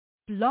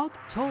Blog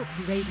Talk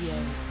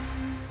Radio.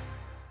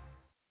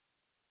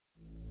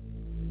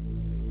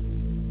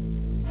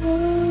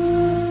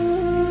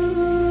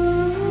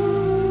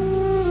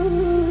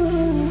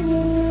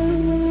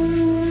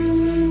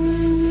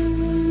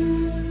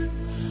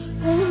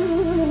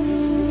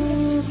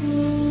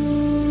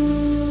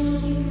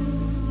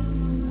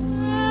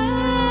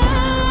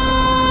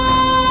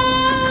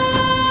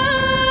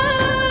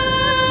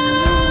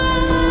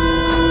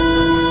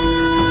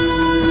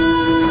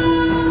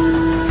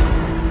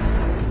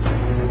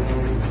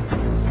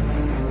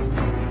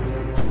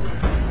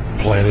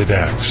 Planet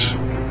X,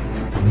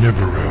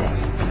 Nibiru,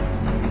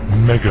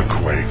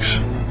 megaquakes,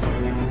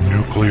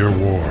 nuclear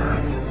war,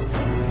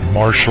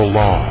 martial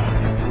law,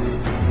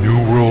 New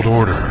World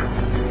Order,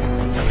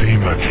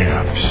 FEMA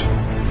camps,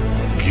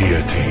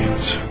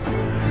 guillotines,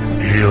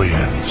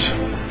 aliens,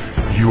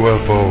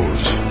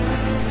 UFOs,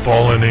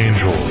 fallen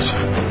angels,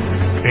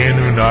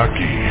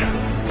 Anunnaki.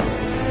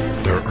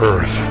 Their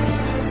Earth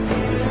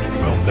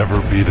will never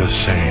be the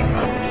same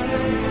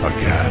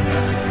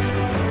again.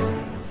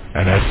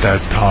 And at that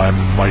time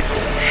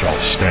Michael shall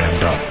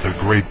stand up, the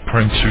great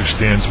prince who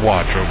stands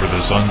watch over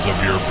the sons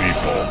of your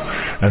people.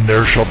 And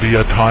there shall be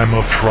a time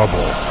of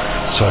trouble,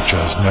 such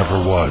as never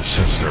was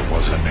since there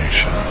was a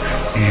nation,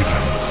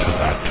 even to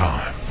that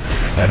time.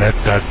 And at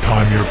that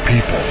time your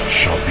people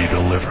shall be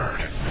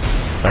delivered,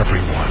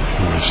 everyone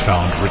who is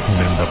found written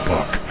in the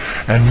book.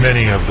 And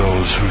many of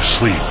those who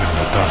sleep in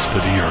the dust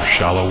of the earth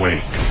shall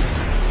awake,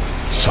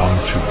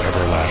 some to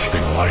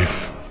everlasting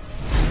life,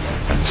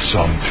 and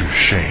some to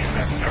shame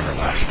and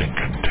everlasting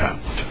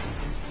contempt.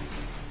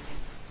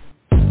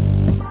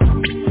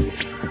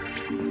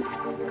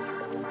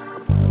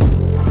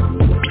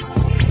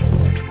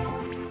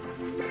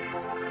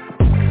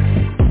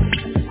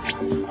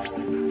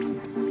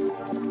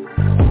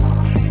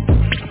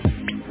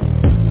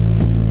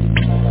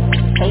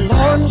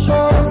 Alarms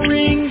are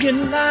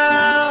ringing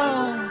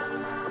now.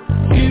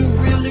 You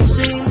really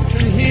seem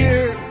to hear.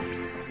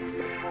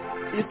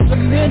 It's a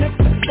minute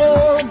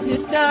before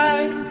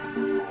midnight.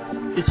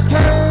 It's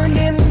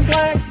turning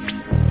black.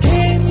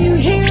 Can you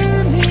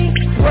hear me?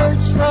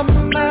 Words from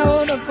the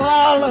Mount of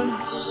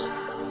Olives.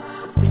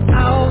 The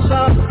owls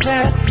of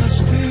Patmos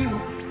too.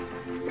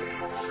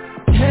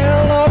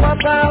 Tell all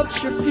about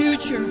your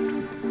future.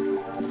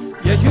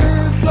 Yeah,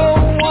 you're the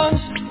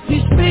ones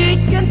he's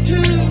speaking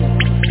to.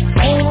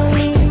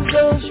 Only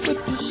those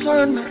with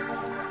discernment,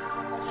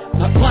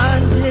 not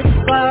blinded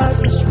by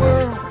this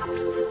world,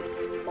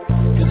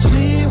 can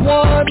see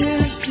what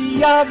is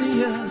the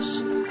obvious.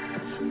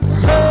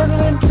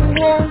 Hurtling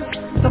toward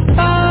the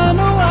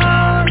final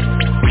hour.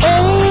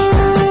 Oh,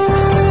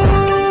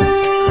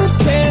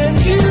 can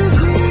you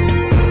hear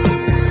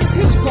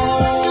his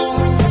call?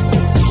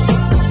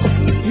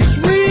 He's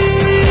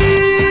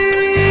reaching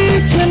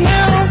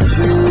out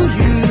to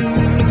you.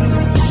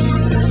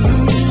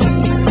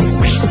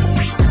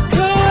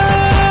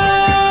 Come,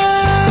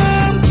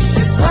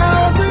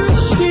 while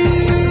there's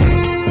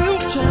still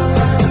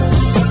time.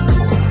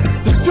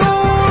 The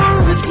door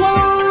is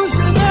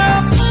closing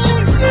up.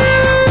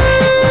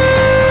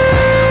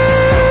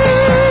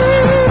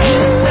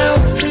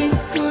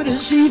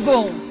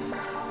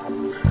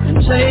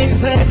 Say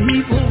that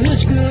evil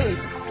is good.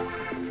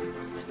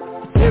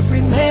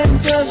 Every man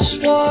does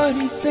what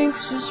he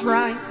thinks is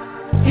right.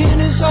 In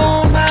his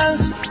own eyes,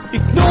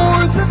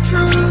 ignore the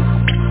truth.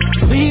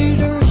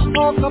 Leaders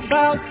talk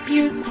about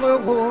nuclear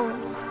war.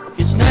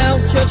 It's now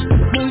just a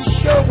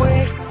push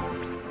away.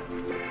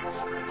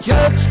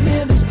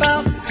 Judgment is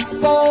about to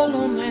fall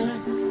on men.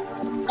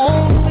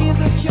 Only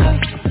the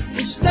just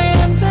will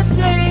stand the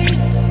day.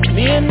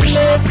 Men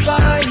led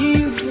by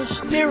evil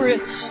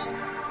spirits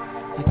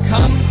that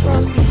come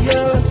from the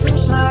other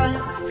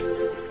side,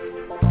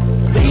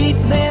 lead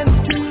men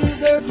to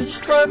their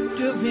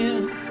destructive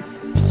end.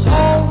 It's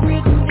all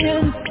written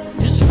in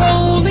His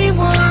holy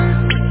word.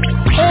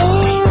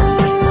 Oh,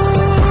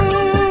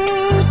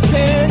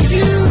 can you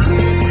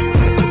hear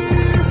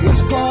His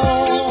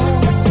call?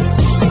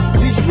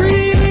 He's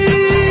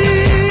reaching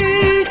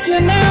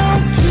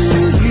out to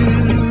you.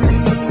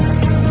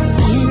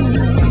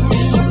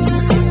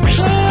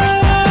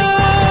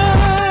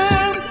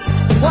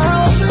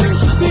 While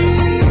there's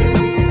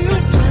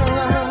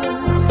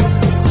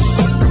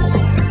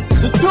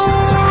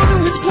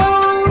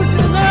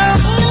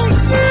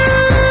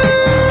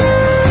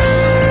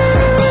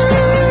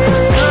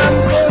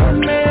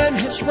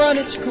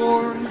its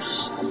course,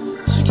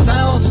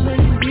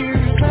 6,000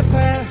 years have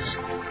passed.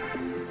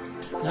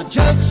 Now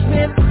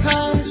judgment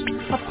comes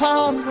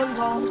upon the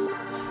lost.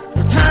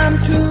 No time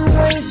to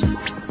waste,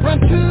 run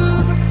to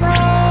the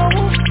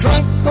cross.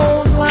 Drunk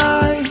old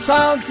lies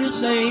of this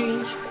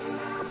age,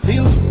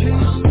 feel too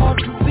small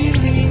to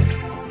believe.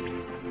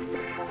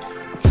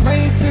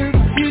 Trade their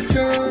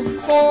future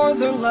for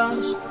their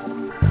lust.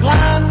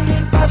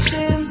 Blinded by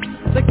sin,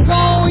 they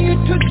call you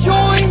to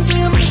join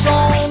them.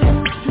 Fall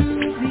into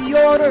the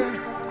order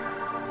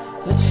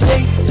that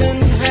Satan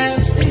has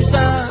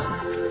designed.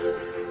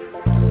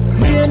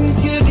 Men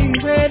getting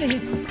ready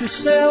to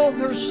sell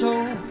their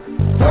soul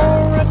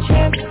for a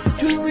chance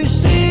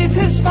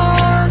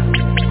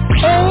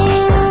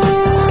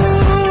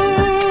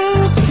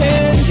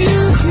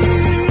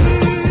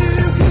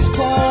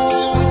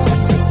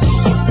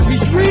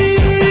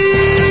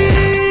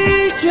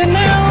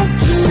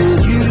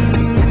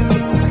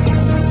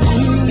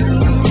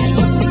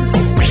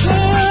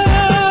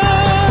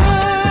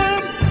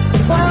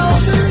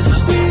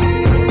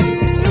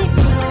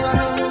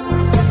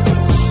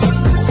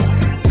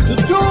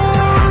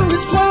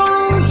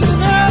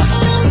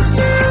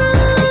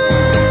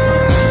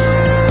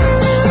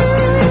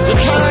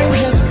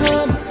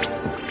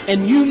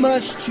and you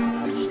must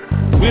choose.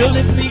 Will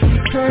it be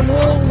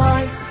eternal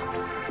life,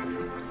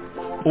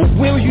 or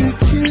will you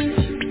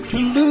choose to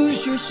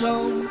lose your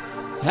soul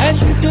as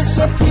you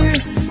disappear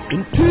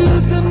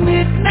into the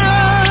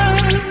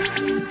midnight?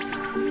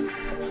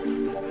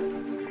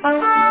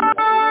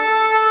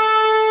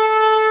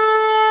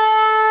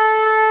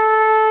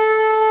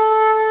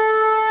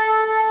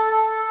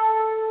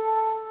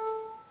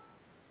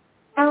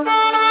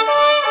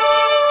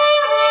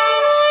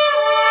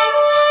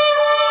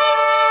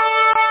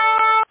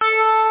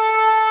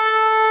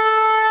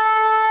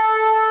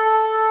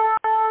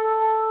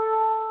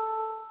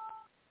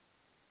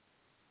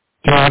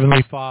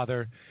 Heavenly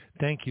Father,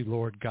 thank you,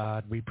 Lord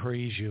God. We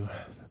praise you.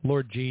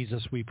 Lord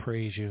Jesus, we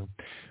praise you.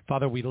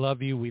 Father, we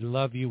love you. We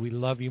love you. We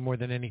love you more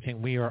than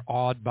anything. We are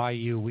awed by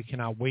you. We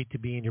cannot wait to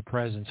be in your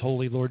presence.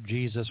 Holy Lord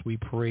Jesus, we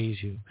praise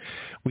you.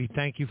 We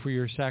thank you for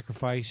your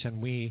sacrifice,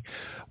 and we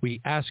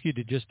ask you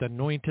to just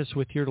anoint us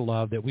with your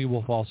love, that we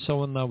will fall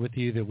so in love with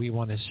you that we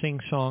want to sing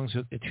songs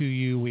to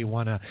you. We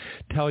want to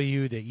tell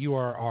you that you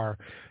are our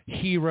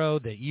hero,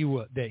 that you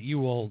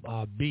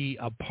will be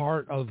a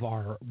part of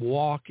our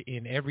walk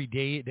in every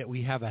day that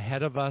we have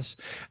ahead of us.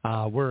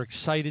 We're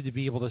excited to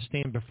be able to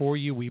stand before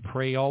you. We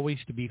pray always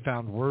to be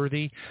found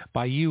worthy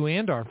by you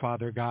and our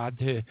Father God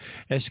to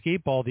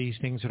escape all these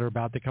things that are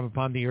about to come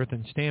upon the earth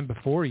and stand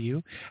before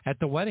you at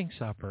the wedding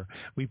supper.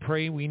 We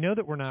pray, we know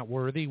that we're not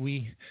worthy.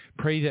 We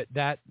pray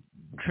that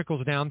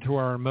trickles down through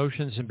our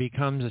emotions and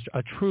becomes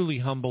a truly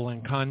humble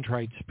and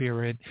contrite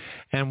spirit.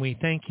 And we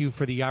thank you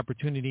for the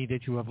opportunity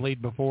that you have laid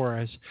before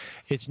us.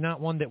 It's not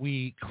one that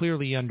we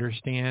clearly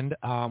understand.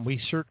 We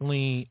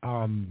certainly,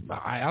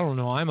 I don't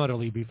know, I'm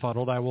utterly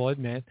befuddled, I will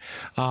admit.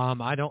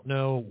 I don't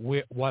know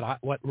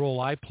what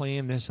role I play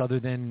in this other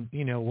than,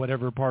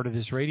 whatever part of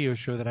this radio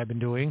show that I've been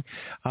doing.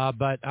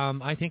 But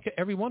I think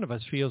every one of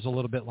us feels a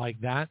little bit like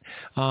that.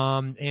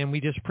 And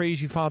we just praise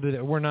you, Father,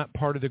 that we're not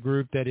part of the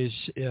group that is,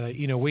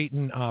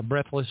 waiting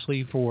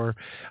breathlessly for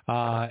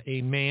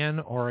a man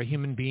or a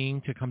human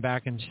being to come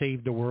back and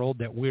save the world,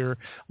 that we're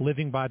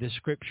living by the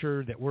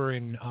scripture, that we're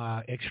in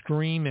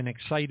extreme and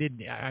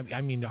excited, I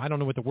mean, I don't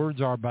know what the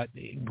words are, but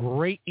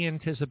great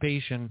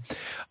anticipation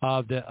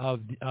of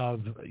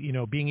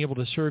being able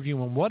to serve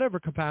you in whatever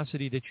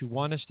capacity that you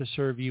want us to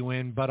serve you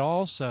in, but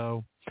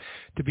also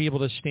to be able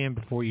to stand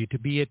before you, to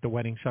be at the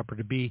wedding supper,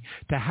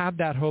 to have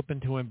that hope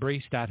and to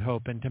embrace that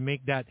hope and to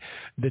make that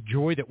the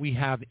joy that we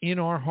have in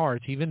our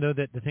hearts, even though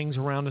that the things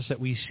around us that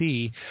we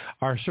see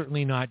are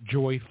certainly not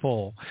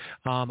joyful.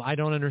 I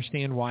don't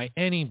understand why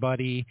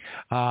anybody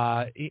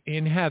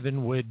in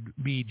heaven would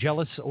be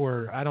jealous,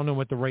 or I don't know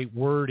what the right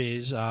word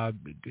is,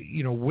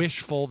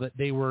 wishful that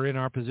they were in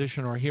our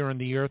position or here on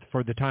the earth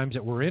for the times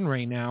that we're in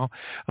right now,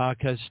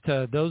 because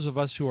to those of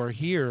us who are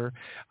here,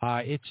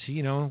 it's,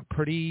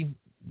 pretty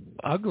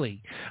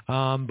ugly,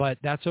 but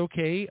that's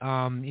okay.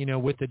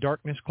 With the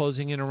darkness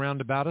closing in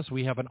around about us,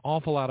 we have an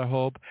awful lot of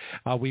hope.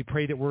 We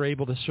pray that we're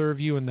able to serve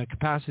you in the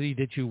capacity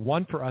that you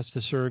want for us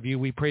to serve you.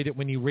 We pray that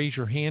when you raise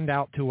your hand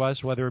out to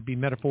us, whether it be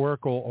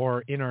metaphorical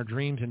or in our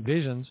dreams and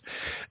visions,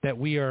 that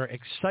we are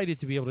excited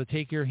to be able to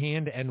take your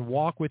hand and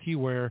walk with you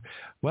where,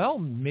 well,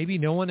 maybe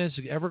no one has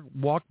ever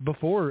walked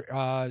before,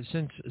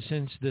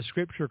 since the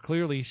scripture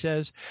clearly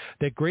says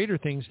that greater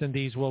things than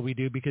these will we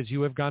do because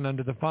you have gone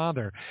unto the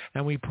Father.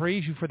 And we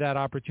praise you for that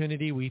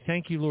opportunity. We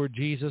thank you, Lord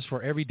Jesus,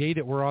 for every day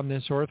that we're on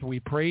this earth.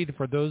 We prayed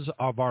for those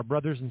of our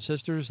brothers and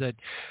sisters that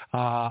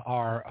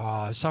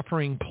are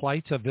suffering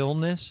plights of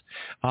illness,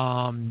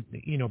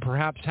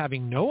 perhaps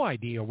having no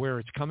idea where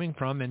it's coming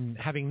from and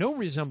having no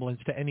resemblance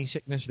to any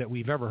sickness that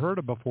we've ever heard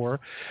of before,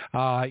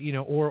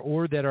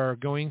 or that are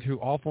going through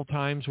awful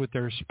times with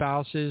their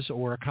spouses,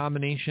 or a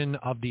combination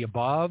of the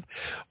above,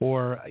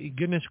 or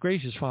goodness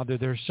gracious, Father,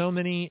 there's so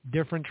many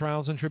different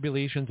trials and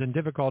tribulations and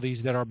difficulties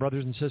that our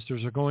brothers and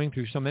sisters are going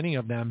through, so many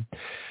of them.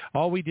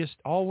 All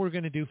we're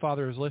going to do,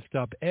 Father, is lift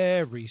up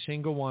every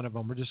single one of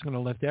them. We're just going to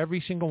lift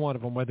every single one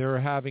of them, whether they're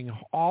having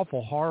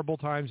awful, horrible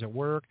times at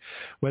work,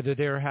 whether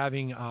they're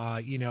having,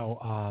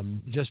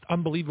 just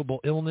unbelievable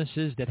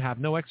illnesses that have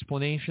no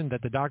explanation,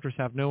 that the doctors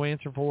have no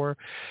answer for.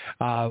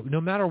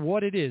 No matter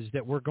what it is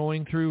that we're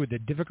going through, the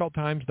difficult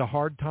times, the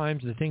hard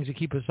times, the things that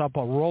keep us up,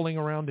 rolling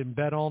around in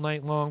bed all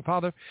night long,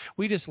 Father,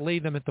 we just lay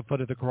them at the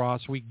foot of the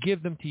cross. We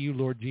give them to you,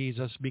 Lord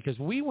Jesus, because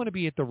we want to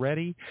be at the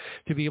ready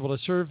to be able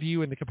to serve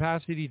you in the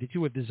capacity that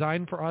you have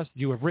designed for us.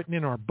 You have written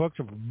in our book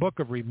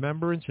of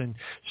remembrance in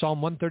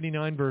Psalm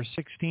 139, verse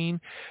 16,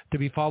 to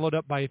be followed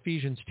up by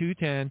Ephesians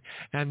 2:10,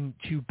 and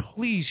to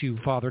please you,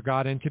 Father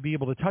God, and to be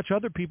able to touch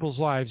other people's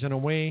lives in a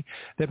way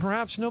that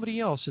perhaps nobody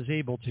else is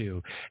able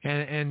to.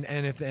 And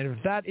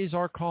if that is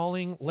our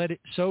calling, let it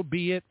so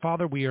be it.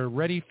 Father, we are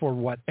ready for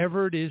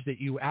whatever it is that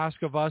you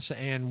ask of us,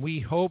 and we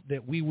hope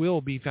that we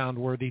will be found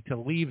worthy to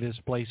leave this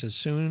place as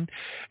soon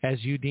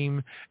as you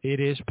deem it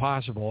is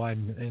possible.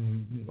 And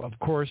And, of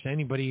course,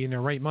 anybody in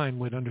their right mind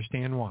would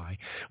understand why.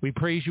 We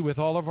praise you with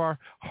all of our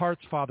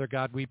hearts, Father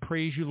God. We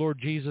praise you, Lord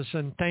Jesus,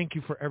 and thank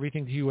you for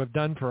everything that you have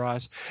done for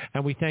us.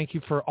 And we thank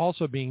you for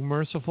also being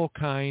merciful,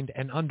 kind,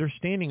 and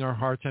understanding our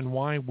hearts and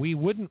why we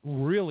wouldn't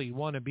really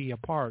want to be a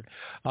part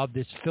of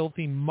this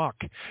filthy muck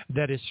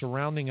that is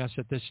surrounding us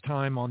at this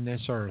time on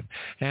this earth.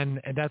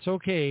 And that's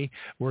okay.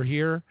 We're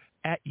here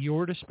at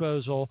your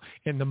disposal.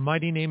 In the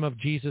mighty name of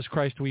Jesus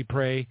Christ, we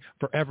pray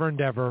forever and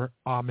ever.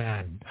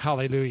 Amen.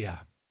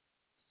 Hallelujah.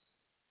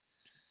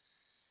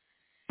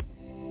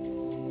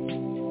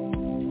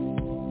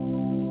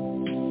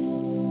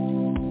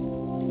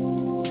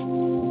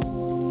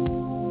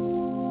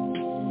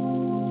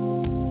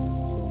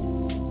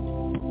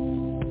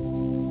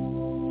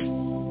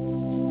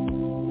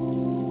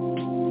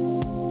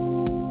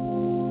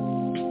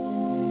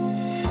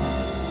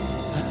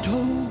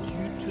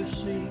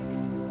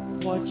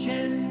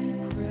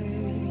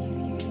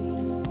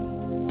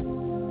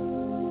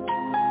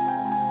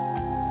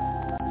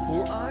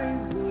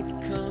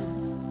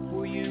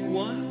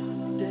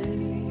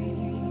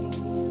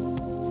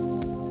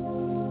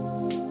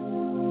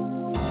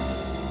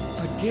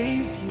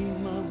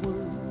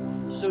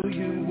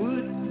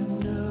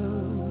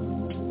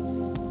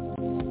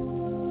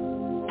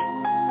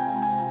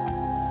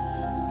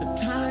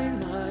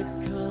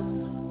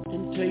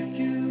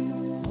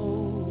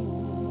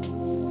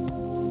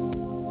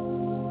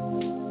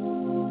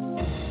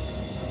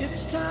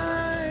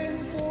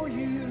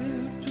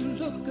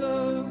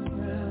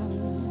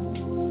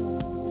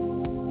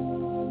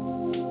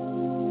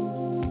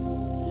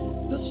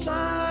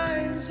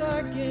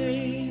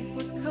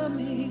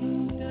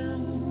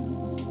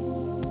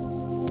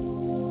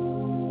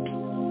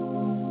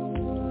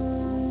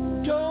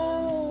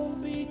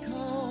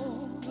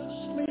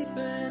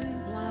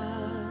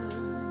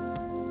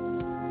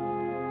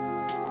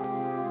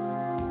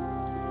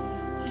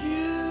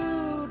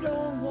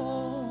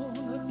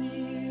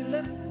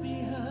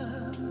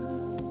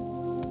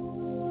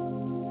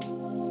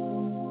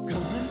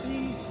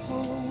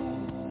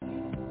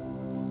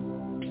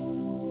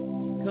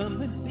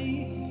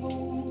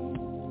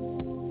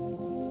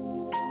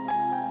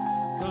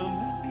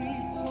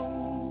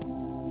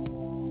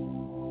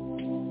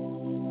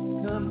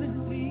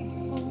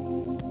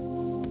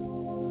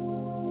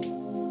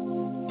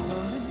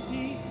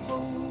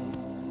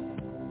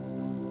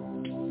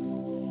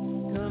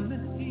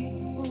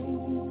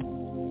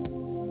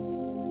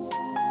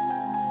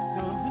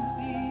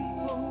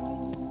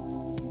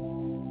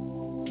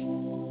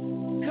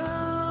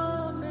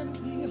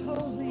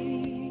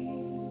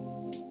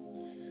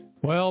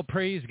 Well,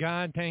 praise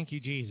God. Thank you,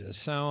 Jesus.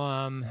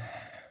 So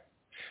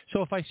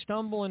if I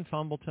stumble and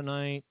fumble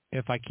tonight,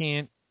 if I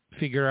can't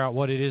figure out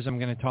what it is I'm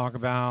going to talk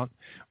about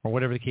or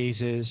whatever the case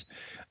is,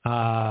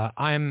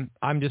 I'm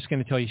just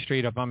going to tell you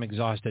straight up, I'm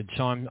exhausted.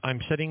 So I'm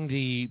setting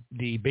the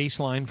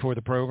baseline for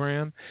the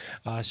program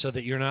so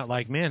that you're not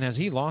like, man, has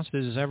he lost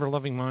his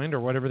ever-loving mind or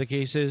whatever the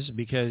case is?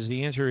 Because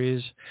the answer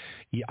is,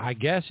 I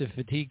guess if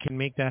fatigue can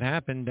make that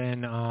happen,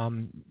 then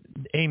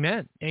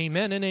amen,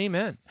 amen, and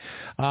amen.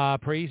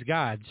 Praise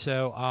God.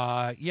 So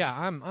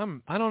yeah,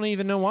 I don't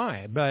even know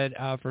why, but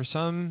for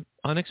some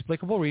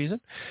unexplicable reason,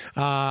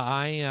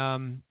 I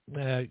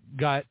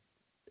got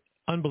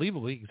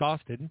unbelievably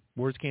exhausted,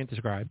 words can't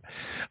describe,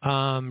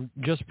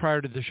 just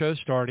prior to the show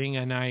starting,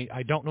 and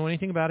I don't know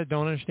anything about it,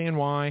 don't understand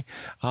why.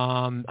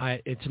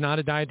 It's not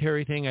a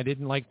dietary thing. I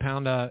didn't like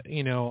pound a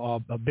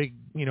big,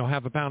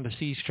 have a pound of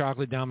C's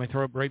chocolate down my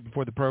throat right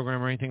before the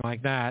program or anything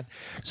like that.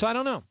 So I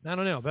don't know,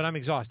 but I'm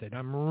exhausted.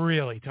 I'm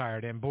really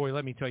tired, and boy,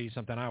 let me tell you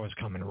something, I was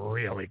coming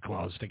really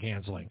close to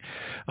canceling.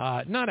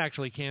 Not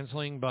actually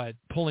canceling, but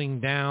pulling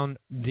down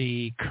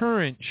the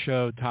current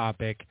show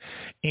topic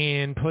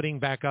and putting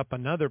back up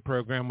another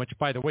program, which,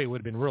 by the way, would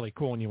have been really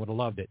cool and you would have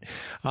loved it.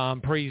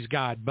 Praise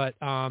God. But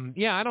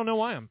yeah, I don't know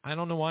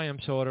why I'm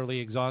so utterly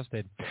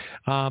exhausted,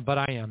 but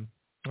I am.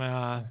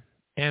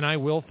 And I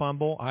will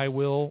fumble. I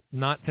will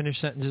not finish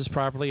sentences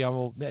properly.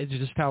 It's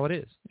just how it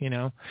is,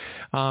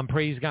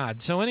 Praise God.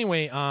 So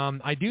anyway,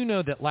 I do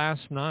know that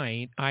last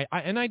night,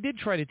 I did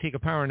try to take a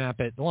power nap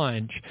at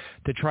lunch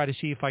to try to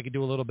see if I could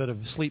do a little bit of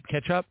sleep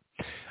catch up.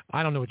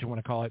 I don't know what you want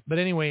to call it, but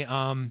anyway,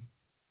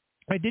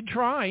 I did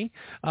try,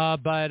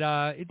 but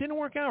it didn't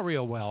work out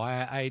real well.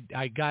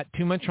 I got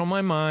too much on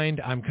my mind.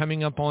 I'm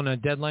coming up on a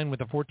deadline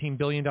with a $14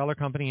 billion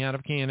company out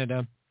of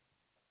Canada.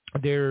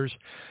 There's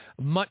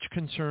much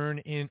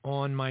concern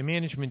on my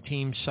management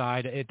team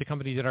side at the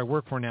company that I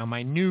work for now,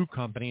 my new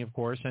company, of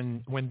course.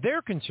 And when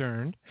they're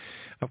concerned,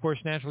 of course,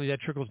 naturally that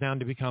trickles down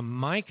to become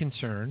my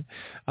concern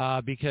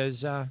because,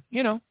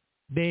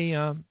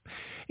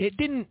 it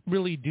didn't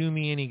really do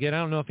me any good. I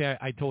don't know if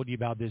I told you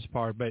about this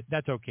part, but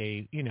that's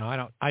okay.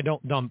 I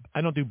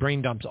don't do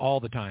brain dumps all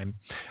the time,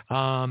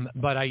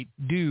 but I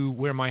do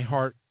wear my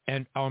heart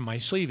and on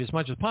my sleeve as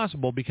much as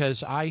possible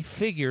because I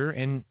figure,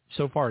 and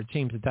so far it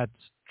seems that that's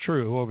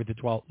true over the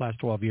last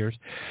 12 years,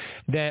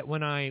 that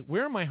when I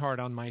wear my heart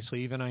on my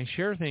sleeve and I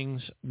share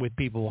things with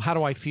people, how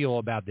do I feel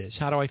about this?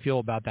 How do I feel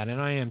about that?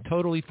 And I am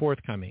totally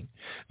forthcoming.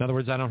 In other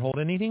words, I don't hold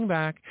anything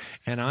back,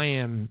 and I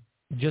am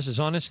just as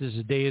honest as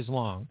the day is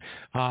long.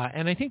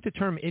 And I think the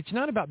term, it's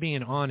not about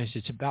being honest,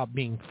 it's about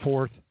being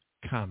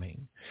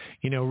forthcoming.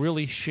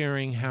 Really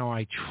sharing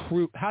how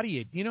do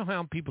you know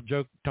how people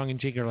joke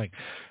tongue-in-cheek are like,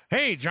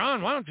 hey,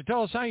 John, why don't you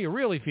tell us how you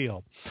really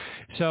feel?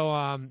 So,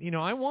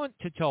 I want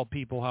to tell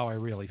people how I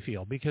really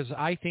feel because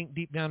I think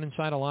deep down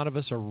inside a lot of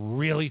us are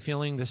really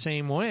feeling the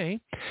same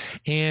way.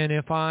 And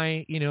if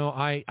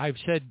I've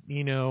said,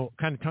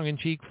 kind of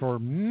tongue-in-cheek for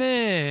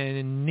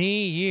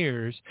many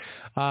years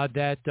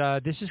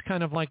that this is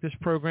kind of like this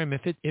program,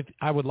 if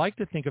I would like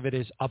to think of it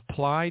as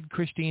applied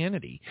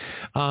Christianity.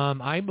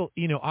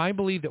 I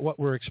believe that what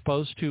we're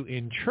exposed to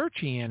in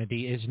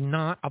churchianity is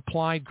not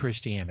applied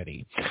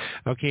Christianity.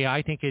 Okay,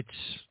 I think it's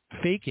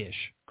fake-ish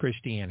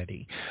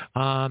Christianity.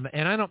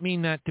 And I don't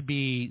mean that to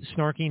be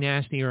snarky,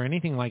 nasty, or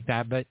anything like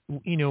that, but,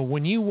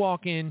 when you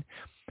walk in,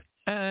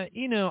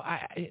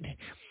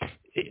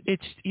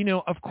 it's,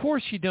 of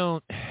course you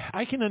don't,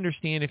 I can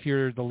understand if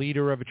you're the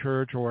leader of a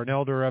church or an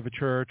elder of a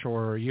church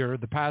or you're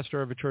the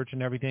pastor of a church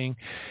and everything.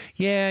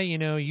 Yeah,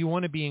 you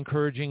want to be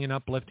encouraging and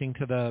uplifting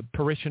to the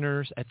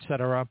parishioners,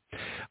 etc.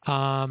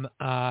 And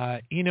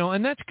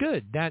that's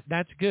good.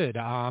 That's good.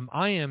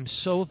 I am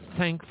so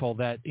thankful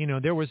that,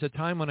 there was a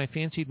time when I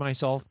fancied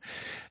myself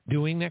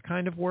doing that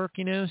kind of work,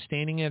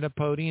 standing at a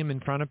podium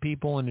in front of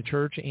people in the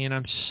church. And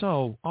I'm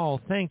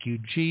thank you,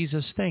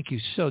 Jesus. Thank you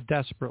so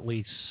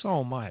desperately,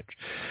 so much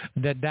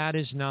that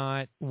is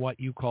not what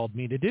you called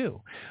me to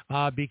do.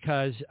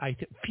 Because I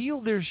feel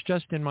there's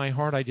just in my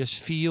heart, I just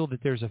feel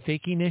that there's a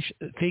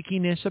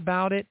fakiness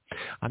about it.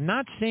 I'm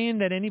not saying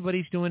that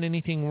anybody's doing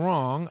anything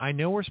wrong. I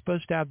know we're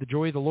supposed to have the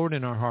joy of the Lord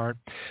in our heart,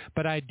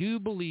 but I do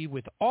believe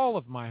with all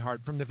of my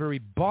heart, from the very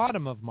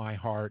bottom of my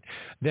heart,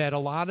 that a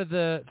lot of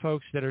the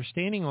folks that are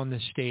standing on the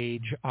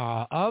stage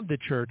of the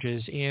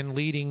churches and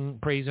leading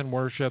praise and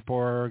worship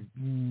or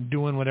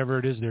doing whatever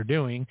it is they're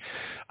doing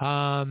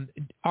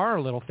are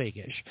a little fakish.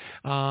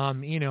 I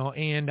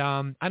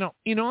don't,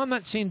 I'm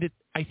not saying that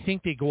I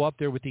think they go up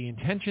there with the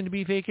intention to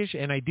be fakish,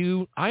 and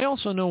I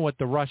also know what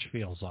the rush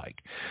feels like.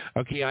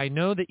 Okay, I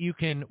know that you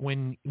can,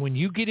 when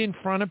you get in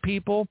front of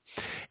people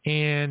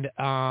and,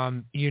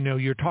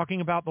 you're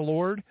talking about the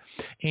Lord,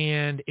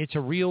 and it's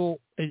a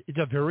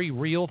very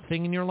real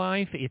thing in your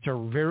life. It's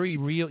a very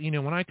real,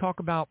 when I talk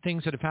about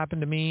things that have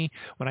happened to me,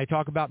 when I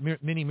talk about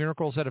many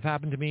miracles that have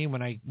happened to me,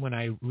 when I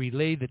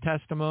relay the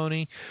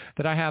testimony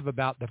that I have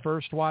about the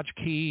first watch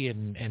key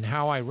and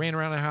how I ran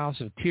around the house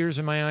with tears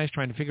in my eyes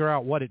trying to figure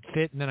out what it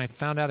fit, and then I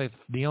found out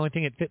the only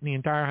thing that fit in the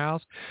entire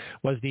house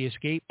was the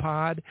escape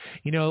pod.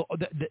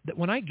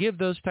 When I give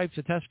those types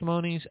of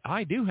testimonies,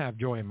 I do have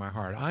joy in my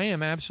heart. I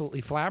am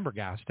absolutely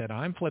flabbergasted.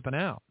 I'm flipping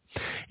out.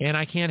 And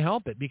I can't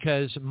help it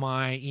because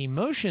my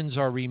emotions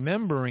are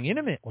remembering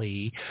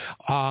intimately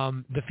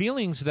the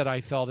feelings that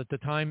I felt at the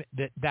time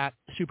that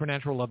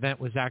supernatural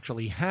event was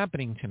actually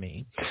happening to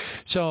me.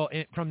 So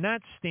from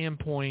that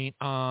standpoint,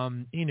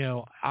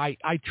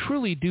 I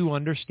truly do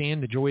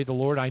understand the joy of the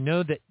Lord. I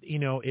know that,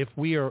 if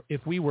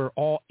we were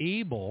all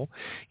able,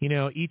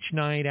 each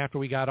night after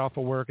we got off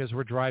of work as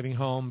we're driving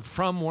home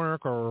from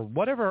work or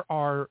whatever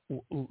our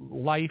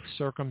life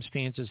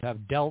circumstances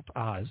have dealt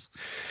us,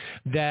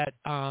 that,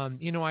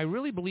 I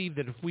really believe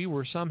that if we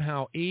were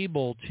somehow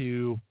able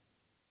to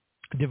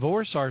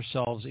divorce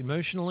ourselves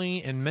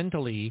emotionally and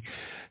mentally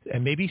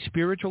and maybe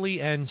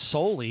spiritually and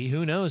soully,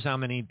 who knows how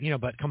many,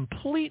 but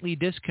completely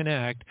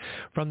disconnect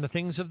from the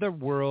things of the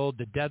world,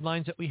 the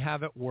deadlines that we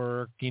have at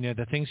work,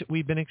 the things that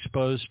we've been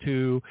exposed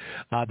to,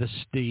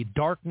 the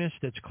darkness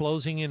that's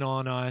closing in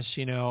on us,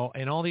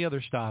 and all the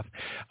other stuff.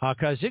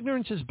 Because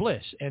ignorance is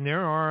bliss, and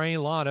there are a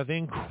lot of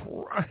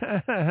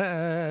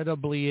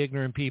incredibly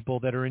ignorant people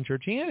that are in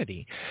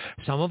churchianity.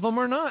 Some of them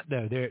are not,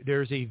 though.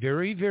 There's a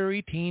very,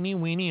 very teeny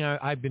weeny,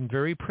 I've been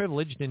very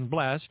privileged and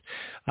blessed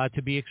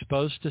to be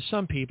exposed to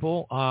some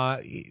people.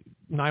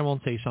 I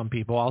won't say some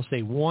people, I'll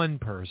say one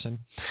person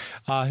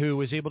who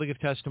was able to give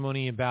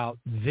testimony about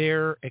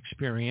their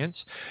experience.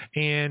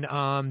 And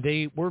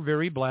they were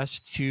very blessed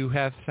to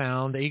have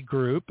found a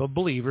group of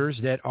believers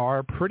that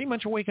are pretty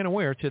much awake and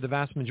aware to the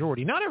vast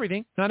majority, not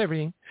everything,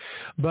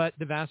 but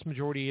the vast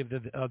majority of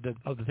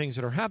the things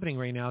that are happening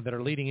right now that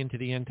are leading into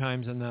the end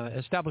times and the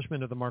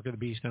establishment of the mark of the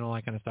beast and all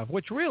that kind of stuff,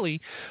 which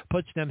really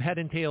puts them head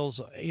and tails,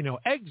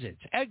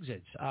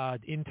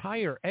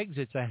 entire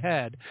exits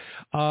ahead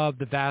of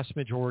the vast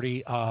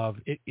majority of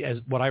it, as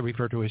what I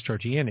refer to as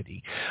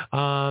churchianity.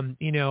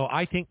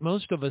 I think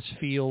most of us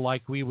feel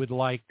like we would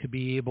like to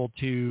be able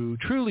to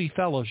truly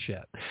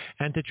fellowship.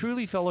 And to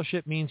truly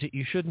fellowship means that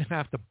you shouldn't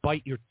have to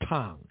bite your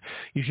tongue.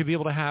 You should be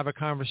able to have a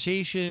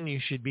conversation. You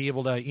should be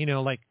able to,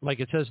 like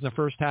it says in the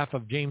first half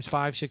of James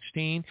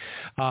 5:16,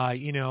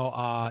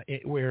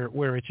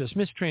 where it's just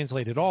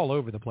mistranslated all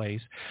over the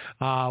place,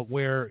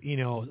 where,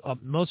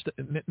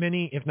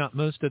 many, if not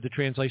most of the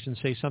translations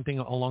say something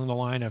along the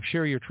line of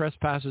share your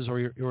trespasses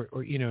or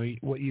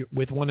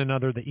with one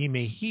another that ye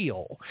may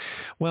heal.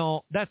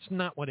 Well, that's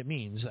not what it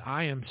means.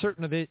 I am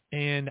certain of it,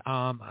 and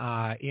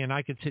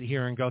I could sit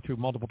here and go through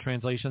multiple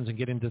translations and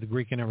get into the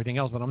Greek and everything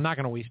else, but I'm not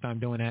going to waste time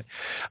doing that.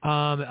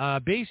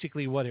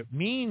 Basically, what it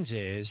means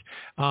is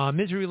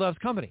misery loves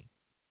company.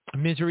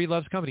 Misery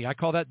loves company. I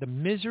call that the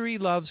misery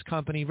loves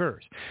company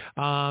verse.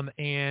 Because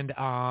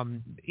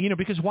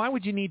why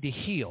would you need to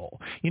heal?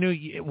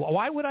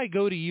 Why would I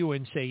go to you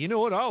and say, you know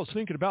what, I was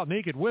thinking about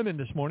naked women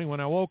this morning when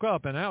I woke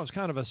up, and that was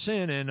kind of a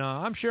sin, and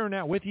I'm sharing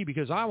that with you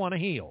because I want to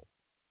heal.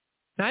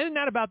 Now, isn't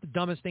that about the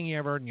dumbest thing you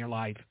ever heard in your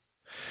life?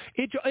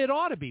 It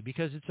ought to be,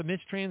 because it's a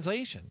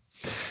mistranslation.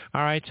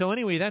 All right, so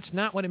anyway, that's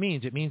not what it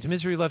means. It means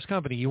misery loves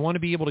company. You want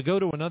to be able to go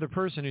to another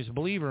person who's a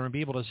believer and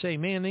be able to say,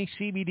 man, these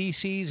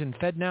CBDCs and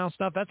FedNow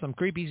stuff, that's some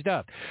creepy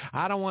stuff.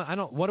 What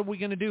are we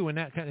going to do when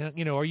that,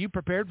 are you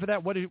prepared for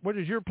that? What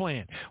is your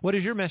plan? What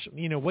is your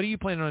what are you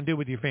planning on doing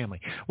with your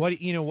family? What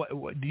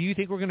do you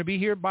think we're going to be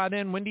here by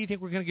then? When do you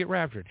think we're going to get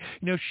raptured?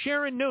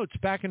 Sharing notes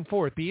back and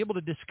forth, be able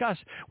to discuss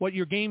what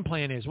your game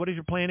plan is. What is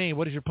your plan A?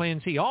 What is your plan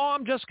C? Oh,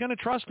 I'm just going to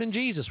trust in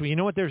Jesus. Well, you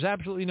know what? There's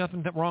absolutely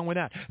nothing wrong with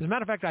that. As a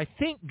matter of fact, I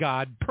think God,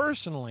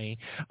 personally,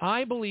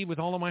 I believe with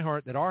all of my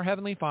heart that our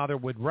Heavenly Father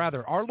would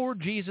rather, our Lord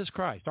Jesus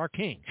Christ, our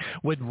King,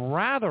 would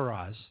rather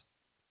us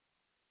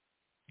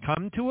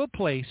come to a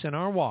place in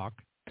our walk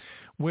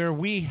where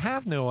we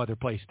have no other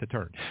place to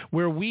turn,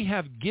 where we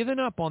have given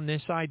up on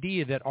this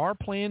idea that our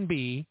plan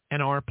B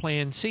and our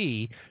plan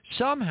C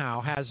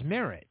somehow has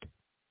merit.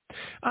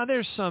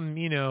 There's some,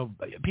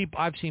 people.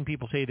 I've seen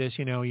people say this,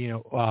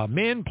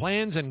 man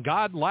plans and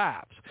God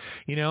laughs,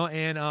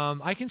 and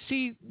I can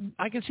see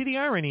the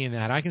irony in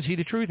that. I can see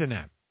the truth in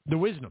that, the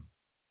wisdom.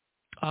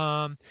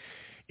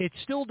 It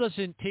still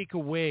doesn't take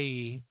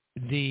away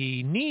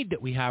the need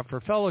that we have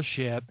for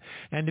fellowship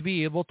and to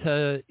be able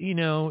to,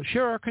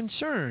 share our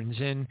concerns,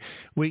 and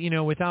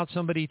without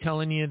somebody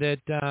telling you that,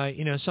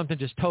 something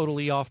just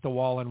totally off the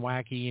wall and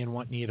wacky and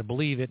wanting you to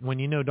believe it when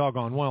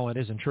doggone well it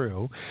isn't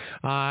true.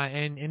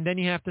 And then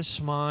you have to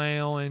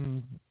smile,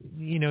 and,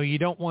 you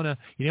don't want to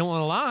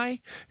lie,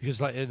 because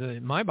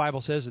my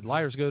Bible says that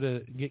liars go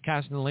to get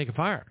cast in the lake of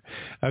fire.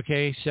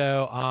 Okay.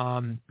 So,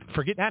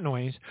 forget that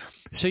noise.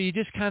 So you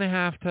just kind of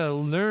have to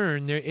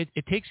learn. It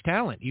takes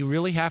talent. You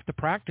really have to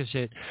practice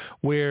it,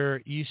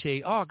 where you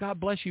say, oh, God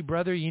bless you,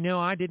 brother.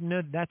 I didn't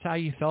know that's how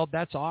you felt.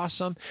 That's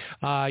awesome.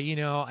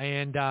 Nowadays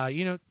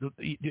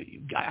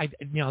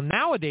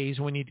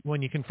when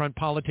you confront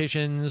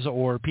politicians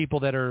or people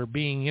that are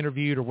being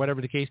interviewed or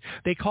whatever the case,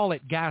 they call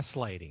it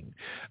gaslighting.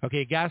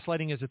 Okay.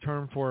 Gaslighting is a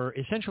term for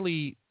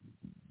essentially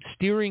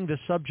steering the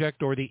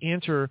subject or the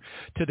answer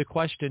to the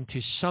question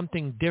to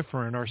something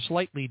different or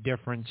slightly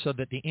different, so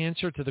that the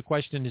answer to the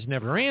question is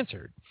never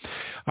answered.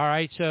 All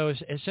right. So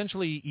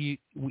essentially,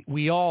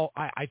 we all,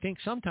 I think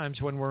sometimes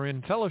when we're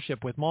in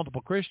fellowship with multiple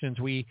Christians,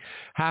 we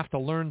have to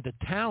learn the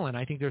talent.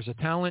 I think there's a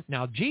talent.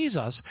 Now,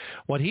 Jesus,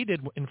 what he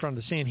did in front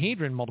of the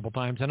Sanhedrin multiple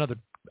times, and other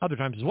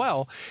times as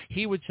well,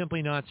 he would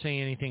simply not say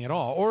anything at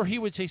all. Or he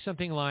would say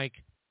something like,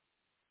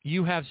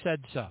 you have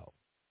said so.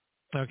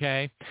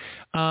 Okay.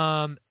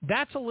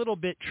 That's a little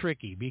bit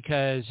tricky,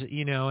 because,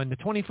 in the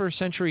 21st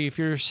century, if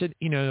you're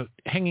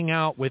hanging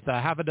out with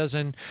half a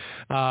dozen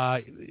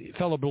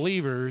fellow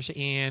believers,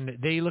 and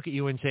they look at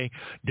you and say,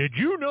 did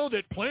you know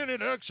that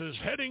Planet X is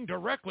heading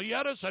directly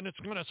at us and it's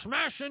going to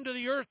smash into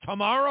the earth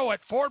tomorrow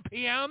at 4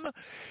 p.m.?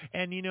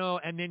 And,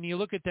 and then you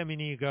look at them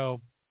and you go,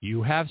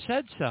 you have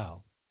said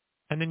so.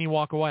 And then you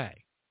walk away.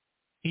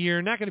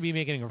 You're not going to be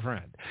making a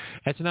friend.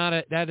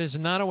 That is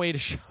not a way to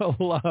show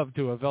love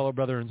to a fellow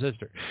brother and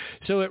sister.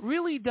 So it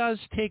really does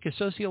take a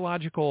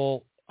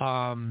sociological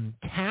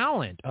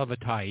talent of a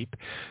type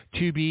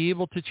to be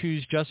able to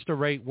choose just the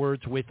right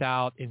words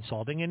without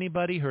insulting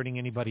anybody, hurting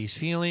anybody's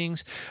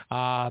feelings,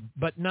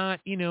 but not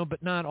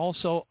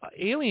also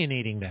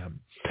alienating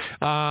them.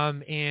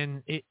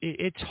 And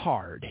it's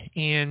hard.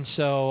 And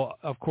so,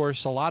 of course,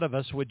 a lot of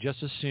us would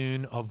just as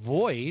soon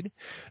avoid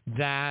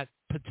that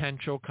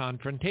potential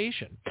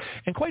confrontation.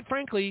 And quite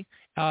frankly,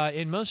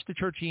 in most of the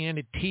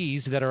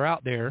churchianities that are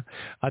out there,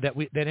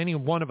 that any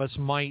one of us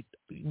might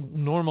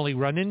normally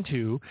run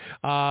into,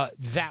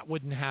 that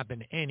wouldn't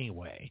happen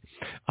anyway.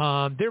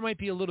 There might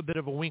be a little bit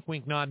of a wink,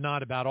 wink, nod,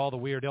 nod about all the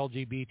weird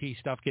LGBT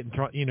stuff getting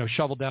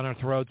shoveled down our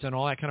throats and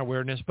all that kind of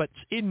weirdness, but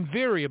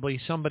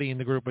invariably somebody in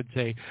the group would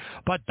say,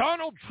 but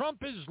Donald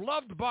Trump is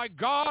loved by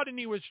God, and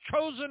he was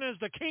chosen as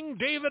the King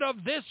David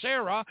of this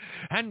era,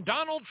 and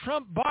Donald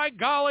Trump, by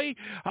golly,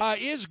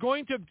 is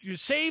going to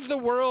save the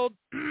world,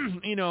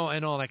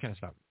 and all that kind of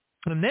stuff.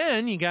 And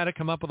then you got to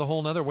come up with a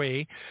whole other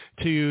way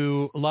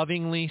to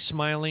lovingly,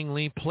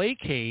 smilingly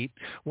placate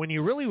when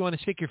you really want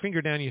to stick your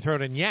finger down your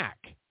throat and yak,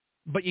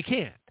 but you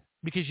can't,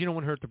 because you don't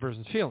want to hurt the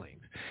person's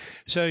feelings.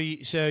 So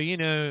you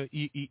know,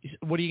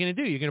 what are you going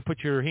to do? You're going to put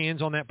your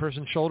hands on that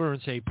person's shoulder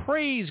and say,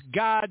 praise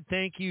God,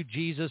 thank you,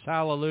 Jesus,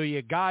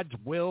 hallelujah, God's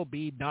will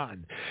be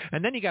done.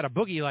 And then you got to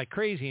boogie like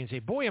crazy and say,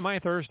 boy, am I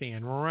thirsty,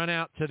 and run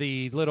out to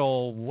the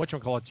little,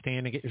 whatchamacallit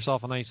stand and get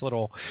yourself a nice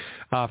little,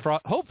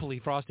 hopefully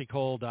frosty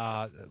cold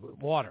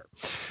water.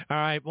 All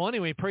right. Well,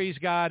 anyway, praise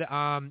God.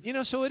 You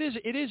know, so it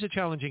is a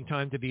challenging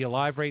time to be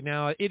alive right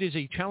now. It is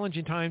a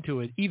challenging time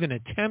to even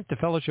attempt to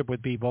fellowship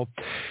with people.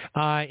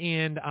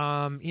 And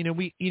you know,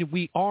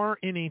 we are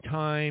in a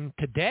time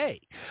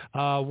today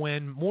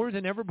when more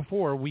than ever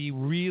before we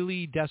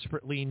really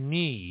desperately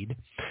need.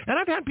 And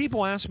I've had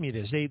people ask me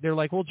this. They're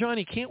like, well,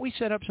 Johnny, can't we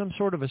set up some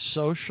sort of a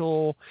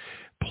social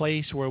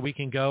place where we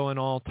can go and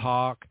all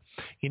talk?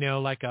 You know,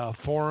 like a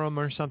forum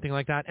or something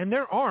like that. And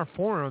there are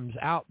forums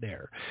out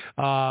there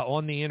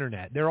on the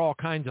internet. There are all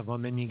kinds of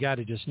them, and you got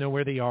to just know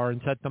where they are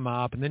and set them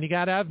up. And then you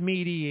got to have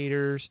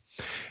mediators.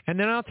 And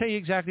then I'll tell you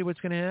exactly what's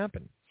going to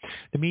happen.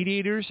 The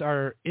mediators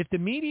are, if the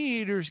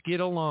mediators get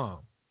along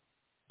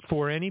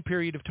for any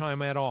period of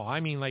time at all, I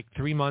mean like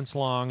 3 months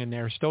long, and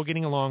they're still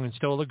getting along and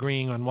still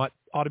agreeing on what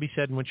ought to be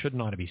said and what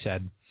shouldn't ought to be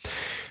said,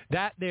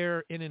 that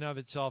there in and of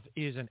itself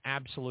is an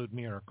absolute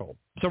miracle.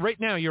 So right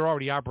now you're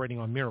already operating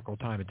on miracle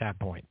time at that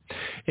point.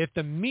 If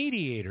the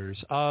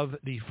mediators of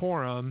the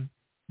forum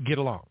get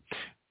along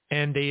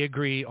and they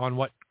agree on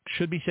what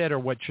should be said or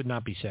what should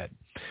not be said,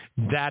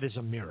 that is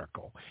a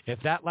miracle.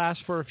 If that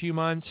lasts for a few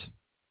months,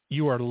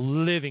 you are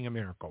living a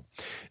miracle.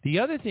 The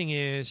other thing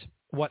is,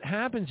 what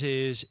happens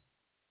is,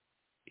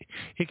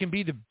 it can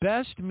be the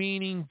best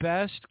meaning,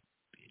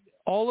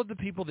 all of the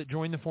people that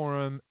join the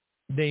forum,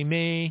 they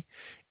may,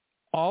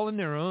 all in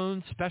their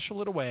own special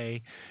little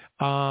way,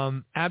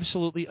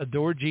 absolutely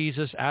adore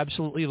Jesus,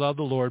 absolutely love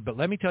the Lord. But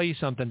let me tell you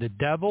something, the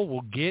devil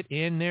will get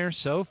in there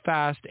so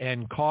fast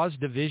and cause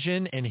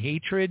division and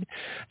hatred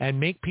and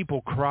make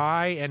people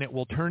cry, and it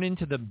will turn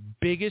into the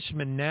biggest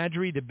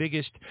menagerie, the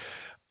biggest...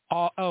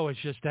 Oh, it's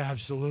just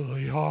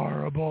absolutely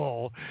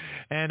horrible.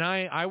 And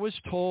I was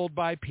told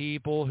by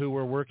people who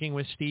were working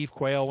with Steve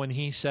Quayle when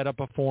he set up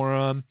a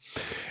forum,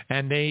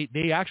 and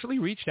they actually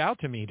reached out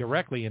to me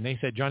directly, and they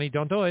said, Johnny,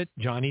 don't do it.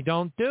 Johnny,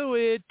 don't do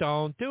it.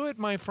 Don't do it,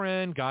 my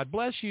friend. God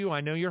bless you. I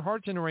know your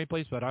heart's in the right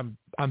place, but I'm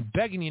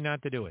begging you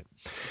not to do it.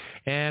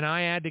 And I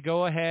had to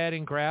go ahead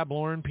and grab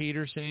Lauren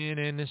Peterson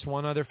and this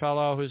one other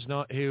fellow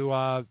who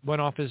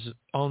went off his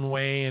own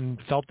way and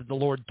felt that the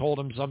Lord told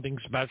him something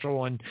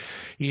special, and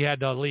he had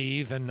to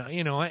leave. And,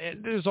 you know,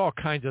 there's all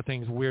kinds of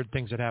things, weird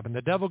things that happen.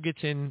 The devil gets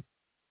in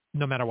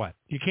no matter what.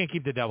 You can't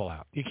keep the devil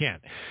out. You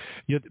can't.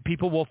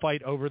 People will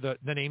fight over the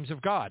names of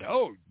God.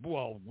 Oh,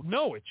 well,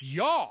 no, it's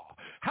Yah.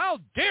 How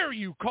dare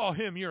you call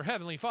him your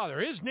heavenly Father?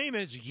 His name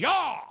is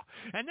Yah.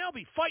 And they'll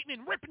be fighting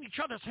and ripping each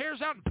other's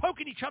hairs out and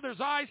poking each other's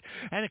eyes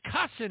and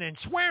cussing and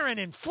swearing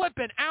and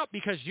flipping out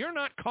because you're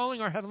not calling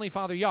our heavenly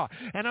Father Yah.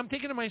 And I'm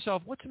thinking to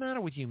myself, what's the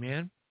matter with you,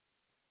 man?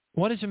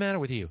 What is the matter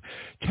with you?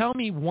 Tell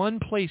me one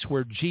place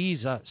where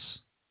Jesus,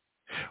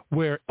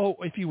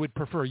 if you would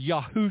prefer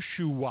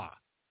Yahushua,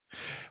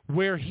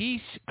 where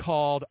he's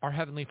called our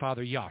Heavenly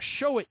Father Yah.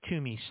 Show it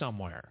to me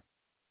somewhere.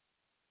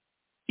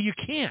 You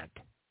can't.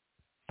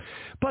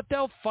 But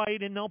they'll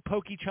fight and they'll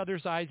poke each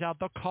other's eyes out.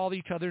 They'll call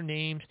each other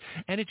names,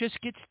 and it just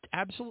gets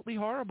absolutely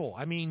horrible.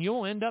 I mean,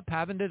 you'll end up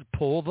having to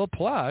pull the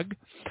plug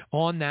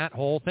on that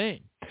whole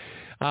thing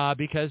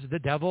because the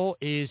devil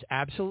is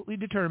absolutely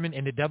determined,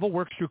 and the devil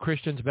works through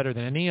Christians better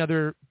than any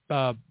other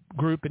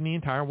group in the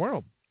entire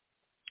world.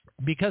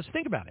 Because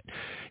think about it.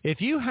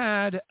 If you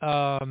had,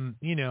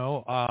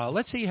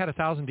 let's say you had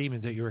 1,000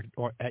 demons at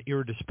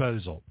your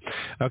disposal,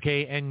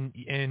 okay, and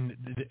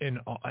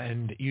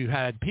you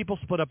had people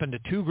split up into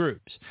two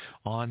groups.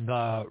 On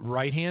the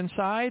right-hand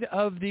side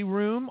of the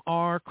room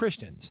are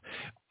Christians,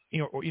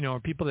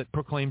 people that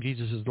proclaim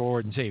Jesus as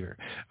Lord and Savior.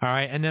 All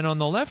right, and then on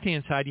the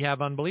left-hand side you have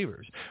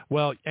unbelievers.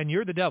 Well, and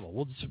you're the devil.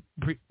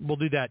 We'll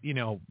do that.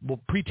 We'll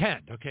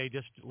pretend. Okay,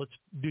 just let's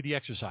do the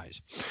exercise.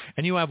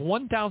 And you have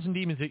 1,000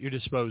 demons at your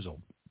disposal.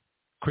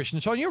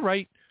 Christians on your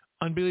right,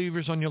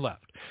 unbelievers on your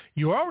left.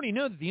 You already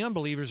know that the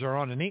unbelievers are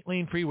on an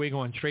 8-lane freeway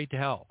going straight to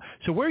hell.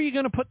 So where are you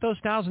going to put those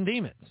 1,000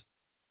 demons?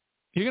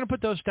 You're going to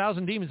put those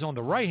 1,000 demons on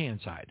the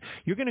right-hand side.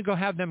 You're going to go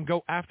have them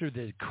go after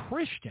the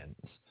Christians.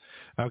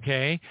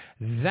 Okay,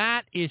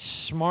 that is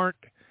smart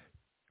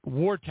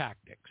war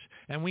tactics.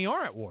 And we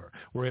are at war.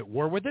 We're at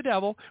war with the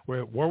devil. We're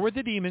at war with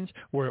the demons.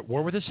 We're at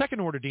war with the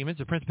second-order demons,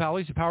 the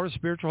principalities, the powers, the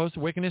spiritual hosts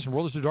of wickedness, and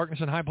rulers of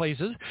darkness in high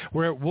places.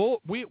 We're at war.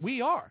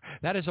 We are.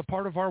 That is a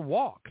part of our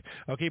walk.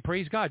 Okay,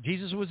 praise God.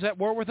 Jesus was at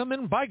war with them,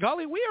 and by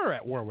golly, we are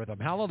at war with them.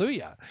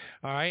 Hallelujah.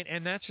 All right,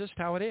 and that's just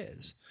how it is.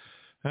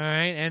 All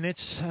right, and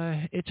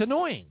it's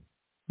annoying.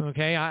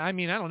 Okay, I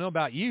mean, I don't know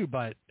about you,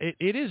 but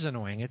it is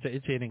annoying.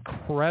 It's an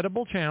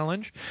incredible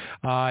challenge.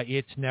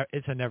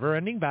 It's a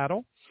never-ending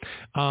battle.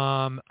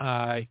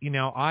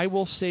 I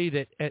will say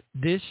that at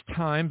this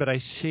time, but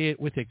I say it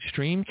with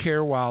extreme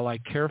care while I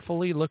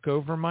carefully look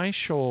over my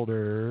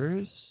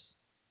shoulders,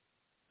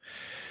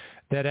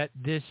 that at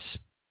this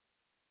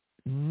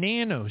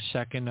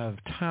nanosecond of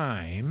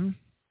time,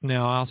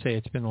 No, I'll say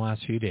it's been the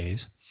last few days.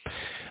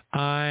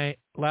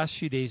 Last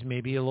few days,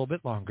 maybe a little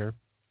bit longer,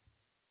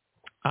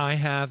 I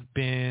have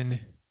been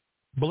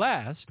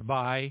blessed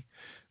by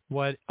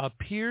what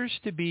appears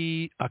to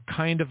be a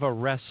kind of a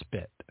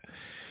respite.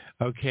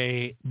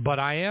 Okay, but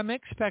I am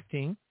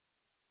expecting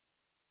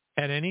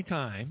at any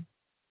time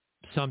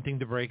something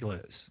to break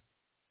loose,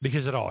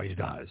 because it always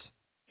does.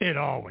 It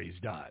always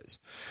does.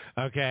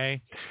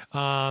 Okay?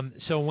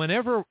 So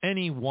whenever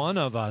any one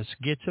of us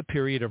gets a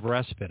period of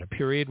respite, a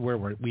period where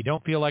we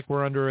don't feel like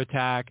we're under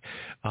attack,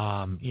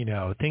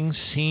 things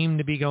seem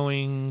to be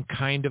going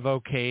kind of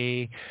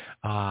okay,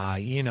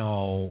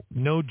 no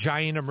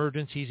giant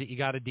emergencies that you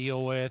got to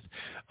deal with,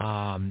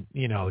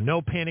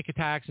 no panic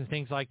attacks and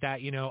things like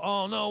that,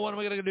 oh no, what am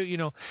I going to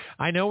do?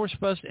 I know we're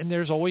supposed to, and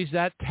there's always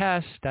that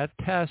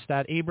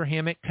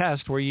Abrahamic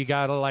test where you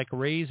got to like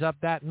raise up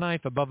that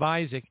knife above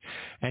Isaac,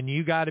 and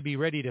you got to be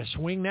ready to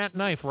swing that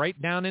knife right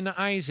down into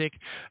Isaac,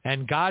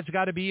 and God's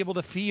got to be able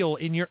to feel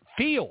in your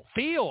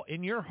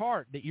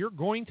heart that you're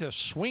going to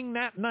swing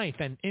that knife,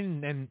 and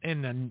in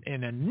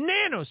a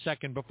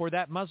nanosecond before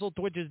that muzzle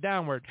twitches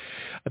downward,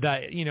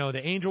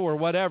 the angel or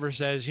whatever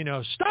says,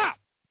 stop.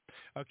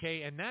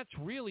 Okay, and that's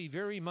really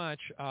very much,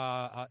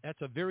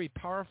 that's a very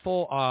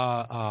powerful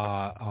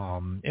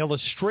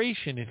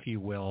illustration, if you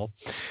will.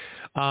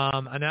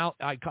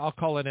 I'll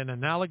call it an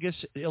analogous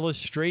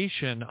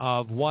illustration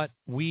of what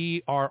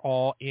we are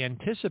all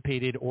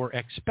anticipated or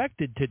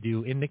expected to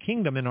do in the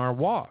kingdom in our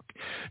walk.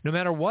 No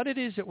matter what it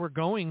is that we're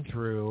going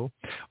through,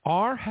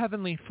 our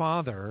Heavenly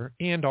Father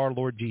and our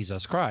Lord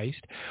Jesus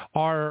Christ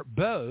are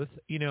both,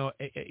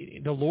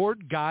 the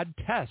Lord God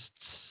tests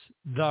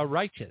the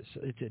righteous.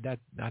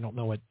 I don't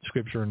know what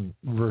scripture and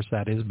verse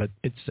that is, but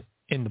it's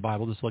in the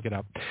Bible. Just look it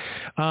up.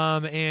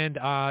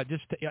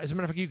 Just as a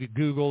matter of fact, you could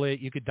Google it.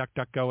 You could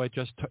DuckDuckGo it.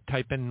 Just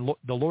type in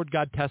the Lord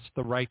God tests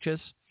the righteous,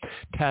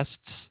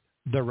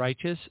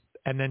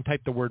 and then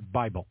type the word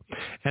Bible,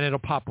 and it'll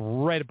pop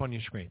right up on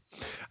your screen.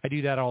 I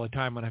do that all the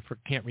time when I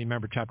can't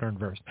remember chapter and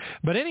verse.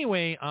 But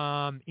anyway,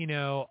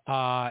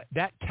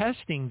 that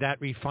testing,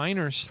 that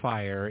refiner's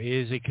fire,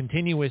 is a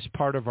continuous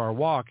part of our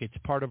walk. It's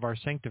part of our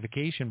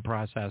sanctification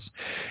process,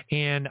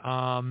 and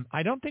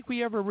I don't think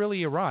we ever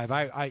really arrive.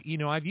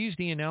 I've used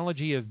the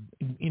analogy of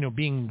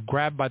being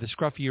grabbed by the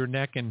scruff of your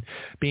neck and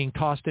being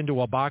tossed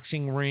into a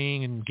boxing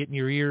ring and getting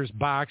your ears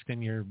boxed,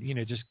 and you're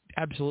just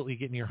absolutely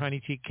getting your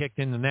honey cheek kicked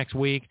in the next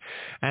week.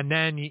 And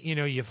then,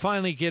 you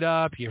finally get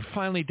up, you're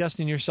finally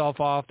dusting yourself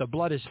off, the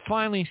blood has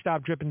finally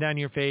stopped dripping down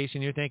your face,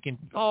 and you're thinking,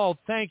 oh,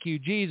 thank you,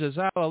 Jesus,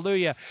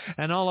 hallelujah.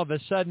 And all of a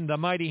sudden, the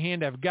mighty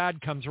hand of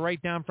God comes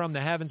right down from the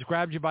heavens,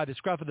 grabs you by the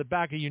scruff of the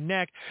back of your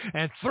neck,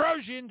 and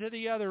throws you into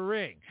the other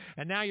ring.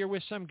 And now you're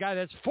with some guy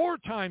that's 4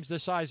 times the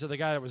size of the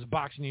guy that was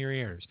boxing your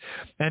ears.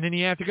 And then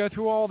you have to go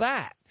through all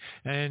that.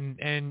 And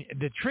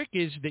the trick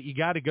is that you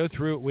got to go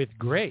through it with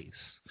grace.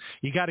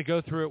 You got to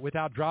go through it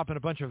without dropping a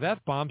bunch of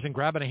F-bombs and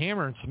grabbing a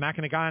hammer and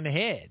smacking a guy in the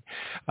head.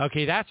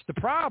 Okay, that's the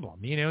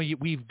problem.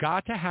 We've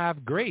got to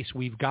have grace.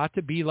 We've got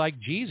to be like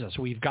Jesus.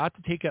 We got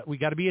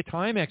to be a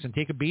Timex and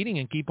take a beating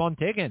and keep on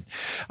ticking.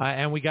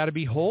 And we got to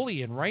be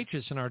holy and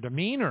righteous in our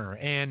demeanor.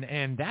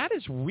 And that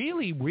is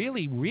really,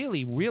 really,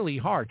 really, really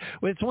hard.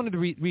 Well, it's one of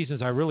the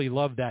reasons I really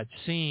love that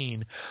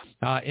scene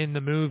in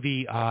the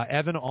movie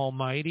Evan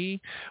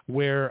Almighty,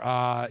 where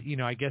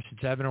I guess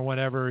it's Evan or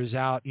whatever is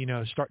out,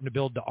 starting to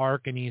build the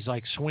ark, and he's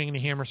like swinging the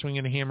hammer,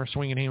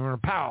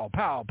 pow,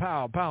 pow,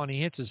 pow, pow, and he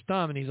hits his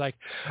thumb, and he's like,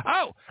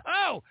 oh,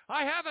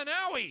 I have an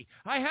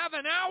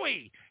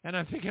owie. And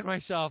I'm thinking to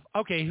myself,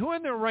 okay, who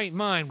in their right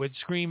mind would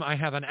scream, I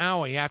have an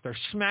owie, after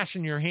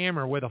smashing your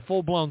hammer with a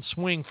full-blown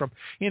swing from,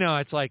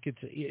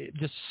 it's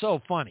just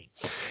so funny.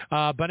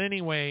 But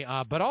anyway,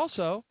 but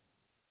also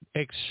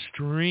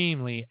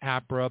extremely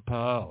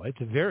apropos.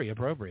 It's very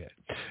appropriate,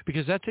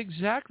 because that's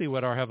exactly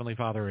what our Heavenly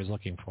Father is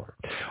looking for.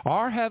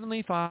 Our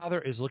Heavenly Father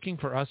is looking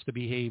for us to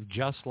behave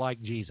just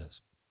like Jesus.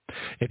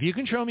 If you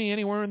can show me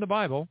anywhere in the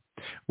Bible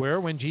where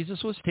when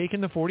Jesus was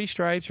taking the 40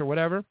 stripes or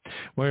whatever,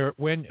 where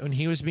when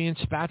he was being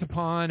spat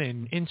upon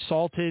and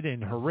insulted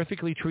and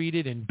horrifically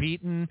treated and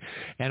beaten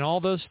and all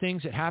those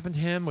things that happened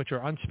to him, which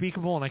are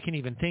unspeakable and I can't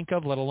even think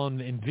of, let alone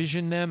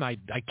envision them. I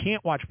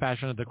can't watch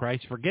Passion of the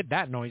Christ. Forget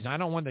that noise. I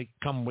don't want to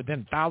come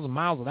within 1,000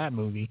 miles of that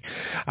movie.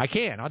 I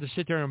can't. I'll just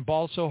sit there and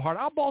bawl so hard.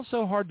 I'll bawl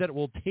so hard that it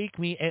will take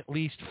me at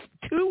least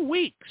 2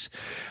 weeks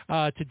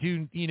to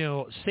do,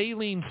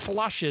 saline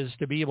flushes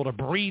to be able to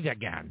breathe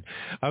again.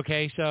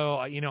 Okay, so,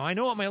 I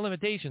know what my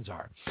limitations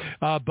are.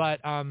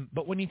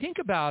 But when you think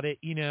about it,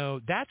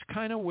 that's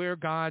kind of where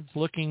God's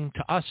looking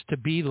to us to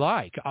be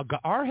like.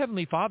 Our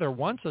Heavenly Father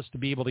wants us to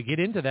be able to get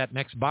into that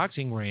next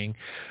boxing ring,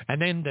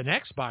 and then the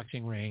next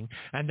boxing ring,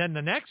 and then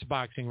the next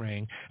boxing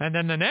ring, and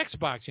then the next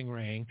boxing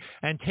ring,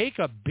 and take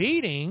a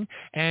beating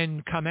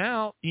and come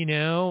out,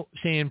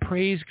 saying,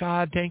 praise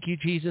God, thank you,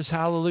 Jesus,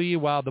 hallelujah,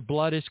 while the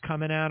blood is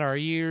coming out our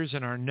ears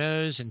and our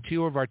nose, and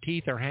 2 of our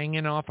teeth are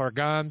hanging off our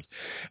gums.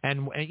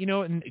 And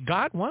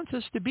God wants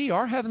us to be,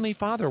 our Heavenly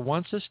Father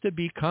wants us to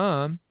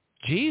become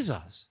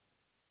Jesus.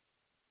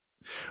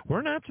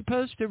 We're not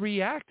supposed to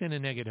react in a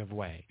negative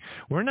way.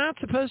 We're not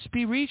supposed to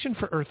be reaching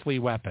for earthly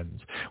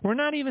weapons. We're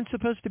not even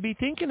supposed to be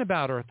thinking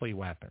about earthly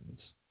weapons.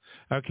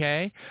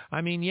 Okay? I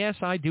mean, yes,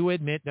 I do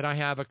admit that I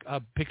have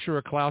a picture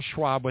of Klaus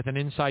Schwab with an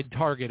inside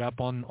target up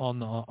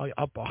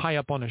high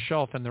up on a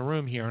shelf in the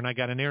room here, and I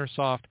got a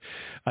CO2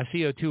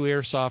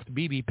 airsoft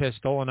BB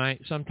pistol, and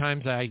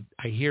sometimes I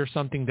hear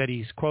something that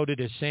he's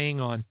quoted as saying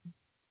on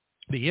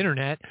the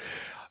internet,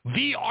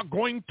 "We are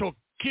going to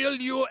kill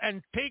you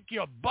and take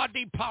your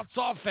body parts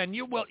off, and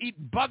you will eat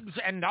bugs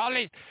and all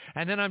it."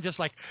 And then I'm just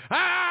like,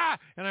 ah!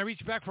 And I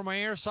reach back for my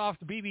airsoft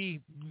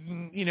BB,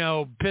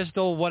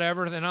 pistol,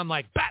 whatever. And I'm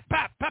like, bap,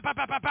 bap, bap, bap,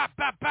 bap, bap, bap,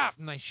 bap, bap.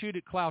 And I shoot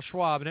at Klaus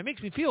Schwab, and it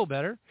makes me feel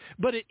better.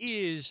 But it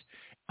is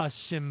a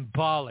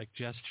symbolic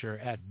gesture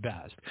at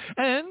best.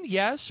 And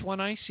yes, when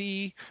I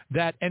see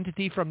that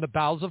entity from the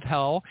bowels of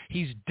hell,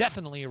 he's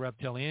definitely a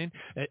reptilian.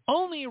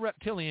 Only a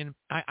reptilian.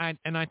 I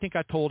think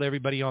I told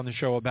everybody on the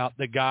show about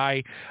the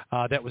guy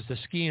that was the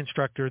ski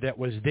instructor that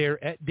was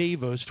there at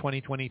Davos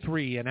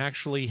 2023 and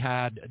actually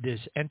had this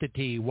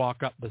entity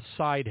walk up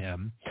beside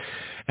him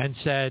and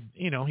said,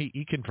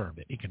 he confirmed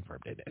it. He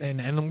confirmed it.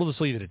 And we'll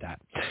just leave it at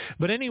that.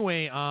 But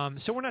anyway,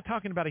 so we're not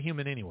talking about a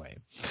human anyway.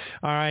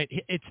 All right.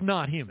 It's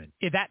not human.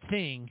 That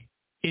thing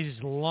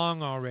is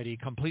long already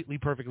completely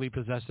perfectly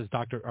possessed, as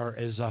Father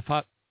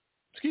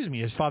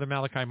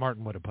Malachi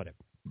Martin would have put it.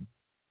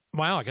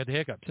 Wow, I got the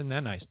hiccups. Isn't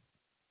that nice?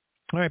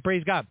 All right,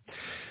 praise God.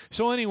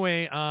 So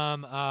anyway,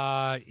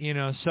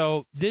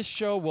 so this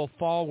show will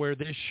fall where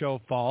this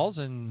show falls,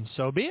 and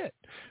so be it.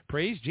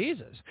 Praise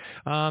Jesus.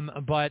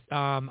 But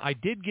I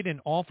did get an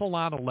awful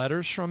lot of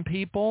letters from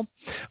people,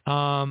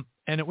 and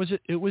it was a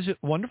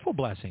wonderful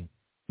blessing.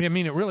 I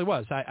mean, it really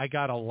was. I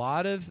got a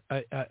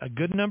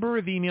good number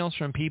of emails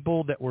from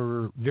people that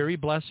were very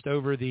blessed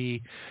over the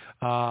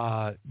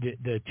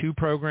two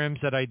programs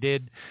that I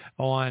did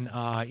on,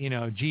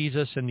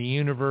 Jesus and the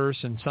universe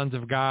and sons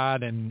of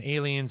God and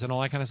aliens and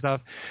all that kind of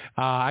stuff.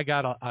 I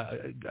got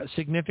a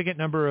significant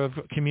number of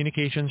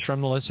communications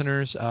from the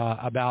listeners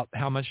about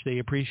how much they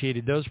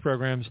appreciated those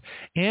programs.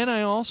 And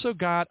I also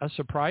got a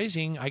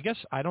surprising, I guess,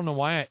 I don't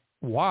know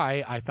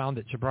why I found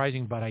it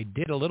surprising, but I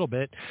did a little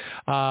bit,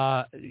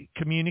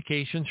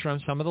 communications from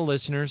some of the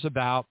listeners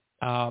about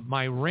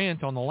my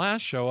rant on the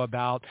last show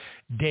about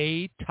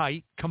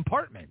day-tight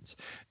compartments.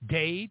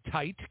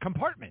 Day-tight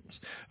compartments,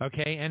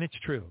 okay? And it's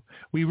true.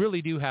 We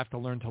really do have to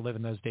learn to live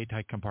in those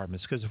day-tight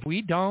compartments, because if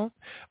we don't,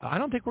 I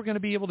don't think we're going to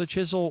be able to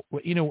chisel.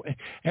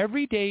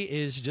 Every day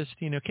is just,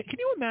 can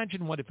you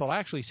imagine what it felt? I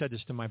actually said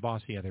this to my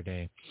boss the other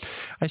day.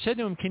 I said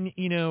to him,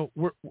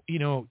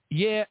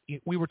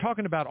 we were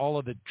talking about all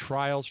of the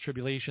trials,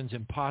 tribulations,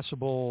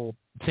 impossible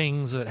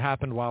things that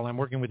happened while I'm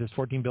working with this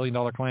 $14 billion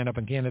client up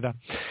in Canada.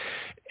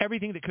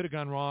 Everything that could have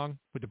gone wrong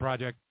with the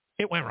project,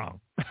 it went wrong.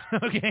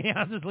 Okay,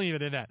 I'll just leave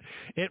it at that.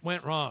 It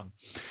went wrong.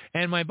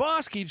 And my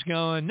boss keeps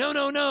going,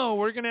 no,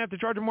 we're going to have to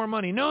charge him more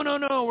money. No,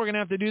 we're going to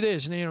have to do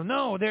this. And,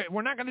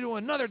 we're not going to do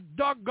another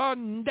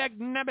doggone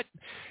dag-nabbit.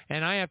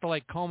 And I have to,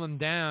 calm him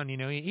down.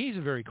 He's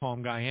a very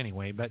calm guy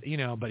anyway. But,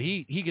 but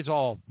he gets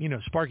all,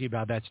 sparky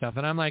about that stuff.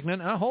 And I'm like,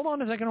 no, hold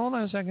on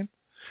a second.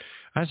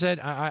 I said,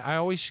 I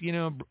always,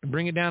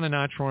 bring it down a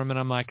notch for him. And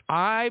I'm like,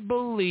 I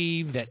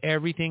believe that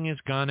everything is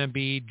going to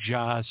be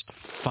just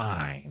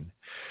fine.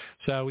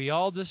 So we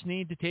all just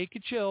need to take a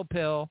chill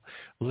pill,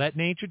 let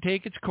nature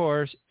take its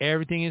course.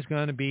 Everything is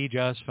going to be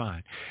just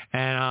fine.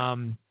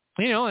 And,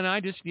 and I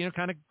just,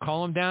 kind of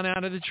call him down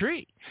out of the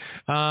tree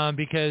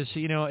because,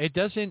 it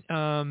doesn't,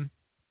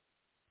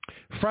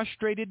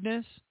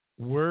 frustratedness,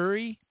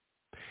 worry,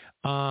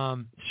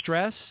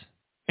 stress,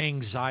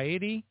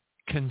 anxiety,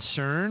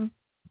 concern,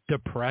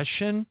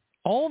 depression,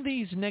 all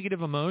these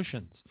negative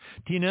emotions,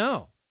 do you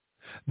know,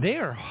 they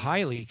are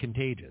highly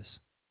contagious.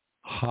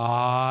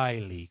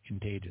 Highly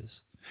contagious.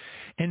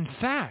 In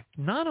fact,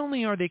 not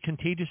only are they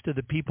contagious to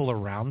the people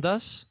around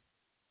us,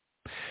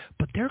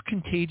 but they're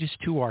contagious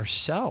to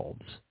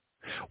ourselves.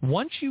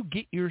 Once you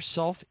get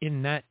yourself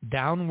in that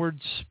downward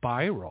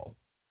spiral,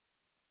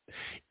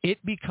 it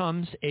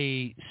becomes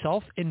a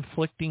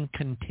self-inflicting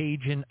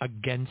contagion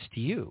against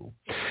you.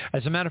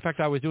 As a matter of fact,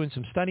 I was doing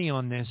some study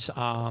on this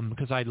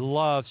because I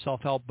love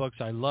self-help books.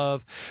 I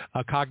love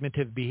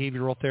cognitive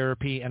behavioral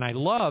therapy, and I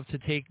love to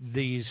take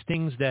these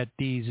things that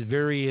these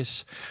various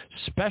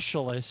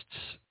specialists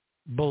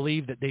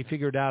believe that they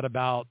figured out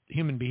about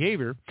human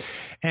behavior,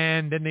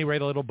 and then they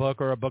write a little book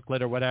or a booklet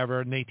or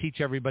whatever, and they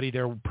teach everybody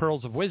their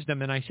pearls of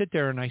wisdom. And I sit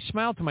there and I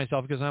smile to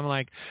myself because I'm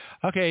like,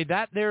 okay,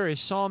 that there is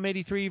Psalm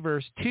 83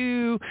 verse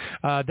 2,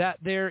 that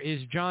there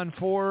is John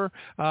 4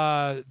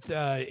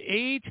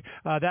 8,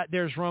 that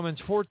there's Romans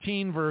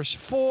 14 verse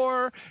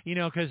 4,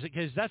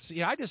 because that's,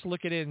 I just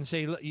look at it and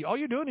say, all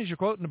you're doing is you're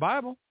quoting the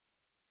Bible.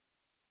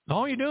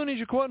 All you're doing is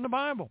you're quoting the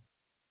Bible.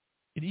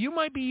 You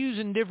might be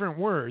using different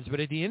words,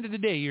 but at the end of the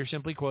day, you're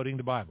simply quoting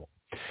the Bible.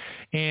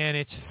 And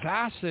it's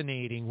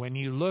fascinating when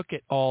you look at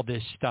all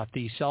this stuff,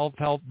 these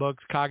self-help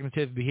books,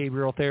 cognitive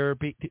behavioral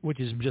therapy, which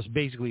is just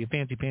basically a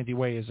fancy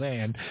way of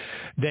saying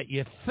that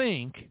you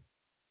think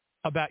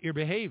about your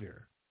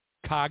behavior.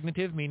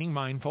 cognitive, meaning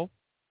mindful,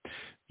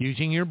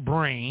 using your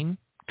brain,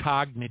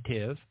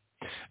 cognitive,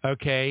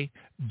 okay,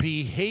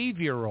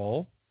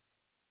 behavioral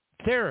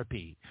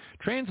therapy.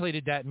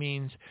 Translated, that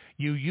means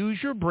you use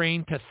your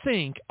brain to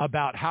think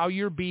about how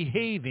you're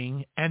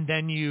behaving, and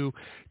then you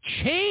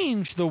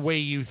change the way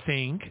you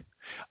think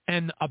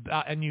and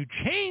you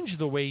change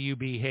the way you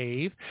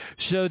behave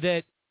so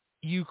that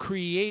you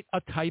create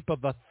a type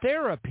of a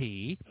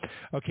therapy,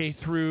 okay,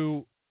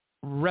 through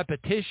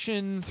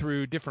repetition,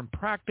 through different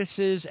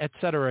practices, et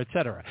cetera, et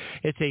cetera.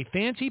 It's a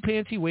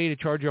fancy way to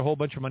charge you a whole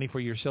bunch of money for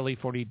your silly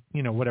 40,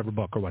 whatever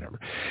book or whatever.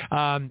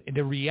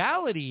 The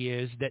reality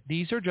is that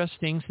these are just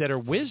things that are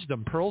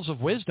wisdom, pearls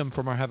of wisdom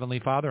from our Heavenly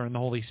Father and the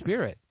Holy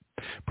Spirit.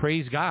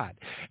 Praise God.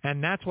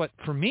 And that's what,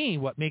 for me,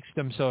 what makes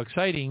them so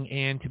exciting,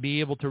 and to be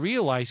able to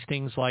realize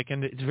things like,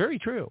 and it's very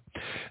true,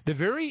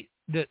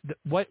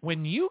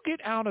 when you get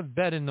out of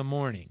bed in the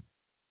morning,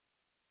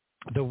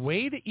 the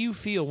way that you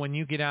feel when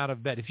you get out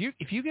of bed, if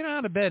you get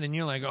out of bed and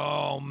you're like,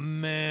 oh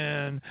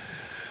man,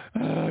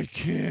 I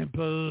can't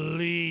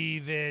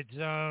believe it's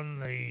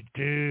only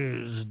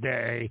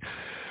Tuesday.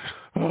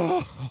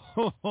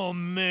 Oh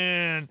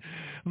man,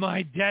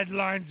 my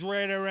deadline's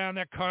right around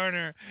the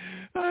corner.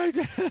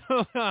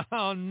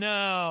 Oh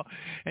no.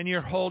 And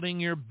you're holding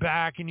your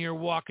back and you're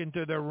walking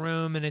through the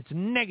room and it's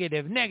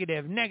negative.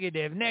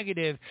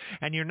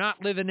 And you're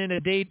not living in a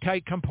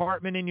day-tight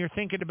compartment and you're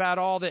thinking about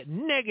all that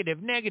negative.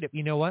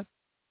 You know what?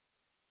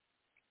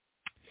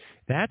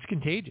 That's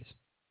contagious.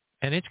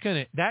 And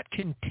that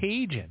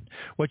contagion,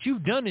 what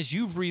you've done is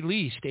you've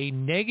released a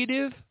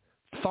negative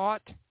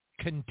thought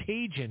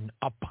contagion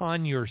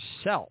upon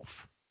yourself,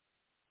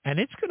 and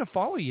it's going to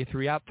follow you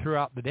throughout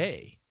the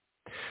day.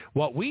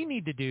 What we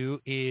need to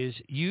do is,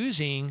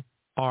 using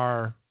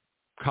our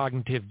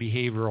cognitive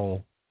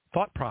behavioral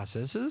thought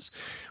processes,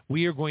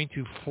 we are going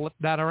to flip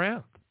that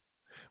around.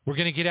 We're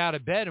going to get out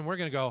of bed and we're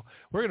going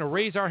to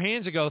raise our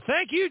hands and go,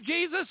 thank you,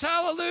 Jesus,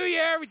 hallelujah,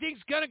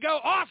 everything's going to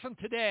go awesome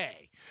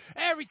today.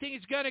 Everything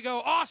is going to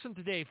go awesome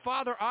today.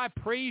 Father, I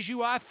praise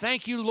you. I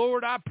thank you,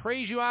 Lord. I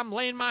praise you. I'm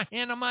laying my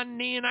hand on my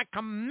knee, and I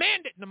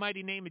command it in the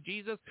mighty name of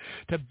Jesus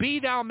to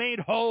be thou made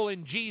whole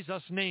in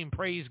Jesus' name.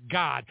 Praise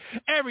God.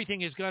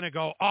 Everything is going to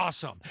go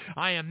awesome.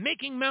 I am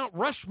making Mount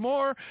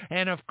Rushmore,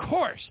 and of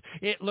course,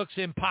 it looks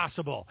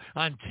impossible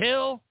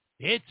until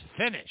it's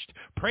finished.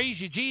 Praise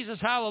you, Jesus.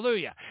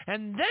 Hallelujah.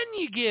 And then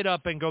you get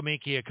up and go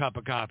make you a cup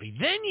of coffee.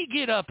 Then you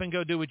get up and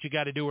go do what you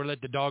got to do, or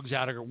let the dogs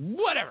out, or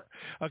whatever.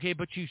 Okay,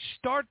 but you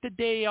start the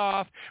day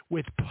off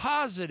with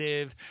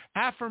positive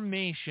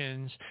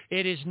affirmations.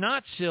 It is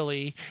not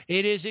silly.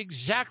 It is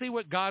exactly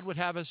what God would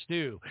have us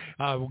do.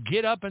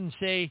 Get up and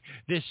say,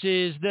 this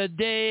is the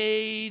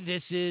day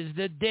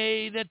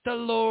that the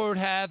Lord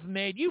hath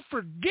made. You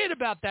forget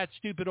about that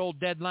stupid old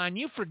deadline.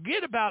 You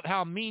forget about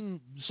how mean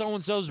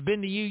so-and-so's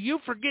been to you. You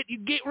forget, you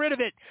get rid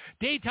of it.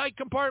 Day-tight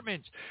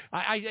compartments.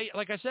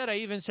 Like I said, I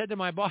even said to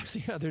my boss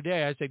the other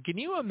day, I said, can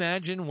you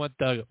imagine what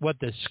the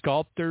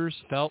sculptors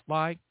felt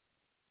like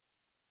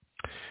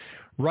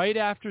right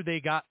after they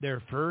got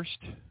their first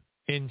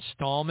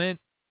installment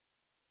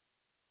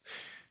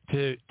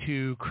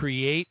to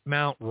create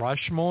Mount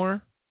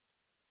Rushmore?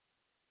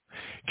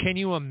 Can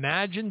you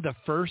imagine the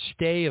first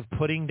day of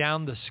putting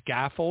down the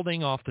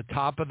scaffolding off the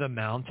top of the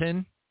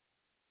mountain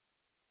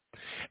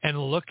and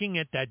looking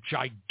at that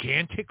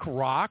gigantic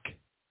rock?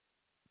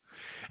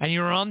 And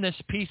you're on this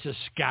piece of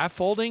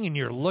scaffolding and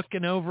you're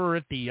looking over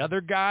at the other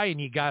guy, and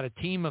you got a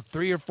team of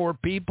 3 or 4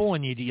 people,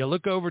 and you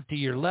look over to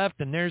your left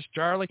and there's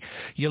Charlie.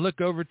 You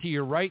look over to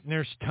your right and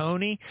there's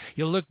Tony.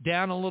 You look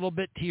down a little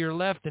bit to your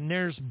left and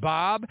there's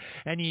Bob,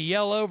 and you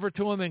yell over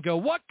to him and go,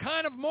 what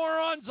kind of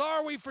morons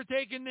are we for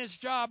taking this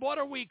job? What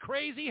are we,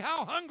 crazy?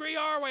 How hungry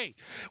are we?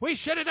 We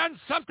should have done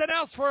something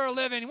else for a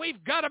living.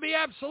 We've got to be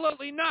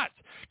absolutely nuts.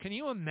 Can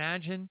you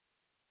imagine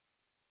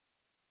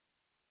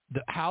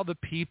how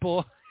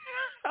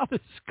the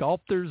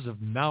sculptors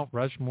of Mount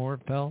Rushmore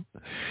felt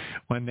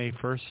when they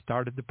first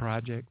started the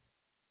project?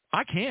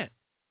 I can't.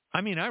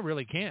 I mean, I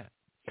really can't.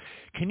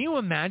 Can you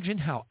imagine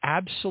how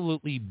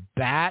absolutely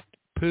bat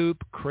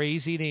poop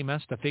crazy they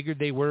must have figured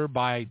they were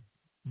by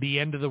the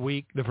end of the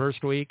week, the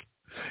first week?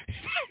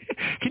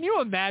 Can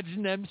you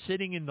imagine them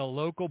sitting in the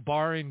local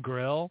bar and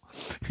grill,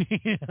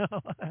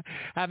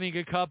 having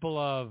a couple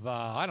of,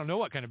 I don't know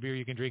what kind of beer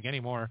you can drink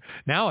anymore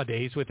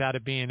nowadays without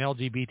it being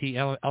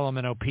LGBT,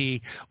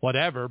 LMNOP,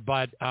 whatever,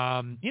 but,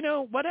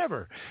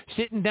 whatever.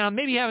 Sitting down,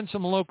 maybe having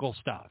some local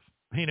stuff,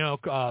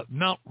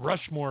 Mount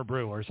Rushmore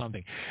brew or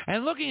something,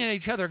 and looking at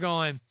each other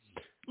going,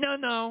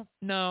 no,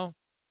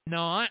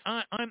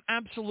 I'm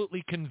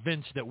absolutely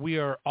convinced that we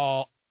are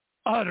all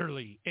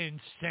utterly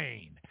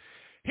insane.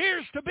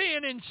 here's to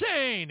being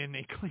insane. And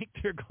they clink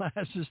their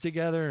glasses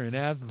together and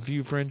have a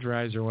few french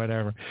fries or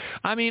whatever.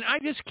 I mean, I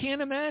just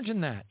can't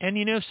imagine that. And,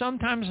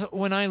 sometimes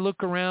when I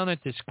look around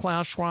at this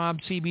Klaus Schwab,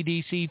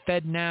 CBDC,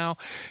 FedNow,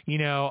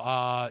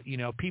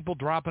 people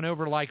dropping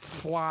over like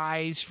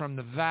flies from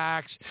the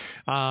vax,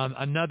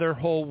 another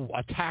whole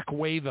attack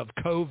wave of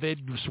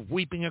COVID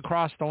sweeping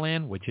across the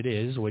land, which it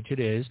is.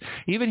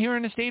 Even here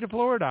in the state of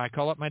Florida, I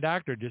call up my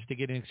doctor just to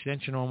get an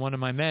extension on one of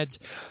my meds.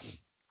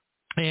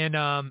 And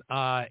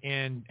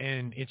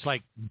it's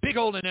like big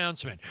old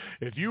announcement.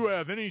 If you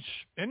have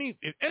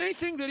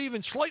anything that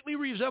even slightly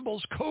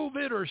resembles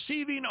COVID or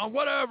CV or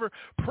whatever,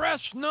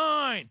 press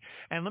 9.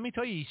 And let me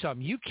tell you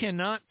something. You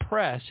cannot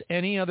press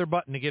any other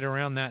button to get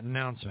around that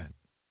announcement.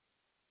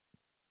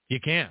 You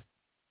can't.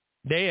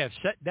 They have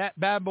set that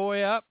bad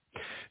boy up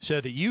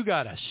so that you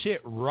got to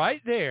sit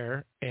right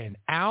there and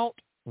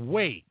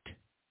outwait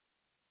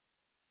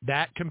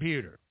that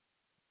computer.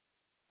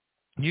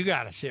 You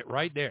got to sit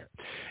right there,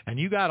 and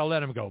you got to let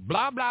them go,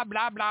 blah, blah,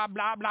 blah, blah,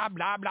 blah, blah,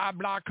 blah, blah,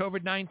 blah,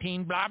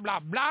 COVID-19, blah, blah,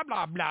 blah,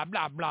 blah, blah,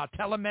 blah, blah,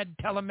 telemed,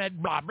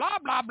 blah, blah,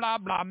 blah, blah,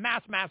 blah,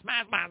 mass,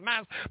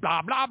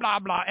 blah, blah, blah,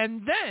 blah.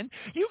 And then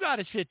you got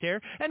to sit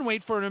there and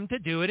wait for them to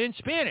do it in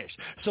Spanish.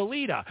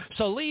 Solita,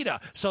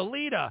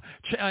 enchilada,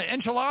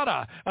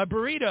 a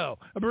burrito,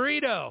 a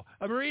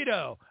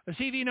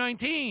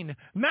CV-19,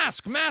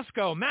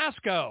 masco,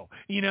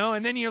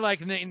 and then you're like,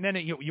 and then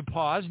you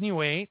pause and you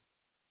wait.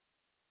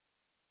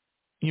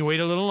 You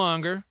wait a little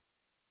longer,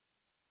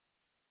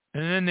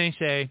 and then they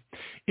say,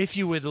 if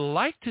you would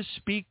like to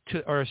speak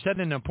to or set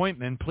an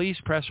appointment, please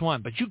press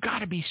 1. But you got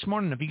to be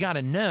smart enough. You got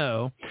to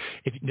know.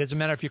 It doesn't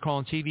matter if you're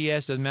calling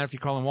CVS, doesn't matter if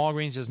you're calling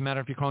Walgreens, doesn't matter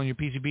if you're calling your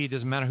PCB,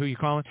 doesn't matter who you're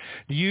calling.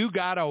 You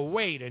got to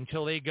wait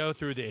until they go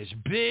through this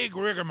big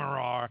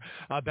rigmarole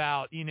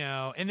about, in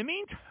the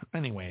meantime.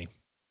 Anyway,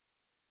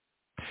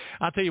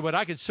 I'll tell you what,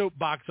 I could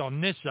soapbox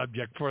on this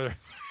subject for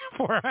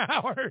 4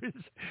 hours.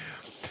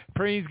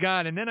 Praise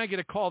God. And then I get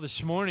a call this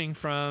morning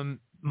from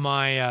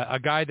my a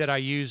guy that I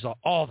use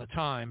all the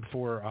time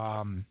for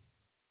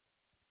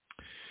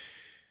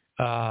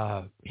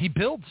he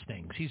builds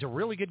things. He's a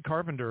really good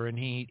carpenter, and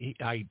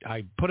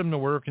I put him to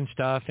work and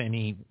stuff, and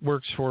he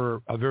works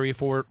for a very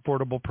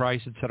affordable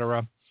price,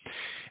 etc.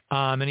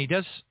 And he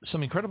does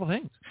some incredible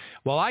things.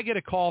 Well, I get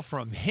a call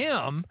from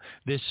him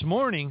this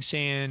morning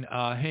saying,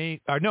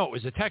 it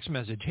was a text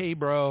message. Hey,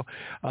 bro,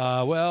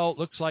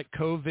 looks like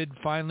COVID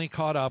finally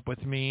caught up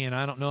with me, and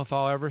I don't know if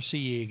I'll ever see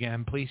you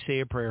again. Please say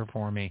a prayer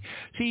for me.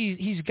 See,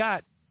 he's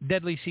got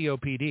deadly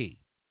COPD.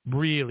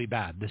 Really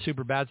bad, the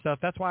super bad stuff.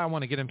 That's why I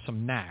want to get him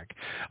some NAC.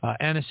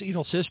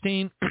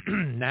 N-acetylcysteine,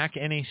 NAC,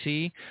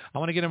 NAC. I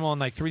want to get him on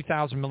like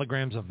 3,000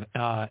 milligrams of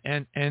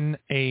NAC,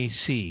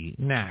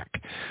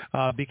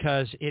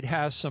 because it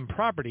has some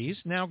properties.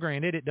 Now,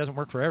 granted, it doesn't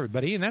work for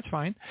everybody, and that's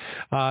fine.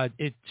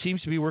 It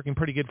seems to be working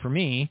pretty good for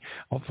me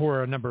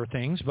for a number of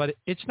things, but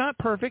it's not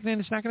perfect,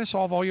 and it's not going to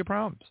solve all your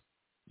problems.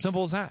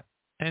 Simple as that.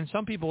 And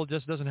some people, it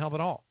just doesn't help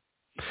at all.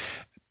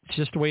 It's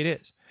just the way it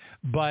is.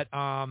 But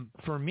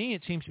for me,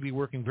 it seems to be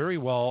working very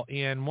well.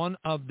 And one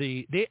of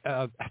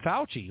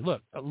Fauci,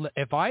 look,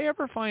 if I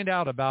ever find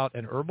out about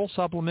an herbal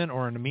supplement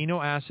or an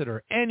amino acid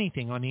or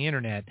anything on the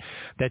internet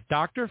that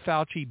Dr.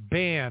 Fauci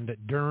banned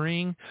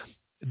during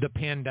the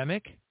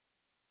pandemic,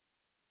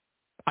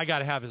 I got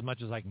to have as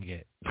much as I can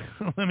get.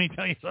 Let me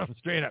tell you something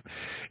straight up.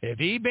 If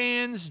he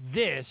bans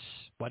this,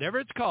 whatever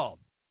it's called,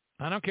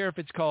 I don't care if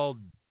it's called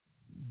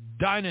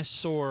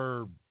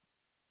dinosaur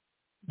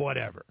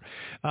whatever,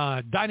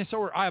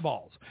 dinosaur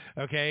eyeballs,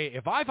 okay?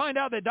 If I find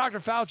out that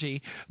Dr.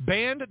 Fauci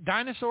banned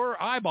dinosaur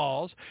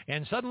eyeballs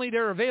and suddenly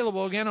they're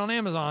available again on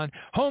Amazon,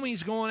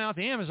 homie's going out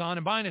to Amazon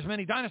and buying as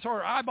many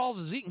dinosaur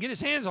eyeballs as he can get his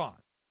hands on.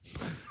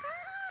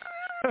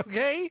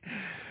 Okay?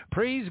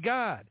 Praise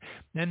God.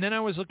 And then I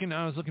was looking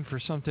for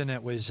something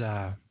that was,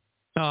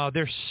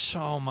 there's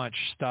so much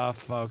stuff,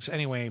 folks.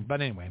 Anyway,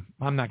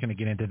 I'm not going to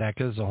get into that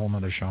because it's a whole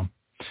other show.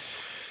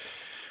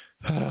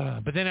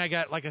 But then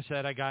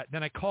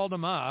I called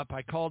him up.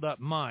 I called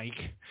up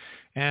Mike,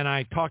 and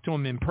I talked to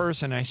him in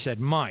person. I said,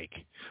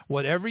 Mike,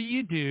 whatever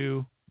you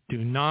do,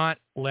 do not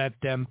let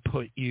them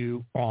put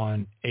you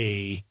on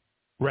a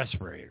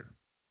respirator.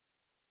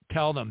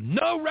 Tell them,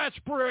 no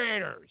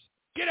respirators.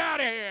 Get out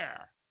of here.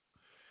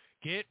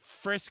 Get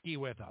frisky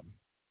with them.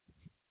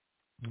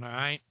 All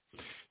right?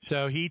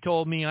 So he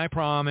told me, I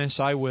promise,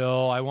 I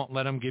will. I won't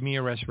let them give me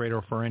a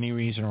respirator for any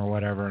reason or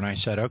whatever. And I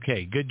said,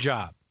 okay, good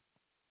job.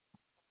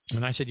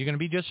 And I said, you're going to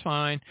be just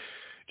fine.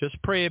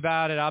 Just pray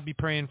about it. I'll be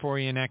praying for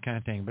you and that kind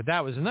of thing. But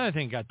that was another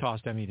thing that got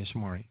tossed at me this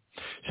morning.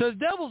 So the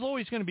devil's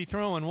always going to be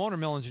throwing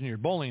watermelons in your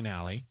bowling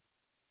alley.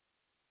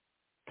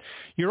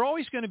 You're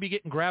always going to be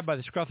getting grabbed by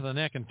the scruff of the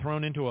neck and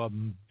thrown into a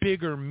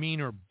bigger,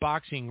 meaner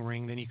boxing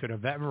ring than you could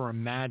have ever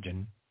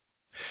imagined.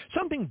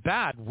 Something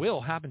bad will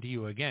happen to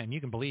you again.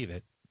 You can believe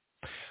it.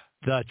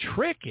 The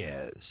trick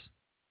is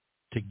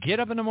to get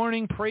up in the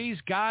morning, praise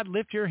God,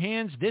 lift your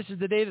hands. This is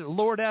the day that the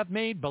Lord hath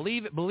made.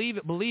 Believe it, believe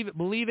it, believe it,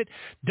 believe it.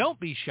 Don't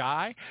be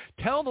shy.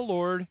 Tell the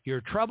Lord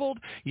you're troubled.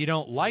 You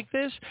don't like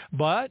this,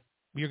 but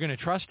You're going to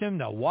trust him.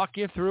 They'll walk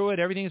you through it.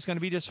 Everything is going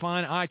to be just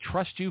fine. I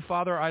trust you,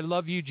 Father. I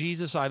love you,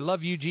 Jesus. I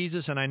love you,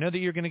 Jesus. And I know that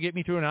you're going to get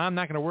me through it. And I'm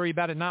not going to worry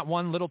about it. Not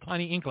one little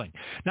tiny inkling.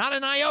 Not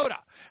an iota.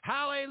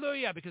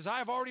 Hallelujah. Because I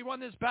have already won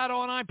this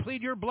battle, and I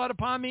plead your blood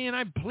upon me, and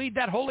I plead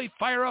that holy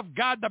fire of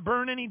God to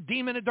burn any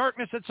demon of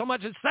darkness that so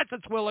much as sets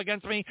its will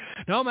against me,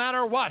 no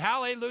matter what.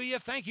 Hallelujah.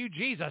 Thank you,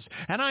 Jesus.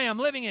 And I am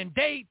living in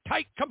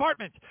day-tight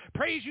compartments.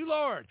 Praise you,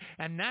 Lord.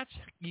 And that's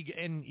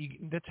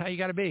how you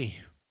got to be.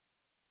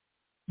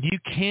 You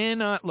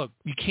cannot, look,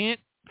 you can't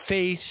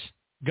face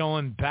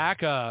going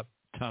back up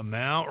to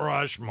Mount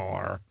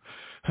Rushmore,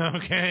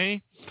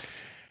 okay,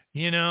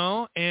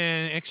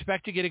 and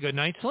expect to get a good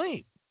night's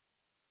sleep,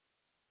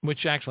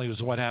 which actually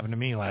was what happened to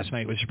me last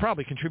night, which is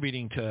probably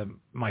contributing to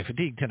my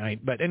fatigue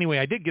tonight. But anyway,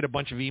 I did get a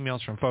bunch of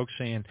emails from folks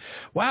saying,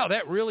 wow,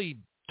 that really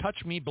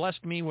touched me,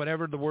 blessed me,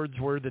 whatever the words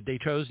were that they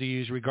chose to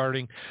use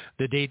regarding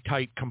the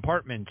day-tight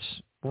compartments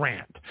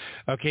rant,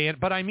 okay,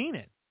 but I mean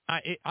it.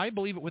 I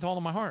believe it with all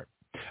of my heart.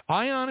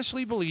 I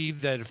honestly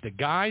believe that if the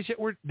guys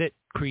that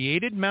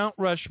created Mount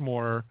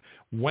Rushmore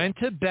went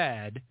to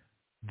bed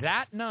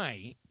that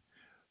night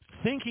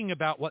thinking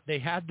about what they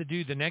had to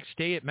do the next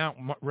day at Mount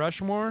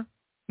Rushmore,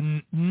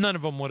 none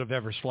of them would have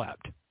ever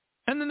slept.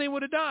 And then they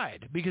would have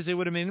died because they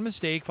would have made a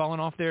mistake, fallen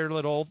off their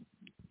little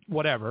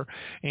whatever,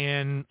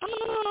 and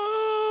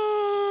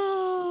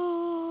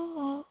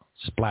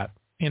splat,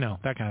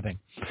 that kind of thing.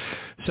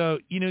 So,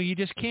 you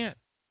just can't.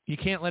 You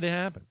can't let it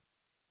happen.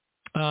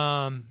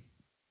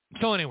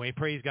 So anyway,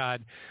 praise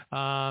God.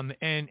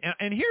 And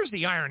here's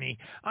the irony.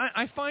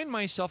 I find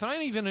myself, and I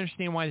don't even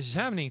understand why this is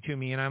happening to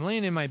me, and I'm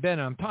laying in my bed,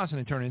 and I'm tossing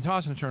and turning,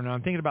 and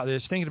I'm thinking about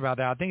this, thinking about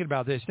that, thinking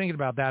about this, thinking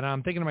about that, and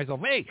I'm thinking to myself,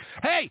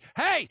 hey,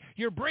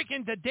 you're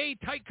breaking the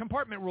day-tight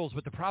compartment rules.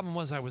 But the problem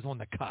was I was on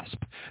the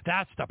cusp.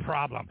 That's the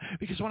problem.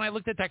 Because when I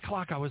looked at that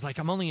clock, I was like,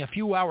 I'm only a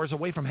few hours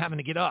away from having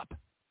to get up.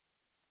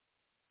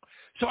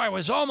 So I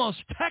was almost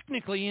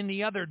technically in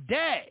the other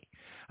day.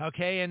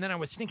 Okay, and then I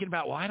was thinking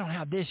about, well, I don't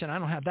have this, and I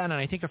don't have that, and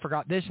I think I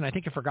forgot this, and I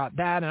think I forgot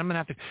that, and I'm going to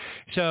have to.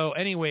 So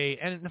anyway,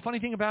 and the funny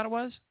thing about it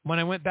was, when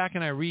I went back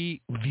and I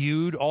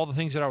reviewed all the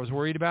things that I was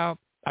worried about,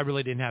 I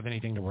really didn't have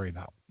anything to worry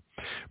about.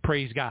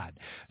 Praise God.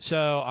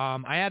 So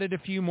I added a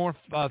few more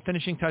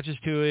finishing touches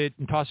to it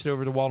and tossed it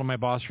over the wall to my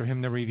boss for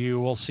him to review.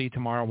 We'll see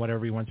tomorrow,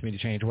 whatever he wants me to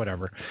change,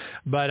 whatever.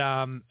 But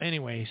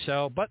anyway,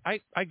 but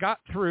I got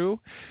through,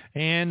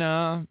 and,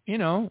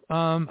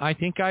 I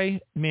think I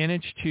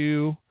managed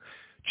to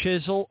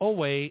chisel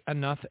away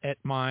enough at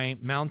my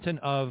mountain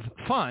of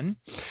fun,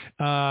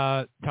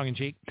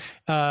 tongue-in-cheek,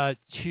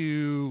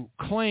 to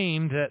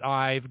claim that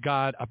I've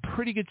got a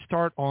pretty good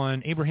start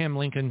on Abraham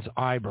Lincoln's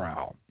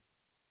eyebrow.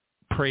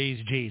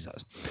 Praise Jesus.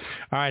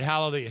 All right,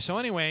 hallelujah. So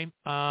anyway,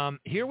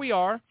 here we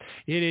are.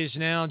 It is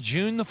now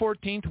June the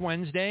 14th,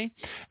 Wednesday.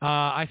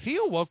 I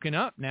feel woken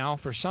up now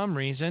for some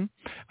reason.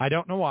 I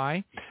don't know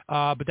why,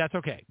 but that's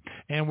okay.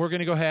 And we're going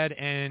to go ahead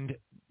and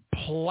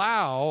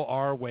plow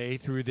our way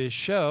through this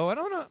show. I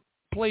don't know.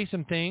 Play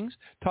some things,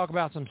 talk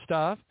about some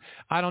stuff.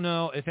 I don't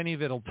know if any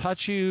of it will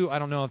touch you. I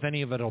don't know if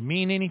any of it will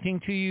mean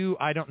anything to you.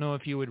 I don't know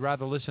if you would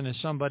rather listen to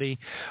somebody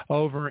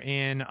over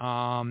in,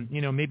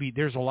 maybe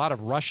there's a lot of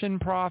Russian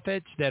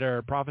prophets that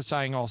are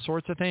prophesying all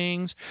sorts of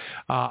things.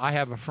 I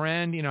have a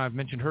friend, I've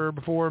mentioned her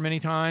before many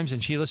times,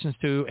 and she listens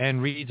to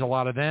and reads a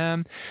lot of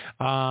them.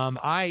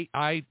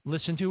 I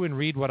listen to and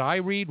read what I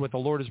read, what the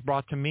Lord has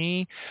brought to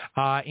me,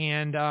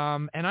 and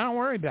I don't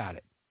worry about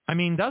it. I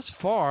mean, thus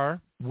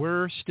far,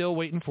 we're still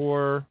waiting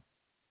for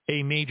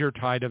a major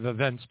tide of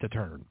events to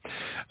turn.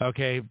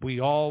 Okay,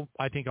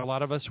 I think a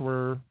lot of us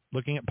were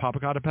looking at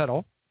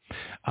Popocatépetl,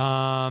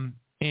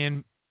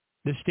 and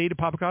the state of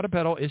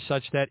Popocatépetl is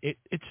such that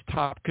its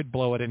top could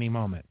blow at any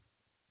moment.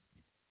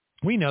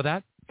 We know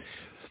that,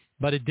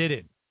 but it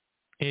didn't.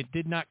 It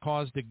did not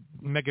cause the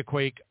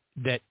megaquake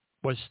that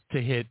was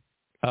to hit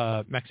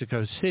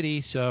Mexico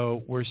City,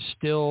 so we're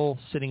still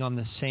sitting on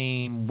the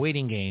same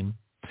waiting game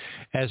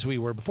as we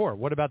were before.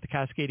 What about the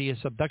Cascadia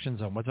subduction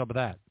zone? What's up with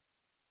that?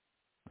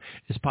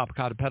 Is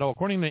Popocatépetl,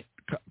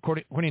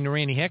 according to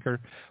Randy Hecker,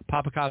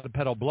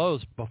 Popocatépetl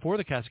blows before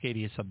the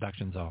Cascadia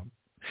subduction zone.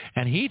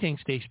 And he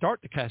thinks they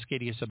start the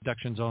Cascadia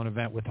subduction zone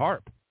event with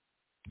HARP.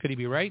 Could he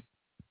be right?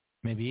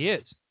 Maybe he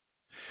is.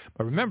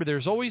 But remember,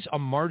 there's always a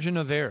margin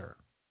of error.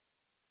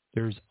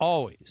 There's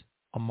always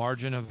a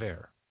margin of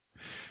error.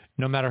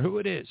 No matter who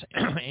it is,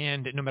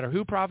 and no matter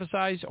who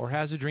prophesies or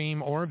has a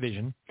dream or a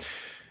vision,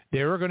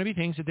 there are going to be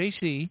things that they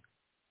see,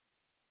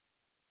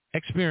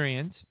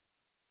 experience,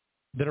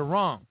 that are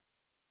wrong.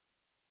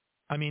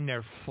 I mean,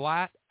 they're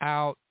flat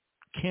out,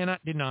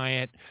 cannot deny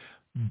it,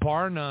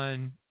 bar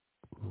none,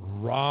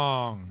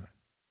 wrong.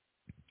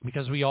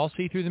 Because we all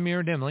see through the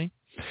mirror dimly,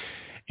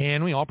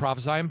 and we all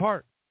prophesy in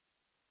part.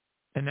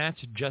 And that's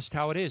just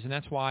how it is. And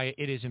that's why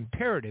it is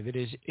imperative. It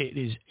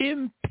is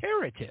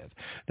imperative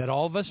that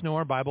all of us know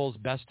our Bible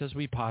as best as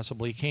we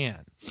possibly can.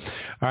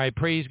 All right.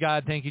 Praise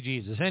God. Thank you,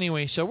 Jesus.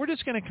 Anyway, so we're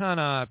just going to kind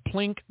of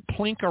plink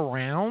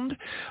around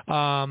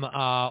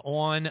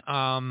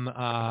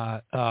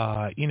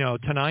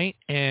tonight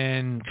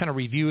and kind of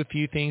review a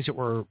few things that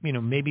we're,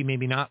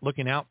 maybe not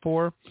looking out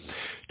for.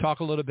 Talk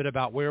a little bit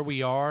about where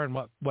we are and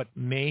what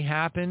may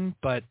happen,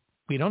 but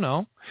we don't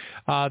know.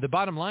 The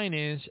bottom line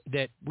is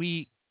that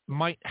we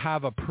might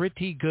have a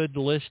pretty good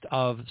list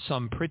of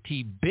some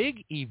pretty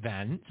big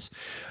events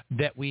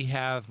that we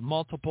have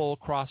multiple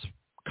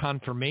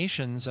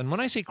cross-confirmations. And when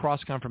I say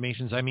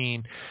cross-confirmations, I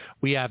mean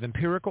we have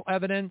empirical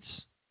evidence.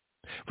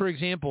 For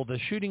example, the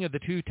shooting of the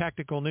 2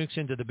 tactical nukes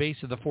into the base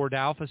of the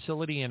Fordow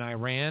facility in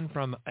Iran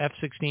from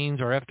F-16s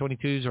or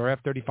F-22s or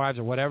F-35s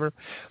or whatever.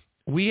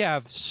 We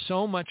have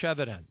so much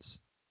evidence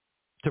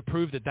to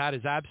prove that that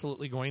is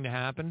absolutely going to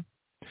happen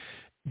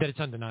that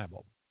it's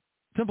undeniable.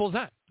 Simple as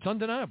that. It's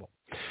undeniable.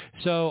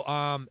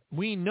 So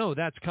we know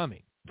that's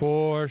coming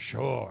for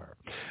sure.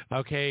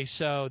 Okay,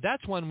 so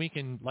that's one we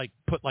can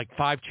put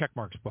 5 check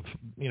marks.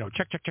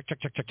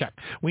 Check.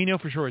 We know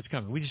for sure it's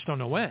coming. We just don't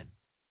know when.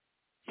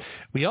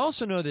 We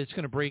also know that it's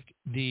going to break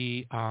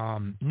the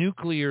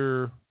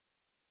nuclear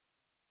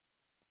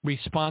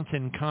response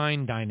in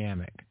kind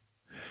dynamic.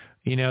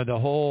 The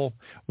whole,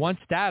 once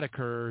that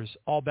occurs,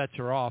 all bets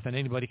are off and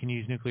anybody can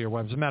use nuclear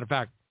weapons. As a matter of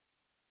fact,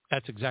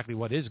 that's exactly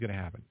what is going to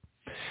happen.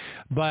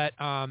 But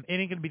it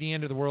ain't going to be the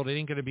end of the world. It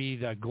ain't going to be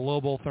the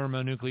global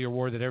thermonuclear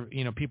war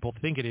that people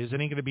think it is.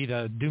 It ain't going to be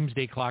the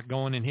doomsday clock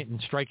going and hitting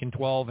striking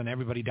 12 and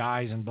everybody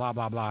dies and blah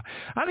blah blah.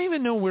 I don't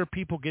even know where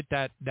people get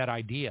that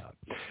idea.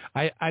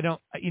 I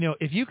don't.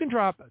 If you can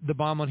drop the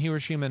bomb on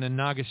Hiroshima and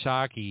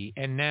Nagasaki,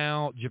 and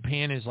now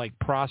Japan is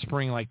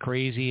prospering like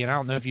crazy, and I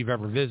don't know if you've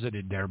ever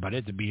visited there, but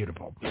it's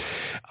beautiful.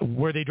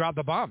 Where they drop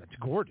the bomb, it's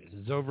gorgeous.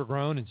 It's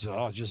overgrown. It's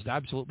just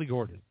absolutely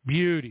gorgeous.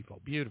 Beautiful.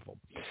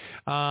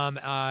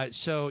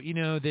 So,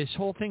 this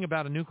whole thing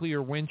about a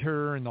nuclear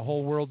winter and the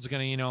whole world's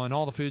going to, and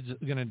all the food's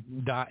going to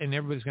die and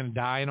everybody's going to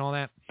die and all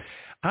that.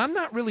 I'm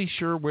not really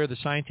sure where the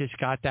scientists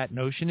got that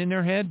notion in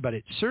their head, but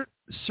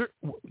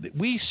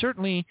we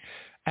certainly,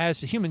 as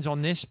humans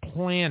on this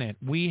planet,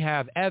 we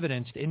have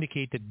evidence to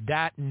indicate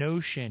that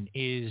notion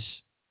is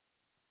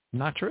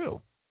not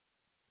true.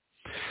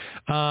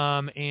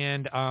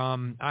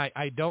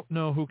 I don't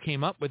know who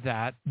came up with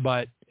that,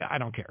 but I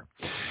don't care.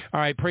 All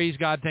right, praise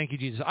God, thank you,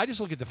 Jesus. I just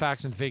look at the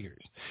facts and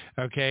figures,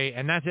 okay,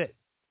 and that's it.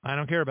 I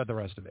don't care about the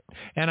rest of it.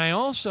 And I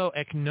also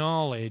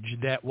acknowledge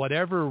that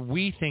whatever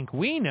we think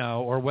we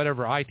know or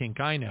whatever I think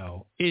I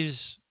know is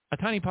a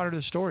tiny part of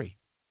the story.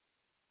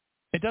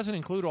 It doesn't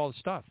include all the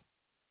stuff.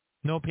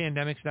 No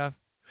pandemic stuff.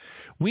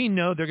 We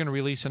know they're going to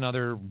release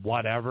another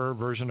whatever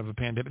version of a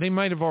pandemic. They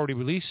might have already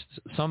released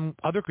some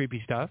other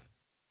creepy stuff.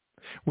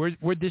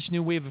 Where'd this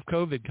new wave of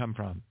COVID come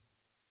from?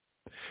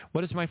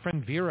 What does my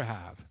friend Vera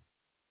have?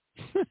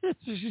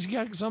 She's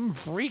got some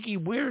freaky,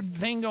 weird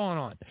thing going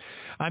on.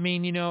 I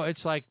mean,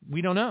 it's like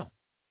we don't know.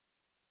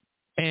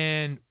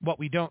 And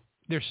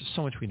there's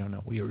so much we don't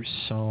know. There's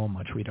so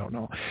much we don't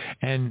know.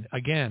 And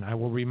again, I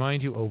will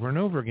remind you over and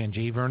over again,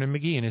 J. Vernon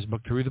McGee in his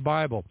book Through the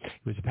Bible,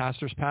 he was a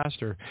pastor's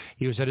pastor.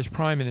 He was at his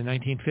prime in the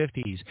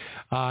 1950s.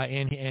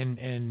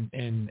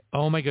 And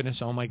oh my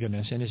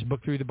goodness. In his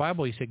book Through the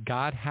Bible, he said,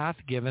 God hath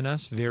given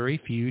us very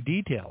few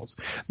details.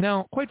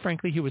 Now, quite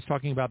frankly, he was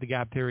talking about the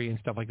gap theory and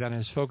stuff like that, and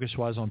his focus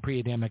was on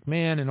pre-Adamic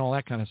man and all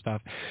that kind of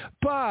stuff.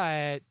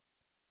 But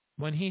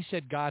when he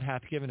said God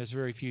hath given us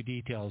very few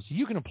details,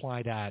 you can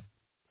apply that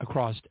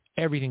across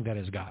everything that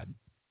is God,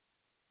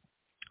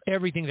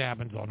 everything that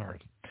happens on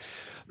earth.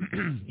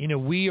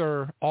 We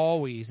are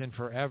always and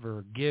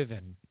forever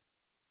given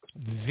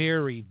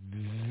very,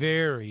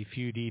 very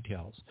few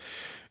details.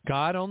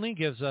 God only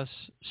gives us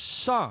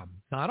some,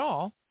 not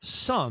all,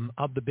 some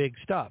of the big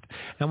stuff.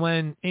 And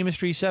when Amos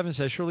 3:7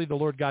 says, surely the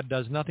Lord God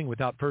does nothing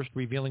without first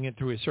revealing it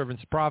through his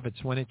servants,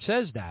 prophets, when it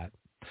says that,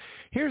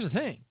 here's the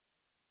thing.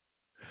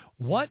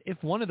 What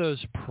if one of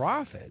those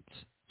prophets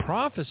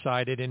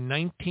prophesied it in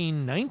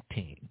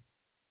 1919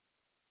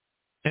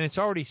 and it's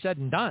already said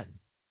and done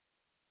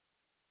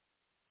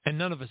and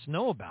none of us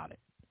know about it?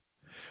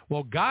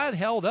 Well, God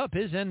held up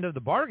his end of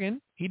the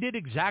bargain. He did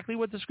exactly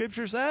what the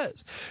scripture says.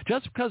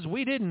 Just because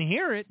we didn't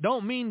hear it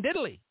don't mean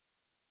diddly.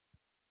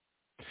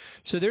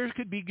 So there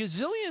could be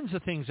gazillions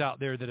of things out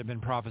there that have been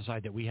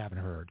prophesied that we haven't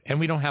heard and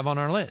we don't have on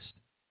our list.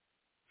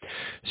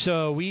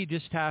 So we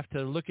just have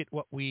to look at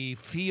what we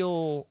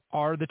feel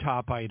are the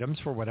top items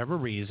for whatever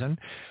reason,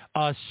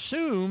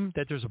 assume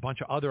that there's a bunch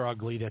of other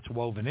ugly that's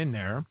woven in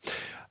there,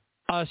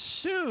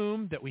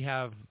 assume that we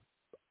have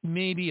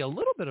maybe a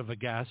little bit of a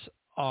guess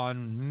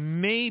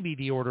on maybe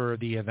the order of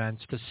the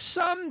events to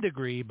some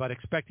degree, but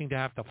expecting to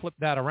have to flip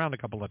that around a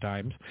couple of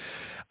times,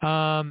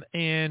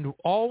 and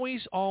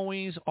always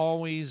wonder,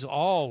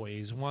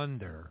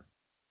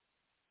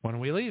 when are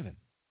we leaving?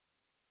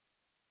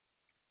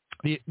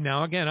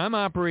 Now, again, I'm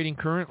operating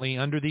currently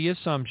under the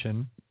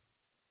assumption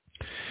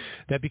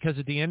that because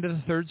at the end of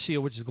the third seal,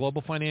 which is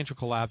global financial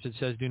collapse, it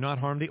says, do not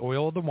harm the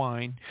oil or the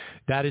wine.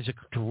 That is a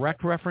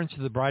direct reference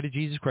to the bride of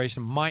Jesus Christ.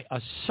 And my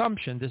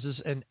assumption, this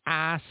is an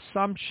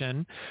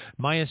assumption,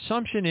 my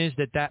assumption is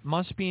that that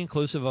must be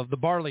inclusive of the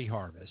barley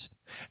harvest.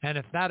 And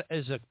if that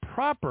is a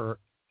proper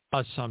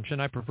assumption,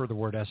 I prefer the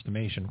word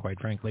estimation, quite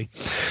frankly,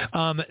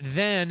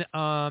 then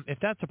if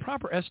that's a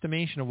proper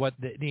estimation of what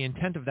the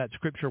intent of that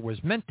scripture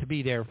was meant to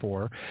be there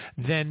for,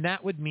 then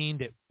that would mean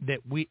that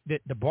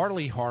the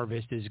barley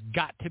harvest has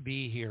got to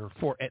be here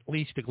for at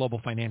least a global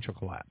financial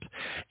collapse.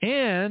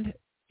 And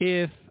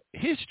if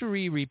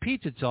history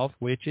repeats itself,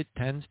 which it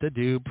tends to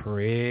do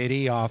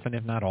pretty often,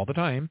 if not all the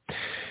time,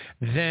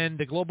 then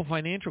the global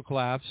financial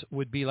collapse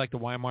would be like the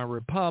Weimar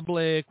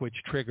Republic, which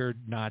triggered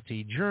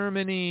Nazi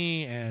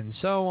Germany, and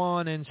so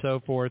on and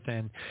so forth.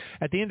 And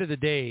at the end of the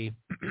day,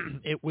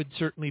 it would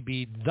certainly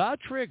be the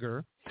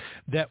trigger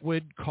that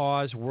would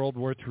cause World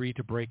War III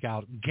to break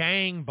out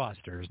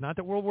gangbusters. Not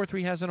that World War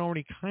III hasn't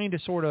already kind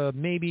of, sort of,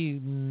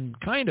 maybe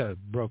kind of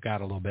broke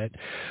out a little bit,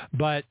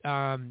 but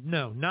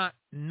no,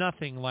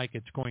 nothing like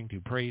it's going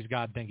to. Praise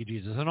God. Thank you,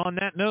 Jesus. And on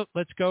that note,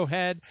 let's go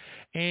ahead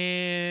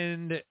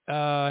and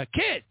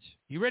kids,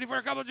 you ready for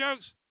a couple of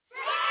jokes?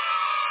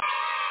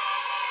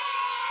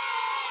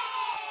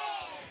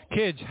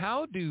 Kids,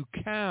 how do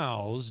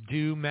cows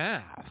do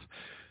math?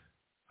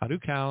 How do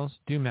cows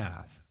do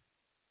math?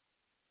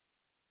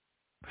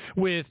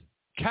 With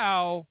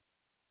calculators.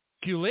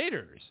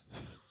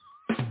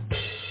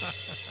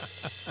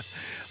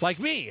 Like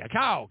me, a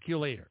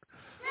calculator.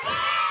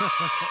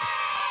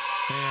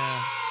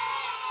 Yeah.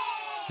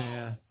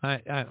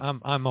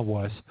 I'm a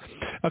wuss.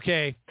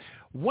 Okay.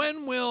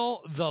 When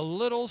will the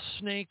little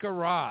snake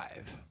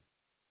arrive?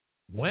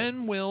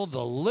 When will the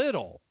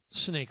little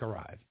snake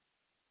arrive?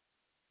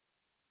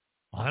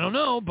 I don't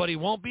know, but he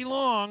won't be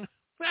long.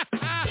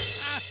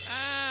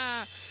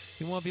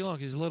 He won't be long.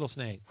 He's a little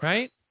snake,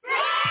 right?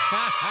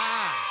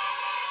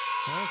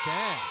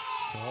 Okay.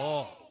 Cool.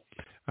 All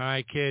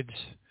right, kids.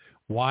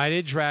 Why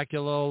did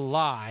Dracula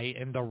lie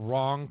in the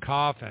wrong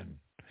coffin?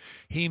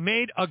 He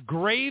made a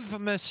grave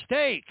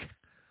mistake.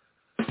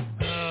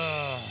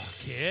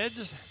 Kids.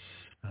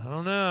 I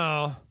don't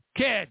know.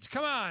 Kids,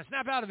 come on.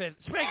 Snap out of it.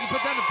 Spanky,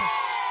 put down the...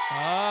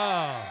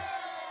 Oh.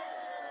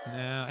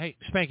 No. Hey,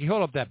 Spanky,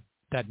 hold up that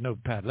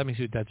notepad. Let me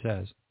see what that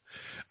says.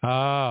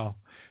 Oh.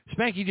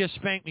 Spanky just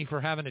spanked me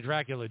for having a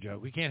Dracula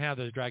joke. We can't have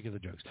those Dracula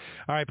jokes.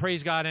 All right,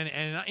 praise God.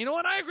 And you know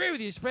what? I agree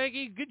with you,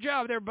 Spanky. Good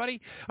job there,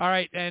 buddy. All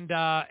right, and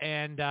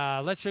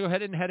let's go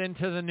ahead and head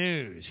into the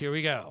news. Here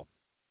we go.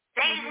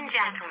 Ladies and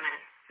gentlemen,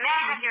 may I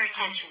have your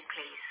attention,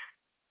 please?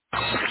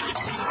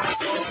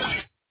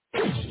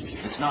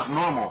 It's not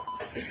normal.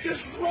 It's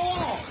just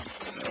wrong.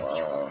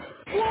 Wrong.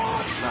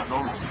 It's not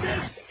normal.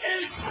 This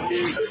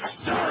is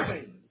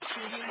disturbing.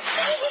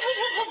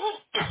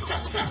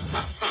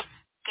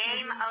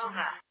 Game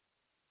over.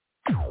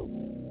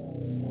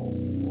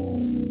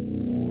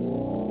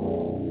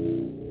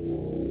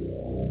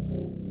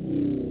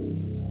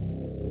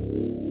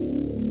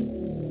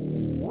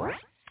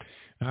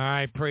 All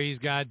right, praise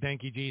God.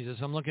 Thank you, Jesus.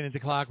 I'm looking at the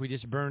clock. We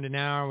just burned an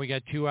hour. We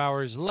got 2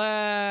 hours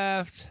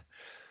left.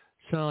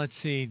 So let's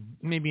see,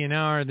 maybe an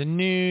hour of the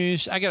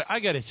news. I got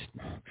to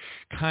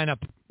kind of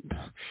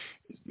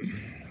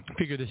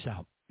figure this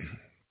out,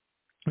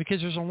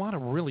 because there's a lot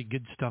of really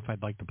good stuff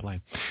I'd like to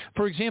play.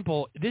 For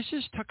example, this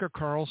is Tucker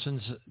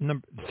Carlson's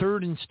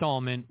third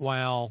installment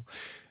while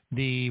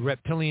the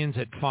reptilians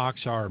at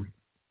Fox are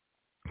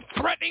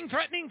threatening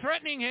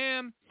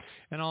him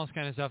and all this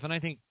kind of stuff. And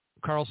I think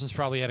Carlson's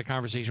probably had a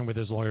conversation with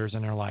his lawyers,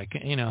 and they're like,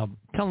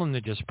 tell him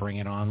to just bring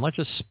it on. Let's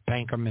just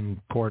spank him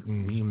in court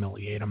and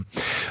humiliate him.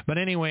 But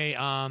anyway,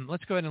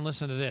 let's go ahead and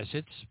listen to this.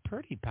 It's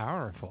pretty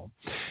powerful.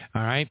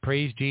 All right,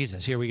 praise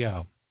Jesus. Here we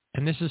go.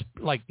 And this is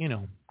like,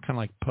 kind of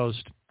like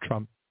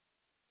post-Trump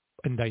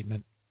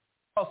indictment.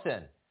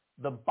 Carlson,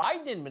 the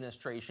Biden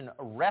administration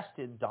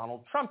arrested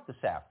Donald Trump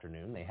this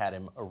afternoon. They had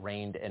him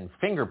arraigned and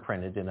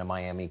fingerprinted in a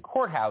Miami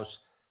courthouse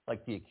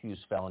like the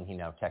accused felon he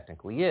now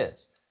technically is.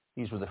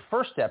 These were the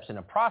first steps in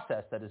a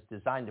process that is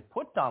designed to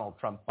put Donald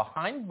Trump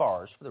behind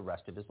bars for the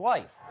rest of his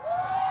life.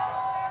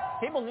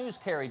 Cable news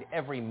carried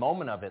every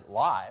moment of it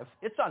live.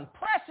 It's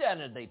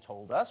unprecedented, they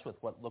told us, with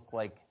what looked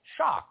like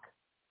shock.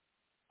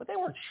 But they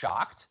weren't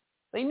shocked.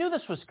 They knew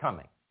this was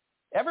coming.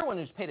 Everyone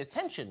who's paid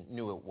attention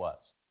knew it was.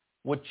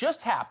 What just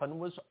happened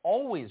was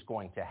always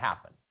going to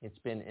happen. It's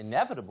been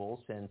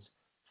inevitable since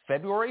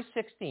February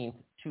 16th,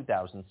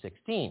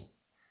 2016.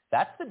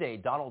 That's the day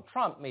Donald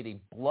Trump made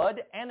a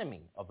blood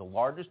enemy of the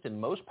largest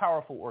and most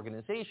powerful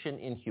organization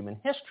in human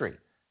history,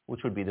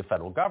 which would be the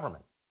federal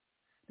government.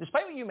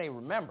 Despite what you may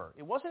remember,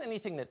 it wasn't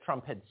anything that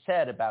Trump had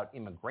said about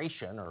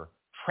immigration or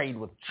trade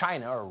with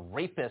China or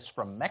rapists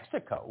from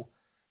Mexico.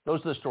 Those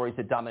are the stories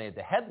that dominated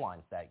the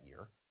headlines that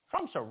year.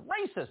 Trump's a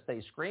racist,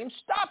 they screamed.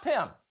 Stop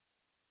him!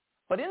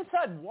 But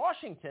inside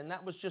Washington,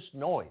 that was just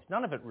noise.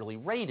 None of it really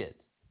rated.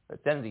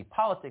 Identity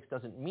politics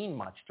doesn't mean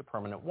much to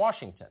permanent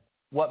Washington.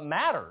 What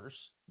matters,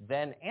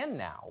 then and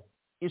now,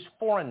 is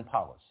foreign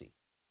policy,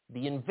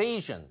 the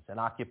invasions and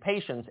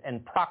occupations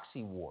and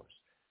proxy wars,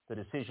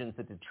 the decisions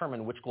that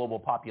determine which global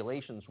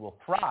populations will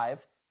thrive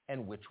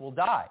and which will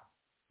die,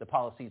 the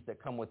policies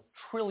that come with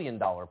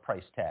trillion-dollar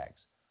price tags,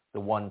 the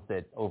ones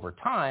that over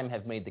time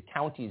have made the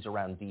counties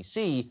around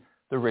D.C.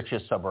 the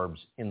richest suburbs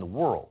in the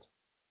world.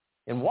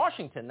 In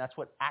Washington, that's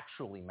what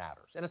actually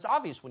matters, and it's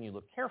obvious when you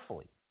look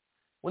carefully.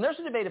 When there's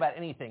a debate about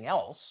anything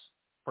else,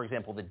 for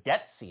example, the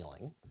debt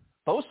ceiling,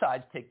 both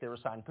sides take their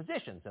assigned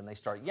positions and they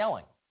start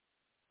yelling.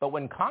 But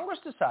when Congress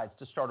decides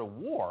to start a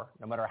war,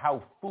 no matter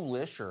how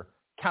foolish or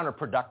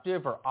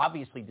counterproductive or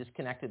obviously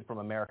disconnected from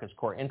America's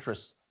core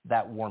interests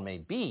that war may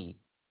be,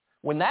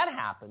 when that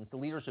happens, the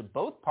leaders of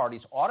both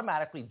parties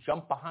automatically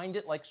jump behind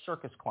it like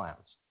circus clowns.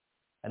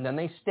 And then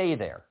they stay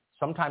there,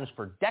 sometimes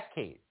for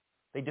decades.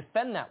 They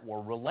defend that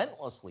war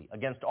relentlessly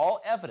against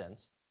all evidence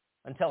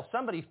until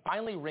somebody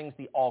finally rings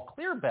the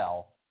all-clear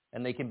bell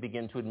and they can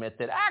begin to admit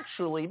that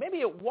actually maybe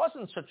it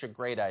wasn't such a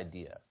great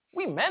idea.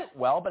 We meant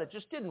well, but it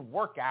just didn't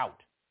work out.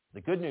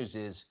 The good news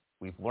is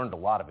we've learned a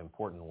lot of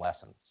important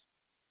lessons.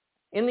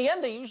 In the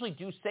end, they usually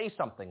do say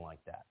something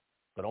like that,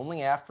 but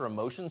only after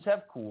emotions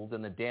have cooled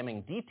and the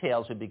damning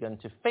details have begun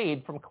to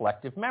fade from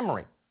collective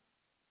memory.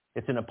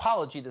 It's an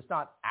apology that's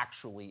not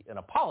actually an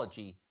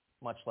apology,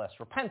 much less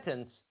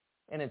repentance,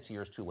 and it's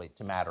years too late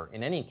to matter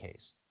in any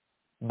case.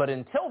 But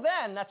until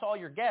then, that's all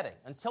you're getting.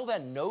 Until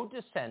then, no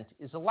dissent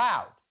is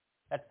allowed.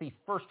 That's the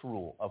first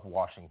rule of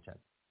Washington.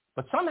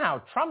 But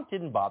somehow Trump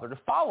didn't bother to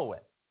follow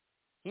it.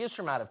 He is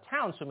from out of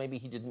town, so maybe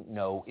he didn't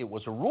know it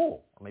was a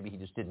rule, or maybe he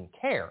just didn't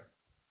care.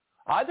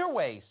 Either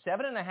way,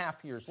 7.5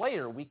 years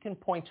later, we can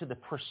point to the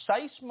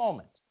precise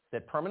moment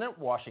that permanent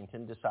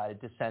Washington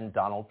decided to send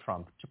Donald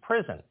Trump to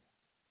prison.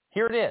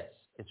 Here it is.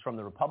 It's from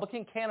the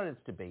Republican candidates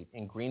debate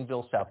in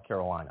Greenville, South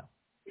Carolina.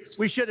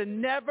 We should have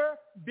never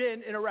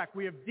been in Iraq.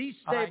 We have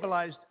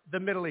destabilized the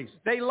Middle East.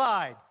 They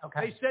lied.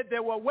 Okay. They said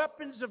there were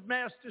weapons of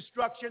mass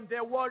destruction.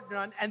 There were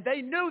none, and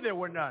they knew there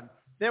were none.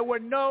 There were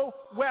no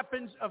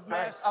weapons of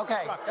mass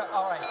destruction.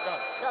 All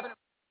right.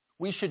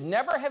 We should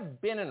never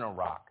have been in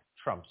Iraq,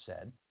 Trump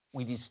said.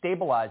 We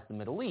destabilized the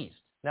Middle East.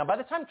 Now, by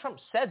the time Trump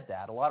said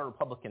that, a lot of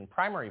Republican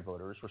primary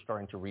voters were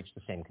starting to reach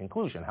the same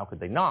conclusion. How could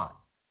they not?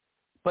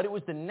 But it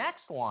was the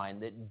next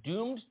line that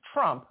doomed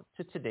Trump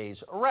to today's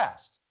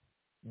arrest.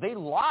 They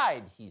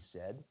lied, he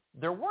said.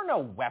 There were no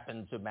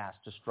weapons of mass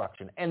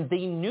destruction, and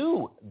they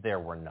knew there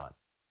were none.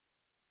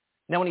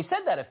 Now, when he said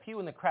that, a few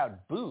in the crowd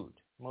booed.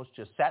 Most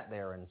just sat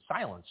there in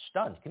silence,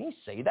 stunned. Can he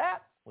say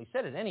that? Well, he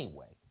said it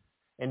anyway.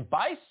 And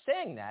by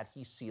saying that,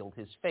 he sealed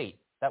his fate.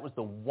 That was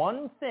the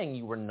one thing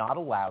you were not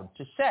allowed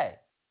to say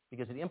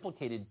because it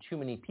implicated too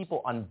many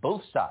people on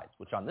both sides,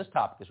 which on this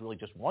topic is really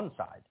just one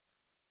side.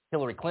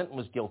 Hillary Clinton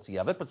was guilty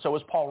of it, but so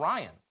was Paul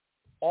Ryan.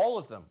 All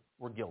of them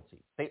were guilty.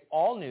 They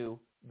all knew,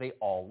 they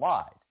all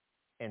lied.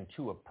 And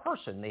to a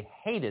person, they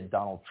hated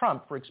Donald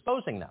Trump for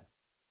exposing them.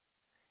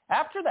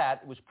 After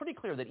that, it was pretty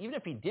clear that even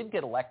if he did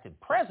get elected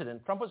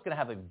president, Trump was going to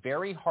have a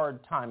very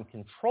hard time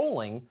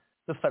controlling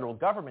the federal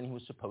government he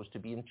was supposed to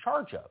be in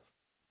charge of.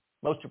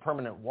 Most of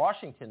permanent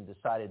Washington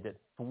decided that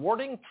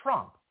thwarting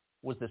Trump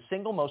was the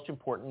single most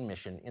important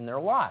mission in their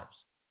lives.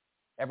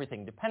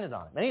 Everything depended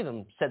on it. Many of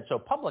them said so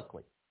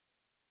publicly.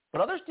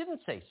 But others didn't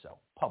say so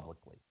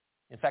publicly.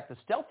 In fact, the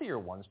stealthier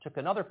ones took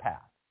another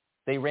path.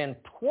 They ran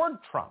toward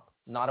Trump,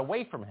 not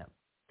away from him.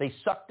 They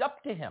sucked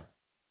up to him.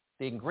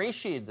 They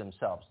ingratiated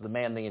themselves to the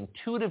man they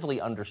intuitively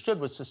understood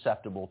was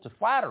susceptible to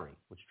flattery,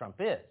 which Trump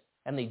is.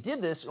 And they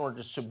did this in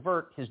order to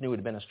subvert his new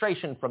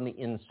administration from the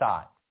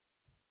inside.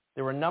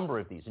 There were a number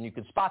of these, and you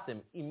could spot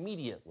them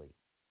immediately.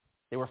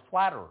 They were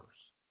flatterers.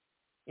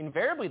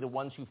 Invariably, the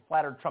ones who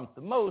flattered Trump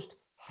the most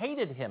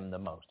hated him the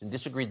most and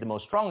disagreed the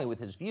most strongly with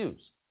his views.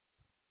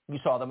 You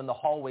saw them in the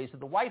hallways of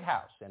the White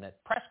House and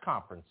at press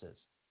conferences.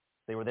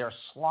 They were there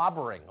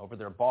slobbering over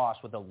their boss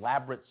with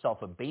elaborate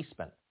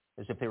self-abasement,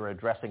 as if they were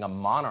addressing a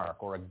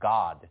monarch or a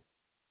god.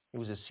 It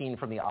was a scene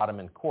from the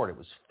Ottoman court. It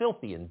was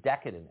filthy and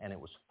decadent, and it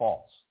was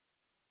false.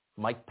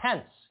 Mike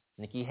Pence,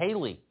 Nikki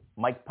Haley,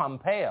 Mike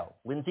Pompeo,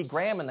 Lindsey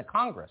Graham in the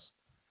Congress.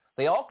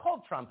 They all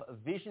called Trump a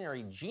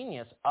visionary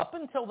genius up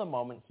until the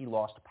moment he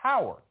lost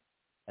power.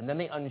 And then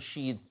they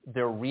unsheathed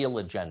their real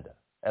agenda,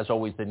 as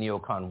always the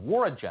neocon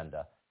war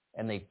agenda,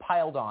 and they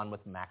piled on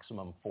with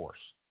maximum force.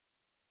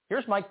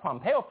 Here's Mike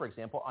Pompeo, for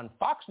example, on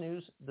Fox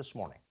News this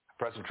morning.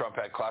 President Trump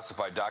had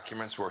classified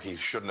documents where he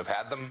shouldn't have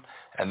had them,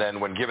 and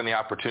then when given the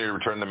opportunity to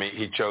return them,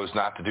 he chose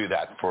not to do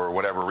that for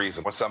whatever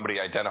reason. When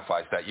somebody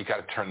identifies that, you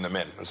got to turn them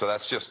in. And so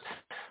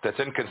that's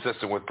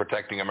inconsistent with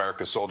protecting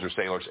America's soldiers,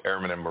 sailors,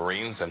 airmen, and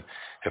Marines. And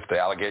if the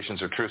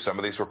allegations are true, some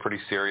of these were pretty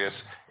serious,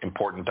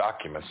 important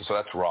documents. And so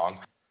that's wrong.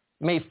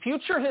 May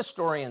future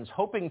historians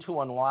hoping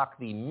to unlock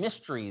the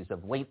mysteries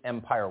of late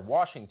Empire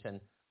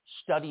Washington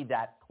study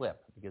that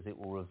clip because it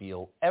will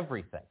reveal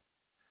everything.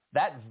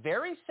 That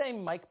very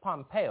same Mike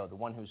Pompeo, the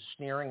one who's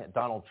sneering at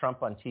Donald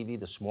Trump on TV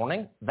this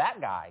morning,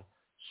 that guy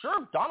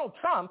served Donald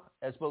Trump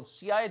as both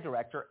CIA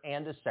director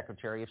and as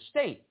Secretary of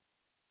State.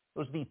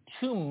 Those are the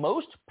two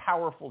most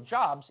powerful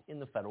jobs in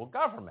the federal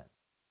government.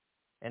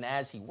 And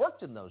as he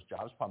worked in those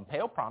jobs,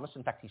 Pompeo promised,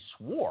 in fact, he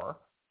swore,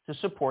 to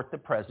support the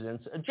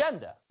president's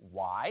agenda.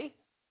 Why?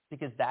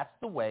 Because that's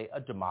the way a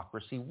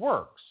democracy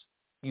works.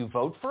 You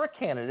vote for a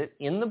candidate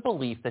in the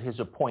belief that his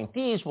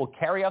appointees will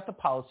carry out the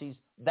policies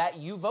that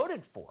you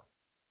voted for.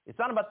 It's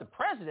not about the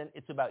president,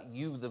 it's about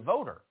you, the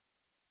voter.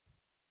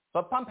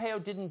 But Pompeo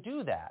didn't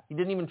do that. He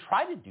didn't even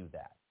try to do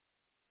that.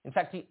 In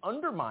fact, he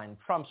undermined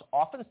Trump's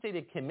often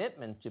stated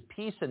commitment to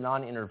peace and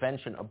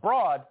non-intervention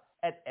abroad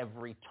at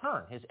every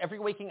turn. His every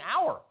waking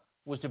hour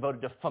was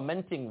devoted to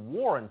fomenting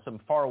war in some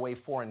faraway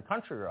foreign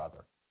country or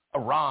other.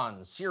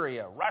 Iran,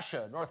 Syria,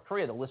 Russia, North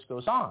Korea, the list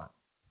goes on.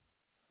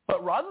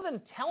 But rather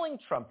than telling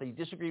Trump that he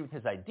disagreed with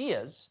his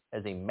ideas,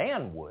 as a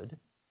man would,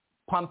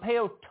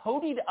 Pompeo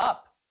toadied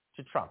up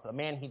to Trump, a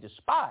man he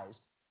despised,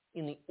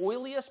 in the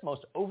oiliest,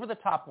 most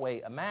over-the-top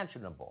way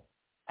imaginable.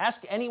 Ask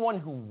anyone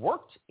who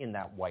worked in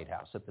that White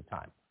House at the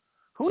time.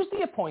 Who is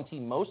the appointee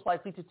most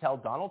likely to tell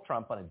Donald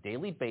Trump on a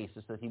daily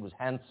basis that he was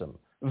handsome,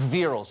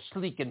 virile,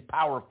 sleek, and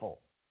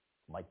powerful?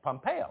 Mike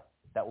Pompeo.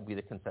 That will be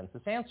the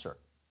consensus answer.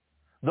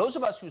 Those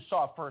of us who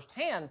saw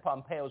firsthand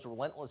Pompeo's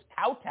relentless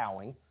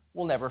kowtowing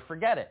will never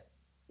forget it.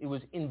 It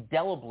was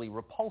indelibly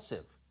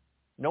repulsive.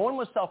 No one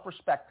with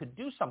self-respect could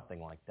do something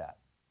like that.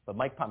 But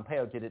Mike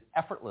Pompeo did it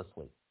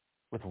effortlessly,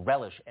 with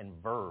relish and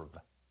verve.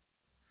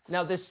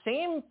 Now, this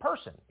same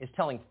person is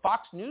telling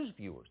Fox News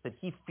viewers that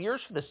he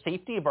fears for the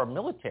safety of our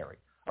military,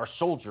 our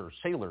soldiers,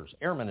 sailors,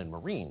 airmen, and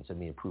Marines, in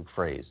the approved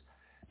phrase,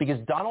 because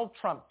Donald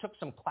Trump took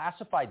some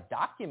classified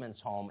documents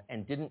home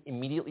and didn't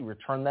immediately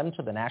return them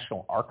to the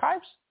National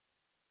Archives?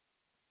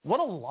 What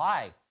a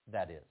lie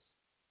that is.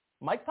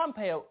 Mike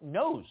Pompeo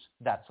knows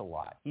that's a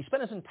lie. He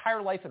spent his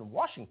entire life in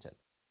Washington.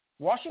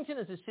 Washington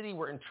is a city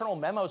where internal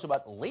memos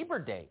about Labor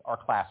Day are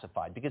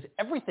classified because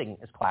everything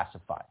is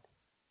classified.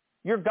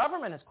 Your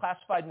government has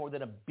classified more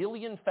than 1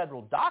 billion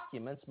federal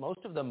documents, most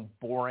of them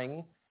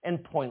boring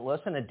and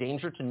pointless and a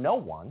danger to no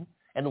one,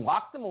 and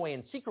locked them away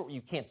in secret where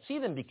you can't see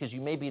them because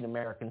you may be an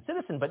American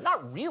citizen, but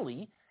not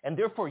really, and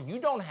therefore you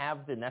don't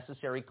have the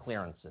necessary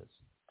clearances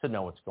to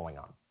know what's going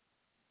on.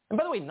 And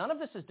by the way, none of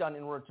this is done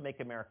in order to make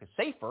America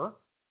safer,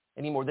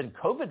 any more than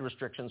COVID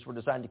restrictions were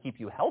designed to keep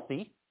you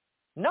healthy.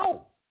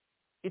 No.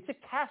 It's a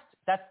caste,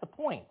 that's the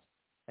point.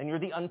 And you're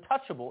the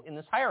untouchable in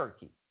this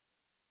hierarchy.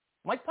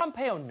 Mike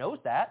Pompeo knows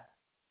that.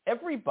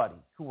 Everybody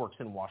who works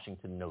in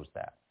Washington knows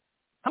that.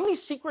 How many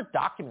secret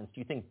documents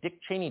do you think Dick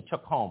Cheney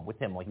took home with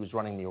him while he was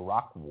running the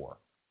Iraq War?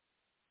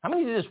 How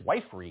many did his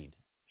wife read?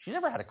 She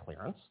never had a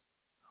clearance.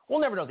 We'll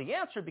never know the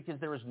answer because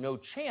there is no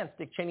chance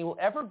Dick Cheney will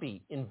ever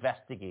be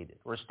investigated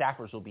or his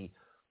staffers will be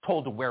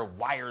told to wear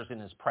wires in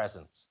his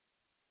presence.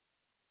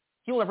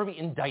 He will never be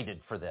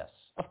indicted for this.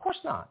 Of course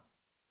not.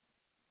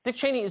 Dick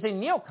Cheney is a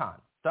neocon.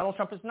 Donald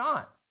Trump is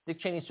not. Dick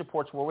Cheney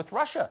supports war with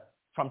Russia.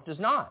 Trump does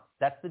not.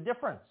 That's the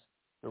difference.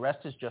 The rest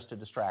is just a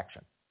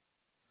distraction.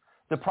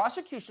 The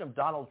prosecution of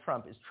Donald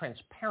Trump is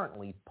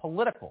transparently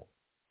political.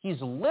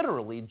 He's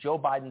literally Joe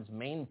Biden's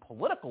main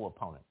political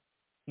opponent.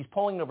 He's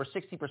polling over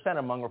 60%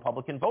 among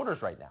Republican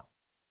voters right now.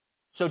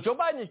 So Joe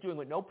Biden is doing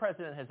what no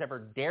president has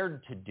ever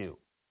dared to do.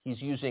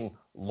 He's using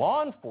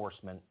law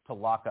enforcement to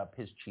lock up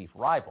his chief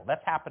rival.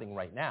 That's happening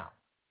right now.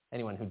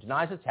 Anyone who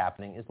denies it's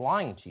happening is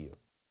lying to you.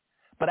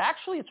 But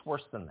actually, it's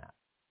worse than that.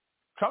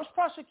 Trump's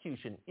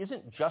prosecution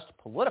isn't just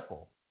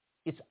political,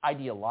 it's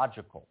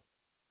ideological.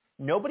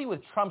 Nobody with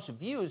Trump's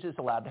views is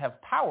allowed to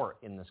have power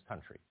in this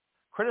country.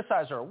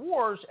 Criticize our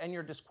wars and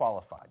you're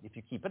disqualified. If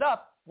you keep it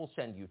up, we'll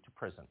send you to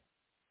prison.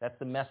 That's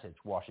the message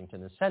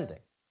Washington is sending.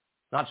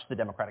 Not just the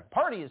Democratic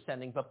Party is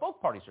sending, but both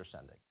parties are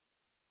sending.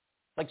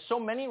 Like so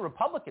many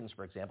Republicans,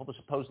 for example, the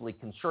supposedly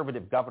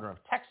conservative governor of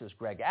Texas,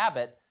 Greg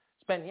Abbott,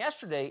 spent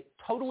yesterday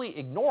totally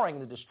ignoring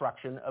the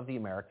destruction of the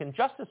American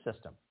justice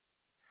system.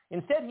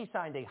 Instead, he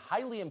signed a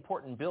highly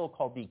important bill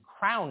called the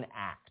Crown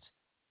Act,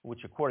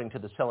 which, according to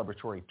the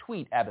celebratory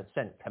tweet Abbott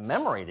sent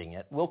commemorating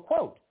it, will,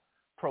 quote,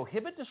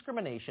 prohibit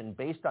discrimination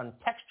based on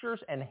textures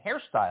and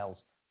hairstyles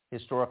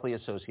historically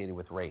associated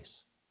with race.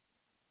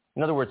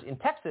 In other words, in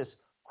Texas,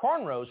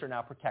 cornrows are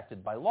now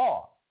protected by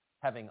law.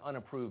 Having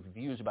unapproved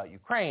views about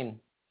Ukraine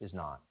is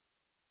not.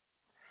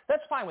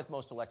 That's fine with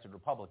most elected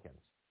Republicans.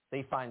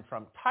 They find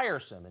Trump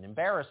tiresome and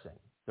embarrassing.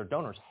 Their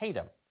donors hate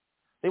him.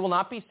 They will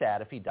not be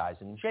sad if he dies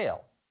in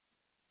jail.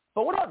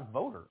 But what about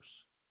voters?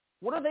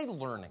 What are they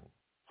learning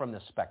from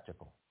this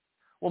spectacle?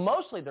 Well,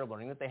 mostly they're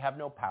learning that they have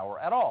no power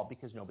at all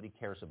because nobody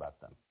cares about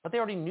them. But they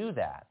already knew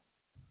that.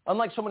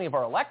 Unlike so many of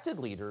our elected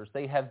leaders,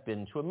 they have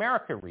been to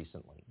America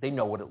recently. They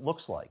know what it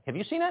looks like. Have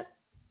you seen it?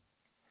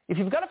 If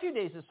you've got a few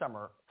days this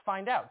summer,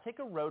 find out. Take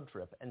a road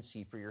trip and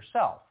see for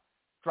yourself.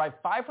 Drive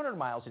 500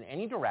 miles in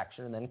any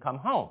direction and then come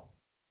home.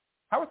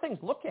 How are things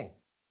looking?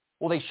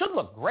 Well, they should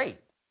look great.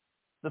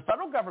 The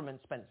federal government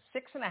spent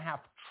 $6.5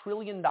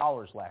 trillion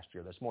last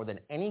year. That's more than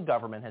any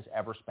government has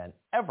ever spent,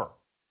 ever.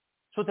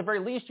 So at the very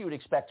least, you would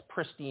expect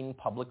pristine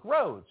public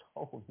roads.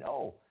 Oh,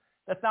 no.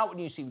 That's not what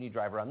you see when you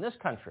drive around this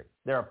country.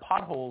 There are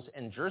potholes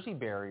and Jersey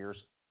barriers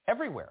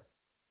everywhere.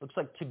 Looks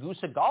like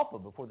Tegucigalpa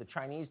before the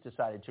Chinese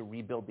decided to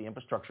rebuild the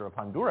infrastructure of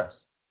Honduras.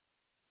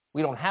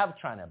 We don't have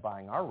China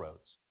buying our roads.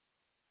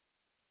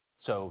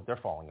 So they're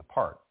falling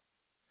apart.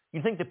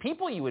 You'd think the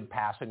people you would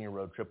pass on your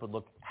road trip would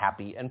look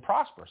happy and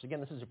prosperous. Again,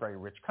 this is a very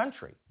rich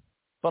country.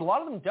 But a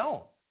lot of them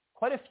don't.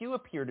 Quite a few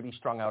appear to be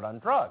strung out on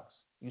drugs.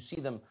 You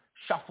see them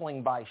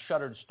shuffling by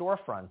shuttered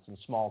storefronts in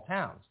small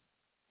towns.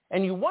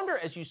 And you wonder,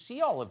 as you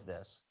see all of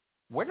this,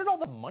 where did all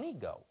the money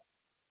go?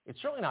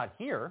 It's certainly not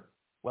here.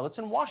 Well, it's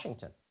in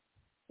Washington.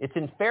 It's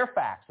in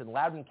Fairfax and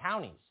Loudoun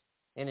counties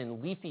and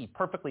in leafy,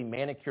 perfectly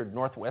manicured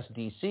Northwest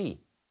D.C.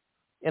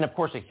 And, of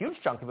course, a huge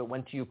chunk of it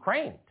went to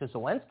Ukraine, to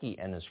Zelensky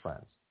and his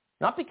friends.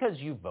 Not because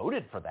you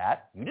voted for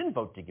that. You didn't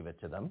vote to give it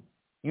to them.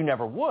 You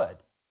never would.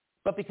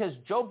 But because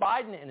Joe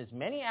Biden and his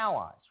many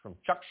allies, from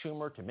Chuck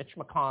Schumer to Mitch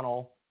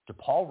McConnell to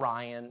Paul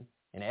Ryan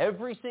and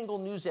every single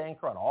news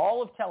anchor on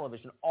all of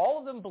television, all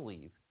of them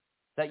believe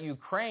that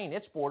Ukraine,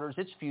 its borders,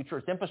 its future,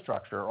 its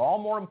infrastructure are all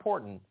more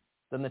important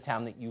than the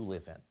town that you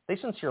live in. They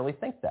sincerely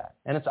think that,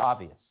 and it's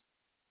obvious.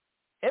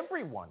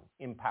 Everyone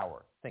in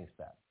power thinks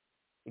that,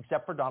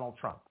 except for Donald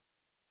Trump.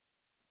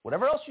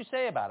 Whatever else you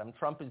say about him,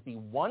 Trump is the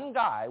one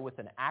guy with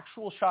an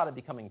actual shot at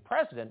becoming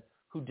president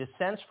who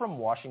dissents from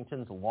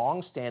Washington's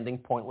long-standing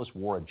pointless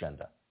war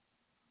agenda.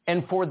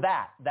 And for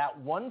that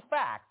one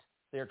fact,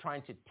 they're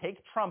trying to take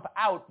Trump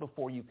out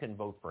before you can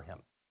vote for him.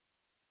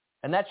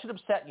 And that should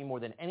upset you more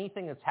than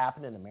anything that's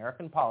happened in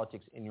American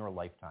politics in your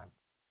lifetime.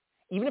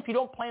 Even if you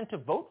don't plan to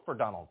vote for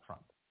Donald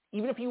Trump,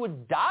 even if you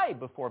would die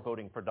before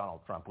voting for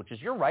Donald Trump, which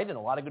is your right, and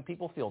a lot of good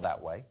people feel that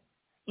way,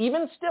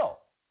 even still,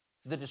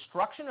 the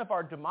destruction of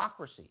our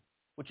democracy,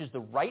 which is the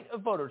right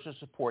of voters to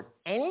support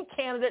any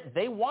candidate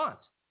they want,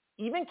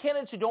 even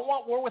candidates who don't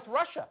want war with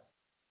Russia,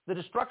 the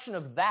destruction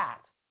of that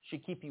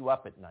should keep you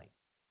up at night.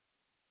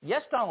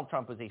 Yes, Donald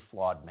Trump is a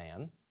flawed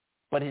man,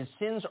 but his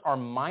sins are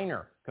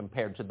minor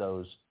compared to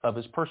those of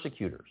his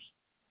persecutors.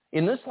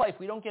 In this life,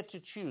 we don't get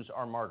to choose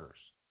our martyrs.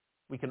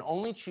 We can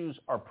only choose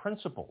our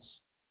principles,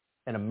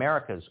 and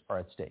America's are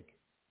at stake.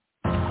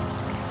 All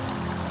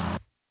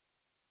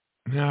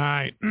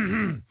right.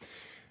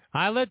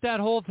 I let that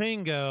whole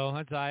thing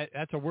go.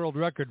 That's a world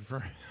record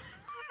for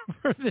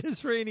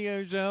this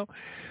radio show,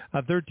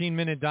 a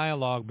 13-minute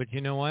dialogue. But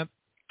you know what?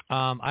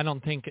 I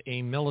don't think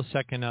a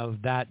millisecond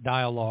of that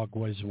dialogue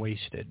was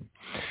wasted.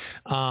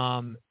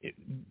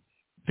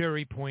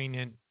 Very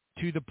poignant,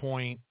 to the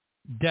point,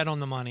 dead on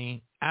the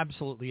money,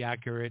 absolutely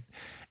accurate.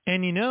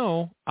 And, you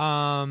know,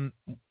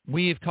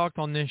 we have talked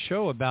on this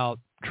show about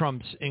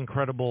Trump's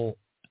incredible,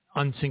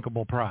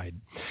 unsinkable pride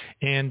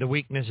and the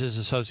weaknesses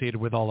associated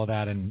with all of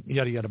that and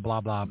yada, yada, blah,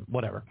 blah,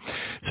 whatever.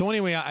 So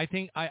anyway, I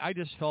think I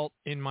just felt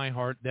in my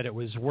heart that it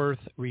was worth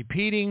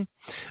repeating.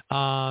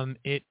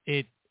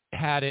 It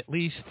had at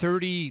least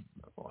 30,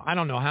 I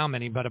don't know how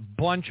many, but a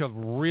bunch of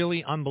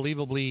really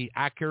unbelievably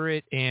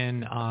accurate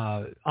and,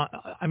 I'm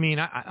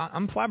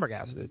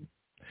flabbergasted.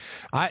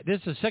 This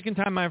is the second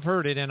time I've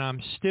heard it, and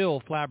I'm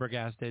still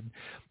flabbergasted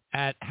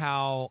at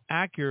how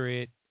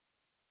accurate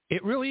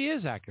it really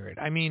is. Accurate.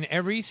 I mean,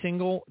 every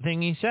single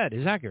thing he said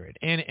is accurate.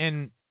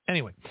 And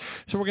anyway,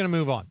 so we're going to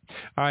move on.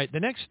 All right, the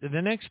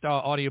next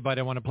audio bite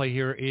I want to play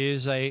here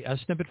is a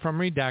snippet from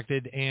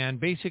Redacted, and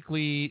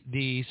basically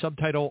the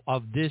subtitle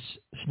of this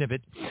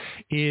snippet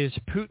is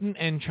 "Putin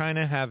and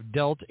China have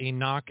dealt a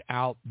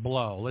knockout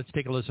blow." Let's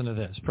take a listen to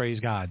this. Praise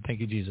God.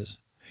 Thank you, Jesus.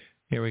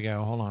 Here we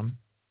go. Hold on.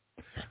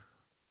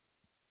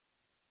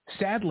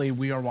 Sadly,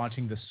 we are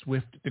watching the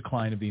swift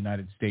decline of the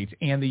United States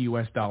and the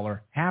U.S.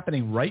 dollar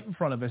happening right in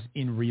front of us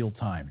in real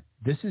time.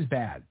 This is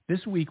bad.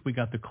 This week, we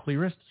got the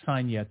clearest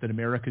sign yet that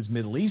America's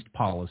Middle East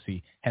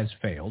policy has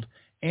failed,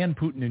 and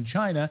Putin and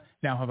China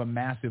now have a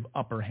massive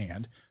upper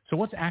hand. So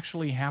what's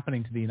actually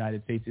happening to the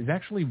United States is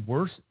actually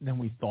worse than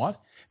we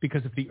thought,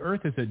 because if the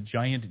earth is a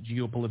giant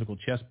geopolitical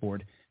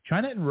chessboard,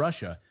 China and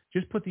Russia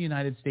just put the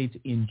United States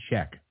in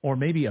check. Or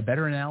maybe a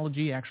better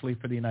analogy actually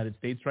for the United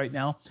States right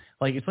now,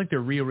 it's like they're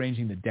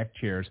rearranging the deck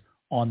chairs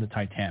on the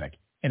Titanic,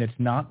 and it's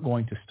not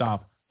going to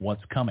stop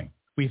what's coming.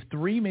 We have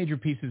three major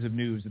pieces of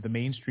news that the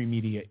mainstream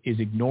media is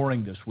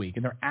ignoring this week,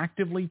 and they're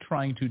actively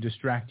trying to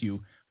distract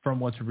you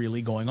from what's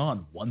really going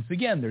on. Once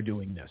again, they're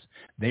doing this.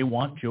 They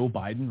want Joe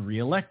Biden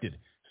reelected,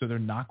 so they're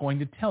not going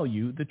to tell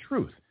you the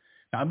truth.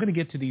 Now, I'm going to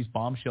get to these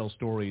bombshell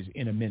stories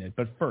in a minute,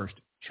 but first,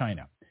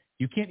 China.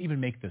 You can't even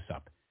make this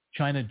up.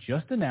 China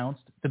just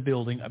announced the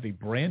building of a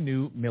brand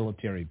new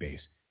military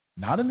base.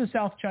 Not in the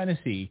South China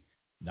Sea,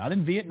 not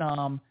in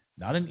Vietnam,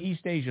 not in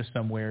East Asia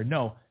somewhere.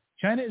 No,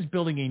 China is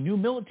building a new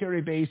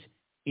military base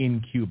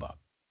in Cuba,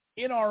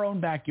 in our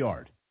own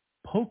backyard.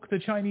 Poke the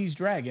Chinese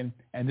dragon,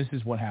 and this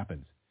is what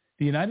happens.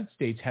 The United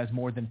States has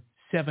more than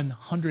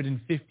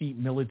 750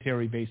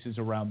 military bases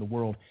around the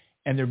world,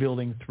 and they're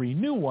building 3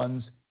 new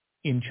ones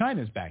in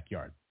China's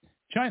backyard.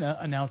 China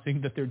announcing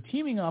that they're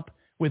teaming up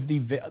with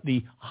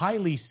the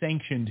highly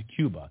sanctioned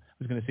Cuba. I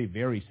was going to say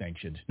very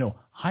sanctioned. No,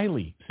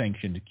 highly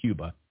sanctioned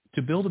Cuba,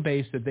 to build a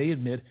base that they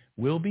admit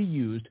will be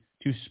used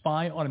to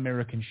spy on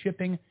American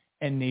shipping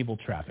and naval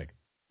traffic.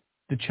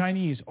 The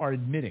Chinese are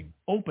admitting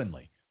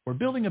openly, we're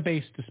building a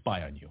base to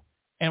spy on you,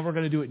 and we're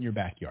going to do it in your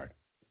backyard.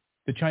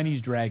 The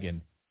Chinese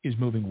dragon is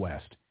moving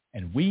west,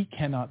 and we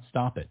cannot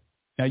stop it.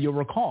 Now, you'll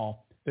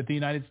recall that the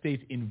United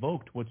States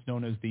invoked what's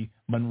known as the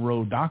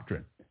Monroe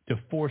Doctrine to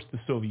force the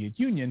Soviet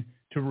Union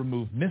to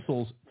remove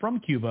missiles from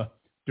Cuba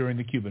during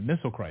the Cuban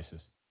Missile Crisis.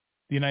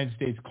 The United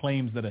States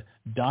claims that a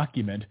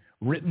document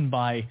written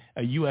by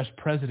a U.S.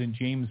 President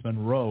James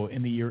Monroe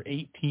in the year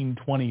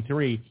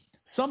 1823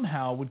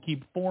 somehow would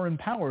keep foreign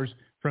powers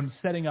from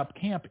setting up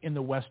camp in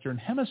the Western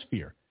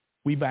Hemisphere.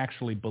 We've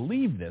actually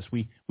believed this.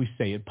 We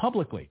say it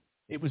publicly.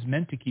 It was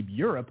meant to keep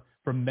Europe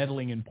from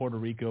meddling in Puerto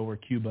Rico or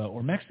Cuba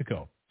or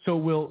Mexico. So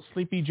will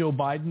sleepy Joe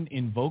Biden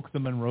invoke the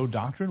Monroe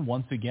Doctrine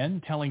once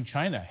again, telling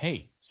China,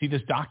 hey, see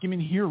this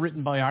document here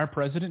written by our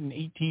president in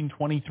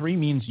 1823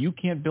 means you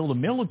can't build a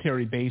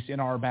military base in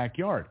our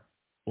backyard.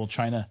 Will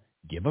China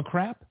give a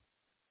crap?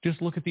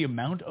 Just look at the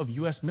amount of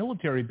U.S.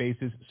 military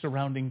bases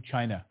surrounding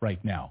China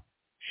right now.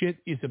 Shit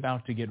is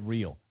about to get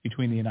real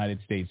between the United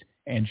States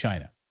and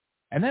China.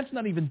 And that's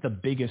not even the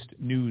biggest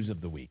news of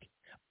the week.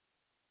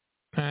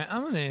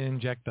 I'm going to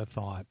inject a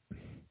thought.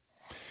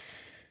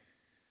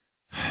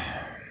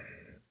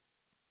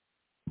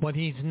 What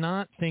he's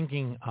not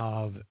thinking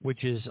of,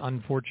 which is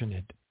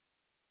unfortunate,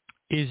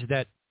 is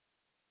that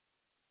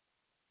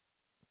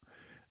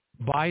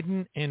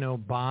Biden and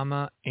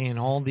Obama and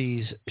all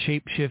these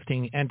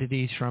shape-shifting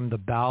entities from the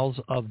bowels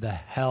of the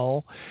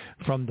hell,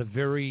 from the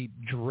very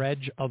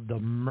dredge of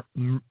the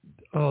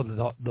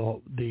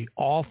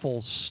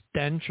awful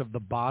stench of the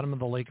bottom of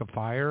the lake of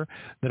fire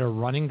that are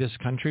running this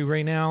country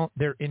right now,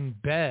 they're in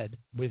bed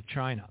with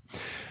China.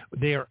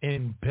 They are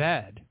in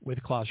bed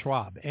with Klaus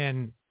Schwab.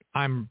 And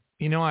when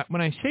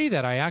I say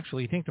that, I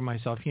actually think to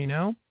myself,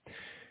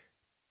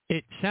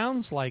 it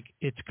sounds like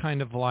it's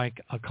kind of like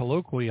a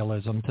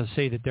colloquialism to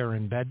say that they're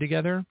in bed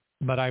together,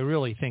 but I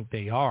really think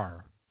they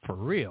are, for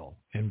real,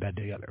 in bed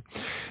together.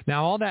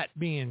 Now, all that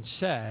being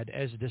said,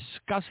 as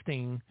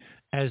disgusting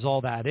as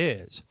all that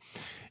is,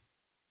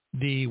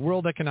 the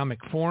World Economic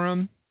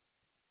Forum,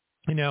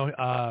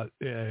 Tucker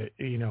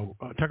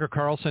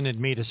Carlson had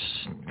made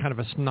kind of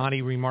a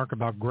snotty remark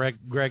about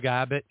Greg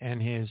Abbott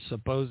and his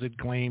supposed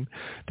claim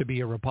to be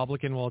a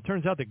Republican. Well, it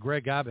turns out that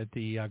Greg Abbott,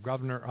 the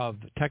governor of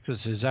Texas,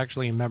 is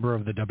actually a member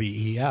of the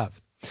WEF.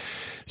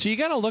 So you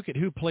got to look at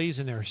who plays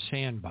in their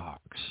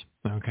sandbox,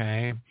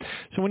 okay?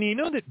 So when you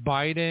know that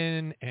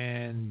Biden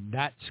and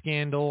that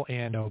scandal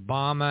and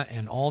Obama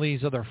and all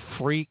these other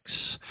freaks,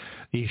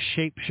 these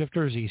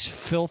shapeshifters, these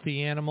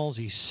filthy animals,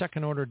 these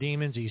second-order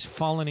demons, these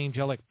fallen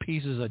angelic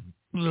pieces of,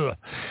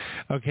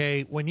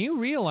 okay, when you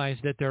realize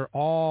that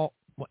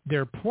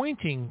they're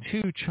pointing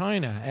to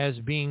China as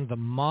being the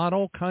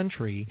model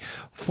country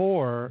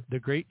for the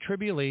Great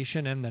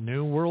Tribulation and the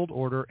New World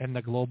Order and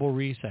the global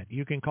reset.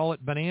 You can call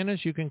it bananas,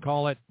 you can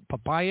call it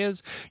papayas,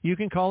 you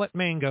can call it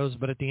mangoes,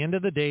 but at the end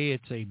of the day,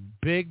 it's a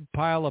big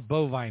pile of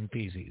bovine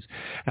feces.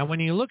 And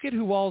when you look at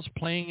who all's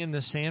playing in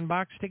the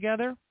sandbox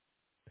together,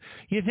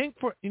 you think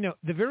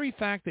the very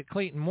fact that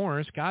Clayton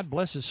Morris, God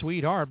bless his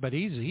sweetheart, but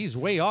he's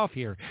way off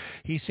here.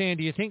 He's saying,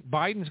 do you think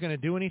Biden's going to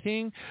do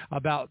anything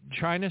about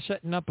China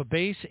setting up a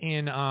base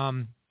in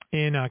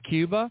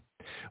Cuba?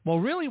 Well,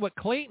 really what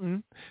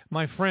Clayton,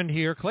 my friend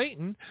here,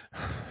 Clayton,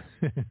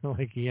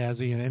 like he has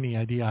any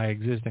idea I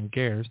exist and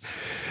cares,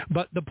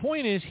 but the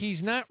point is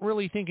he's not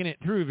really thinking it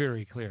through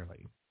very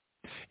clearly.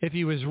 If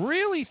he was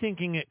really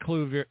thinking it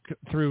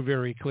through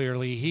very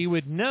clearly, he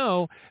would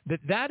know that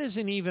that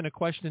isn't even a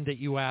question that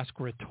you ask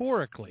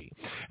rhetorically.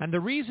 And the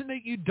reason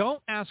that you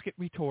don't ask it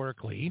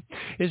rhetorically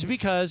is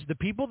because the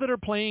people that are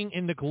playing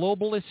in the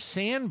globalist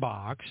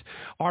sandbox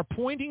are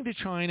pointing to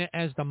China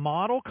as the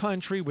model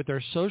country with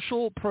their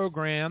social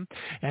program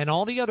and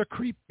all the other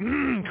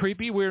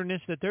creepy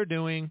weirdness that they're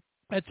doing,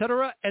 et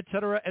cetera, et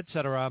cetera, et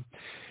cetera.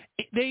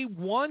 They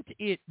want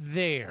it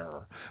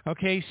there.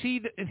 Okay,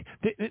 see,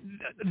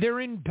 they're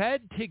in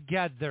bed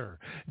together.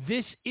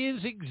 This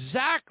is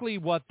exactly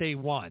what they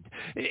want.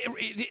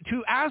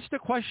 To ask the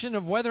question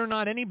of whether or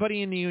not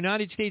anybody in the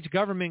United States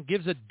government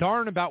gives a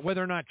darn about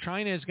whether or not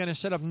China is going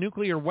to set up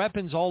nuclear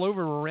weapons all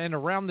over and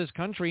around this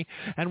country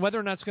and whether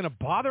or not it's going to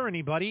bother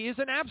anybody is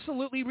an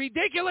absolutely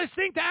ridiculous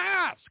thing to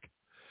ask.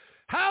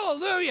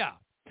 Hallelujah.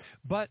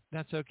 But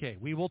that's okay.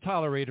 We will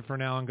tolerate it for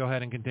now and go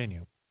ahead and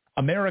continue.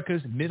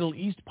 America's Middle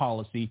East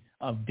policy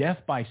of death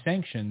by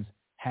sanctions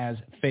has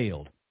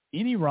failed.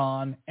 In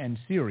Iran and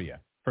Syria,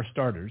 for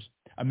starters,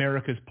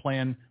 America's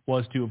plan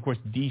was to, of course,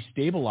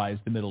 destabilize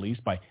the Middle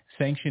East by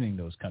sanctioning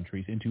those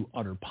countries into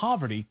utter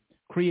poverty,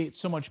 create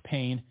so much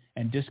pain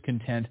and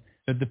discontent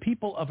that the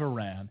people of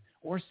Iran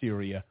or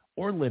Syria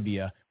or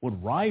Libya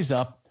would rise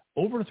up,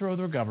 overthrow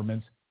their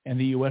governments, and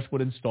the U.S.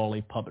 would install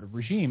a puppet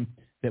regime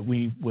that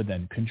we would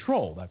then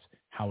control. That's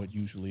how it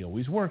usually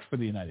always works for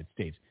the United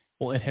States.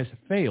 Well, it has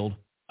failed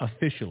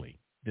officially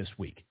this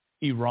week.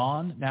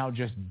 Iran, now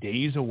just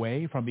days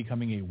away from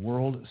becoming a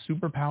world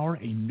superpower,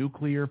 a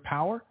nuclear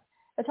power.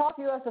 A top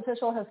U.S.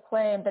 official has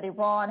claimed that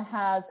Iran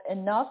has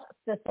enough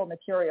fissile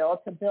material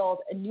to build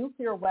a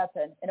nuclear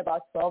weapon in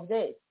about 12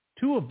 days.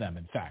 2 of them,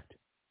 in fact.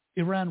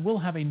 Iran will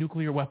have a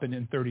nuclear weapon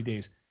in 30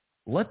 days.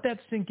 Let that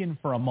sink in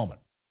for a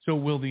moment. So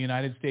will the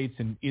United States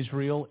and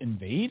Israel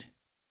invade?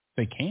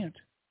 They can't.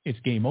 It's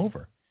game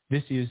over.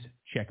 This is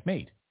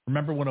checkmate.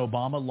 Remember when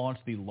Obama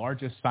launched the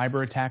largest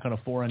cyber attack on a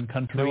foreign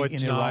country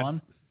in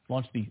Iran?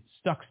 Launched the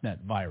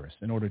Stuxnet virus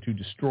in order to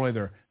destroy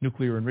their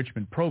nuclear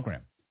enrichment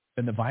program.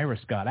 Then the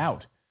virus got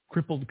out,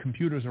 crippled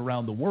computers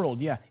around the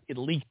world. Yeah, it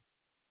leaked.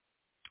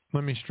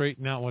 Let me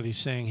straighten out what he's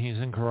saying. He's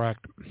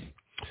incorrect.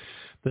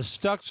 The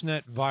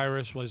Stuxnet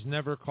virus was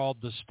never called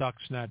the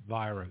Stuxnet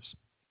virus.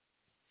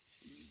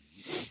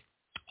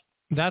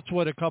 That's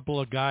what a couple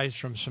of guys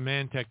from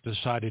Symantec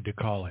decided to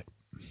call it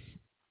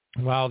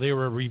while they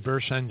were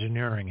reverse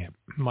engineering it.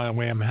 By the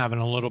way, I'm having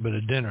a little bit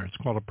of dinner. It's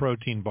called a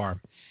protein bar.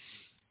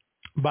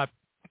 But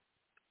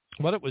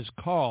what it was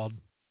called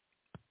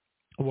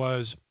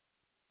was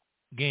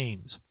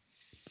games.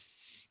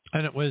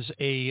 And it was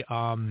the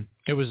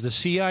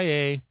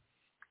CIA.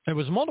 It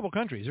was multiple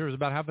countries. There was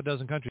about half a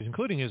dozen countries,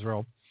 including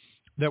Israel,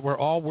 that were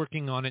all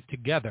working on it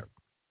together.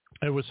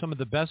 It was some of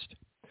the best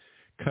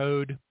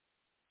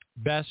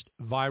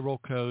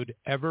viral code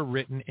ever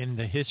written in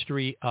the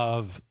history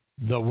of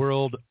the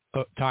world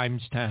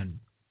times 10.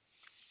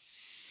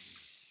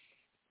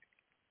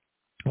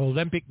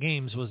 Olympic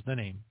Games was the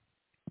name.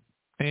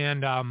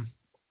 And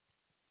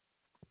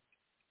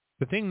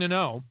the thing to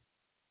know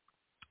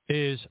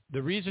is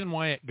the reason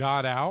why it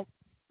got out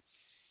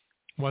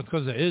was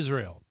because of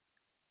Israel.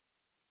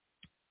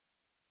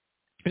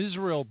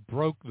 Israel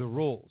broke the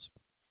rules.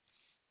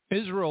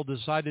 Israel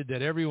decided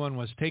that everyone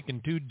was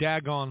taking too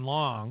daggone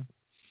long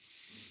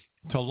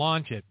to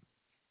launch it.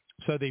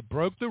 So they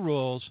broke the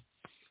rules,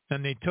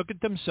 and they took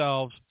it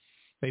themselves.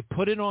 They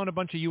put it on a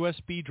bunch of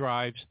USB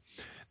drives.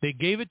 They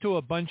gave it to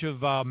a bunch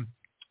of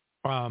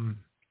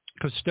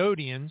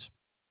custodians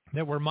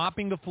that were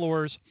mopping the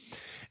floors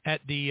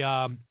at the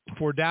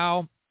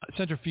Fordow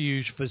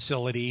centrifuge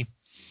facility,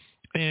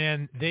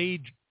 and they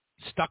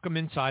stuck them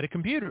inside of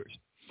computers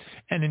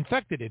and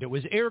infected it. It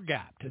was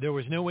air-gapped. There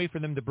was no way for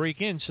them to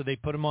break in, so they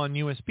put them on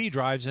USB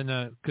drives, and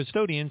the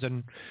custodians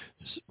and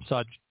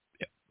such,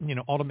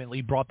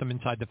 ultimately brought them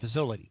inside the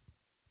facility.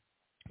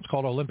 It's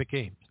called Olympic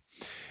Games.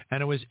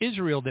 And it was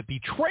Israel that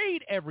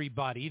betrayed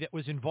everybody that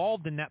was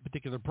involved in that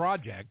particular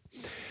project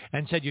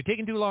and said, you're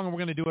taking too long and we're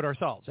going to do it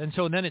ourselves. And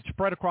so then it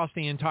spread across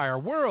the entire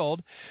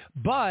world,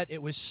 but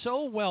it was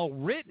so well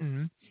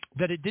written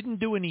that it didn't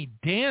do any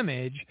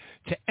damage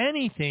to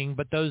anything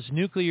but those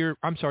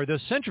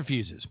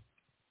centrifuges.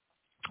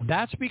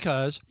 That's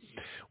because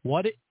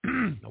what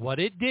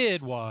it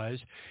did was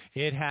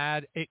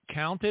it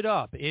counted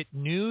up. It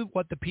knew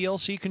what the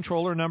PLC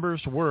controller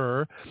numbers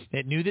were.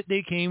 It knew that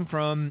they came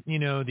from,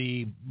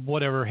 the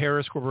whatever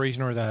Harris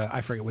Corporation or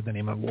I forget what the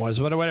name of it was,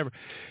 but whatever.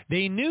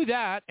 They knew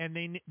that,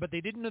 but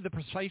they didn't know the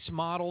precise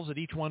models that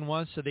each one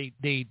was. So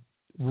they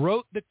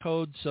wrote the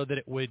code so that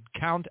it would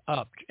count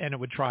up, and it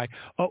would try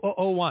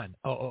 0001,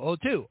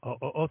 0002,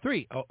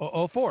 0003,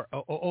 0004,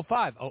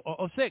 005,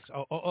 006,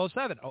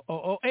 007,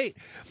 008,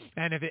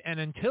 and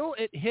until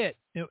it hit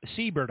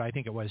Seabird, I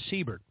think it was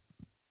Seabird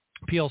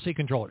PLC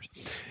controllers.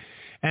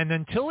 And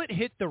until it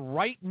hit the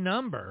right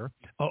number,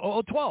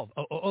 0012,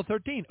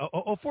 0013,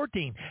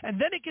 0014, and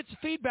then it gets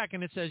feedback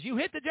and it says, you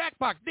hit the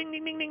jackpot, ding,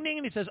 ding, ding, ding, ding,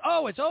 and it says,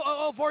 oh, it's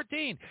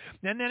 0014.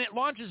 And then it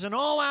launches an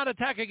all-out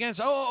attack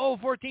against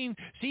 0014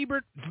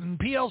 Seabird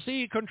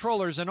PLC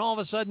controllers, and all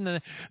of a sudden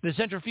the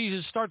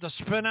centrifuges start to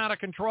spin out of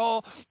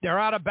control, they're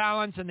out of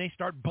balance, and they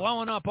start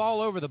blowing up all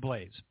over the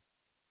place.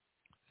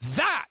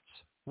 That's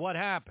what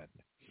happened.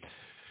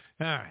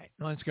 All right,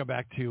 let's go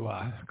back to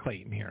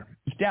Clayton here.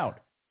 Doubt.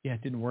 Yeah,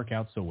 it didn't work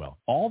out so well.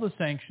 All the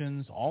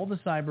sanctions, all the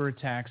cyber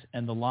attacks,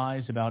 and the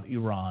lies about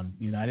Iran,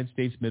 the United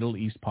States Middle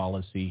East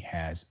policy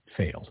has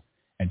failed.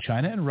 And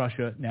China and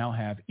Russia now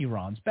have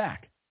Iran's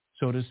back.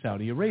 So does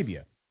Saudi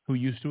Arabia, who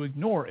used to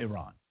ignore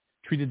Iran,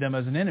 treated them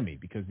as an enemy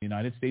because the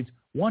United States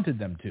wanted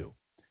them to.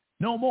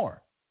 No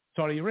more.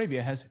 Saudi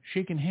Arabia has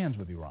shaken hands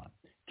with Iran,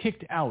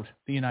 kicked out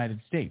the United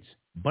States.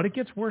 But it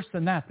gets worse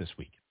than that this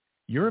week.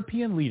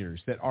 European leaders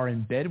that are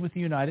in bed with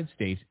the United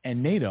States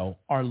and NATO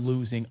are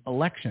losing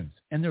elections,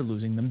 and they're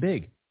losing them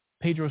big.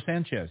 Pedro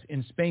Sanchez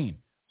in Spain,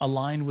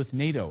 aligned with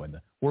NATO and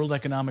the World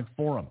Economic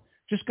Forum,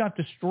 just got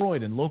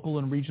destroyed in local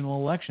and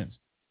regional elections.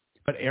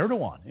 But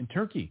Erdogan in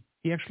Turkey,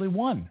 he actually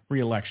won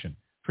re-election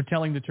for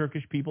telling the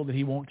Turkish people that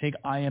he won't take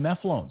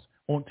IMF loans,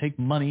 won't take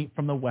money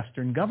from the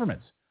Western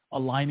governments,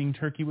 aligning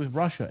Turkey with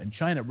Russia and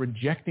China,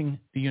 rejecting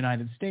the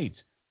United States.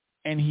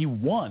 And he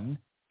won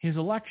his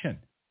election.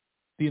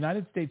 The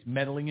United States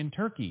meddling in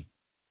Turkey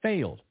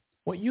failed.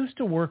 What used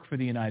to work for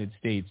the United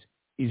States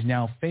is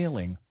now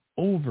failing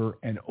over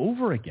and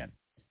over again.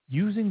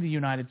 Using the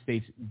United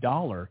States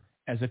dollar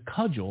as a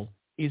cudgel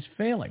is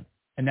failing.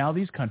 And now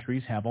these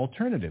countries have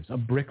alternatives, a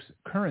BRICS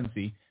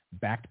currency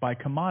backed by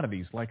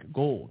commodities like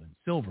gold and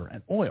silver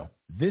and oil.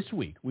 This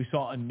week, we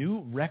saw a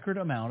new record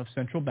amount of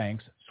central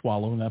banks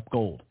swallowing up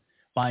gold,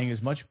 buying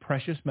as much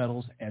precious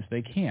metals as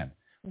they can.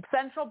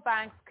 Central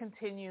banks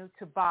continue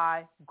to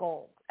buy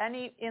gold.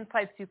 Any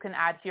insights you can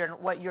add here and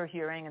what you're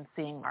hearing and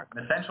seeing, Mark?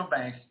 The central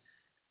banks,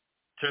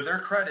 to their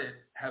credit,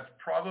 have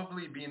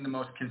probably been the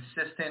most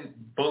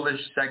consistent bullish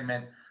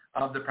segment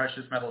of the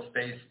precious metal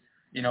space,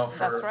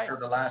 for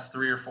the last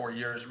 3 or 4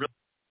 years.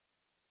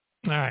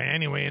 right.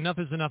 Anyway, enough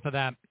is enough of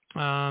that.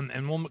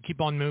 And we'll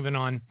keep on moving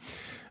on.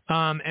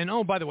 And,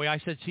 oh, by the way, I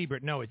said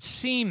Siebert. No, it's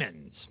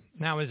Siemens.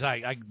 Now,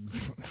 I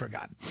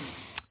forgot.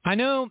 I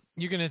know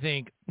you're going to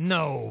think,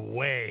 no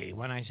way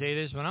when I say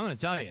this, but I'm going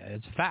to tell you,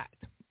 it's fact.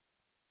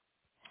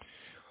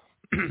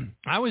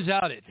 I was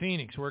out at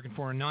Phoenix working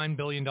for a $9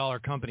 billion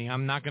company.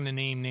 I'm not going to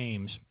name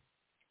names.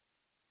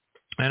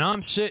 And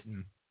I'm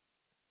sitting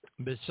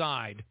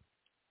beside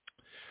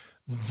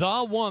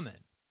the woman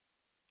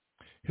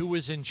who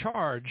was in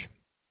charge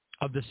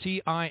of the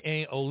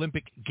CIA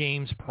Olympic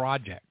Games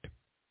project.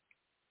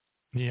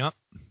 Yep.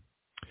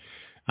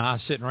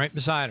 Sitting right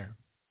beside her.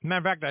 Matter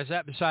of fact, I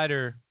sat beside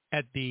her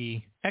at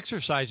the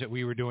exercise that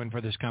we were doing for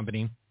this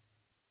company.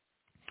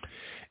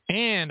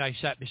 And I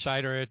sat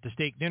beside her at the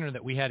steak dinner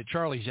that we had at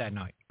Charlie's that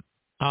night.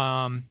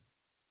 And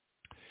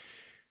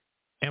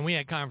we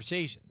had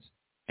conversations.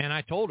 And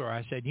I told her,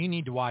 I said, you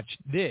need to watch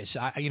this.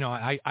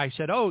 I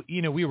said,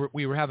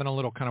 we were having a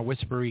little kind of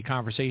whispery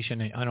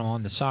conversation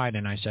on the side.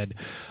 And I said,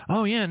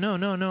 oh, yeah, no.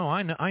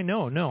 I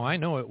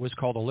know it was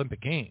called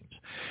Olympic Games.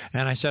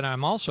 And I said,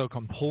 I'm also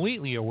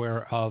completely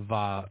aware of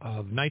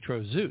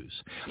Nitro Zeus.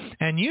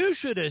 And you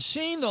should have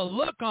seen the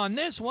look on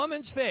this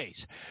woman's face.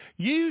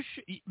 You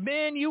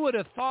would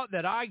have thought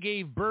that I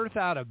gave birth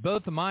out of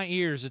both of my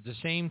ears at the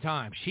same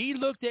time. She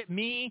looked at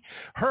me.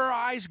 Her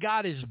eyes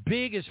got as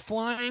big as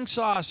flying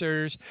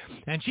saucers.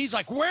 And she's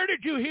like, where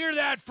did you hear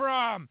that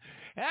from?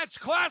 That's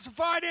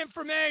classified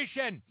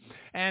information.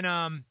 And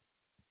I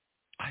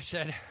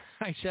said,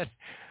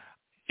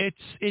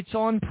 it's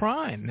on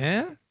Prime,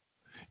 man.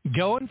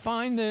 Go and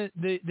find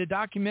the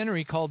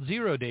documentary called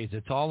 0 Days.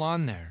 It's all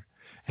on there.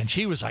 And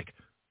she was like,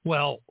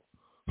 well,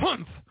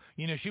 humph.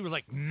 She was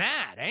like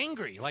mad,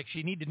 angry, like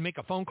she needed to make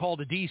a phone call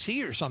to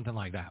D.C. or something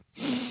like that.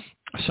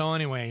 So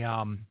anyway,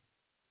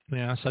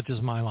 such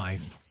is my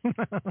life.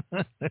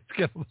 Let's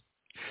go.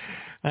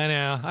 I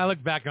know. I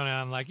look back on it,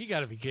 I'm like, you got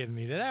to be kidding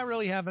me. Did that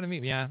really happen to me?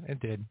 Yeah, it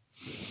did.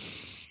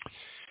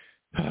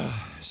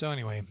 So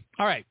anyway,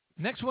 all right.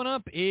 Next one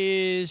up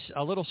is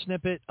a little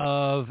snippet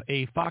of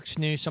a Fox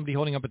News, somebody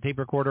holding up a tape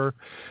recorder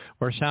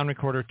or a sound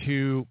recorder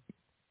to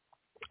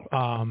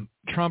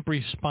Trump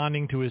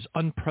responding to his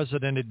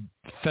unprecedented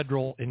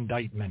federal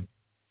indictment.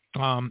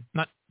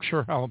 Not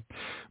sure how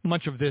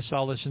much of this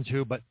I'll listen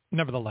to, but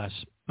nevertheless,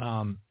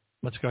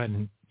 let's go ahead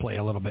and play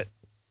a little bit.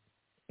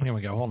 Here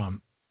we go. Hold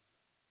on.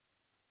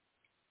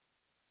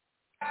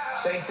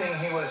 Same thing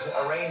he was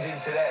arranging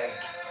today.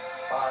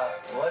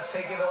 Let's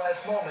take in the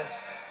last moment.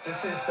 This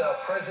is the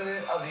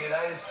President of the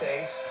United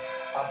States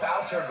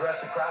about to address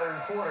a crowd of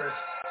reporters,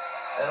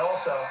 and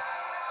also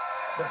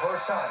the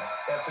first time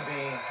after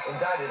being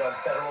indicted on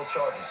federal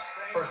charges.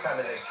 First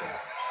time in history.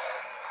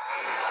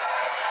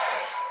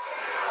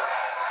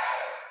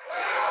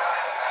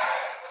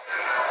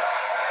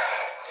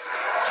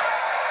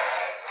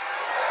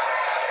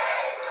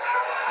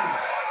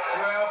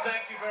 Well,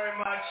 thank you very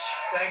much.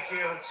 Thank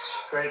you. It's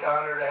a great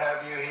honor to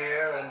have you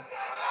here. And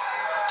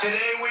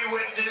today we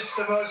witnessed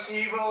the most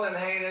evil and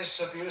heinous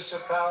abuse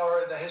of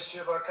power in the history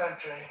of our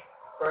country.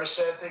 Very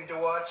sad thing to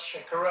watch.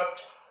 A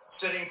corrupt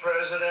sitting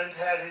president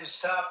had his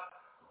top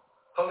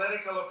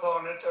political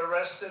opponent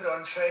arrested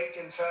on fake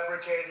and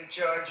fabricated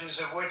charges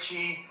of which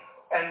he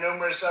and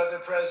numerous other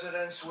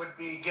presidents would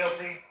be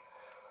guilty.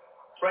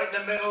 Right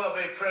in the middle of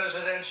a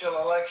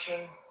presidential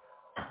election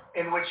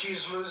in which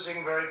he's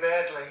losing very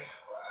badly.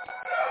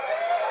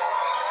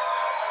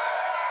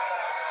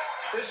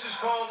 This is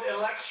called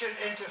election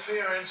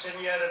interference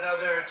and yet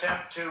another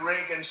attempt to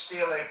rig and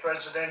steal a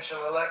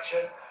presidential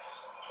election.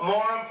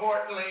 More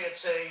importantly,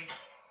 it's a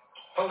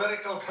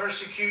political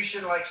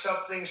persecution like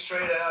something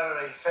straight out of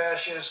a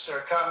fascist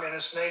or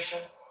communist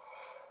nation.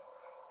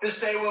 This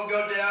day will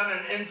go down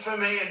in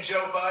infamy, and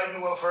Joe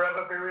Biden will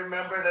forever be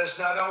remembered as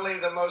not only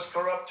the most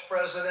corrupt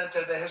president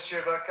in the history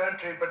of our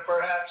country, but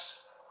perhaps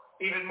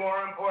even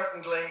more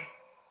importantly,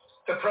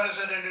 the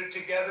president who,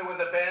 together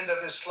with a band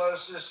of his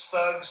closest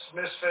thugs,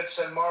 misfits,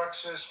 and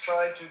Marxists,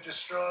 tried to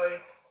destroy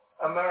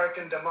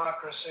American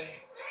democracy.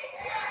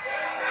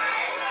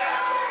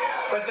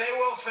 But they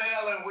will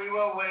fail, and we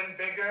will win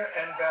bigger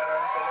and better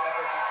than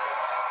ever before.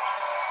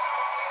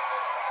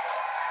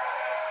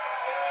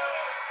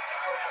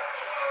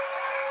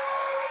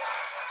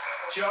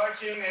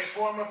 Charging a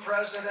former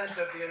president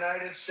of the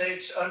United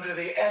States under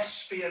the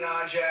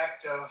Espionage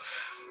Act of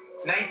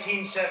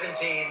 1917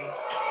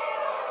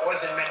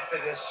 wasn't meant for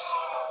this.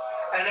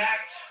 An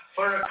act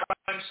for a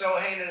crime so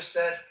heinous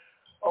that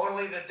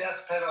only the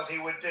death penalty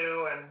would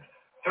do, and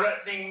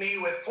threatening me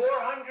with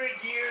 400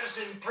 years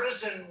in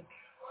prison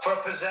for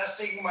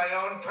possessing my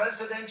own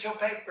presidential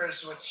papers,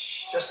 which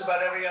just about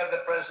every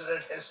other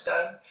president has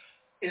done,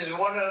 is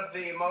one of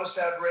the most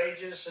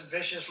outrageous and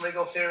vicious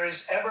legal theories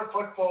ever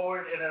put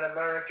forward in an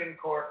American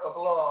court of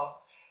law.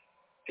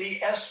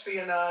 The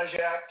Espionage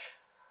Act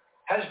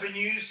has been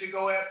used to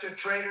go after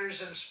traitors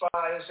and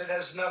spies. It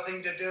has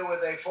nothing to do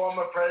with a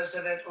former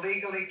president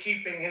legally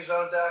keeping his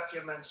own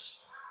documents.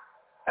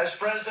 As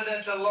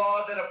president, the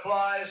law that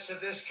applies to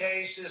this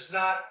case is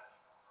not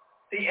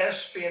the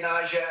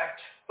Espionage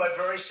Act, but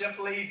very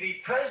simply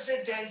the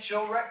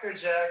Presidential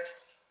Records Act,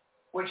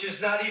 which is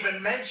not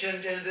even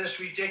mentioned in this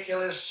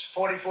ridiculous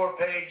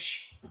 44-page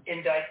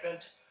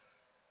indictment.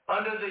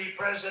 Under the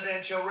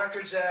Presidential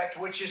Records Act,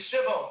 which is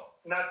civil,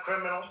 not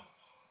criminal,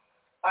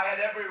 I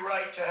had every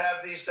right to have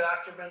these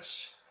documents.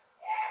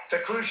 The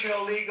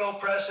crucial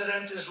legal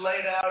precedent is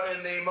laid out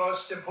in the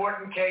most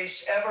important case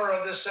ever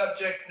of the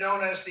subject,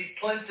 known as the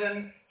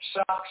Clinton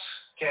Sox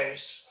case.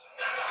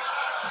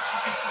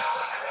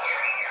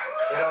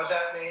 You know what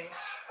that means?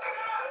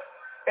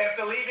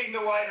 After leaving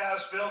the White House,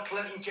 Bill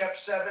Clinton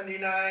kept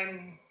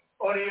 79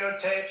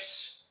 audio tapes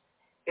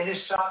in his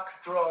sock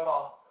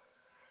drawer.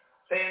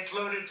 They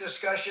included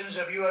discussions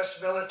of U.S.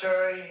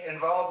 military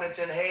involvement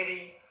in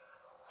Haiti,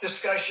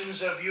 discussions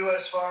of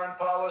U.S. foreign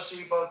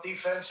policy, both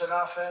defense and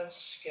offense,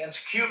 against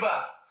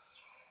Cuba,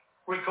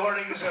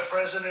 recordings of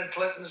President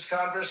Clinton's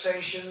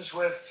conversations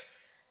with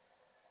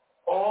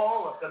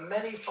all of the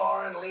many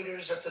foreign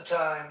leaders at the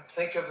time.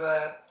 Think of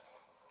that.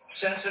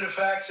 Sensitive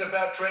facts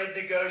about trade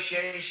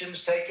negotiations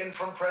taken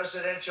from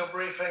presidential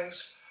briefings,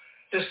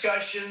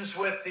 discussions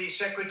with the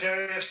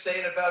Secretary of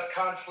State about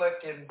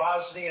conflict in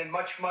Bosnia, and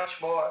much, much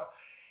more.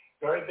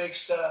 Very big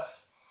stuff.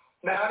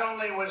 Not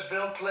only was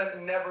Bill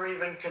Clinton never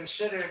even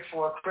considered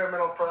for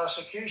criminal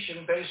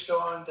prosecution based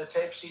on the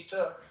tapes he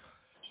took,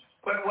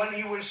 but when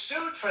he was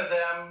sued for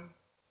them,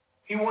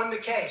 he won the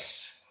case.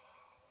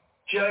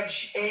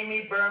 Judge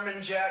Amy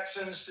Berman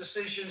Jackson's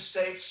decision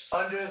states,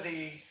 under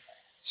the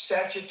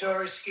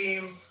statutory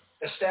scheme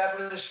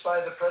established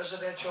by the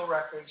Presidential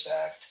Records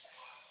Act,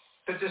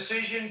 the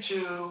decision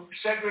to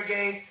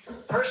segregate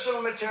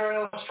personal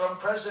materials from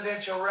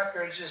presidential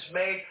records is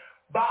made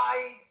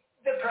by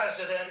the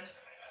president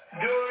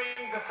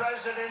during the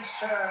president's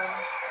term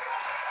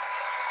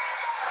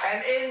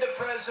and in the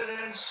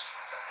president's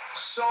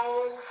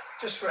sole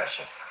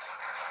discretion.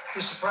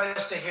 You're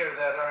surprised to hear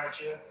that, aren't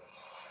you?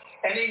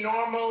 Any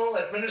normal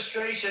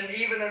administration,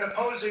 even an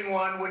opposing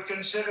one, would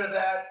consider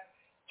that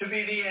to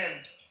be the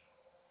end,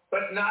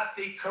 but not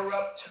the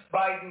corrupt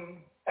Biden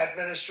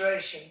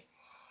administration.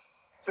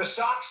 The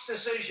Sox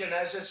decision,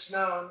 as it's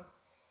known,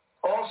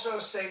 also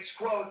states,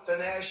 quote, the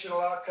National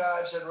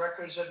Archives and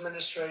Records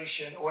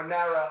Administration, or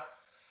NARA,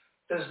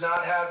 does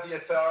not have the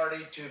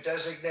authority to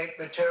designate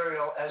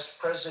material as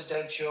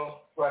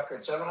presidential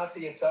records. I don't have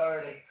the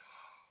authority.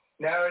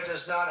 NARA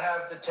does not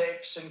have the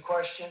tapes in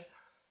question,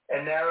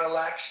 and NARA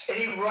lacks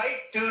any right,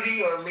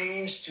 duty, or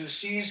means to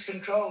seize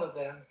control of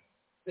them.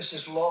 This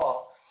is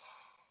law.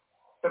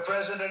 The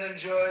president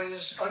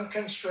enjoys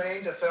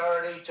unconstrained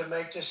authority to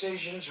make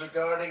decisions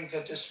regarding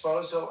the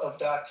disposal of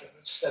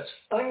documents. That's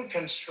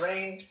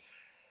unconstrained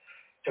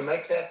to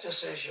make that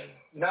decision.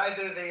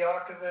 Neither the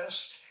archivist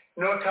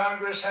nor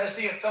Congress has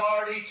the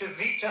authority to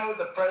veto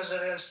the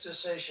president's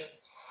decision.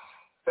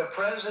 The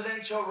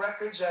Presidential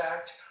Records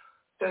Act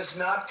does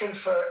not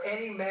confer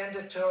any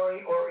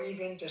mandatory or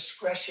even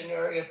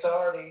discretionary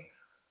authority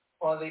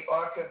on the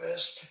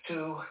archivist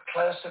to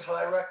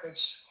classify records.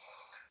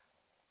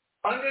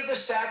 Under the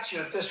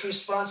statute, this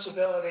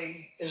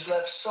responsibility is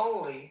left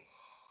solely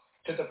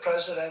to the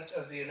President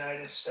of the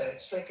United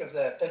States. Think of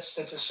that. That's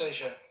the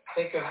decision.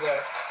 Think of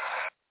that.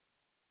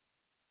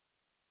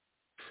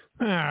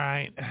 All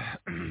right.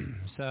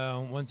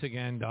 So once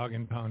again, dog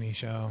and pony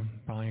show.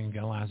 Probably ain't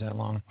gonna last that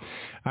long.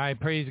 All right.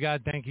 Praise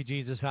God. Thank you,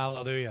 Jesus.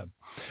 Hallelujah.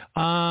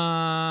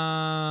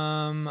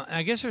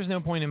 I guess there's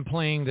no point in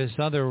playing this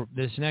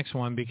next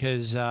one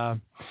because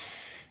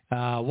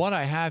what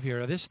I have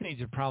here, this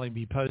needs to probably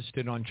be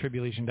posted on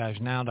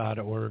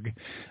tribulation-now.org,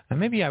 and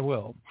maybe I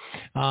will.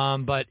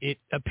 But it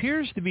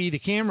appears to be the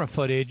camera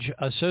footage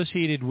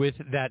associated with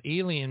that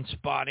alien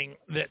spotting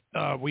that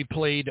we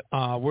played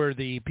where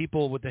the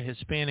people with the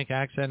Hispanic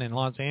accent in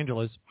Los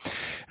Angeles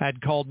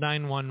had called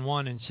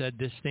 911 and said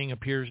this thing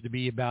appears to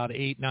be about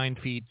 8-9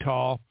 feet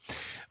tall.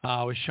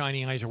 With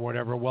shining eyes or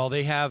whatever. Well,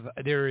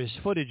 there is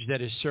footage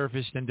that is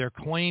surfaced, and they're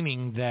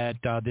claiming that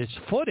this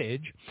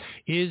footage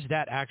is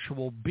that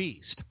actual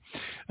beast.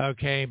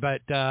 Okay, but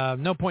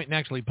no point in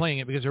actually playing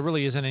it because there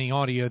really isn't any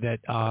audio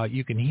that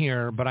you can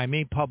hear, but I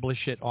may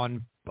publish it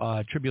on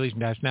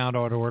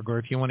tribulation-now.org, or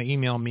if you want to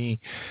email me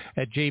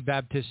at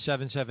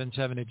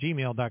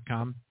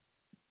jbaptist777@gmail.com,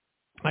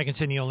 I can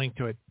send you a link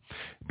to it.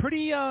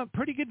 Pretty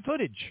good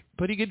footage.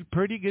 Pretty good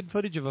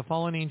footage of a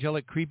fallen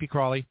angelic creepy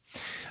crawly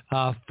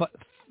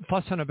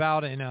fussing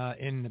about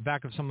in the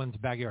back of someone's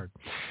backyard.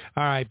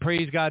 All right,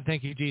 praise God,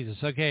 thank you, Jesus.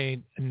 Okay,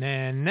 and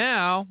then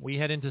now we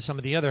head into some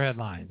of the other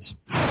headlines.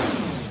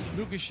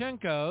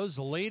 Lukashenko's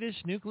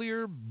latest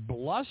nuclear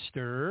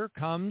bluster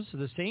comes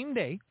the same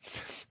day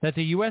that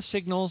the U.S.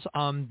 signals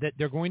that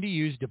they're going to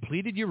use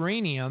depleted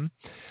uranium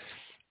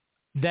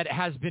that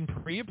has been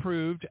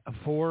pre-approved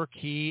for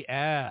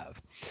Kiev.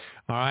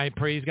 All right,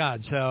 praise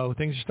God. So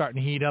things are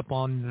starting to heat up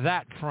on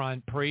that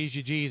front. Praise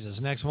you, Jesus.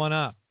 Next one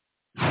up.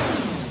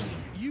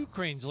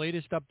 Ukraine's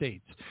latest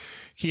updates.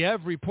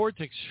 Kiev reports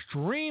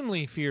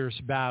extremely fierce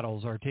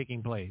battles are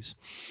taking place.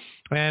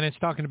 And it's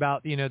talking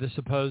about, the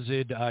supposed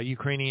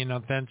Ukrainian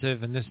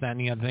offensive and this, that, and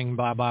the other thing,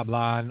 blah, blah,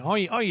 blah. And all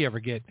you ever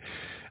get.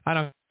 I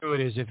don't Who it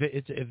is? If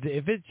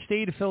it's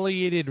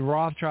state-affiliated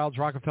Rothschilds,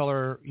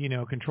 Rockefeller,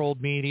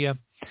 controlled media,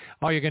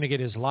 all you're going to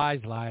get is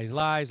lies, lies,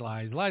 lies,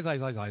 lies, lies, lies,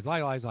 lies, lies,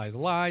 lies, lies, lies,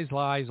 lies,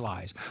 lies,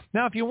 lies.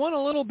 Now, if you want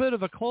a little bit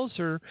of a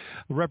closer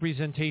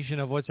representation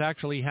of what's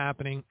actually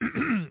happening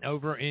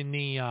over in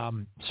the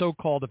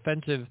so-called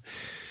offensive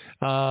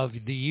of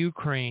the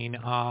Ukraine,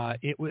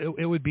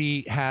 it would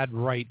be had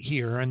right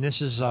here, and this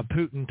is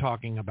Putin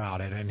talking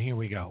about it. And here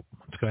we go.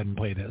 Let's go ahead and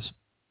play this.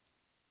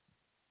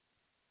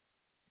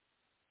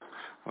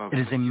 It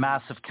is a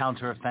massive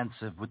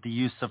counteroffensive with the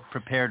use of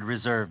prepared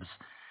reserves.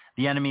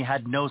 The enemy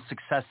had no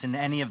success in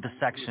any of the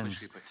sections.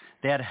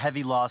 They had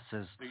heavy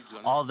losses.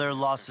 All their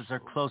losses are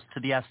close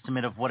to the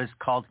estimate of what is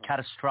called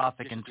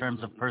catastrophic in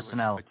terms of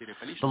personnel.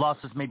 The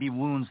losses may be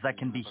wounds that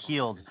can be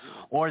healed,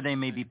 or they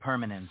may be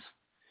permanent.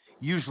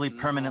 Usually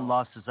permanent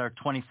losses are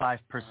 25%,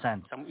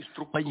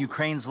 but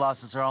Ukraine's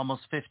losses are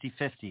almost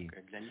 50-50.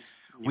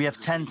 We have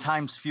 10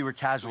 times fewer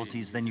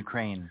casualties than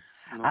Ukraine.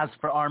 As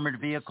for armored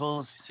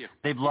vehicles,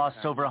 they've lost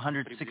over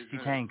 160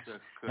 tanks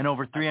and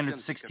over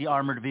 360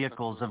 armored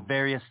vehicles of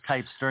various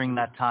types during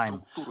that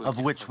time, of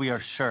which we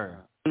are sure.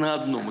 It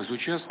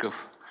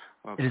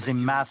is a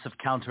massive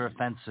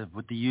counteroffensive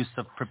with the use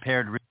of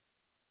prepared.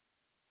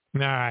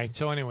 All right.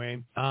 So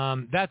anyway,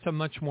 that's a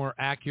much more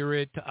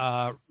accurate,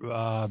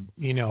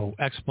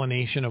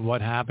 explanation of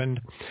what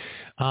happened.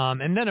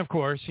 And then, of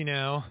course, in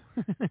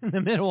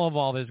the middle of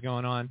all this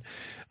going on,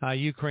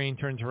 Ukraine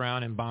turns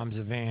around and bombs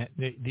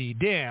the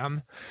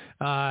dam,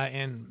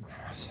 and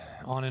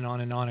on and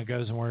on and on it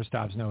goes, and where it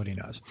stops, nobody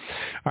knows.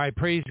 All right.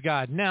 Praise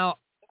God. Now,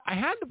 I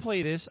had to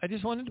play this. I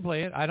just wanted to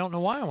play it. I don't know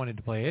why I wanted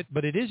to play it,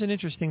 but it is an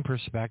interesting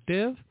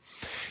perspective.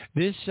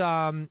 This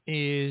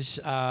is,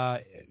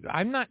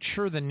 I'm not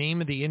sure the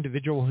name of the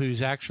individual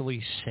who's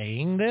actually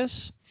saying this.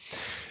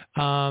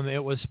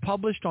 It was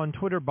published on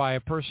Twitter by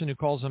a person who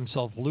calls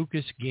himself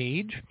Lucas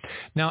Gage.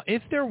 Now,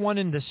 if they're one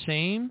and the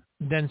same,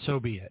 then so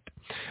be it.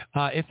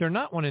 If they're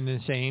not one and the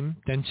same,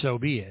 then so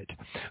be it.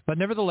 But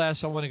nevertheless,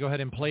 I want to go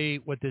ahead and play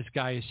what this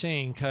guy is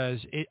saying because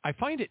I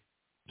find it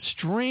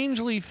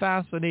strangely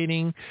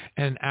fascinating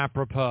and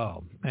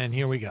apropos. And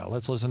here we go.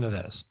 Let's listen to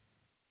this.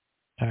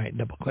 All right,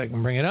 double click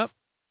and bring it up.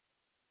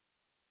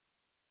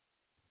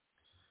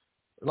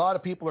 A lot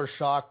of people are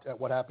shocked at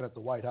what happened at the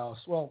White House.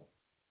 Well,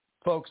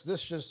 folks, this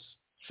just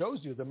shows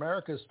you that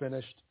America is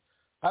finished.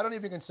 I don't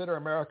even consider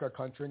America a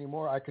country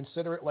anymore. I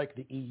consider it like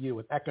the EU,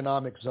 an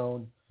economic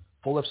zone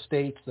full of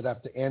states that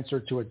have to answer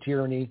to a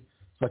tyranny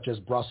such as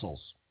Brussels.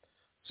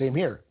 Same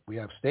here. We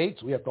have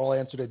states. We have to all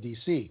answer to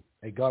D.C.,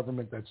 a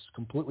government that's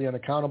completely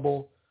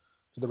unaccountable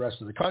to the rest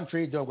of the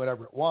country, doing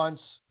whatever it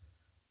wants,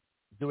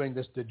 doing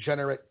this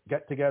degenerate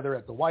get-together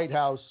at the White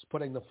House,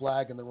 putting the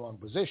flag in the wrong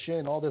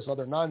position, all this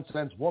other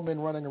nonsense, woman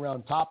running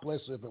around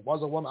topless. If it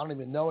was a woman, I don't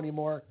even know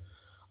anymore.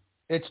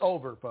 It's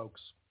over,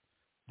 folks.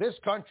 This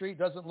country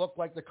doesn't look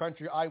like the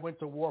country I went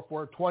to war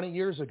for 20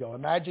 years ago.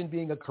 Imagine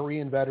being a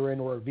Korean veteran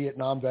or a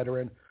Vietnam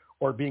veteran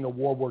or being a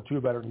World War II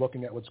veteran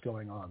looking at what's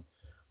going on.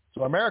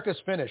 So America's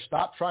finished.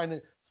 Stop trying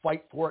to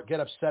fight for it, get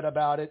upset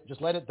about it.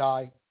 Just let it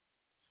die.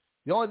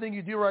 The only thing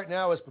you do right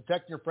now is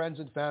protect your friends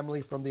and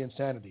family from the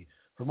insanity,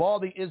 from all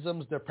the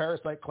isms their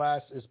parasite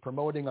class is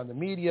promoting on the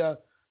media,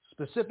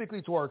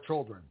 specifically to our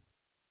children.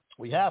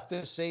 We have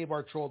to save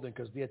our children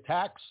because the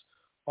attacks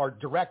are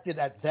directed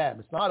at them.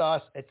 It's not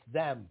us, it's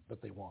them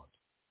that they want.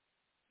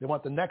 They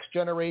want the next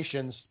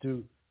generations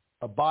to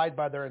abide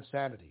by their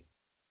insanity,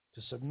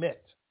 to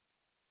submit.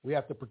 We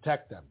have to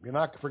protect them. You're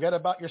not forget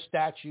about your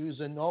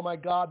statues and, oh my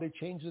God, they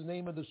changed the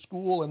name of the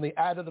school and they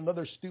added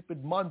another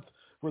stupid month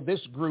for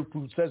this group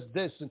who says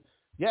this. And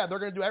yeah, they're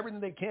going to do everything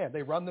they can.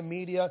 They run the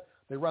media.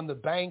 They run the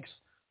banks.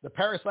 The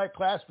parasite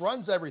class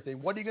runs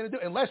everything. What are you going to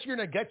do? Unless you're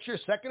going to get your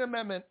Second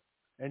Amendment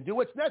and do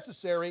what's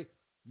necessary,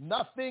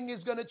 nothing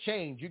is going to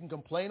change. You can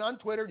complain on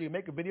Twitter. You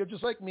make a video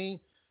just like me.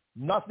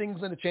 Nothing's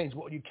going to change.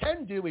 What you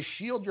can do is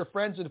shield your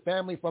friends and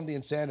family from the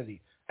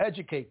insanity.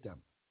 Educate them.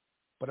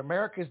 But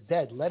America's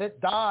dead. Let it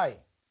die.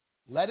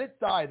 Let it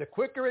die. The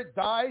quicker it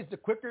dies, the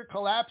quicker it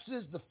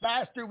collapses, the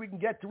faster we can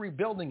get to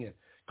rebuilding it.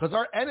 Because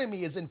our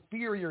enemy is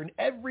inferior in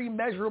every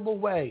measurable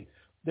way.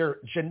 They're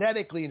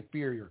genetically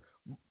inferior,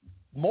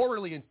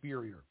 morally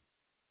inferior.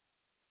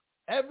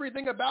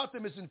 Everything about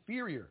them is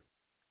inferior.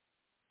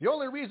 The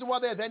only reason why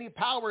they have any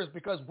power is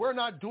because we're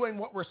not doing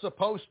what we're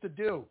supposed to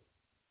do.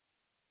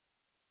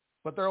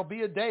 But there will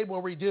be a day where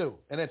we do,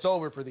 and it's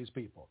over for these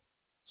people.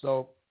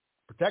 So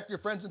protect your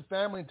friends and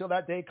family until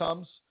that day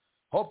comes.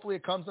 Hopefully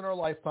it comes in our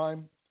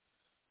lifetime.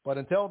 But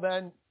until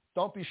then,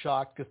 don't be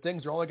shocked because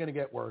things are only going to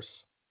get worse.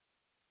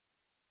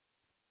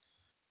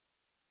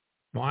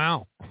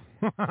 Wow.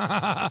 You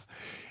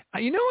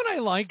know what I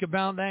like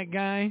about that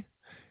guy?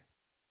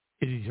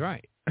 Is he's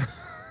right.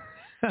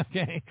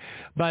 Okay,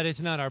 but it's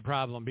not our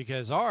problem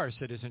because our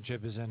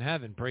citizenship is in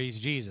heaven. Praise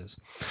Jesus.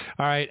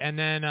 All right, and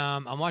then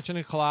I'm watching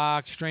the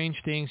clock. Strange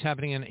things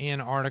happening in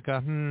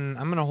Antarctica. I'm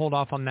going to hold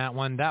off on that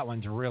one. That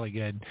one's really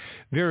good.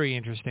 Very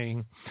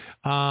interesting.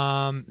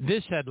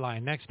 This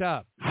headline, next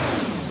up.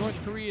 North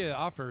Korea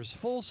offers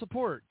full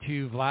support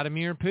to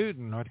Vladimir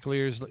Putin. North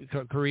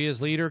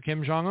Korea's leader,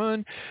 Kim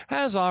Jong-un,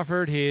 has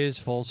offered his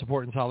full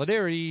support and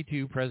solidarity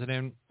to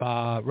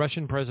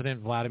Russian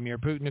President Vladimir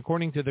Putin,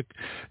 according to the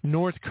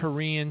North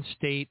Korean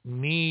state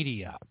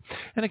media.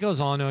 And it goes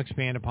on to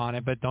expand upon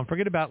it, but don't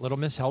forget about Little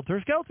Miss Helter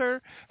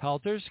Skelter.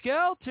 Helter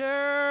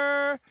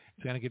Skelter!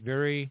 It's going to get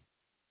very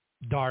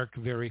dark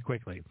very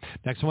quickly.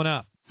 Next one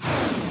up.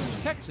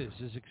 Texas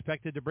is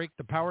expected to break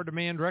the power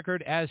demand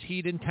record as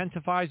heat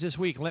intensifies this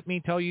week. Let me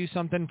tell you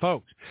something,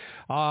 folks.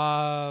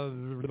 I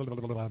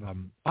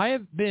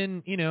have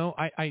been,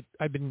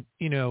 I've been,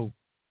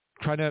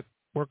 trying to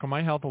work on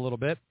my health a little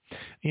bit,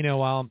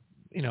 while,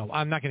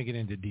 I'm not going to get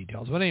into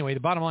details. But anyway, the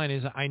bottom line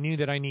is I knew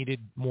that I needed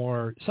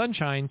more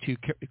sunshine to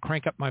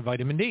crank up my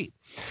vitamin D.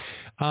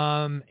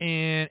 And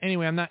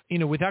anyway, I'm not,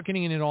 without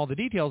getting into all the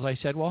details, I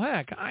said, well,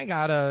 heck, I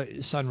got a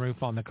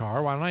sunroof on the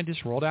car. Why don't I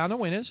just roll down the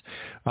windows,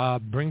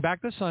 bring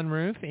back the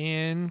sunroof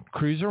and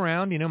cruise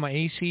around? My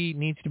AC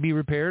needs to be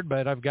repaired,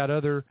 but I've got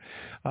other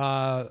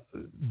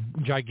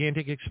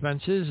gigantic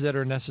expenses that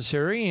are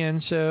necessary.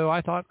 And so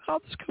I thought,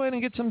 I'll just go ahead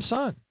and get some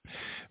sun.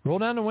 Roll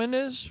down the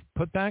windows,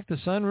 put back the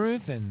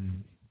sunroof,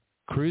 and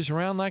cruise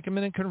around like I'm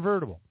in a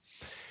convertible.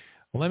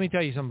 Well, let me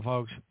tell you something,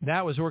 folks.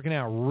 That was working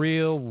out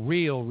real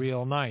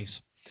nice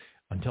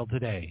until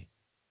today.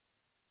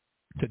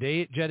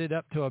 Today it jetted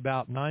up to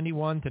about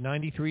 91 to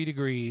 93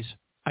 degrees.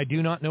 I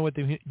do not know what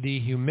the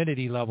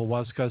humidity level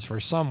was because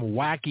for some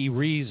wacky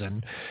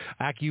reason,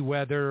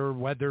 AccuWeather,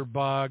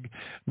 WeatherBug,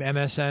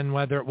 MSN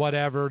Weather,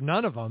 whatever,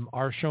 none of them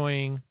are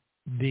showing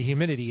the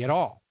humidity at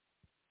all.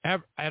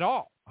 At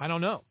all. I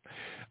don't know.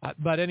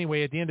 But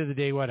anyway, at the end of the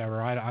day,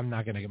 whatever. I'm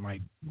not going to get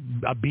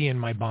a bee in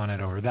my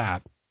bonnet over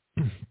that.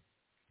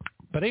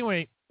 But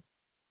anyway,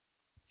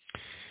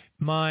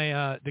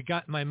 my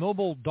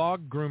mobile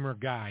dog groomer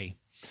guy,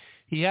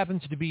 he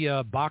happens to be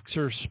a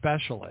boxer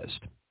specialist.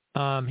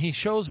 He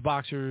shows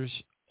boxers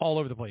all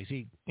over the place.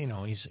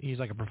 He's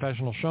like a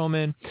professional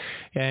showman,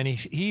 and he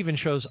even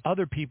shows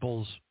other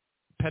people's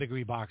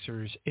pedigree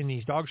boxers in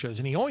these dog shows,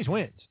 and he always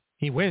wins.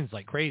 He wins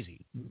like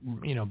crazy.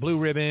 Blue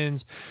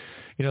ribbons.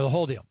 The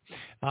whole deal.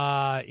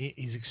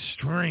 He's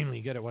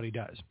extremely good at what he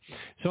does.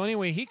 So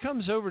anyway, he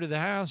comes over to the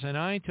house, and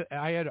I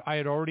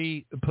had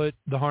already put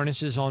the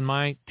harnesses on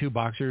my two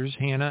boxers,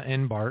 Hannah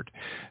and Bart.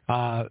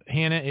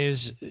 Hannah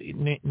is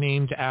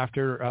named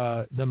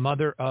after the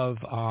mother of.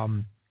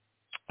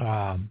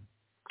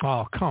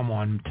 Oh, come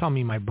on! Tell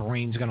me my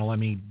brain's going to let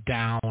me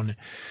down.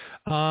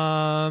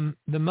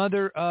 The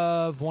mother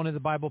of one of the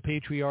Bible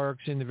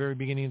patriarchs in the very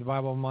beginning of the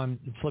Bible.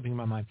 It's slipping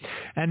my mind.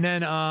 And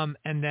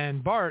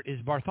then Bart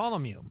is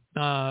Bartholomew,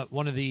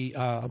 one of the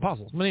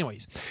apostles. But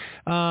anyways,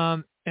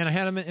 and I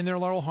had them in their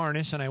little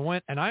harness, and I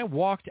went and I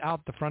walked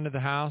out the front of the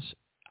house.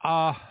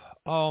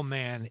 Oh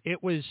man,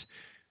 it was.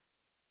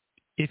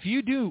 If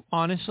you do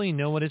honestly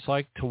know what it's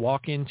like to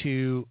walk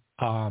into,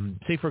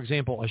 say, for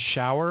example, a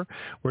shower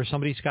where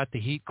somebody's got the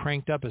heat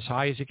cranked up as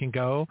high as it can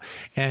go,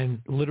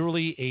 and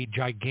literally a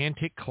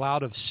gigantic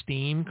cloud of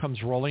steam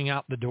comes rolling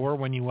out the door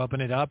when you open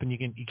it up, and you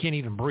can't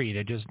even breathe.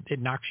 It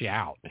knocks you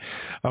out.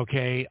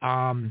 Okay.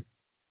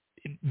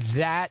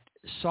 That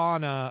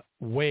sauna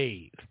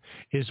wave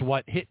is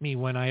what hit me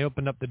when I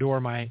opened up the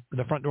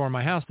front door of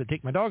my house to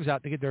take my dogs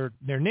out to get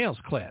their nails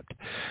clipped.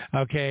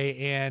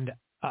 Okay. And,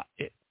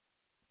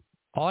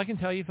 all I can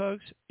tell you,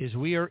 folks, is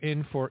we are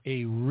in for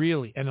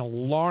an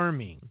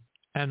alarming,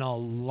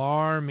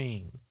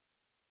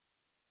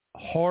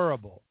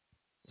 horrible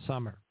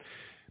summer.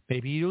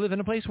 Maybe you live in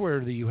a place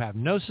where you have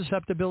no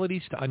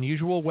susceptibilities to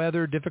unusual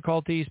weather,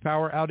 difficulties,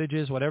 power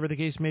outages, whatever the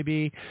case may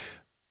be.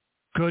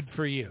 Good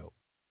for you.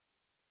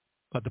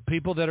 But the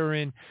people that are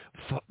in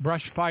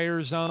brush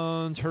fire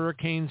zones,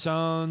 hurricane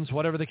zones,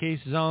 whatever the case,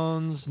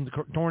 zones,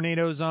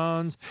 tornado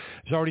zones,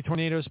 there's already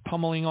tornadoes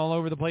pummeling all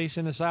over the place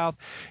in the South.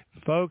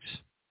 Folks,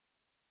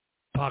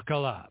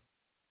 buckle up.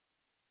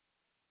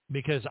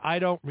 Because I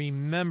don't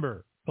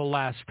remember the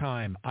last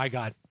time I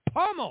got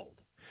pummeled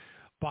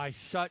by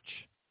such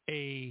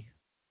a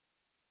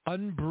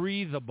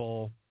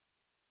unbreathable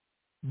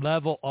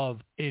level of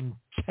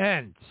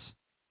intense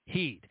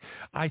heat.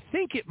 I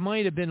think it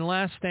might have been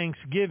last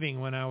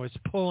Thanksgiving when I was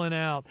pulling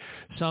out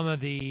some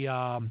of the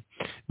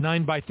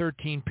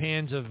 9x13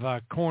 pans of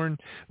corn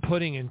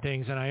pudding and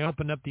things, and I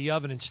opened up the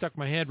oven and stuck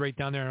my head right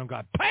down there and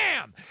got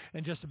bam,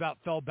 and just about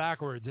fell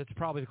backwards. It's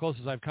probably the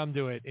closest I've come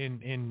to it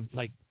in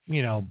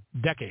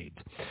decades.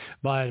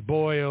 But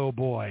boy, oh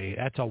boy,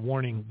 that's a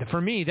warning.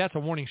 For me, that's a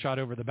warning shot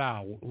over the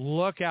bow.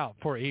 Look out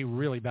for a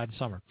really bad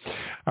summer.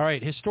 All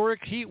right, historic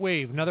heat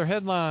wave, another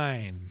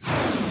headline.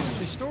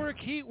 Historic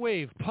heat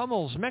wave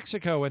pummels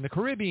Mexico and the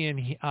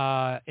Caribbean.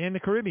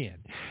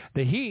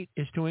 The heat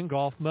is to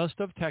engulf most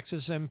of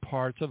Texas and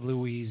parts of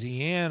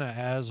Louisiana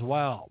as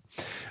well.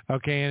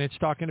 Okay, and it's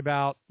talking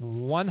about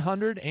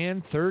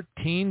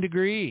 113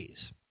 degrees.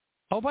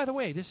 Oh, by the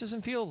way, this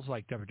isn't feels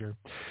like temperature.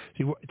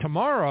 See,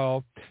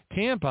 tomorrow,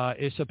 Tampa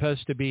is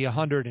supposed to be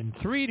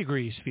 103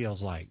 degrees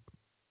feels like.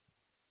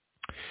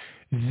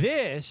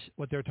 This,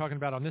 what they're talking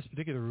about on this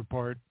particular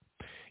report,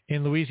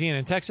 in Louisiana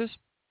and Texas,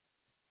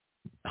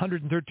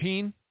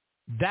 113,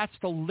 that's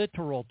the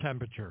literal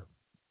temperature.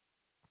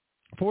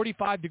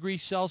 45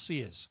 degrees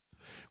Celsius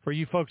for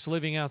you folks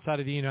living outside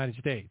of the United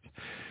States.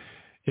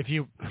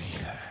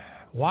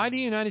 Why the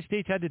United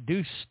States had to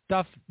do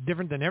stuff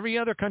different than every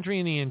other country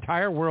in the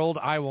entire world,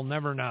 I will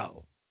never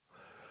know.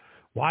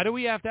 Why do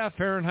we have to have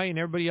Fahrenheit and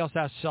everybody else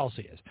has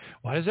Celsius?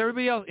 Why does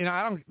everybody else,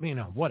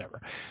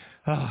 whatever.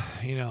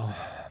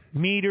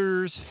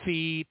 Meters,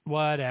 feet,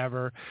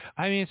 whatever.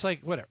 I mean, it's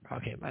like, whatever.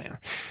 Okay. All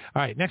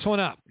right, next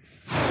one up.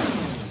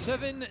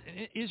 7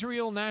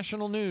 Israel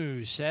National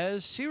News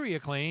says Syria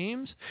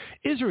claims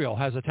Israel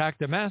has attacked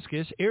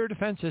Damascus. Air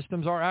defense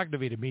systems are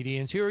activated. Media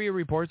in Syria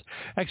reports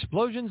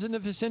explosions in the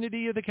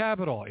vicinity of the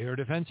capital. Air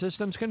defense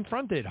systems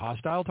confronted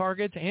hostile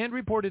targets and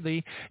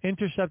reportedly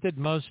intercepted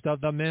most of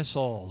the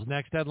missiles.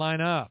 Next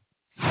headline up.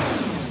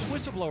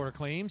 Whistleblower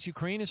claims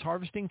Ukraine is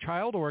harvesting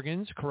child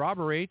organs,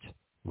 corroborates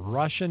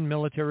Russian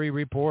military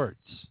reports.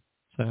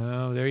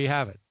 So there you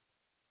have it.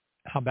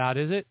 How bad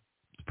is it?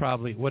 It's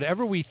probably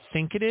whatever we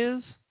think it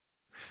is,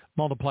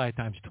 multiply it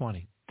times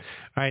 20. All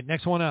right,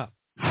 next one up.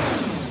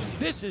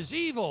 This is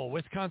evil.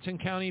 Wisconsin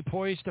County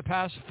poised to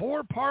pass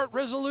 4-part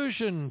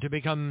resolution to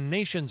become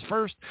nation's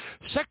first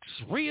sex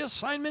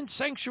reassignment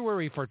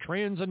sanctuary for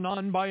trans and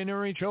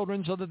non-binary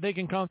children so that they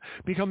can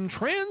become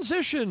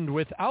transitioned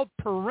without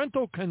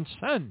parental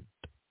consent.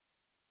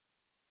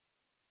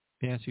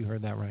 Yes, you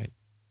heard that right.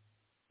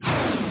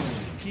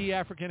 Key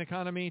African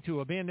economy to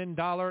abandon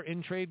dollar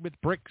in trade with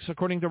BRICS,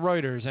 according to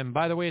Reuters. And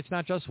by the way, it's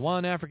not just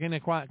one African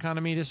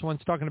economy. This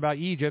one's talking about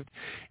Egypt.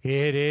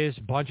 It is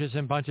bunches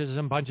and bunches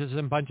and bunches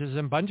and bunches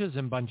and bunches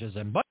and bunches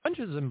and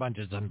bunches and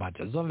bunches and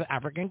bunches of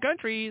African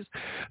countries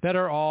that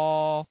are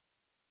all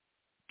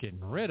getting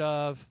rid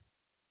of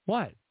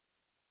what?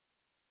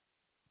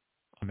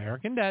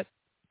 American debt,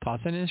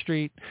 tossing in the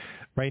street.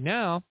 Right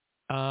now,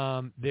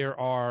 there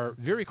are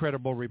very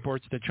credible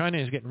reports that China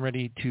is getting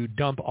ready to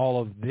dump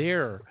all of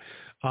their,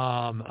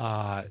 what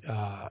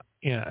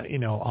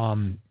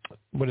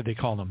do they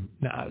call them?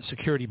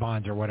 Security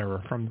bonds or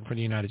whatever for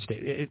the United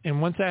States.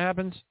 And once that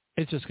happens,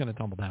 it's just going to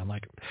tumble down.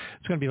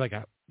 It's going to be like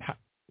a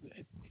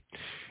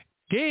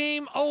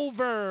game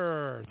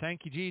over.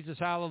 Thank you, Jesus.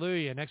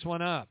 Hallelujah. Next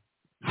one up.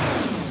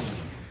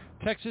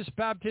 Texas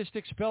Baptists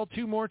expelled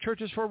 2 more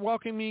churches for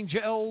welcoming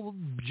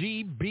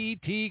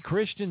LGBT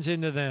Christians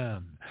into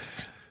them.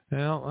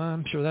 Well,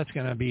 I'm sure that's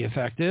going to be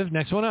effective.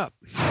 Next one up.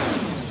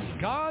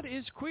 God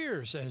is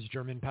queer, says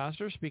German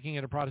pastor speaking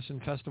at a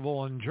Protestant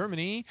festival in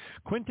Germany.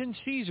 Quentin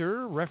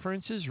Caesar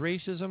references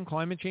racism,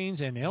 climate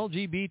change, and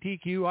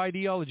LGBTQ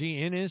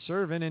ideology in his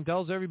sermon and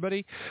tells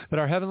everybody that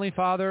our Heavenly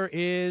Father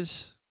is,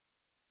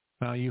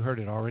 well, you heard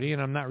it already,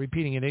 and I'm not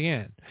repeating it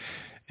again.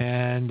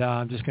 And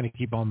I'm just going to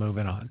keep on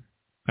moving on.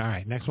 All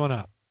right, next one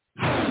up.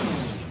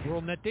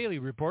 WorldNet Daily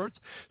reports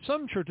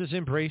some churches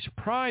embrace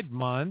Pride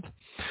Month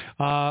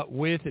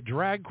with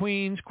drag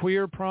queens,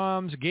 queer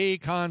proms, gay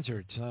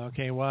concerts.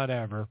 Okay,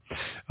 whatever.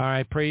 All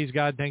right, praise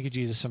God. Thank you,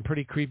 Jesus. Some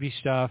pretty creepy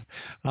stuff.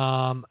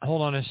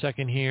 Hold on a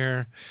second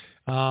here.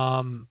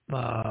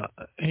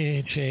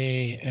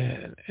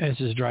 This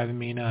is driving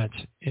me nuts.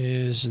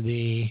 Is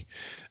the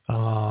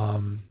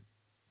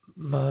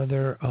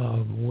mother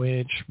of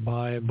which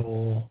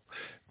Bible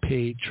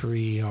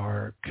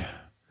patriarch?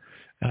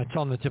 It's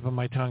on the tip of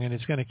my tongue, and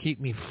it's going to keep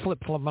me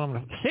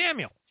flip-flopping.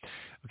 Samuel.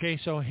 Okay,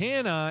 so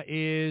Hannah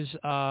is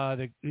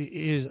I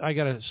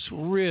got to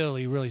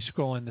really, really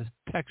scroll in. The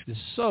text is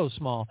so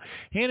small.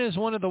 Hannah is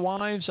one of the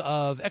wives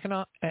of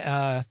Elkanah,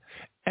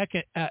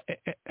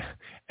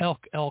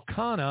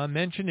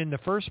 mentioned in the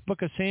first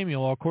book of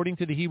Samuel. According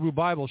to the Hebrew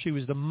Bible, she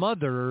was the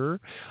mother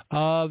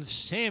of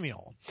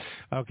Samuel.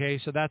 Okay,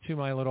 so that's who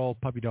my little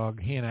puppy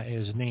dog Hannah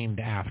is named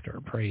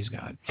after. Praise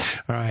God.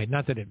 All right,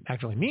 not that it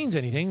actually means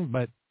anything,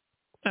 but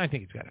I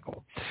think it's kind of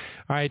cool.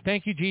 All right.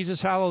 Thank you, Jesus.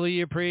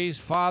 Hallelujah. Praise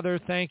Father.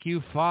 Thank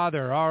you,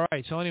 Father. All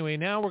right. So anyway,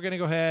 now we're going to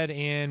go ahead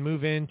and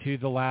move into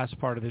the last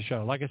part of the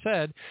show. Like I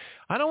said,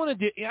 I don't want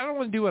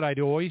to do what I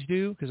always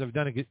do because I've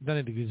done it a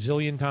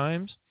gazillion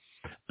times.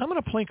 I'm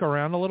going to plink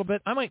around a little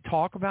bit. I might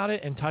talk about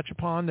it and touch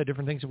upon the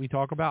different things that we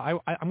talk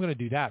about. I'm going to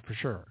do that for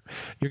sure.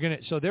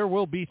 So there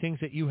will be things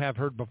that you have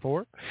heard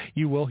before.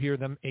 You will hear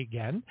them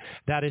again.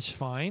 That is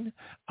fine.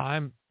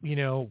 I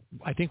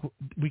think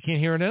we can't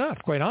hear it enough,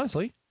 quite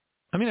honestly.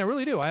 I mean, I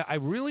really do. I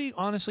really,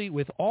 honestly,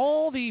 with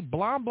all the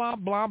blah, blah,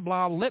 blah,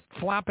 blah, lip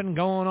flapping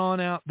going on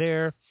out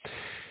there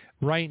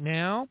right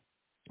now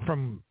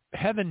from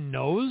heaven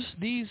knows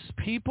these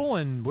people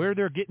and where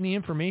they're getting the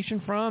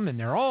information from, and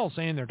they're all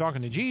saying they're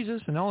talking to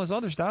Jesus and all this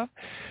other stuff.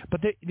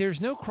 But there's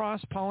no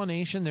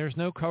cross-pollination. There's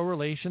no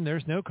correlation.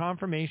 There's no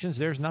confirmations.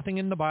 There's nothing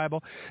in the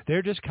Bible.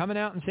 They're just coming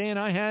out and saying,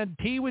 I had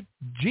tea with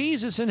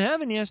Jesus in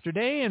heaven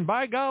yesterday, and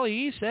by golly,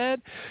 he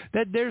said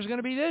that there's going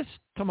to be this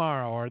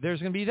tomorrow, or there's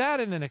going to be that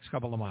in the next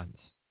couple of months.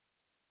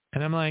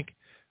 And I'm like,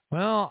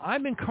 well,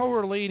 I've been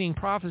correlating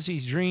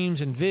prophecies, dreams,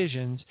 and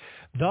visions,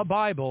 the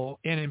Bible,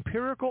 and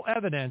empirical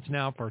evidence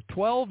now for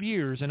 12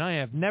 years, and I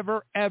have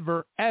never,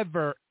 ever,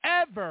 ever,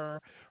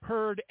 ever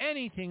heard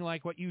anything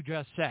like what you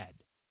just said.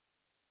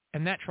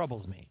 And that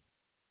troubles me.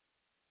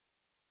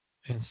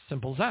 And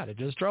simple as that. It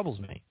just troubles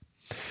me.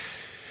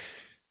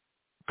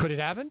 Could it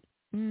happen?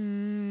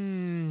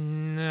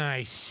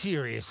 I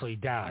seriously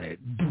doubt it,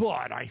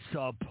 but I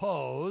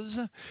suppose,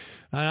 and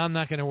I'm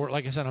not going to work,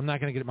 like I said, I'm not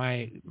going to get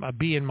my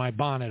bee in my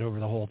bonnet over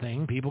the whole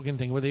thing. People can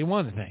think what they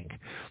want to think.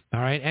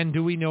 All right, and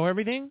do we know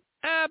everything?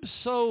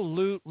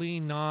 Absolutely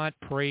not.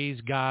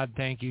 Praise God.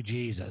 Thank you,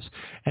 Jesus.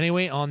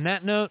 Anyway, on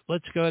that note,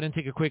 let's go ahead and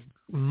take a quick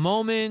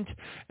moment,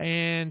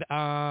 and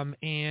then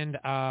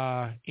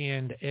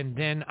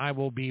I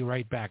will be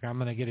right back. I'm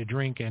going to get a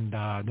drink, and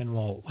then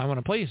I want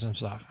to play you some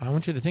stuff. I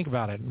want you to think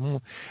about it. And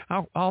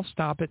I'll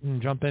stop it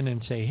and jump in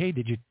and say, hey,